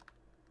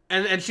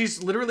 And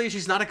she's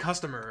not a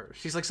customer.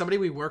 She's like somebody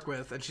we work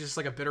with, and she's just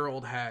like a bitter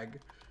old hag.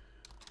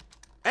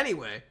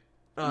 Anyway.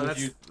 Would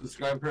you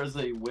describe her as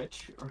a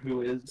witch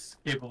who is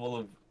capable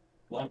of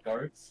black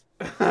arts?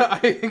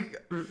 I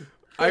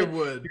I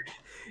would.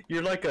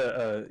 You're like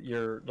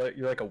you're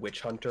like a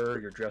witch hunter.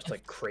 You're dressed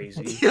like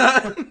crazy.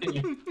 Yeah.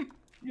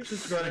 You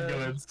just gotta go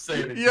and say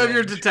it again. You have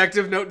your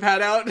detective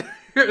notepad out.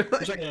 You're like,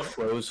 There's like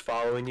crows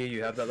following you.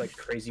 You have that like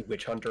crazy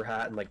witch hunter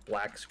hat and like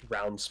black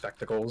round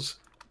spectacles.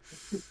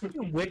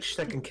 You're a witch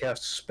that can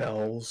cast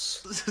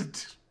spells.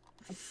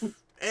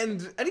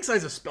 and any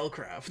size of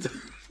spellcraft.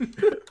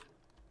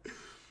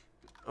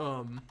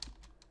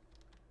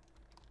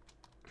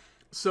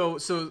 So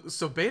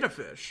beta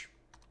fish.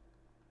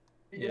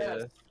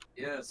 Yeah.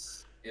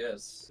 Yes.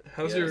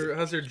 How's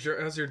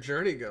your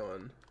journey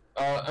going?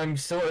 I'm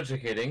still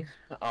educating.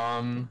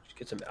 Just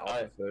get some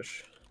alpha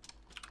fish.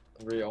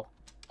 Real.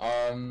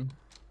 I've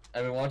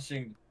been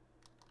watching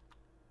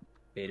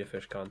Beta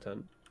fish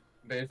content.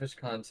 beta fish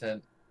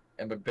content,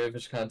 and by beta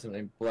fish content, I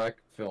mean black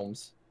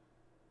films.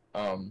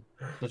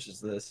 Such as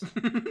this.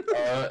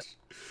 Yeah.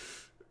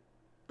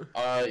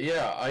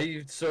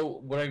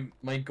 So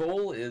my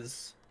goal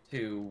is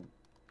to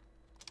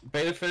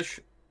beta fish,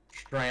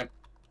 shrimp,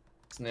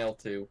 snail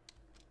Fuck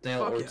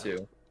or yeah.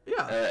 two.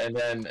 Yeah. And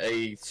then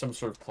some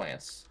sort of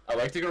plants. I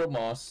like to grow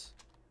moss,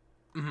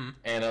 and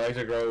I like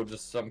to grow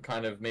just some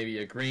kind of maybe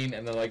a green,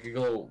 and then I like to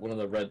grow one of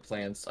the red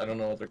plants. I don't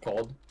know what they're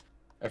called.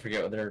 I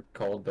forget what they're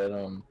called, but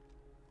do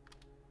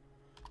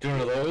one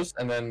of those,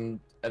 and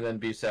then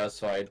be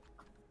satisfied.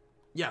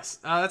 Yes,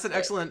 that's an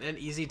excellent and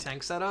easy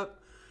tank setup.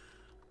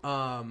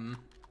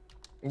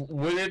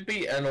 Would it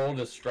be at all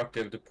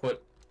destructive to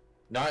put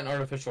not an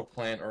artificial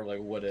plant or like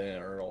wood in it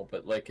or all,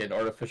 but like an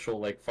artificial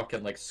like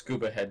fucking like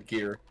scuba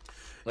headgear?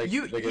 Like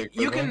you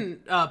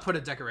equivalent? can put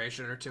a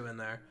decoration or two in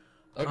there.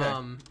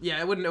 Okay. Yeah,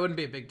 it wouldn't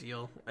be a big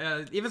deal.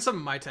 Even some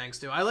of my tanks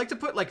do. I like to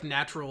put like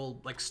natural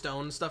like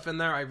stone stuff in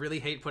there. I really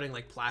hate putting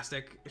like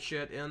plastic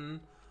shit in.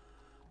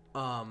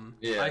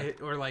 Yeah.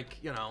 Or like,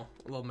 you know,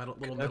 a little metal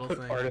I put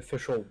thing.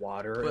 artificial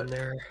water in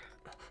there.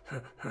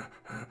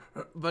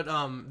 But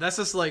that's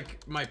just like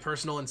my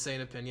personal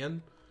insane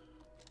opinion.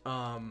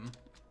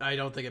 I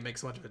don't think it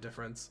makes much of a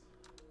difference.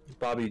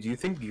 Bobby, do you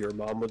think your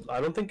mom would?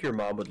 I don't think your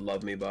mom would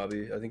love me,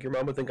 Bobby. I think your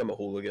mom would think I'm a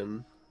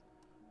hooligan.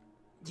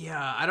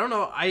 Yeah, I don't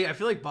know. I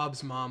feel like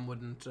Bob's mom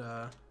wouldn't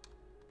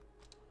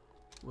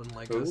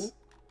like Who? this.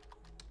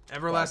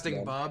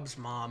 Everlasting Bob's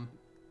mom. Bob's mom.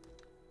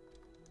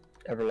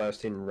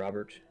 Everlasting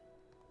Robert.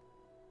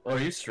 Oh, are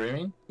you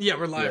streaming? Yeah,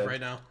 we're live Yeah.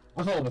 right now.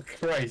 Oh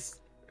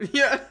Christ!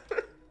 Yeah.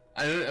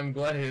 I'm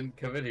glad I didn't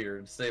come in here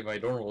and say my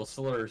normal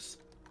slurs.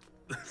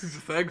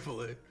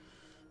 Thankfully.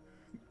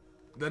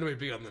 Then we'd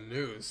be on the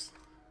news.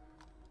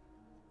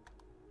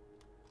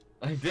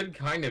 I did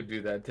kind of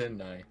do that,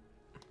 didn't I?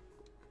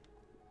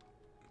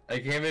 I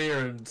came in here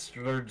and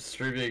started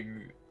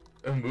streaming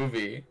a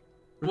movie.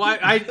 Well,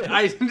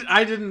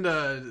 I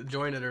didn't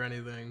join it or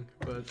anything,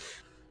 but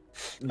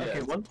Okay,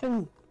 Yes. one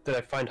thing that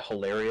I find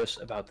hilarious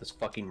about this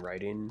fucking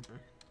writing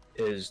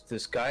is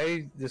this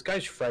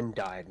guy's friend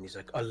died, and he's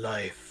like, a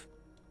life,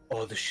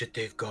 all the shit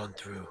they've gone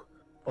through,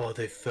 all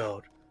they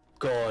felt,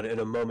 gone in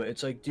a moment.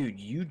 It's like, dude,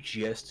 you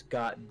just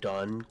got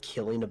done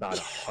killing about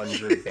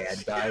 100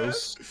 bad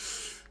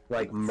guys,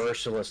 like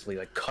mercilessly,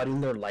 like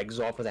cutting their legs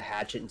off with a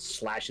hatchet and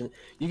slashing.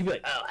 You can be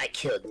like, oh, I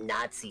killed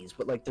Nazis,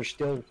 but like they're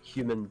still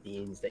human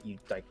beings that you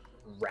like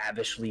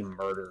ravishly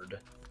murdered.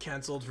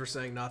 canceled for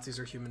saying Nazis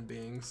are human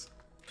beings.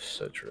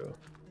 So true.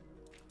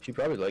 She'd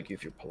probably like you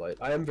if you're polite.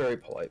 I am very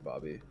polite,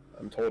 Bobby.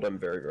 I'm told I'm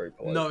very, very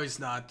polite. No, he's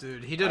not,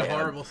 dude. He did I am.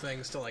 horrible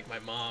things to like my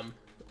mom.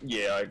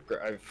 Yeah, I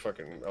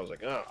was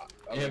like, oh.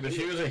 Yeah, but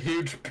she was a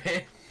huge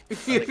fan.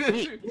 Give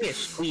me a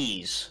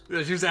squeeze.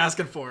 Yeah, she was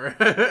asking for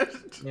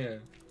it. Yeah.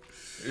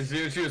 You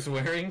see what she was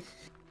wearing?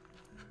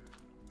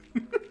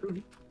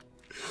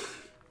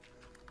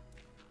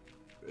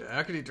 Yeah,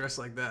 how can you dress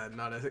like that and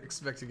not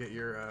expect to get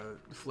your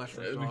flesh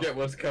ripped off? Get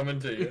what's coming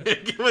to you.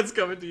 Get what's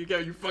coming to you, get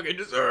what you fucking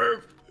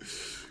deserve.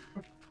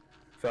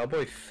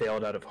 Foulboy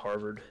failed out of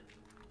Harvard.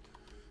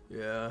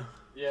 Yeah,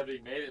 Yeah, but he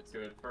made it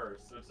to it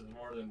first, which is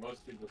more than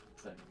most people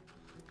can say.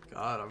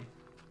 got him.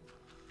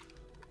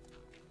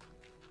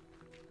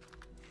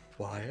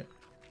 Wyatt?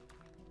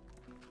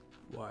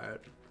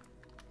 Wyatt.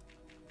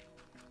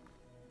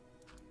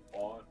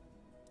 What?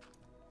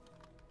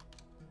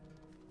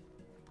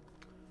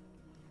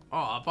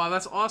 Oh, Bob,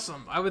 that's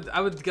awesome. I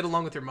would get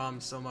along with your mom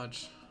so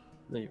much.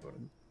 No, you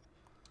wouldn't.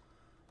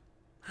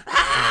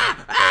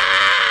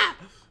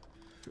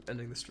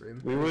 Ending the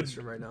stream. We Ending would. the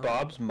stream right now.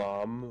 Bob's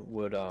mom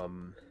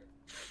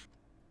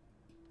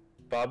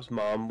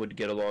would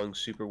get along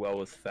super well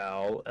with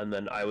Foul, and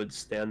then I would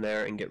stand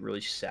there and get really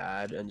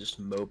sad and just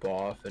mope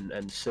off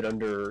and sit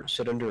under a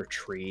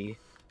tree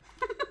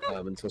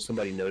until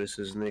somebody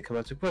notices, and they come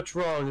out and say, "What's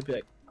wrong?" And be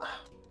like,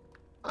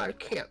 "I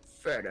can't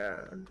fit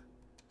in."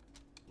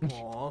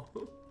 Aw.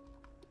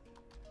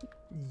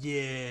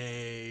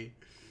 Yay.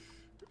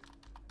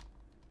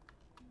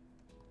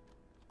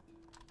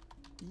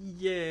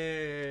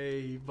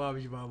 Yay.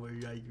 Bobby's mom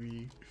would like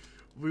me.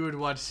 We would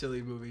watch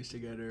silly movies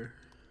together.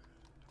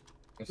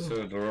 That's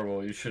so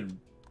adorable. You should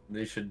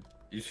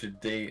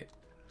date.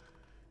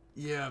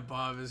 Yeah,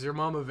 Bob, is your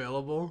mom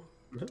available?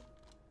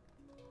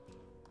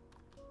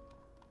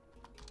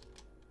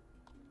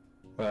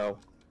 Well,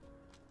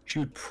 she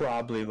would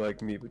probably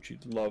like me, but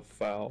she'd love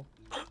Foul.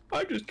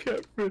 I just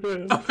can't fit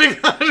in. Oh my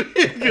god,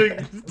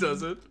 he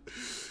does it.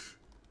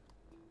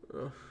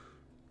 Oh.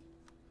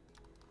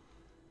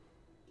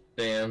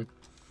 Damn.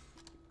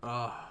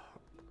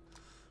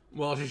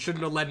 Well, she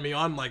shouldn't have led me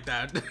on like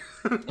that.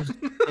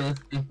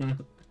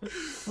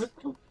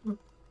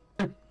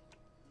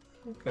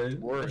 Okay.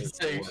 War is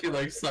saying she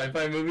likes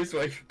sci-fi movies,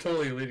 so you're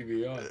totally leading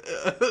me on.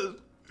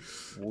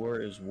 War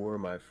is war,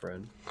 my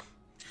friend.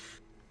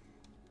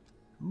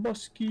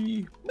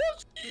 Muskie!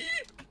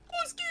 Muskie!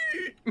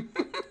 Muskie!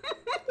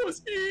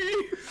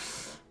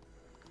 Muskie!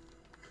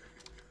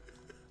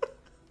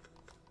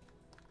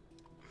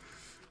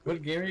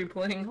 What game are you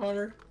playing,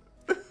 Hunter?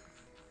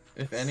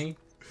 If any?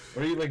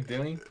 What are you, like,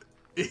 doing?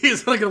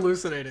 He's like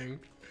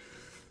hallucinating.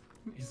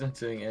 He's not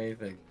doing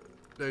anything.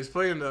 No, he's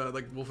playing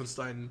like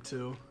Wolfenstein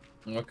 2.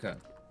 Okay.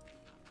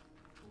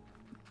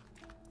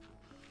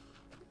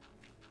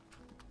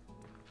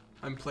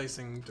 I'm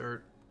placing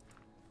dirt.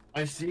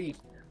 I see.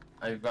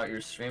 I've got your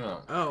stream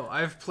on. Oh,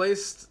 I've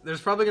placed... There's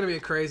probably going to be a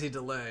crazy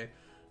delay,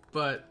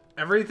 but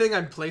everything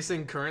I'm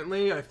placing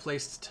currently, I've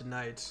placed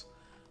tonight.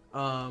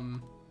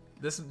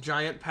 This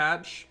giant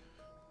patch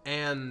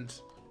and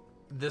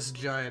this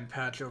giant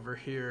patch over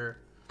here.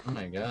 Oh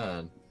my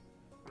god.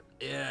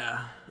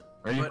 Yeah.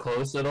 Are you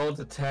close at all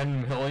to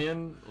 10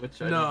 million?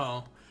 Which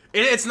No.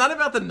 It's not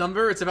about the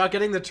number, it's about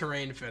getting the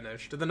terrain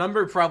finished. The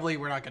number probably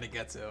we're not going to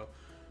get to.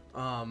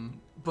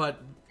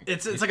 But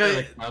it's like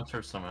a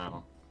counter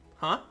somehow.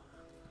 Huh?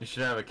 You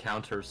should have a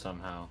counter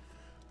somehow.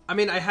 I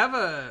mean,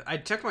 I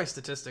check my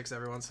statistics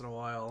every once in a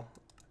while,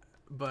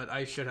 but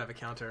I should have a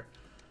counter.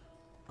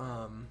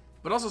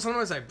 But also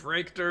sometimes I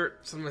break dirt,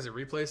 sometimes I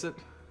replace it.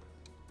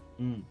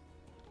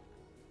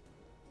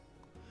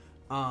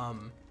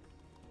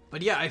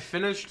 But yeah, I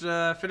finished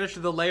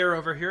the layer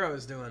over here I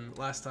was doing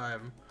last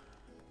time.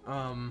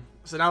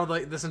 So now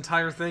like this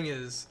entire thing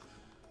is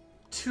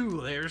 2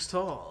 layers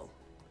tall.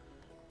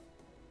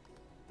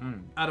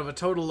 Out of a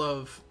total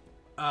of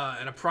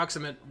an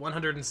approximate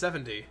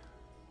 170.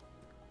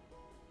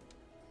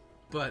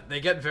 But they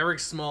get very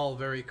small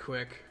very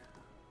quick.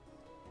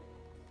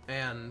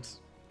 And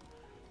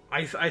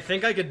I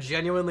think I could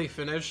genuinely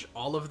finish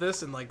all of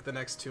this in like the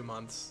next 2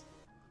 months.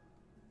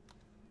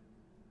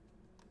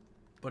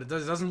 But it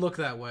doesn't look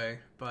that way.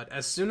 But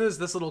as soon as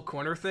this little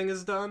corner thing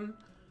is done,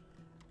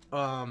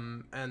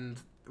 and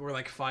we're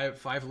like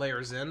five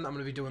layers in, I'm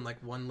gonna be doing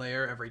like 1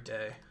 layer every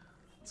day.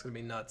 It's gonna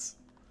be nuts.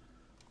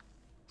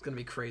 It's gonna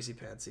be crazy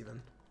pants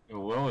even. It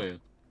will. It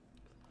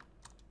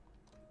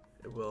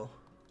will.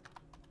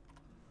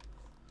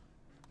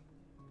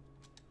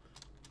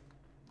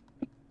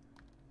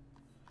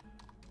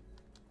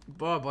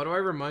 Bob, why do I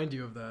remind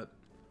you of that?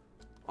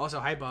 Also,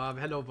 hi Bob.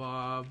 Hello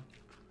Bob.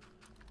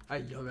 I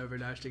love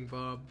everlasting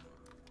Bob.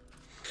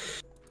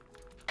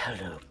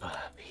 Hello,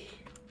 Bobby.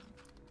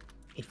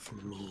 It's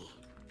me,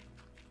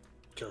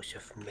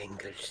 Joseph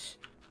Mengels.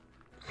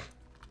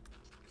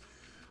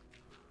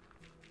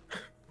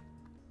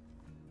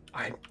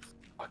 I'm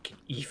fucking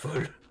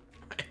evil.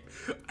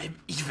 I'm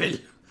evil.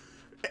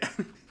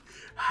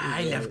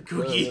 I love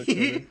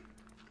cookie.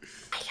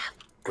 I love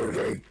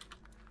cookie.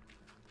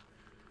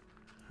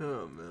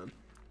 Oh man.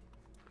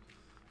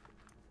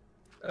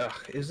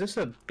 Ugh, is this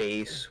a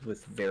base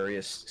with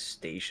various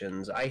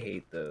stations? I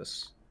hate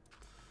this.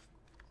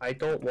 I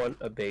don't want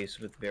a base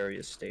with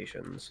various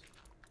stations.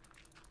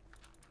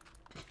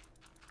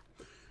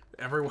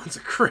 Everyone's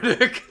a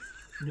critic.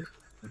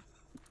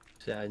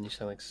 Sad, you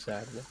sound like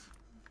sadness.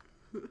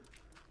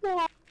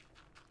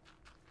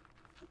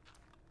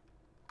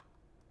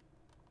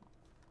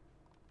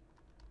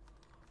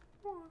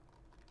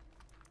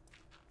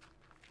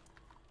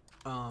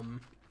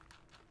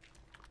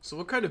 So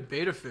what kind of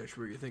beta fish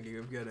were you thinking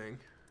of getting?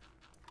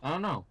 I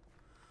don't know.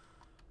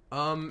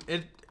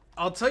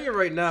 I'll tell you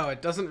right now,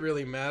 it doesn't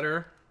really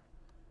matter.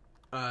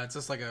 It's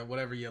just like a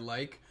whatever you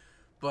like.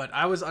 But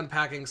I was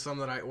unpacking some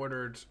that I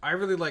ordered. I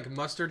really like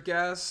mustard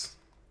gas.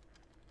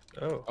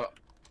 Oh.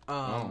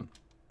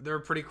 They're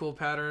a pretty cool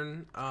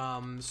pattern.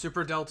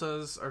 Super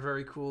deltas are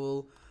very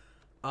cool.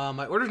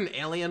 I ordered an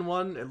alien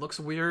one. It looks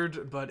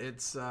weird, but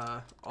it's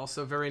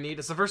also very neat.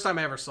 It's the first time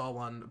I ever saw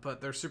one,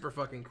 but they're super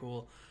fucking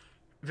cool.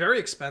 Very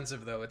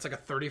expensive though. It's like a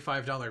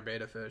 $35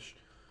 beta fish.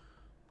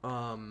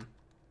 I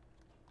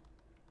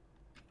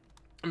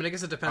mean, I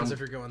guess it depends if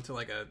you're going to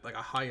like a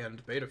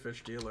high-end beta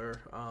fish dealer.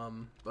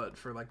 But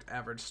for like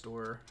average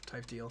store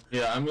type deal.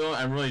 Yeah, I'm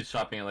really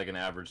shopping at like an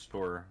average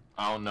store.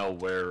 I don't know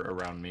where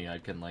around me I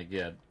can like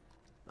get.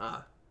 But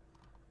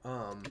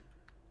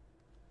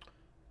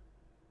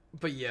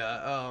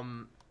yeah,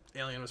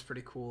 Alien was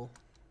pretty cool.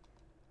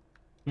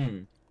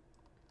 I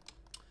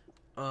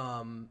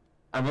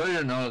really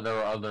didn't know that there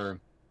were other.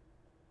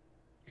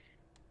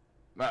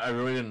 I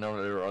really didn't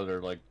know there were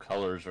other like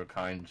colors or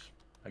kinds.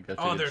 I guess.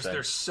 Oh,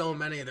 there's so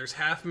many. There's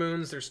half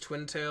moons. There's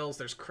twin tails.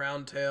 There's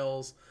crown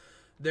tails.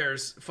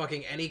 There's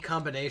fucking any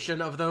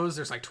combination of those.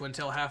 There's like twin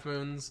tail half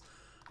moons.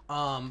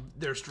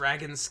 There's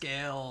dragon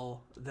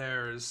scale.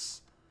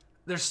 There's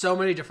There's so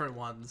many different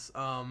ones.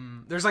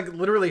 There's like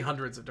literally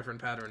hundreds of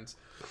different patterns.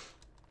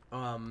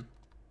 But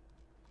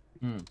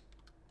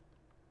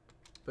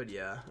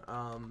yeah,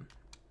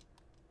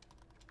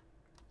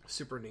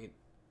 super neat.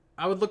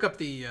 I would look up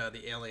the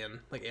alien,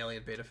 like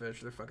alien beta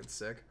fish. They're fucking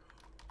sick.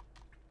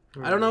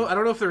 I don't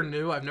know if they're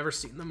new. I've never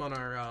seen them on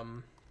our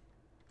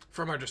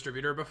from our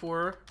distributor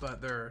before,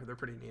 but they're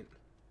pretty neat.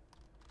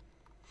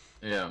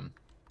 Yeah.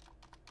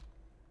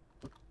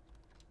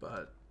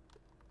 But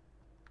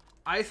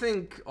I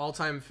think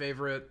all-time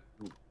favorite,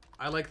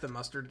 I like the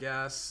mustard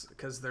gas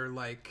because they're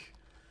like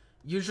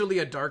usually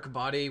a dark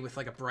body with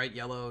like a bright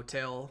yellow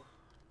tail.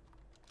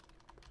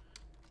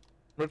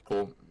 That's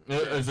cool.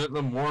 Is it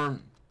the more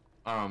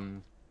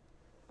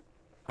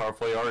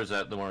powerful they are? Is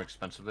that the more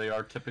expensive they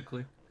are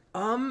typically?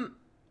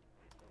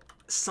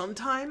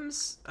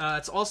 Sometimes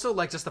it's also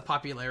like just the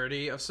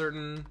popularity of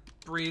certain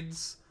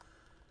breeds.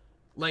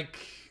 Like,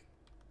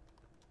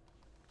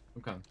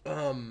 Okay.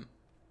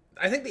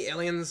 I think the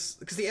aliens,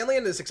 because the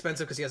alien is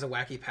expensive because he has a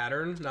wacky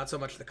pattern, not so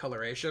much the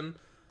coloration.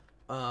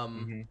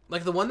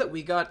 Like the one that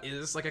we got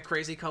is like a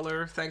crazy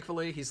color.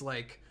 Thankfully, he's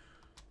like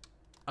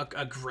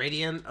a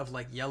gradient of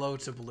like yellow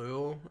to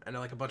blue and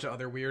like a bunch of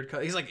other weird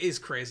colors. He's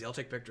crazy. I'll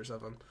take pictures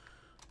of him.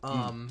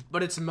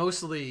 But it's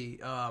mostly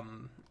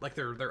like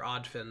their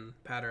odd fin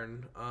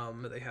pattern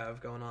that they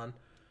have going on.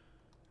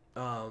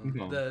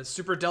 The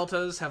super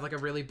deltas have like a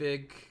really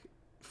big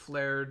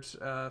flared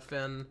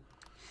fin.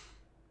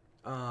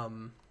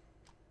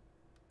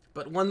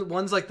 But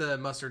ones like the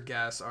mustard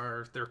gas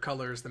are their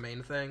color's the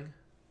main thing.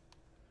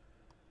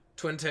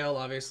 Twin tail,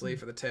 obviously,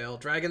 for the tail.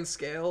 Dragon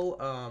scale,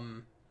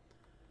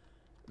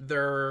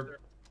 they're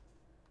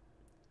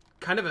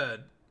kind of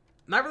a...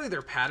 Not really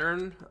their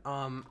pattern.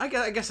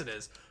 I guess it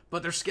is.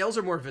 But their scales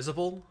are more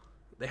visible.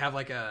 They have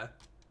like a...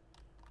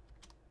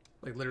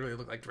 Like, literally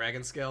look like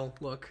dragon scale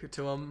look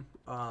to them.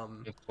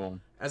 That's cool.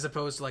 As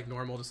opposed to like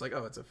normal, just like,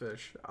 oh, it's a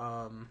fish.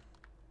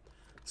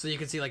 So you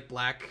can see like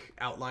black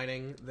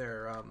outlining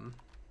their...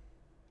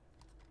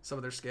 some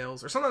of their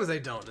scales, or sometimes they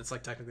don't. It's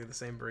like technically the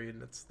same breed,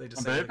 and they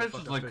just say Beta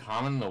fish is like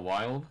common in the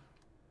wild.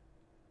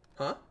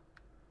 Huh?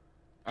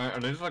 Are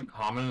they just like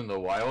common in the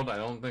wild? I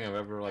don't think I've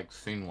ever like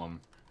seen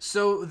one.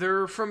 So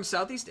they're from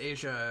Southeast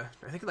Asia,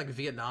 I think like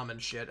Vietnam and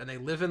shit, and they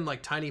live in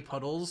like tiny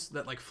puddles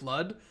that like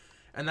flood,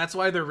 and that's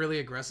why they're really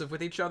aggressive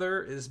with each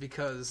other, is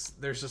because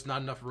there's just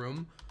not enough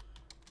room.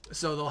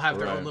 So they'll have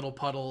their own little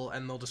puddle,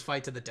 and they'll just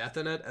fight to the death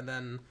in it, and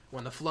then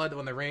when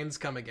the rains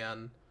come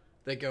again,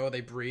 they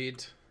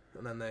breed.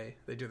 And then they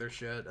do their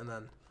shit, and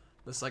then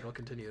the cycle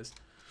continues.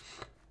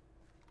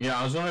 Yeah,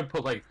 I was gonna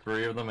put like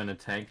 3 of them in a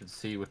tank and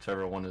see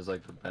whichever one is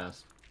like the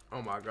best.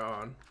 Oh my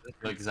god.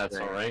 Like, that's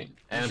alright.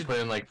 And put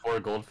in like 4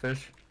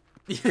 goldfish.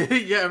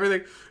 Yeah,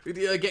 everything.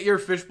 Get your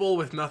fishbowl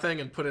with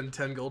nothing and put in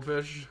 10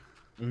 goldfish.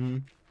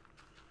 I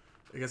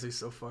guess he's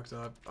so fucked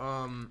up.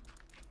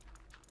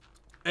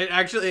 It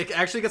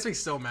actually gets me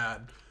so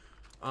mad.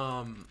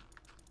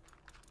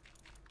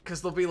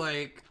 Because they'll be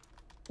like,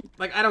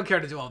 I don't care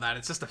to do all that.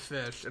 It's just a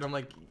fish. And I'm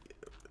like,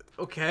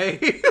 okay.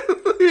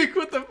 Like,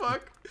 what the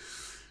fuck?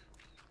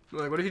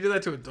 Like, what if you do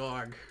that to a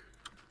dog?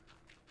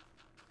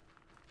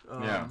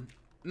 Yeah.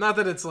 Not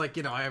that it's like,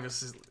 I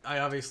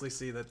obviously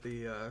see that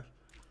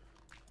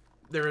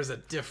there is a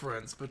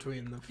difference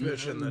between the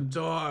fish and the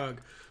dog.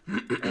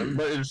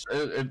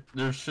 But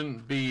there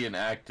shouldn't be an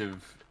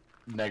active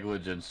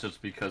negligence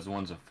just because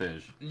one's a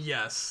fish.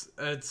 Yes,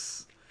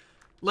 it's...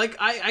 Like,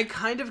 I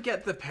kind of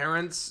get the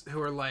parents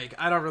who are like,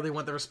 I don't really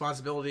want the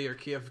responsibility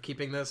of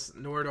keeping this,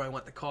 nor do I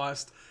want the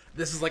cost.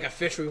 This is like a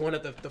fish we want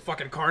at the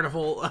fucking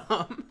carnival.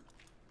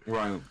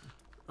 Right.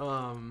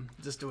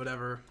 Just do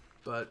whatever.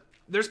 But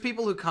there's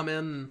people who come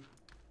in,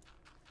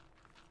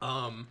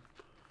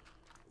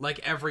 like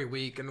every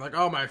week and like,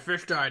 oh, my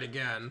fish died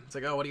again. It's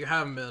like, oh, what do you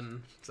have them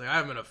in? It's like, I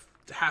have them in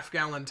a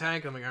half-gallon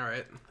tank. I'm like, all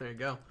right, there you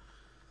go.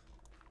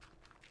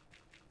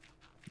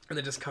 And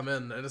they just come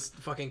in and just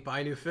fucking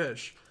buy new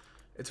fish.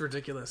 It's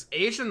ridiculous.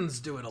 Asians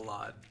do it a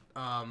lot,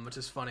 which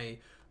is funny,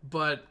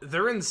 but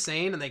they're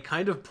insane and they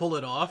kind of pull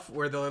it off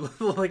where they're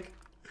like,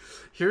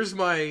 here's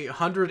my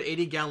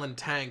 180-gallon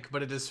tank,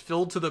 but it is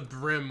filled to the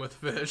brim with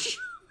fish.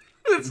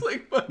 It's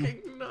like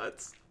fucking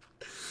nuts.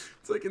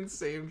 It's like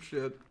insane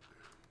shit.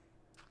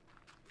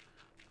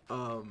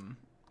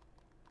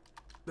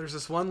 There's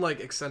this one like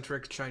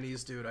eccentric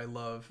Chinese dude I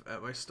love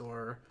at my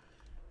store,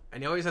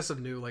 and he always has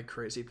some new like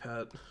crazy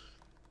pet.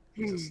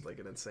 He's just like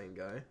an insane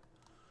guy.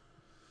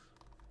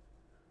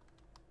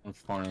 That's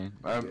funny.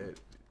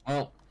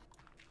 Well,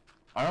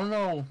 I don't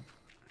know.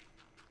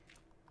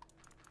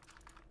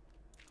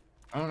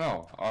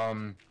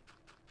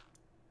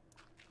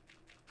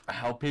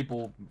 How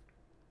people...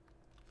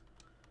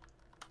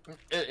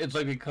 It's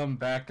like they come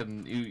back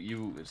and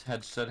you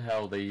had said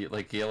how they,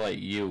 like, yell at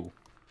you.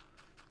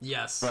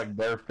 Yes. Like,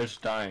 their fish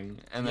dying.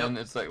 And then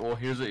it's like, well,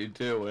 here's what you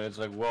do. And it's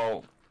like,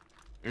 well,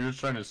 you're just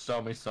trying to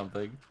sell me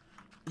something.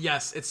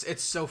 Yes,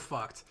 it's so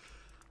fucked.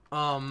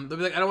 They'll be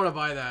like, I don't want to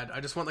buy that. I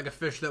just want like a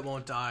fish that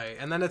won't die.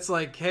 And then it's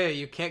like, hey,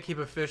 you can't keep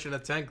a fish in a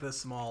tank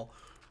this small.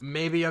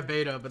 Maybe a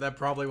beta, but that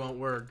probably won't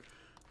work.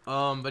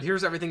 But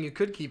here's everything you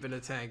could keep in a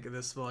tank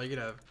this small. You could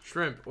have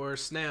shrimp or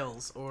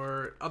snails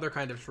or other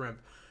kind of shrimp.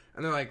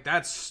 And they're like,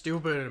 that's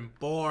stupid and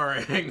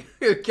boring.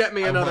 Get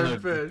me another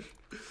fish.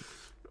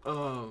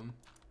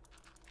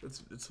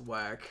 It's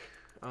whack.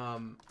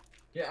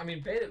 Yeah, I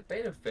mean,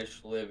 beta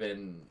fish live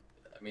in.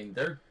 I mean,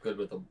 they're good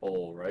with a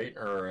bowl, right?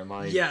 Or am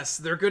I? Yes,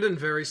 they're good in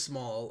very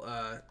small,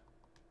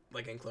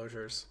 like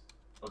enclosures.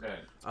 Okay.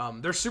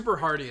 They're super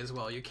hardy as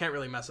well. You can't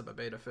really mess up a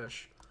beta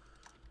fish.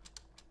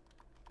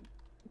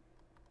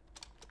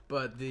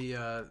 But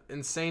the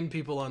insane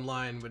people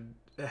online would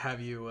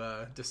have you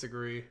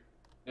disagree.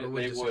 Or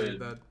would disagree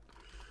with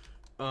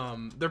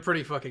that. They're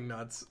pretty fucking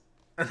nuts.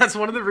 And that's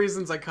one of the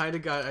reasons I kind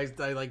of got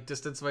I like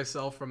distanced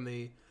myself from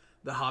the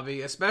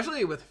hobby,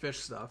 especially with fish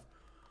stuff.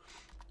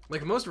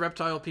 Like most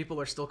reptile people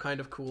are still kind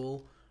of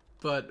cool,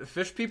 but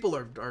fish people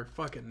are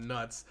fucking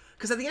nuts.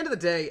 Because at the end of the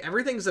day,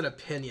 everything's an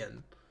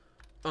opinion.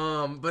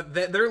 But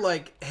they're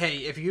like, hey,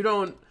 if you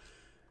don't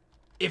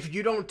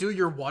do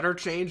your water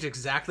change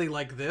exactly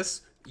like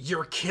this,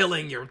 you're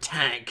killing your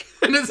tank.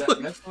 And it's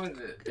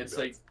it's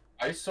like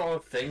I saw a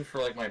thing for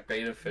like my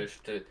beta fish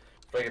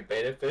like a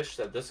beta fish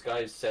that this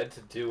guy said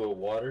to do a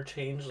water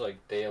change like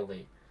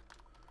daily.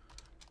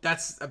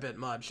 That's a bit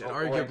much and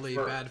arguably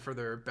bad for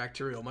their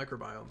bacterial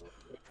microbiome.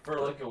 For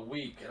like a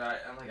week, and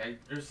I'm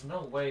like, there's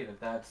no way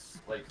that that's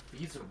like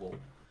feasible.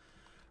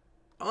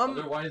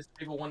 Otherwise,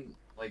 people wouldn't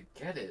like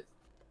get it.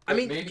 But I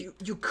mean, maybe...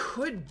 you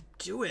could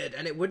do it,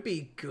 and it would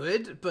be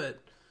good, but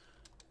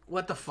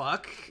what the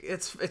fuck?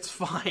 It's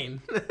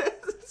fine.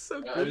 It's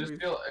so I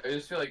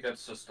just feel like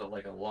that's just a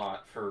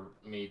lot for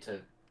me to.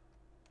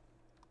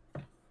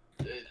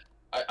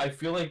 I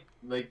feel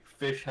like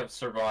fish have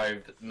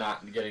survived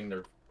not getting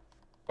their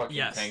fucking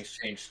tanks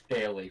changed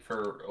daily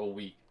for a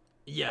week.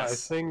 Yes.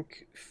 I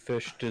think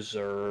fish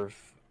deserve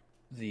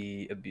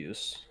the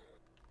abuse.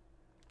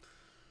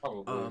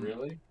 Probably,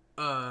 really?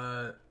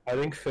 I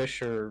think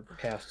fish are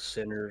past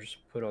sinners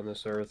put on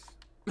this earth.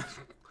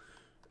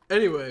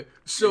 Anyway,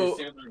 so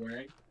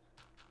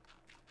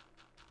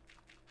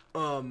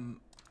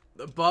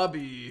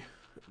Bobby,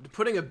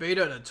 putting a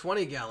beta in a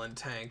 20-gallon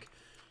tank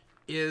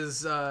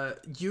is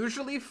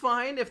usually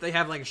fine if they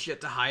have like shit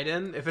to hide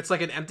in. If it's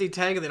like an empty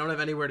tank and they don't have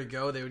anywhere to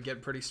go, they would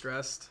get pretty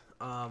stressed.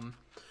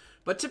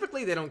 But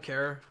typically they don't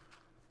care.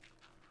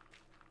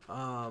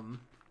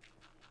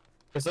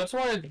 Because that's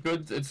why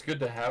it's good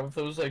to have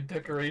those like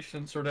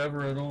decorations or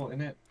whatever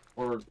in it,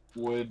 or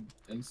wood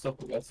and stuff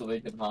like that, so they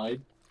can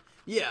hide.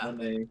 Yeah. When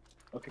they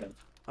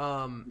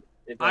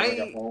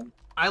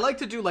I like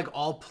to do like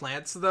all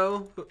plants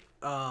though.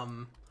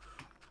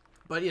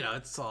 But you know,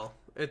 it's all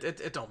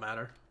it don't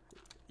matter.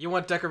 You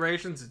want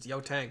decorations? It's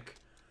yo tank.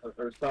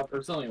 Or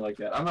something like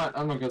that. I'm not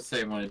gonna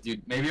say I'm gonna do.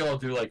 Maybe I'll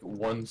do like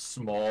one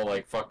small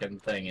like fucking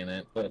thing in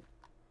it, but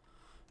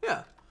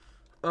yeah.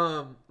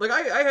 Like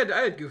I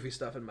had goofy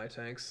stuff in my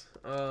tanks.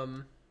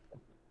 Oh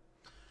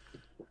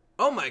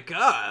my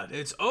god,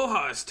 it's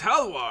Ohas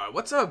Talwar.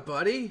 What's up,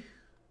 buddy?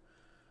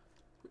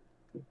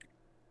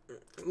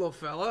 Little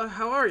fella,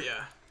 how are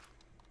ya?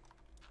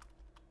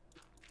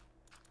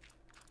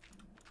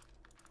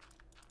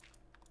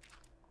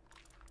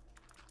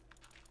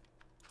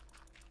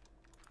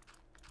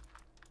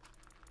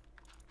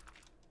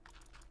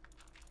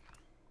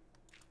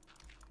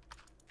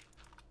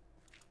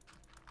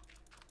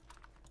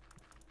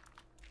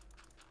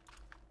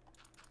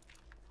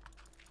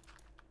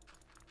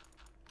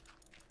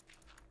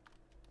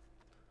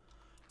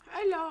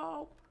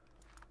 Hello.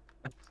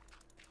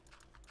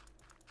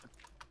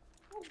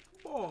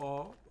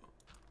 Oh.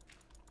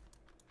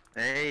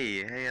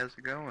 Hey, how's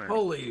it going?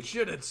 Holy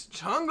shit, it's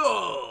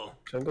Chungle!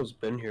 Chungle's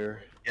been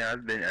here. Yeah,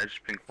 I've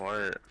just been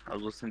quiet. I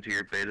was listening to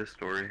your beta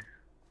story.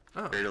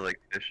 Oh. Beta, like,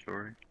 fish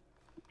story.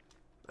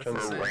 That's Or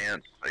insane.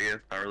 rant, I guess,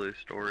 not really a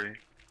story.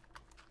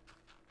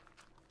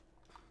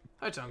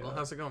 Hi, Chungle.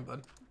 How's it going,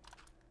 bud?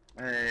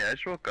 Hey, I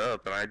just woke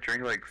up and I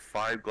drank like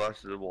 5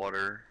 glasses of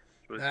water.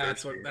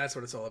 That's what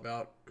it's all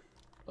about.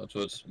 that's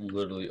what it's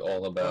literally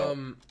all about.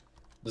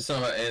 This is not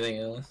about anything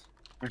else.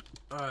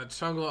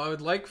 Chungle, I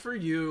would like for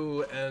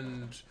you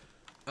and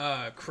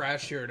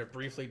Crash here to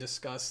briefly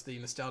discuss the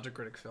Nostalgia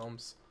Critic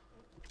films.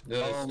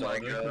 Oh my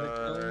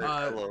god.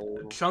 Hello.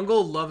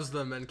 Chungle loves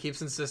them and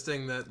keeps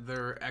insisting that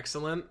they're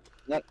excellent.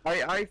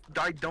 I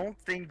don't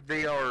think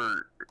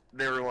they're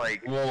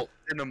like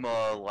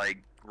cinema like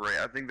great.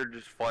 I think they're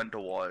just fun to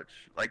watch.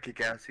 Like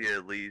Kikassia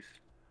at least.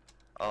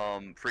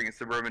 Freaking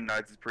Suburban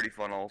Nights is pretty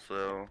fun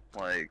also.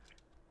 Like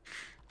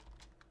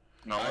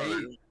no,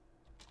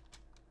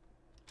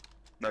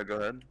 go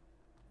ahead.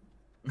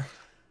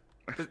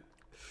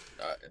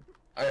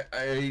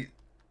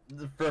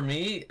 For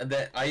me,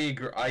 that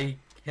I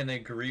can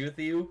agree with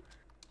you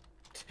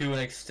to an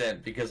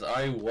extent because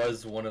I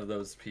was one of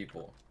those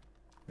people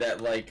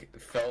that like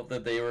felt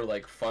that they were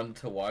like fun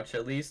to watch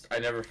at least. I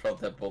never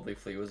felt that Boldly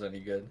Flee was any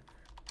good.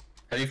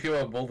 How do you feel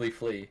about Boldly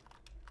Flee?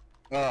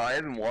 I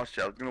haven't watched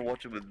it. I was gonna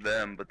watch it with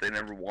them, but they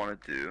never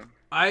wanted to.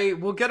 I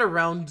will get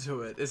around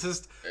to it. It's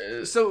just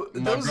so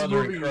My those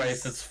brother movies. in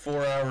Christ, it's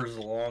 4 hours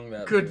long.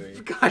 That Good,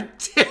 movie. god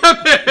damn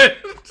it!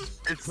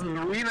 It's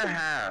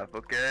 3.5.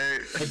 Okay.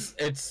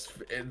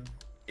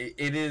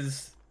 It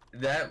is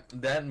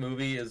that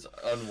movie is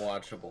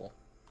unwatchable.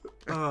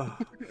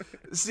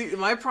 See,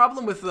 my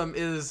problem with them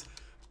is,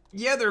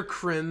 yeah, they're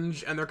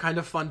cringe and they're kind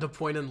of fun to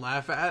point and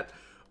laugh at,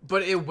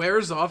 but it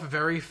wears off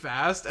very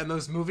fast, and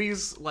those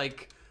movies,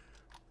 like,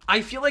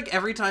 I feel like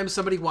every time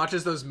somebody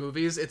watches those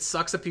movies, it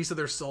sucks a piece of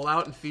their soul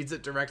out and feeds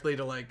it directly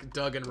to, like,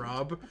 Doug and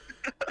Rob,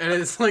 and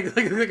it's like a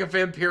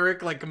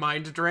vampiric, like,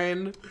 mind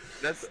drain.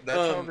 That's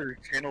how their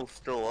channel's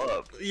still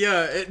up.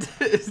 Yeah,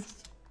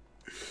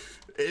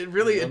 it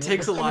really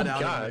takes a lot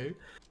out of me.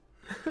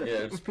 Yeah,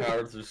 it's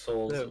powered through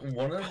souls.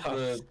 One of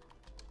the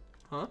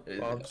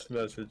Bob's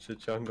message to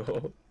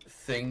Jungle.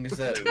 things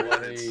that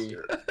really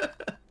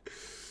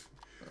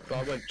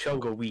Bob like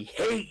Jungle, we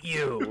hate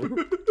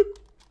you.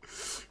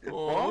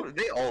 Well,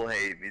 they all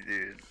hate me,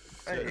 dude.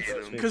 I hate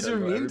them. Because you're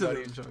mean to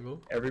them,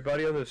 Jungle.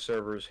 Everybody on the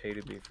servers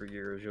hated me for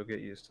years. You'll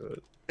get used to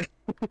it.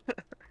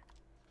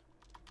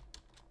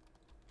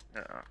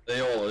 Yeah.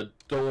 they all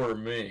adore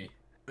me.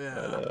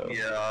 Yeah.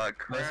 Yeah,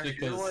 Crash,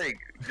 because-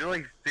 you're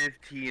like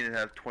 15 and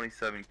have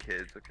 27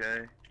 kids,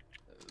 okay?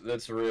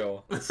 That's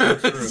real. That's so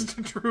That's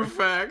true. true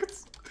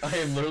facts. I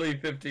am literally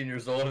 15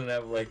 years old and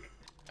have I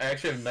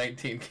actually have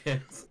 19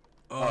 kids.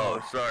 Oh,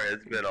 sorry,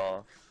 it's a bit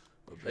off.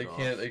 I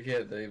can't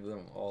name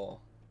them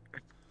all.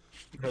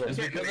 It's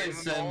because I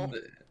send.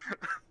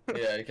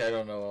 Yeah, I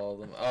don't know all of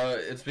them.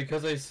 It's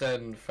because I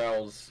send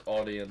Foul's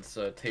audience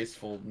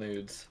tasteful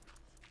nudes,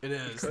 It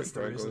is. That's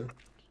the reason.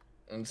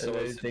 and so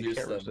I they seduce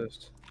can't them.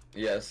 resist.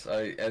 Yes,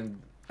 I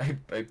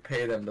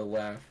pay them to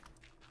laugh.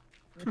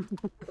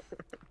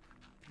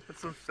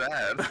 That's so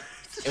sad.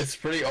 It's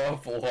pretty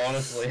awful,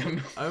 honestly.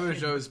 I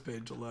wish I was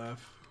paid to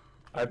laugh.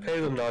 I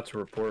pay them not to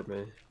report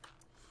me.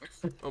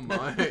 Oh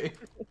my.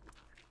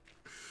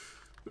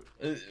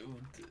 The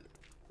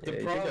Yeah, you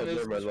think problem I've is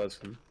learned my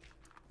lesson.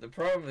 the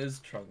problem is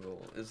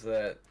Trungle is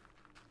that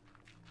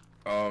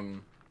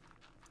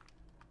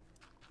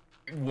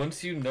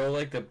once you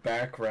know the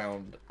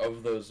background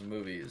of those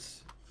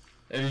movies,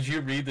 and did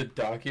you read the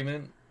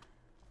document?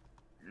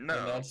 The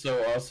No. not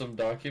so awesome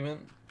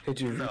document. Did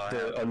you read No, I the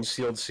haven't.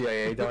 unsealed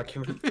CIA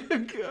document?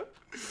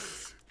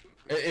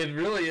 It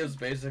really is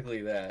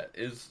basically that.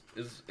 Is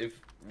if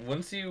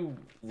once you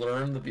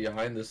learn the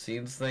behind the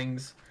scenes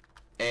things,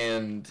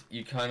 and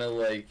you kind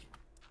of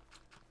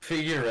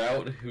figure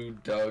out who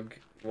Doug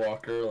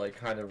Walker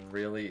kind of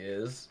really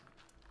is,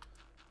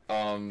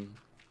 and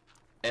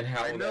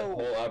how I that know.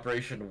 whole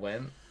operation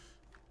went,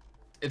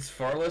 it's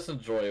far less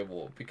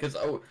enjoyable. Because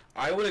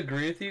I would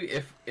agree with you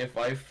if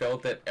I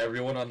felt that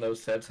everyone on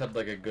those sets had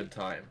a good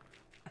time.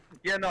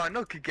 Yeah, no, I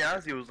know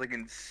Kikasi was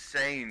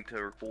insane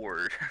to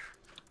record.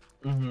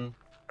 Mm-hmm.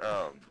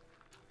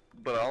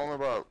 But I don't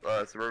know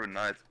about Suburban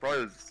Nights. It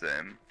probably was the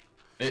same.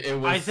 It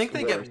was I think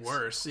they get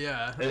worse. worse,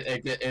 yeah.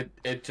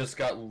 It just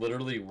got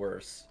literally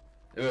worse.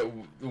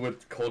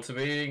 With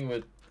cultivating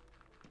with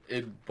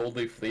it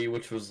Boldly Flee,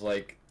 which was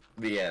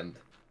the end,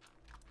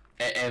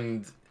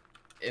 and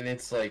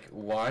it's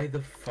why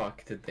the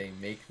fuck did they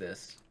make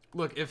this?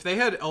 Look, if they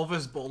had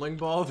Elvis Bowling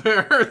Ball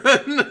there,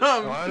 then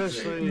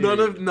Honestly, none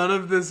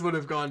of this would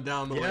have gone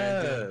down the way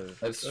it did.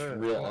 That's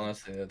real.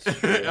 Honestly, that's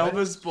true.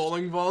 Elvis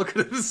Bowling Ball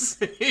could have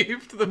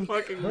saved the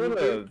fucking Could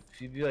movie. have.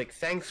 You'd be like,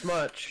 thanks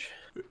much.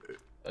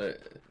 Yeah,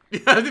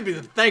 that'd be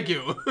the thank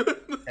you.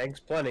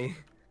 Thanks plenty.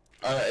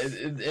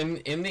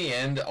 In the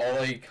end, all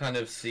I kind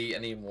of see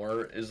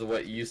anymore is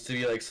what used to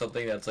be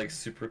something that's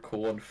super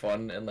cool and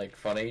fun and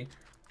funny.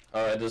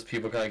 Just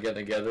people kind of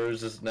getting together.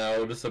 Is just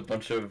now just a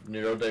bunch of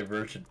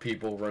neurodivergent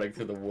people running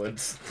through the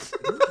woods.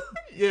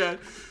 Yeah.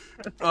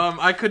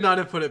 I could not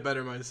have put it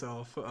better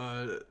myself.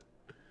 I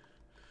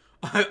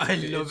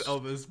love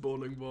Elvis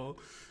Bowling Ball.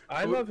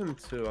 I love him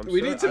too.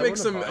 We need to make wanna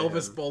some buy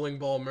Elvis him. Bowling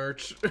Ball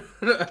merch.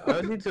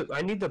 I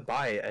need to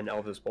buy an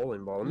Elvis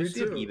bowling ball. Let me Me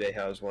see if too. eBay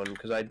has one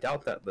because I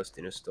doubt that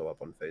listing is still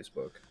up on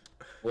Facebook.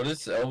 What is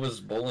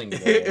Elvis Bowling Ball?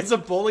 It's a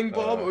bowling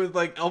ball but with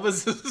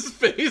Elvis's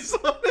face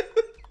on it.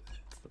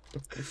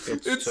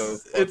 It's so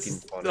fucking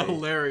it's funny.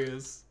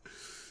 hilarious.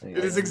 Hang It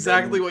on. is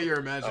exactly what you're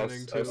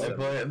imagining I'll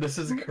too. This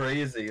is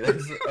crazy.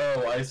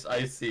 I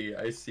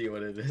see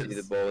what it is. See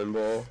the bowling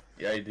ball?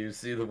 Yeah, I do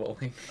see the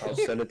bowling. I'll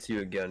send it to you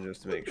again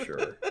just to make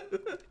sure.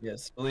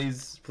 Yes,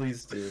 please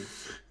do.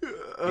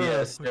 Oh,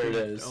 Yes, there it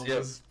fucking is.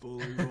 Elvis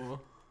Bowling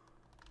Ball.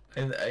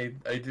 And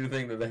I do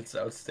think that's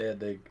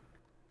outstanding.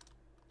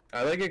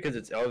 I like it because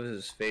it's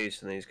Elvis's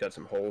face and then he's got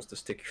some holes to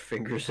stick your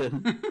fingers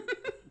in.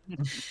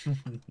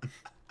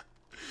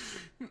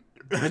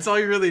 That's all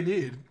you really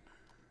need.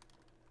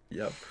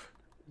 Yep.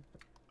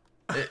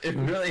 It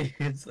really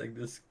is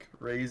this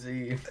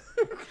crazy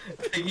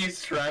thing you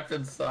strap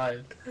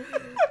inside.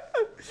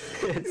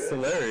 It's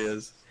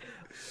hilarious.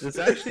 It's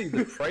actually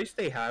the price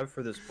they have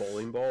for this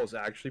bowling ball is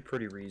actually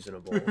pretty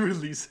reasonable.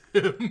 Release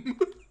him.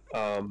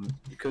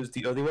 Because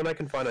the only one I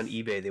can find on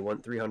eBay, they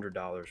want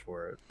 $300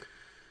 for it.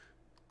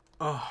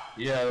 Oh,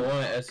 Yeah, the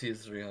one at Essie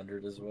is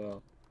 300 as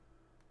well.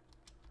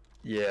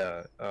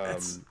 Yeah.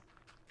 That's-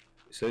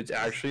 So it's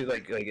actually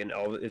like an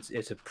Elvis.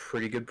 It's a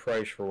pretty good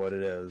price for what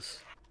it is.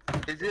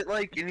 Is it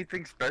like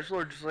anything special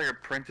or just like a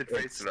printed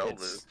face of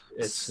Elvis?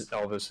 It's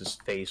Elvis's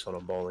face on a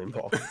bowling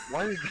ball.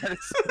 Why is that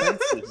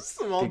expensive?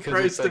 Small Because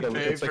price it's to like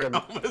pay it's for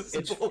like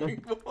Elvis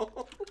bowling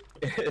ball.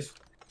 It's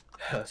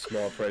a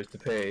small price to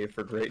pay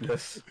for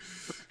greatness.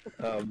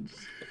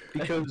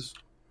 Because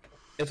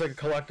it's like a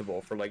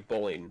collectible for like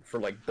bowling, for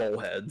like bowl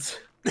heads.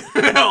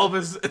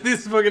 Elvis,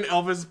 these fucking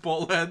Elvis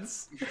bowl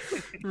heads,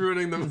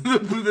 ruining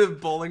the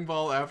bowling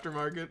ball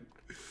aftermarket.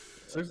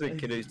 Looks like a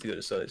kid I used to go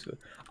to Sunday school.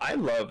 I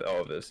love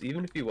Elvis,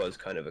 even if he was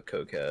kind of a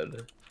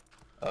cokehead,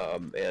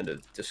 and a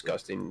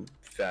disgusting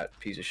fat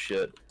piece of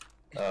shit.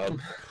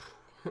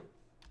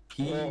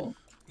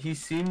 He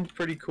seemed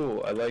pretty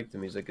cool. I liked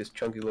him. He's like this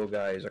chunky little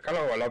guy. He's like,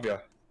 "Hello, I love you."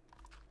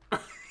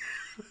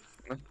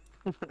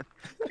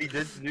 He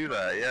did do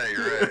that. Yeah,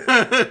 you're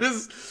right.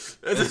 His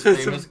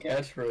famous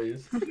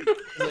catchphrase. His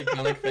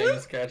iconic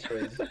famous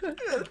catchphrase.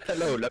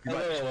 Hello, love you.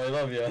 Hello, I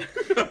love you.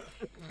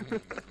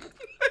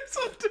 It's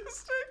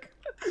autistic.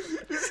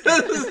 He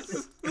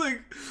says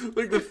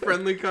like the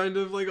friendly kind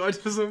of like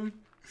autism.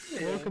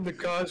 Welcome to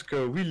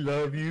Costco. We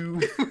love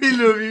you. We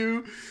love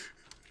you.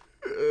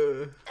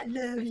 I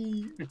love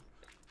you.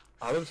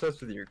 I'm obsessed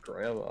with your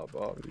grandma,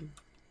 Bobby.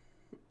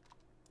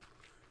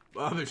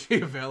 Bob, is she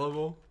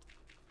available?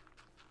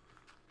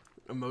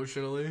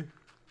 Emotionally?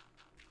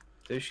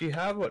 Does she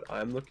have what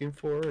I'm looking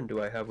for, and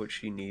do I have what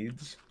she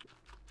needs?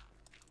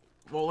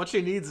 Well, what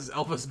she needs is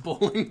Elvis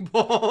bowling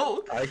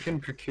ball. I can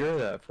procure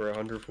that for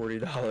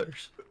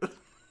 $140.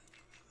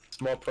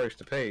 Small price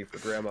to pay for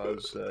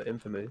Grandma's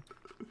infamy.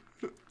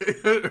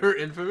 Her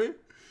infamy?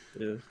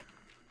 Yes.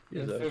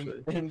 Yes,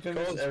 actually.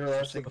 Infamous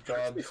everlasting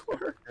God.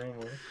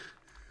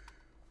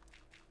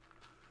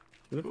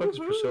 Who the fuck is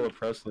Priscilla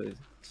Presley?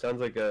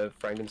 Sounds like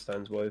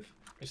Frankenstein's wife.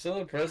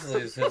 Priscilla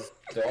Presley is his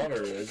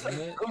daughter, isn't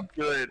it? Oh,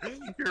 good.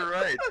 You're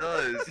right. It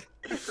does.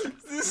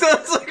 This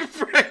sounds like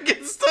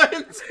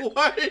Frankenstein's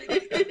wife.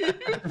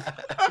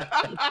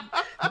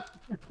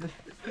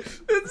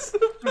 It's so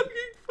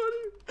fucking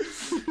funny.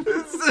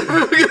 It's so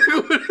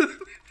fucking...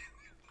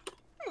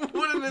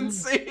 What an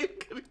insane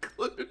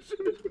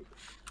conclusion.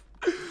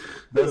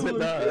 Does it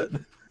not?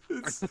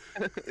 It's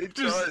It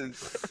just...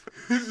 does.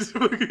 It's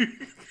fucking...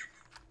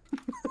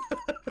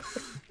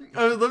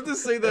 I would love to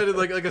say that in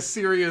like a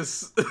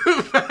serious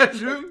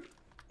fashion.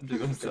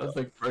 Dude, it sounds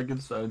like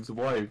Frankenstein's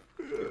wife.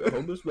 A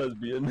homeless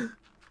lesbian.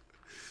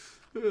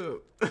 I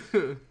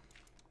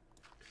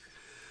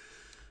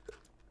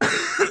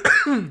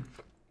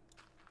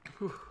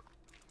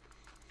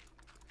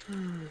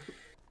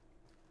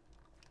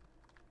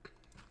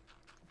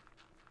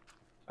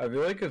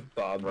feel like if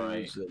Bob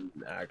was in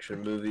an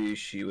action movie,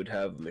 she would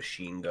have a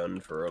machine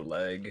gun for a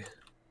leg.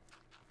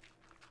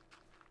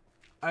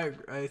 I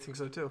think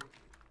so too.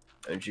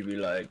 And she'd be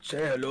like,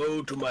 "Say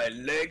hello to my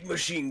leg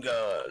machine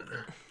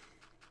gun.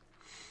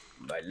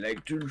 My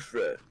leg to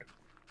friend.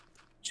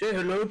 Say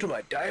hello to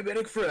my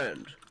diabetic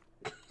friend.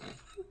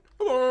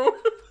 Hello.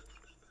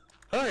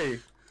 Hi.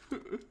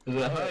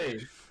 Hi.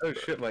 Oh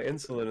shit, my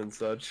insulin and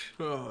such.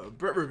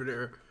 Brett Rubin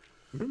here.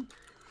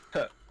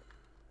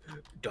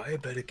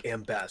 Diabetic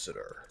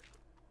ambassador.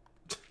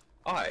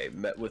 I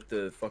met with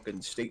the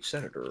fucking state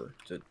senator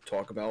to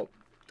talk about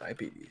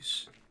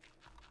diabetes."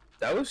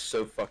 That was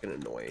so fucking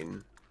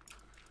annoying.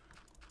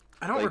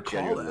 I don't Like, recall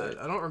genuinely. that.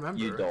 I don't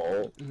remember. You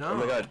don't? No. Oh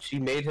my god, she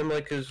made him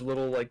like his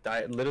little like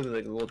literally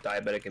like a little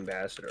diabetic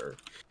ambassador.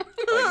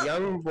 Like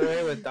young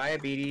boy with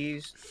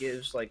diabetes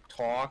gives like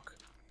talk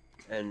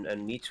and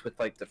meets with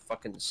like the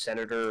fucking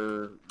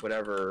senator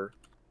whatever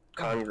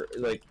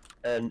like,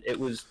 and it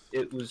was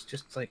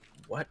just like,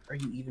 what are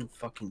you even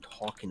fucking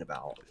talking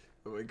about?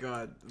 Oh my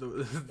god,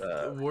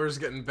 the war's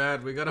getting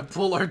bad. We gotta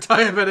pull our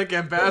diabetic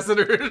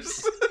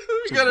ambassadors.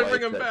 We gotta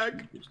bring them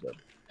back.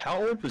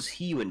 How old was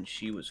he when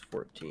she was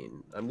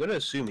 14? I'm gonna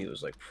assume he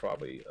was like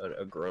probably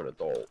a grown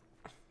adult.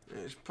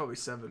 Yeah, he's probably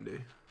 70.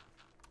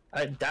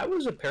 That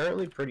was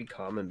apparently pretty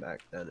common back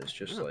then. It's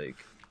just like...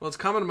 Well, it's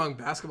common among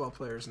basketball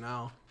players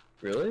now.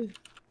 Really?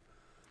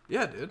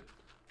 Yeah, dude.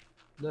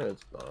 No,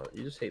 it's not.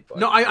 You just hate black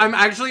No,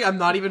 people. I'm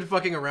not even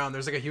fucking around.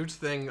 There's like a huge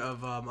thing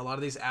of a lot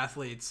of these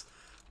athletes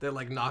that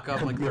like knock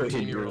up like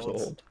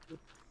 13-year-olds.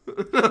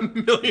 A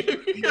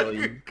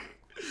million.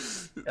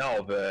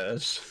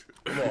 Elvis,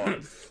 come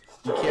on.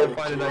 You can't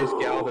find a nice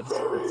gal that's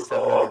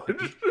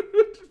 750.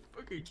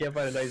 You can't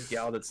find a nice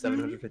gal that's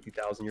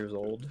 750,000 years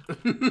old.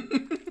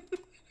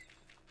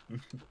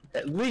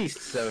 At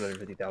least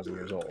 750,000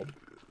 years old.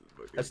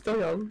 That's still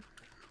young.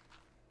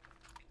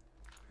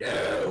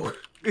 No.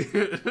 He's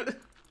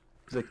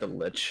like the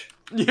Lich.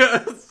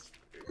 Yes.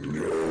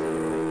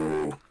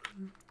 No.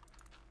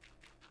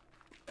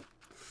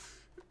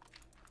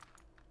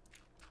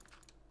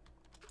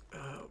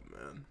 Oh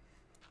man.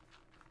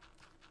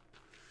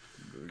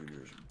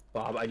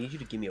 Bob, I need you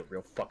to give me a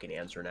real fucking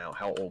answer now.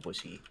 How old was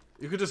he?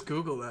 You could just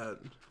Google that.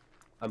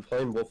 I'm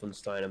playing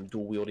Wolfenstein. I'm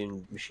dual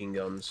wielding machine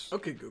guns.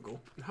 Okay, Google.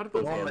 How to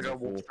Both build Oh hands my are god,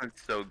 full.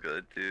 Wolfenstein's so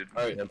good, dude.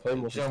 Alright, Yeah, I'm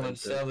playing gentlemen, Wolfenstein.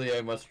 sadly I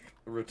must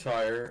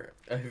retire.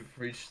 I've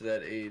reached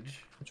that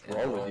age. What's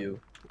wrong with you?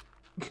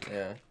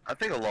 Yeah. I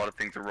think a lot of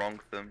things are wrong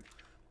with them.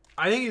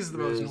 I think he's the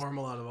most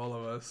normal out of all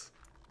of us.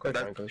 Quite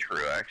That's frankly.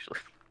 true, actually.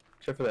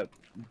 Except for that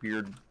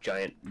weird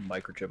giant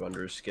microchip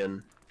under his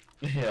skin.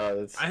 Yeah,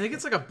 that's... I think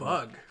it's like a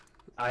bug.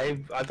 I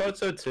thought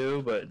so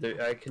too, but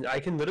I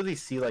can literally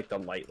see like the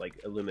light like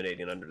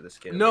illuminating under the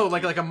skin. No,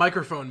 like a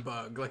microphone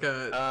bug, like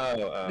a.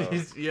 Oh.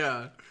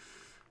 Yeah.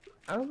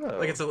 I don't know.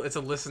 Like it's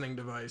a listening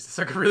device. It's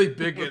like a really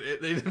big,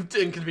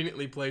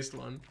 inconveniently placed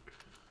one.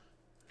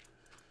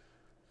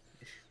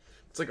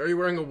 It's like, are you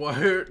wearing a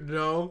wire?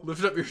 No.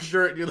 Lift up your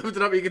shirt. You lift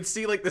it up. You can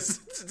see like this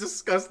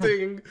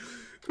disgusting,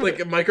 like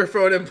a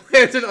microphone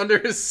implanted under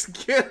his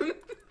skin.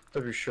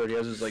 Of your shirt, he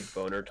has his like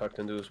boner tucked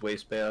into his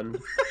waistband.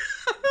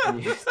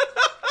 And you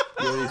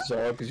only saw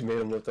it because you made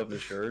him lift up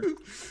his shirt.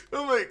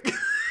 Oh my god!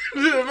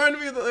 It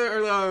reminded me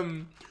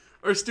of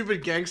our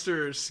stupid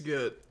gangster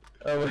skit.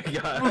 Oh my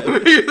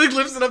god! He like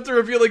lifts it up to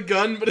reveal a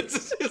gun, but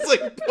it's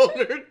like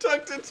boner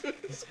tucked into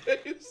his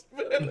face.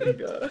 Oh my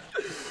god!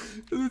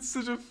 It's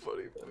such a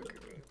funny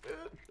fucking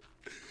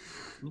bit.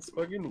 It's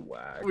fucking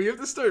whack. We have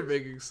to start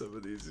making some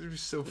of these. It'd be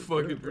so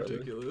fucking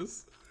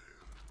ridiculous.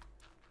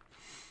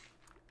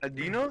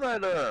 Do you know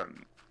that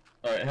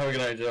Alright, have a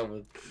good night,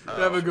 gentlemen.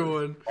 Have a good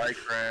one. Bike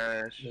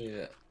crash?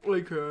 Yeah.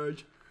 Wait,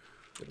 courage.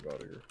 Get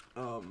out of here.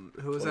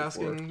 Who was 24.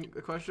 asking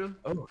the question?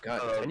 Oh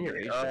god, 10-year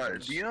age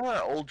difference. Do you know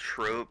that old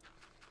trope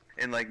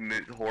in like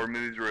horror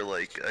movies where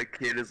like a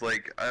kid is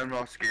like, I'm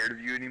not scared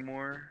of you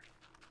anymore?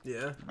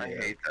 Yeah. I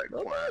hate that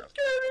I'm crap. not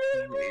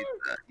scared I hate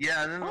that.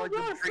 Yeah, and then like the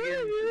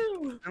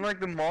freaking, and like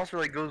the monster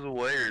like goes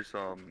away or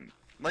something.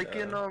 Like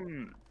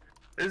in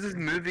there's this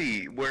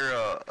movie where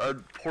a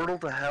portal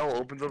to hell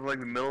opens up like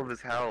the middle of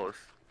his house,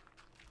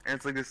 and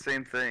it's like the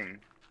same thing.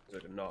 Is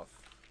it enough?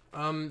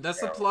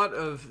 That's the plot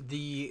of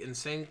the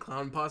Insane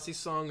Clown Posse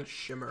song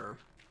 "Shimmer"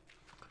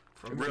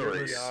 from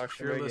Really?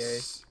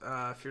 Fearless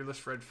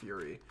Fred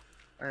Fury.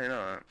 I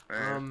know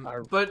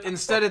that. But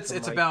instead, it's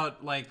Mike.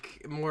 about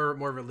like more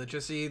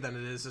religious-y than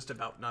it is just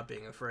about not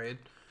being afraid.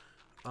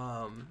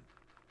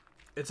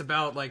 It's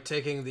about like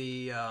taking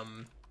the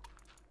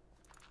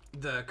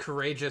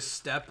courageous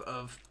step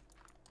of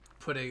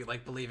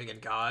believing in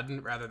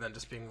God rather than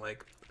just being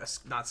like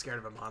not scared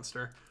of a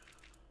monster.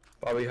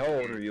 Bobby, how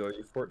old are you? Are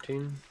you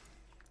 14?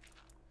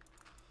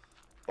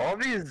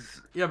 Bobby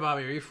is. Yeah,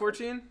 Bobby, are you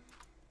 14?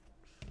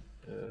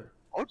 Yeah.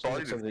 Oh, Bobby's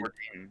like something-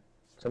 14.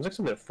 Sounds like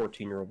something a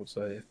 14-year-old would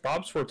say. If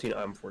Bob's 14,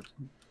 I'm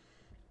 14.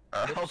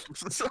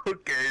 It's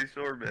okay,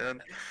 sure,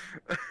 man.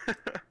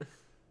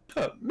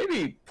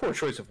 Maybe poor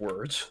choice of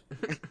words.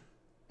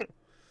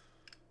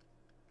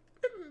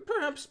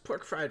 Perhaps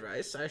pork fried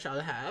rice I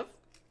shall have.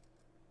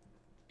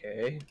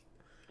 Okay.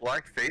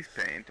 Black face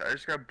paint. I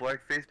just got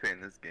black face paint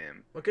in this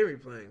game. What game are you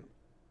playing?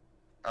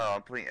 Oh,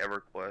 I'm playing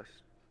EverQuest.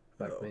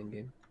 Black Oh. main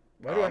game.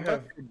 Why do I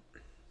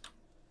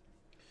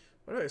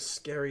have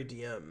scary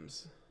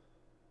DMs?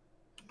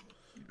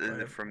 Is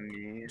Right. it from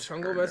me?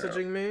 Chungle or no?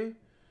 messaging me,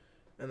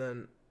 and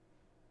then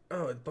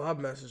it's Bob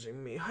messaging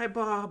me. Hi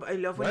Bob, I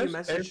love when Why you is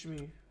message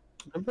me.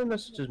 Number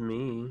messages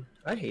me.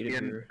 I hate it Yeah,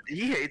 here.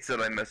 he hates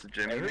that I message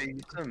him.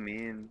 He's so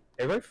mean.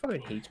 Everybody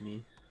fucking hates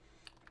me.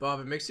 Bob,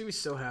 it makes me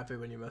so happy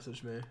when you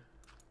message me.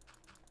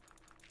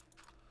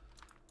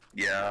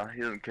 Yeah,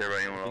 he doesn't care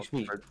about anyone else Makes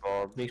me- besides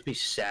Bob. Makes me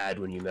sad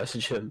when you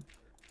message him.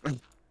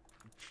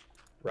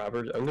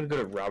 Robert, I'm gonna go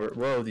to Robert.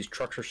 Whoa, these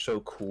trucks are so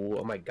cool.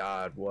 Oh my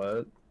god,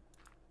 what?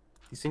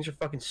 These things are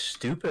fucking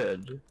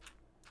stupid.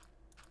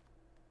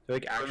 They're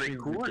like Are they actually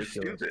cool or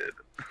ridiculous. stupid?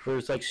 But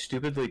it's like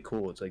stupidly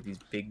cool. It's like these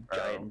big,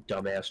 giant,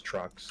 dumbass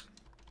trucks.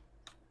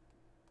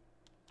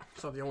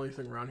 It's not the only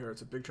thing around here.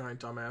 It's a big giant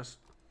dumbass.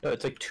 No,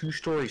 it's like 2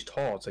 stories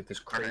tall. It's like this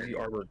crazy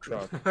armored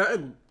truck.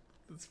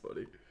 That's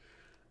funny.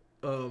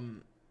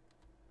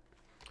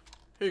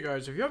 Hey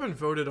guys, if you haven't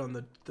voted on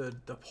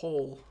the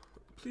poll,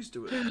 please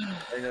do it.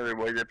 Another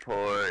way to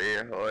play.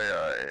 Oh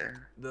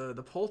yeah.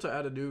 The poll to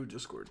add a new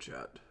Discord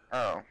chat.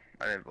 Oh,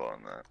 I didn't vote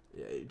on that.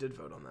 Yeah, you did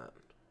vote on that.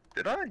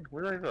 Did I?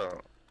 Where did I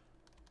vote?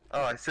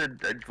 Oh, I said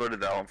I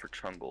voted that one for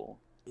Chungle.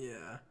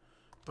 Yeah,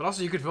 but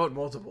also you could vote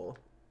multiple.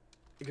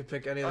 You could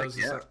pick any of those.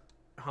 Yeah.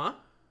 Huh?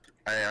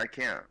 I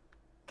can't.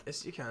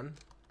 Yes, you can.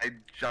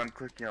 I'm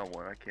clicking on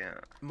one. I can't.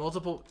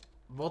 Multiple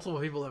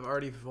people have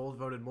already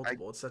voted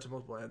multiple. It's such a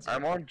multiple answer.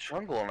 I'm on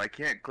Chungle and I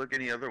can't click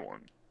any other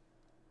one.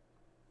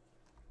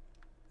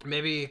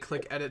 Maybe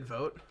click edit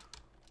vote.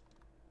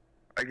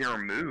 I can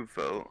remove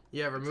vote.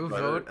 Yeah, remove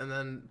better. vote and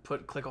then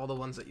click all the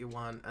ones that you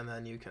want, and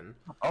then you can.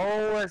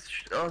 Oh, that's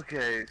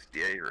okay.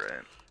 Yeah, you're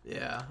right.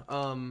 Yeah.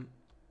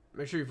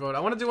 Make sure you vote. I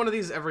want to do one of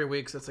these every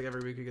week, so it's like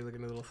every week you get like a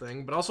new little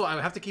thing. But also,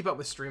 I have to keep up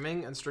with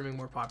streaming and streaming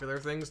more popular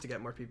things to get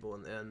more people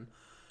in.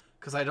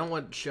 Because I don't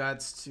want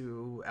chats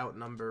to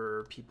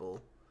outnumber people.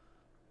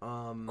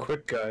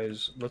 Quick,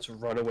 guys, let's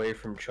run away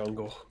from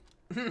Chungle.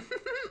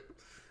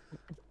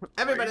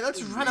 Everybody,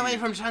 let's run away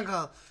from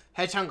Chungle.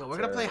 Hey, Chungle, we're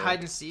gonna play hide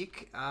and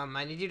seek.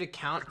 I need you to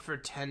count for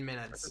 10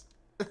 minutes.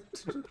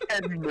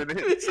 10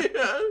 minutes.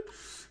 Yeah.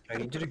 I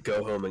need you to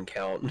go home and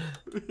count.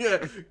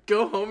 Yeah,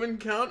 go home and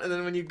count, and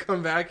then when you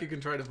come back, you can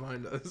try to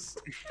find us.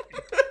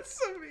 That's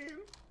so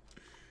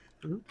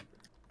mean.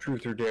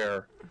 Truth or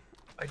dare?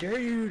 I dare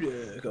you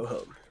to go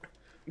home.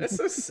 That's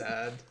so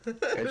sad.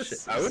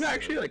 I would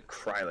actually like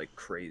cry like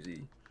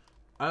crazy.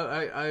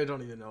 I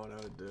don't even know what I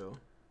would do.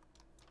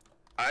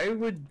 I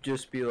would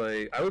just be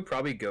like, I would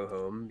probably go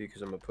home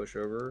because I'm a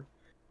pushover,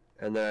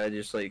 and then I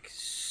just like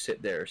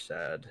sit there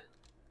sad.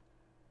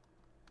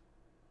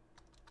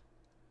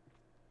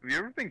 Have you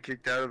ever been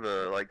kicked out of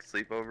a like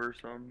sleepover or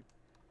something?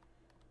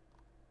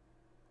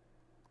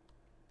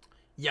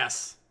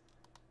 Yes.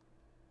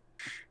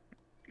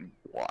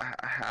 Why?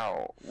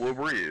 How? What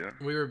were you?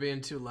 We were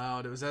being too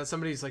loud. It was at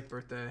somebody's like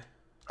birthday.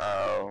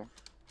 Oh.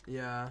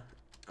 Yeah.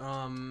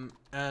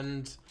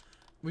 And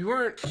we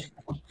were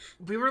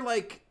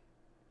like,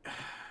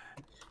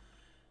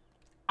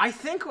 I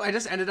think I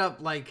just ended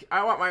up like,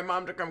 I want my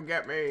mom to come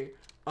get me.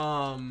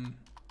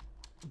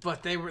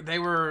 But they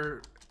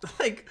were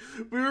like,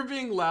 we were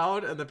being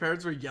loud and the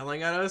parents were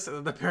yelling at us and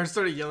then the parents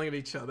started yelling at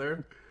each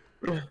other.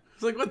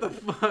 It's like, what the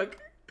fuck?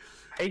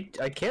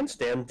 I can't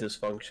stand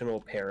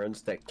dysfunctional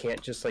parents that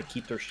can't just like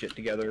keep their shit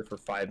together for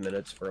 5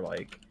 minutes for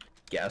like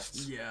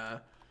guests. Yeah.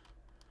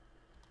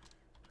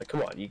 Like,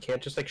 come on, you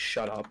can't just like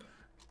shut up.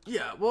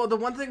 Yeah, well, the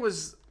one thing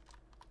was,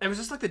 it was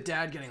just like the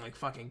dad getting like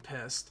fucking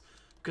pissed.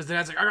 Because the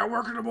dad's like, I got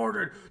work in the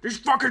morning, these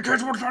fucking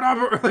kids won't shut up,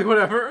 or like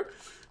whatever.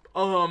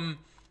 And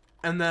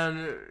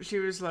then she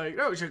was like,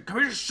 no, can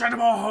we just send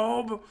them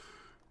all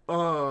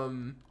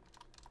home?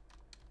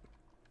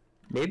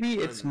 Maybe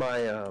it's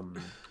my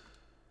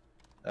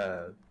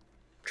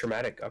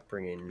traumatic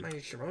upbringing. My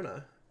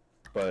Sharona.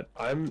 But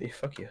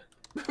fuck you.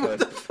 What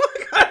the fuck?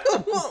 I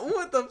don't want,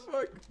 what the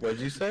fuck? What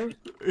did you say?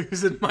 He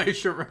said my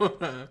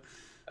Sharona.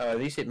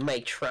 They said my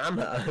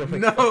trauma. Like,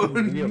 No,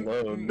 leave me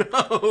alone.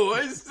 no,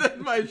 I said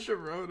my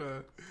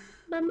Sharona.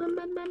 My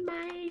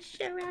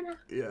Sharona.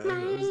 Yeah.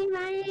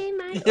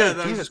 My. Yeah,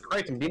 Oh, Jesus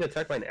Christ, I'm being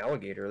attacked by an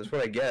alligator. That's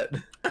what I get.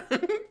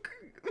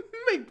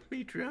 Make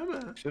me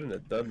drama. Shouldn't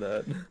have done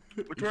that.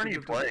 Which one are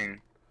you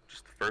playing?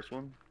 Just the first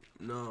one?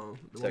 No,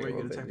 the one Second where you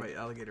one, get attacked baby. by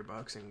alligator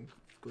boxing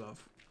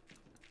glove.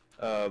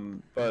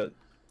 But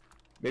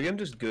maybe I'm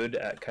just good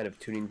at kind of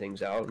tuning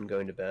things out and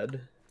going to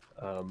bed.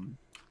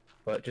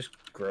 But just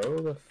grow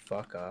the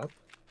fuck up.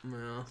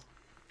 Yeah.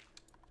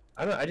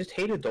 I don't know, I just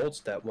hate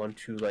adults that want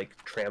to like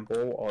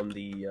trample on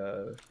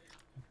the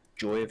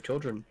joy of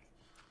children.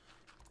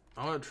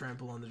 I want to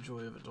trample on the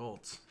joy of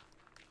adults.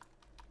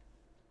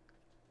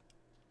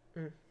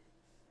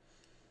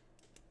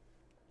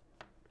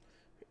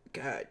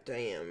 God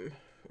damn.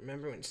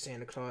 Remember when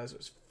Santa Claus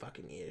was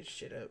fucking eating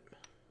shit up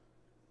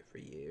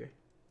every year?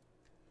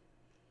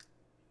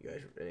 You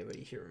guys,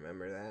 anybody here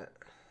remember that?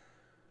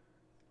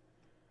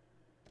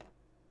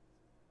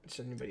 Does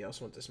anybody else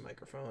want this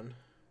microphone?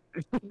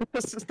 You're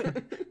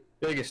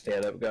like a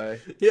stand-up guy.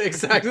 Yeah,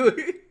 exactly.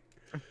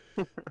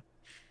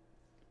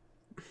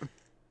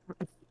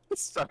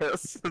 Sorry,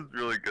 this is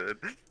really good.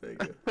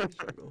 Thank you. I'll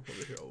be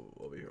here.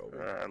 I'll be here.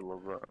 I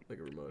love that. Like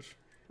a remote.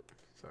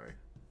 Sorry.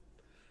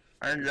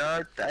 I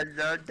love that.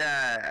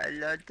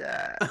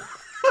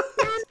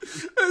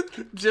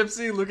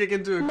 Gypsy looking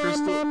into a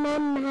crystal.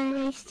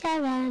 My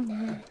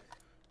Sharona.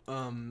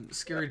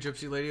 Scary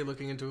gypsy lady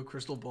looking into a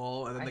crystal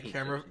ball, and then I the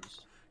hate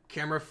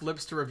camera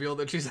flips to reveal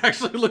that she's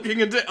actually looking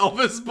into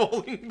Elvis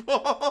bowling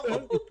ball.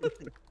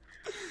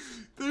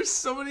 There's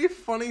so many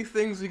funny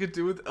things we could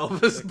do with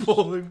Elvis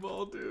bowling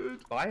ball,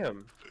 dude. Buy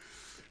them.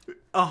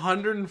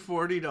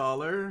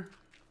 $140.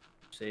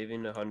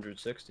 Saving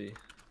 160.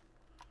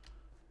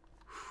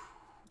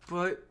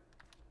 But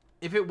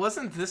if it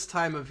wasn't this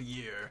time of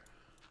year,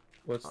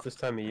 What's this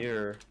time of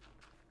year?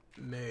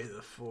 May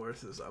the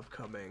 4th is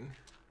upcoming.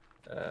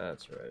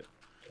 That's right.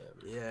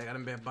 Yeah, I gotta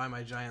buy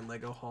my giant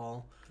Lego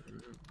haul.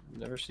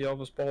 Never see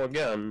Elvis Ball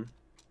again.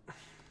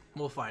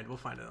 We'll find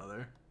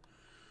another.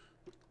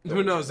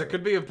 Who knows? It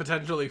could be a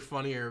potentially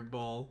funnier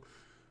ball.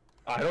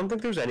 I don't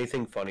think there's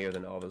anything funnier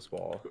than Elvis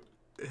Ball.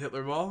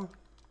 Hitler ball?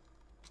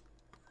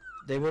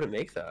 They wouldn't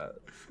make that.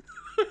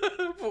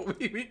 But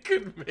we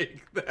could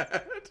make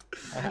that.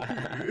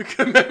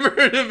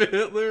 Commemorative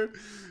Hitler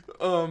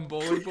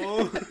bowling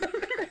ball.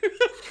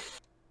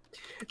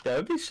 That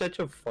would be such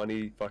a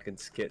funny fucking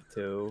skit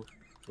too,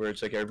 where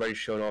it's like everybody's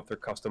showing off their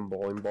custom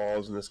bowling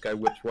balls, and this guy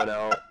whips one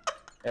out,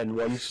 and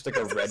one's just like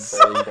a red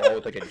bowling ball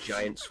with like a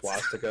giant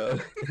swastika,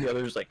 and the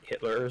other's like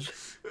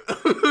Hitler's.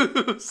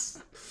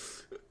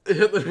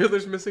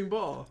 Hitler's missing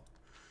ball.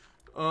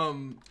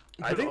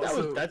 I think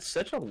that's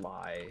such a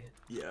lie.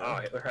 Yeah. Oh,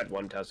 Hitler had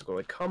one testicle.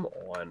 Like, come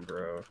on,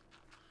 bro.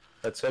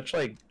 That's such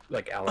like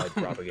Allied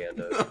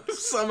propaganda.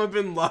 Osama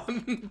bin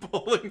Laden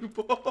bowling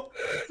ball.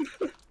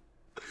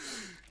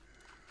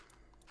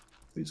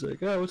 He's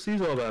like, oh, what's these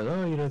all about?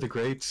 Oh, you know, the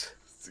greats.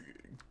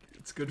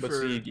 It's good But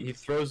for. see, he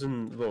throws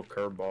in a little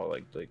curveball,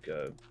 like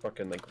a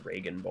fucking like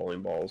Reagan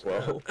bowling ball as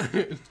well.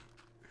 I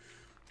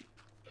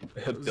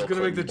was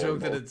gonna make the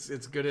joke that ball.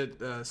 it's good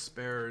at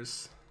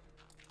spares.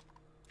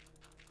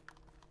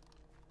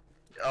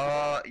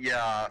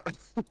 Yeah.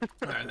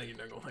 Alright, thank you,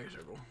 Nuggle. Thank you,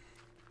 Nuggle.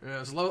 Yeah,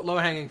 it's low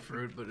hanging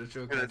fruit, but a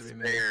joke had to be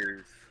made.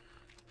 Spares.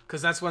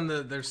 Cause that's when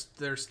there's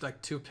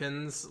like 2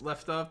 pins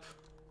left up.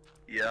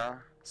 Yeah.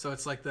 So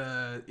it's like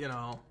the, you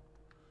know,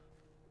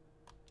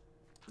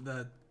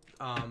 the,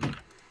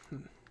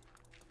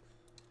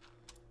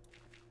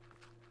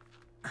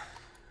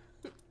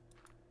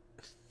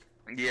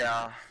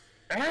 Yeah.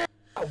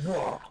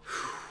 Whoa.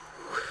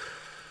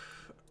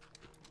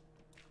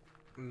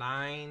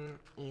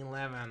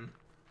 9/11.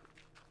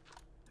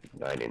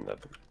 9/11.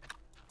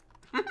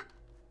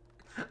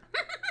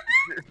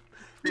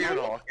 Stephen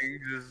Hawking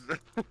just.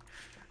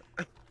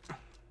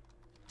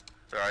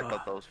 Sorry, I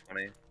thought that was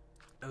funny.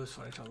 That was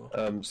funny,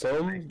 Tungle.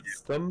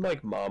 Some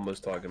like mom was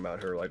talking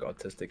about her like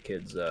autistic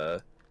kids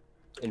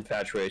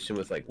infatuation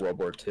with like World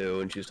War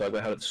II, and she was talking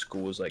about how at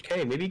school was like,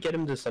 hey, maybe get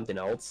him to something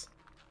else.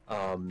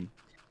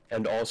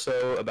 And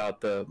also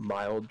about the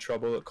mild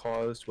trouble it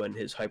caused when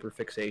his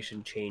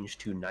hyperfixation changed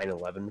to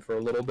 9/11 for a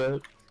little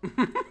bit.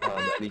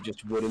 And he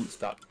just wouldn't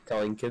stop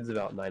telling kids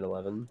about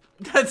 9/11.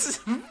 That's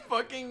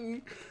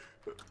fucking.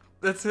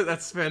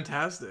 That's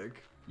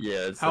fantastic.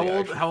 Yeah, it's How like,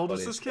 old is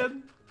funny this stuff.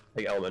 kid?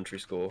 Like elementary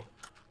school.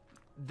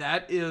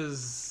 That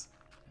is.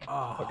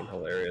 Fucking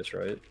hilarious,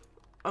 right?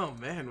 Oh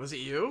man, was it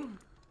you?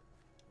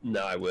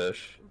 No, I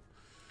wish.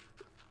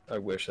 I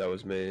wish that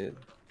was me.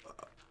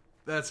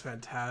 That's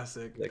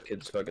fantastic. That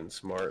kid's fucking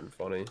smart and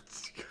funny.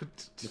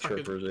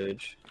 Mature for his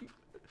age.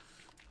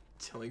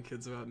 Telling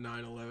kids about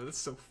 9/11. That's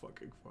so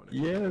fucking funny.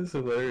 Yeah, it's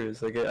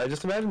hilarious. Like, I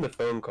just imagine the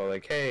phone call,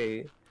 like,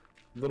 hey,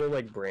 little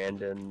like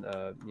Brandon,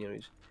 you know,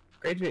 he's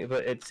great to me,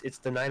 but it's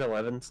the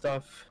 9/11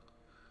 stuff.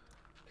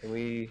 Can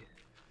we?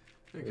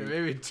 Okay,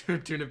 maybe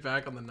tune it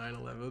back on the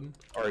 9/11.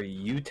 Are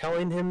you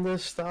telling him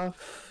this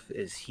stuff?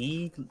 Is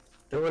he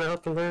throwing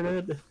out to learn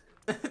it?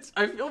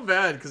 I feel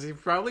bad because he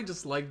probably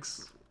just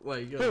likes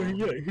like. Oh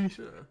yeah, he's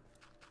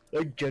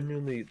like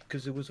genuinely,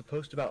 because it was a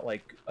post about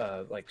like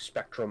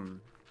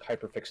spectrum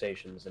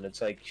hyperfixations, and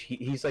it's like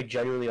he's like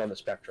genuinely on the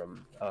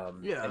spectrum,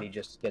 Yeah. and he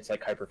just gets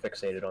like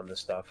hyperfixated on this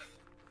stuff,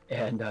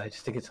 and I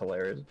just think it's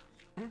hilarious.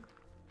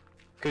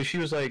 Because she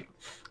was like,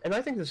 and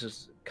I think this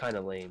is kind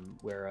of lame,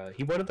 where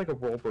he wanted like a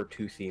World War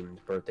II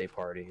themed birthday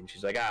party, and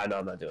she's like, no,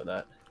 I'm not doing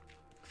that.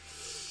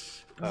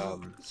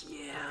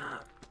 Yeah.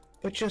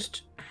 But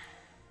just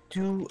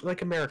do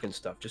like American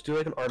stuff. Just do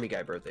like an army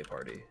guy birthday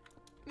party.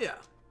 Yeah.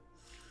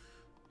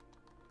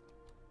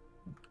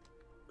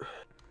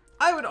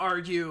 I would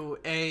argue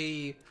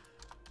a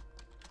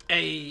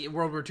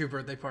World War II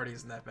birthday party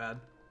isn't that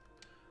bad.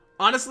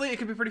 Honestly, it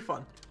could be pretty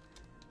fun.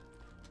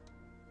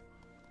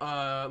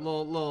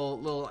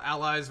 Little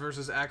Allies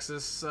versus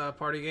Axis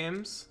party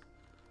games.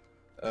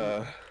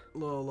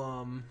 Little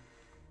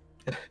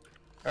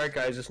Alright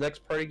guys, this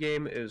next party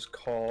game is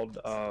called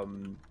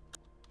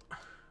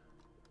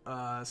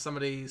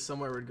somebody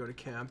somewhere would go to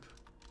camp.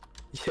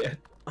 yeah.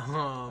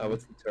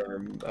 What's the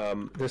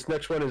term? This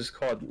next one is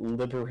called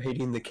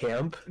Liberating the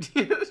Camp.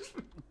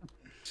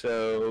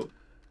 So,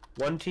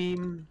 one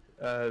team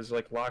is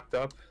like locked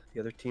up. The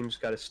other team's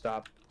got to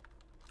stop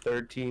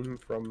third team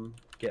from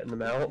getting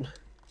them out.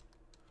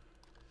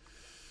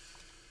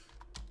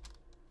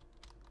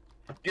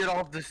 Get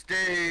off the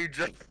stage!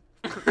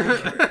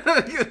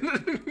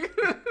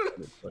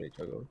 Funny,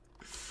 Tungle.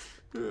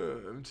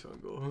 I'm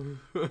Tungle.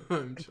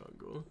 I'm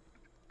Tungle.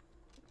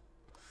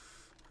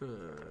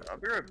 I'll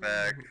be right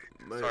back.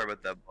 Sorry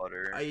about that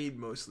butter. I eat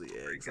mostly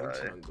eggs. I'm guy.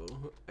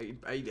 Tungle.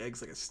 I eat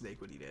eggs like a snake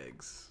would eat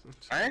eggs.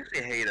 I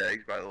actually hate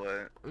eggs, by the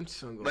way. I'm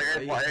Tungle. Like,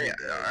 I hate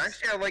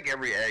eggs. I like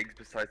every egg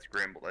besides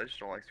scrambled. I just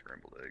don't like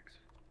scrambled eggs.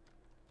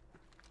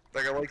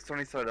 Like, I like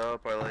sunny side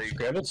up. I like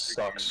Scrambled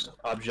sucks.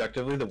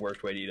 Objectively, the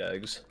worst way to eat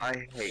eggs.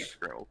 I hate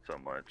scrambled so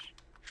much.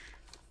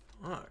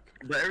 Fuck.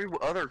 But every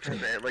other type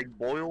of egg, like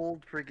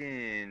boiled,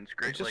 freaking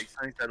scrambled, just- like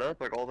sunny side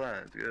up, like all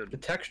that is good. The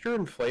texture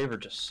and flavor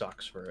just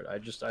sucks for it.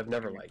 I've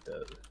never liked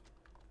it.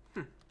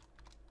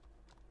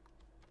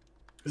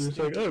 It's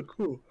like, oh,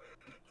 cool.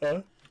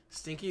 Huh?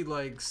 Stinky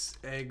likes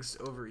eggs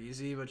over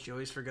easy, but she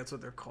always forgets what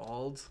they're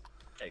called.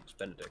 Eggs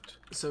Benedict.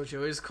 So she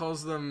always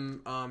calls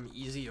them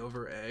easy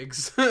over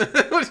eggs,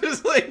 which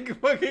is like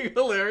fucking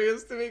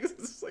hilarious to me because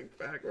it's just like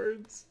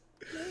backwards.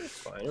 It's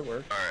fine, it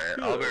works. Alright,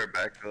 I'll be right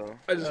back though.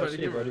 I just wanted to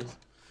See you, give buddy. See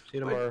you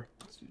tomorrow.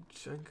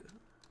 Hey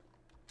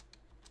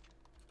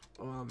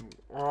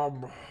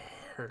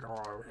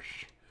guys,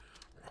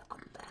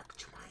 welcome back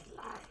to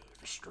my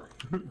live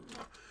stream.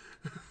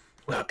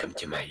 Welcome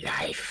to my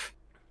life.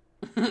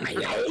 My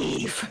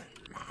life.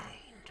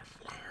 Mind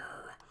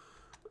flare.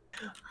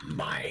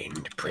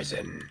 Mind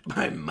prison.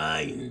 My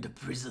mind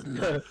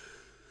prison.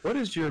 What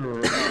is your...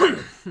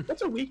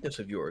 What's a weakness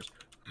of yours?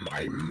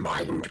 My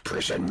mind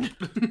prison.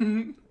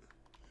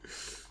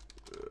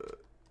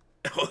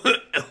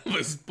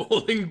 Elvis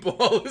bowling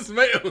ball is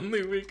my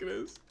only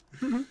weakness.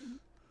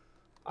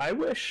 I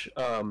wish,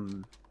 I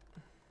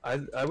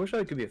wish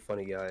I could be a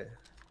funny guy.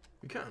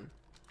 You can.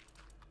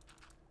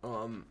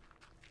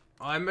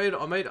 I made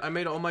all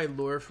my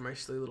lore for my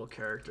silly little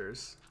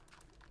characters.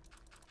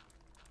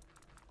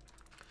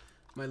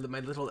 My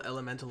little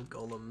elemental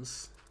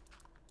golems.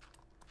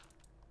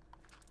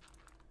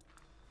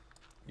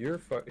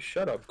 You're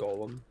shut up,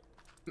 Golem.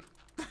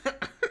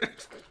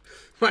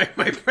 my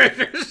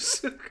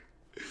precious.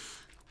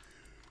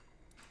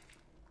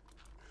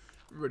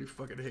 Everybody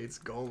fucking hates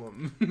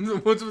Golem.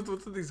 what's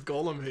with these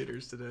Golem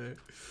haters today?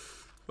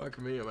 Fuck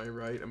me. Am I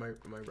right? Am I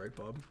right,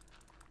 Bob?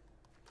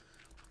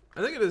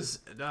 I think it is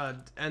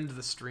end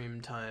the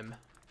stream time.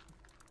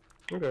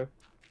 Okay.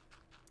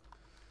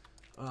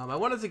 I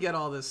wanted to get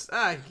all this.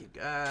 I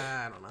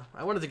don't know.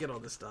 I wanted to get all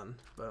this done,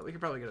 but we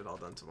could probably get it all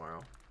done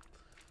tomorrow,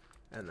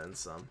 and then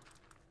some.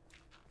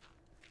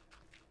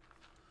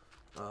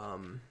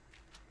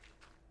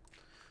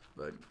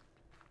 But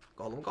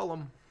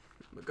Golem.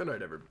 Good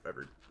night, every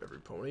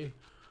pony.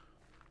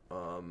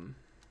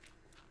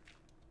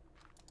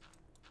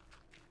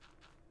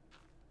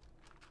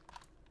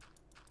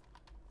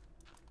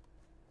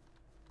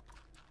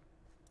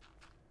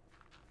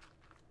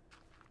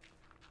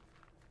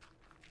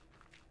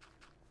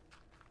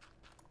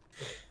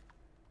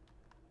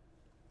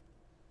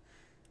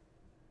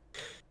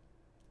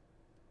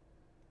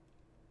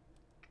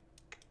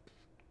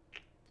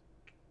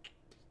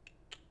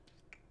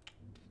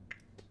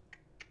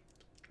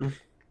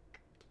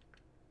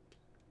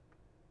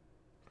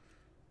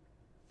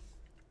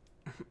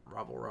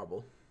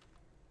 Robble.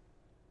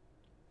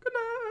 Good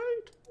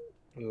night.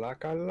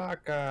 Laka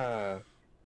laka.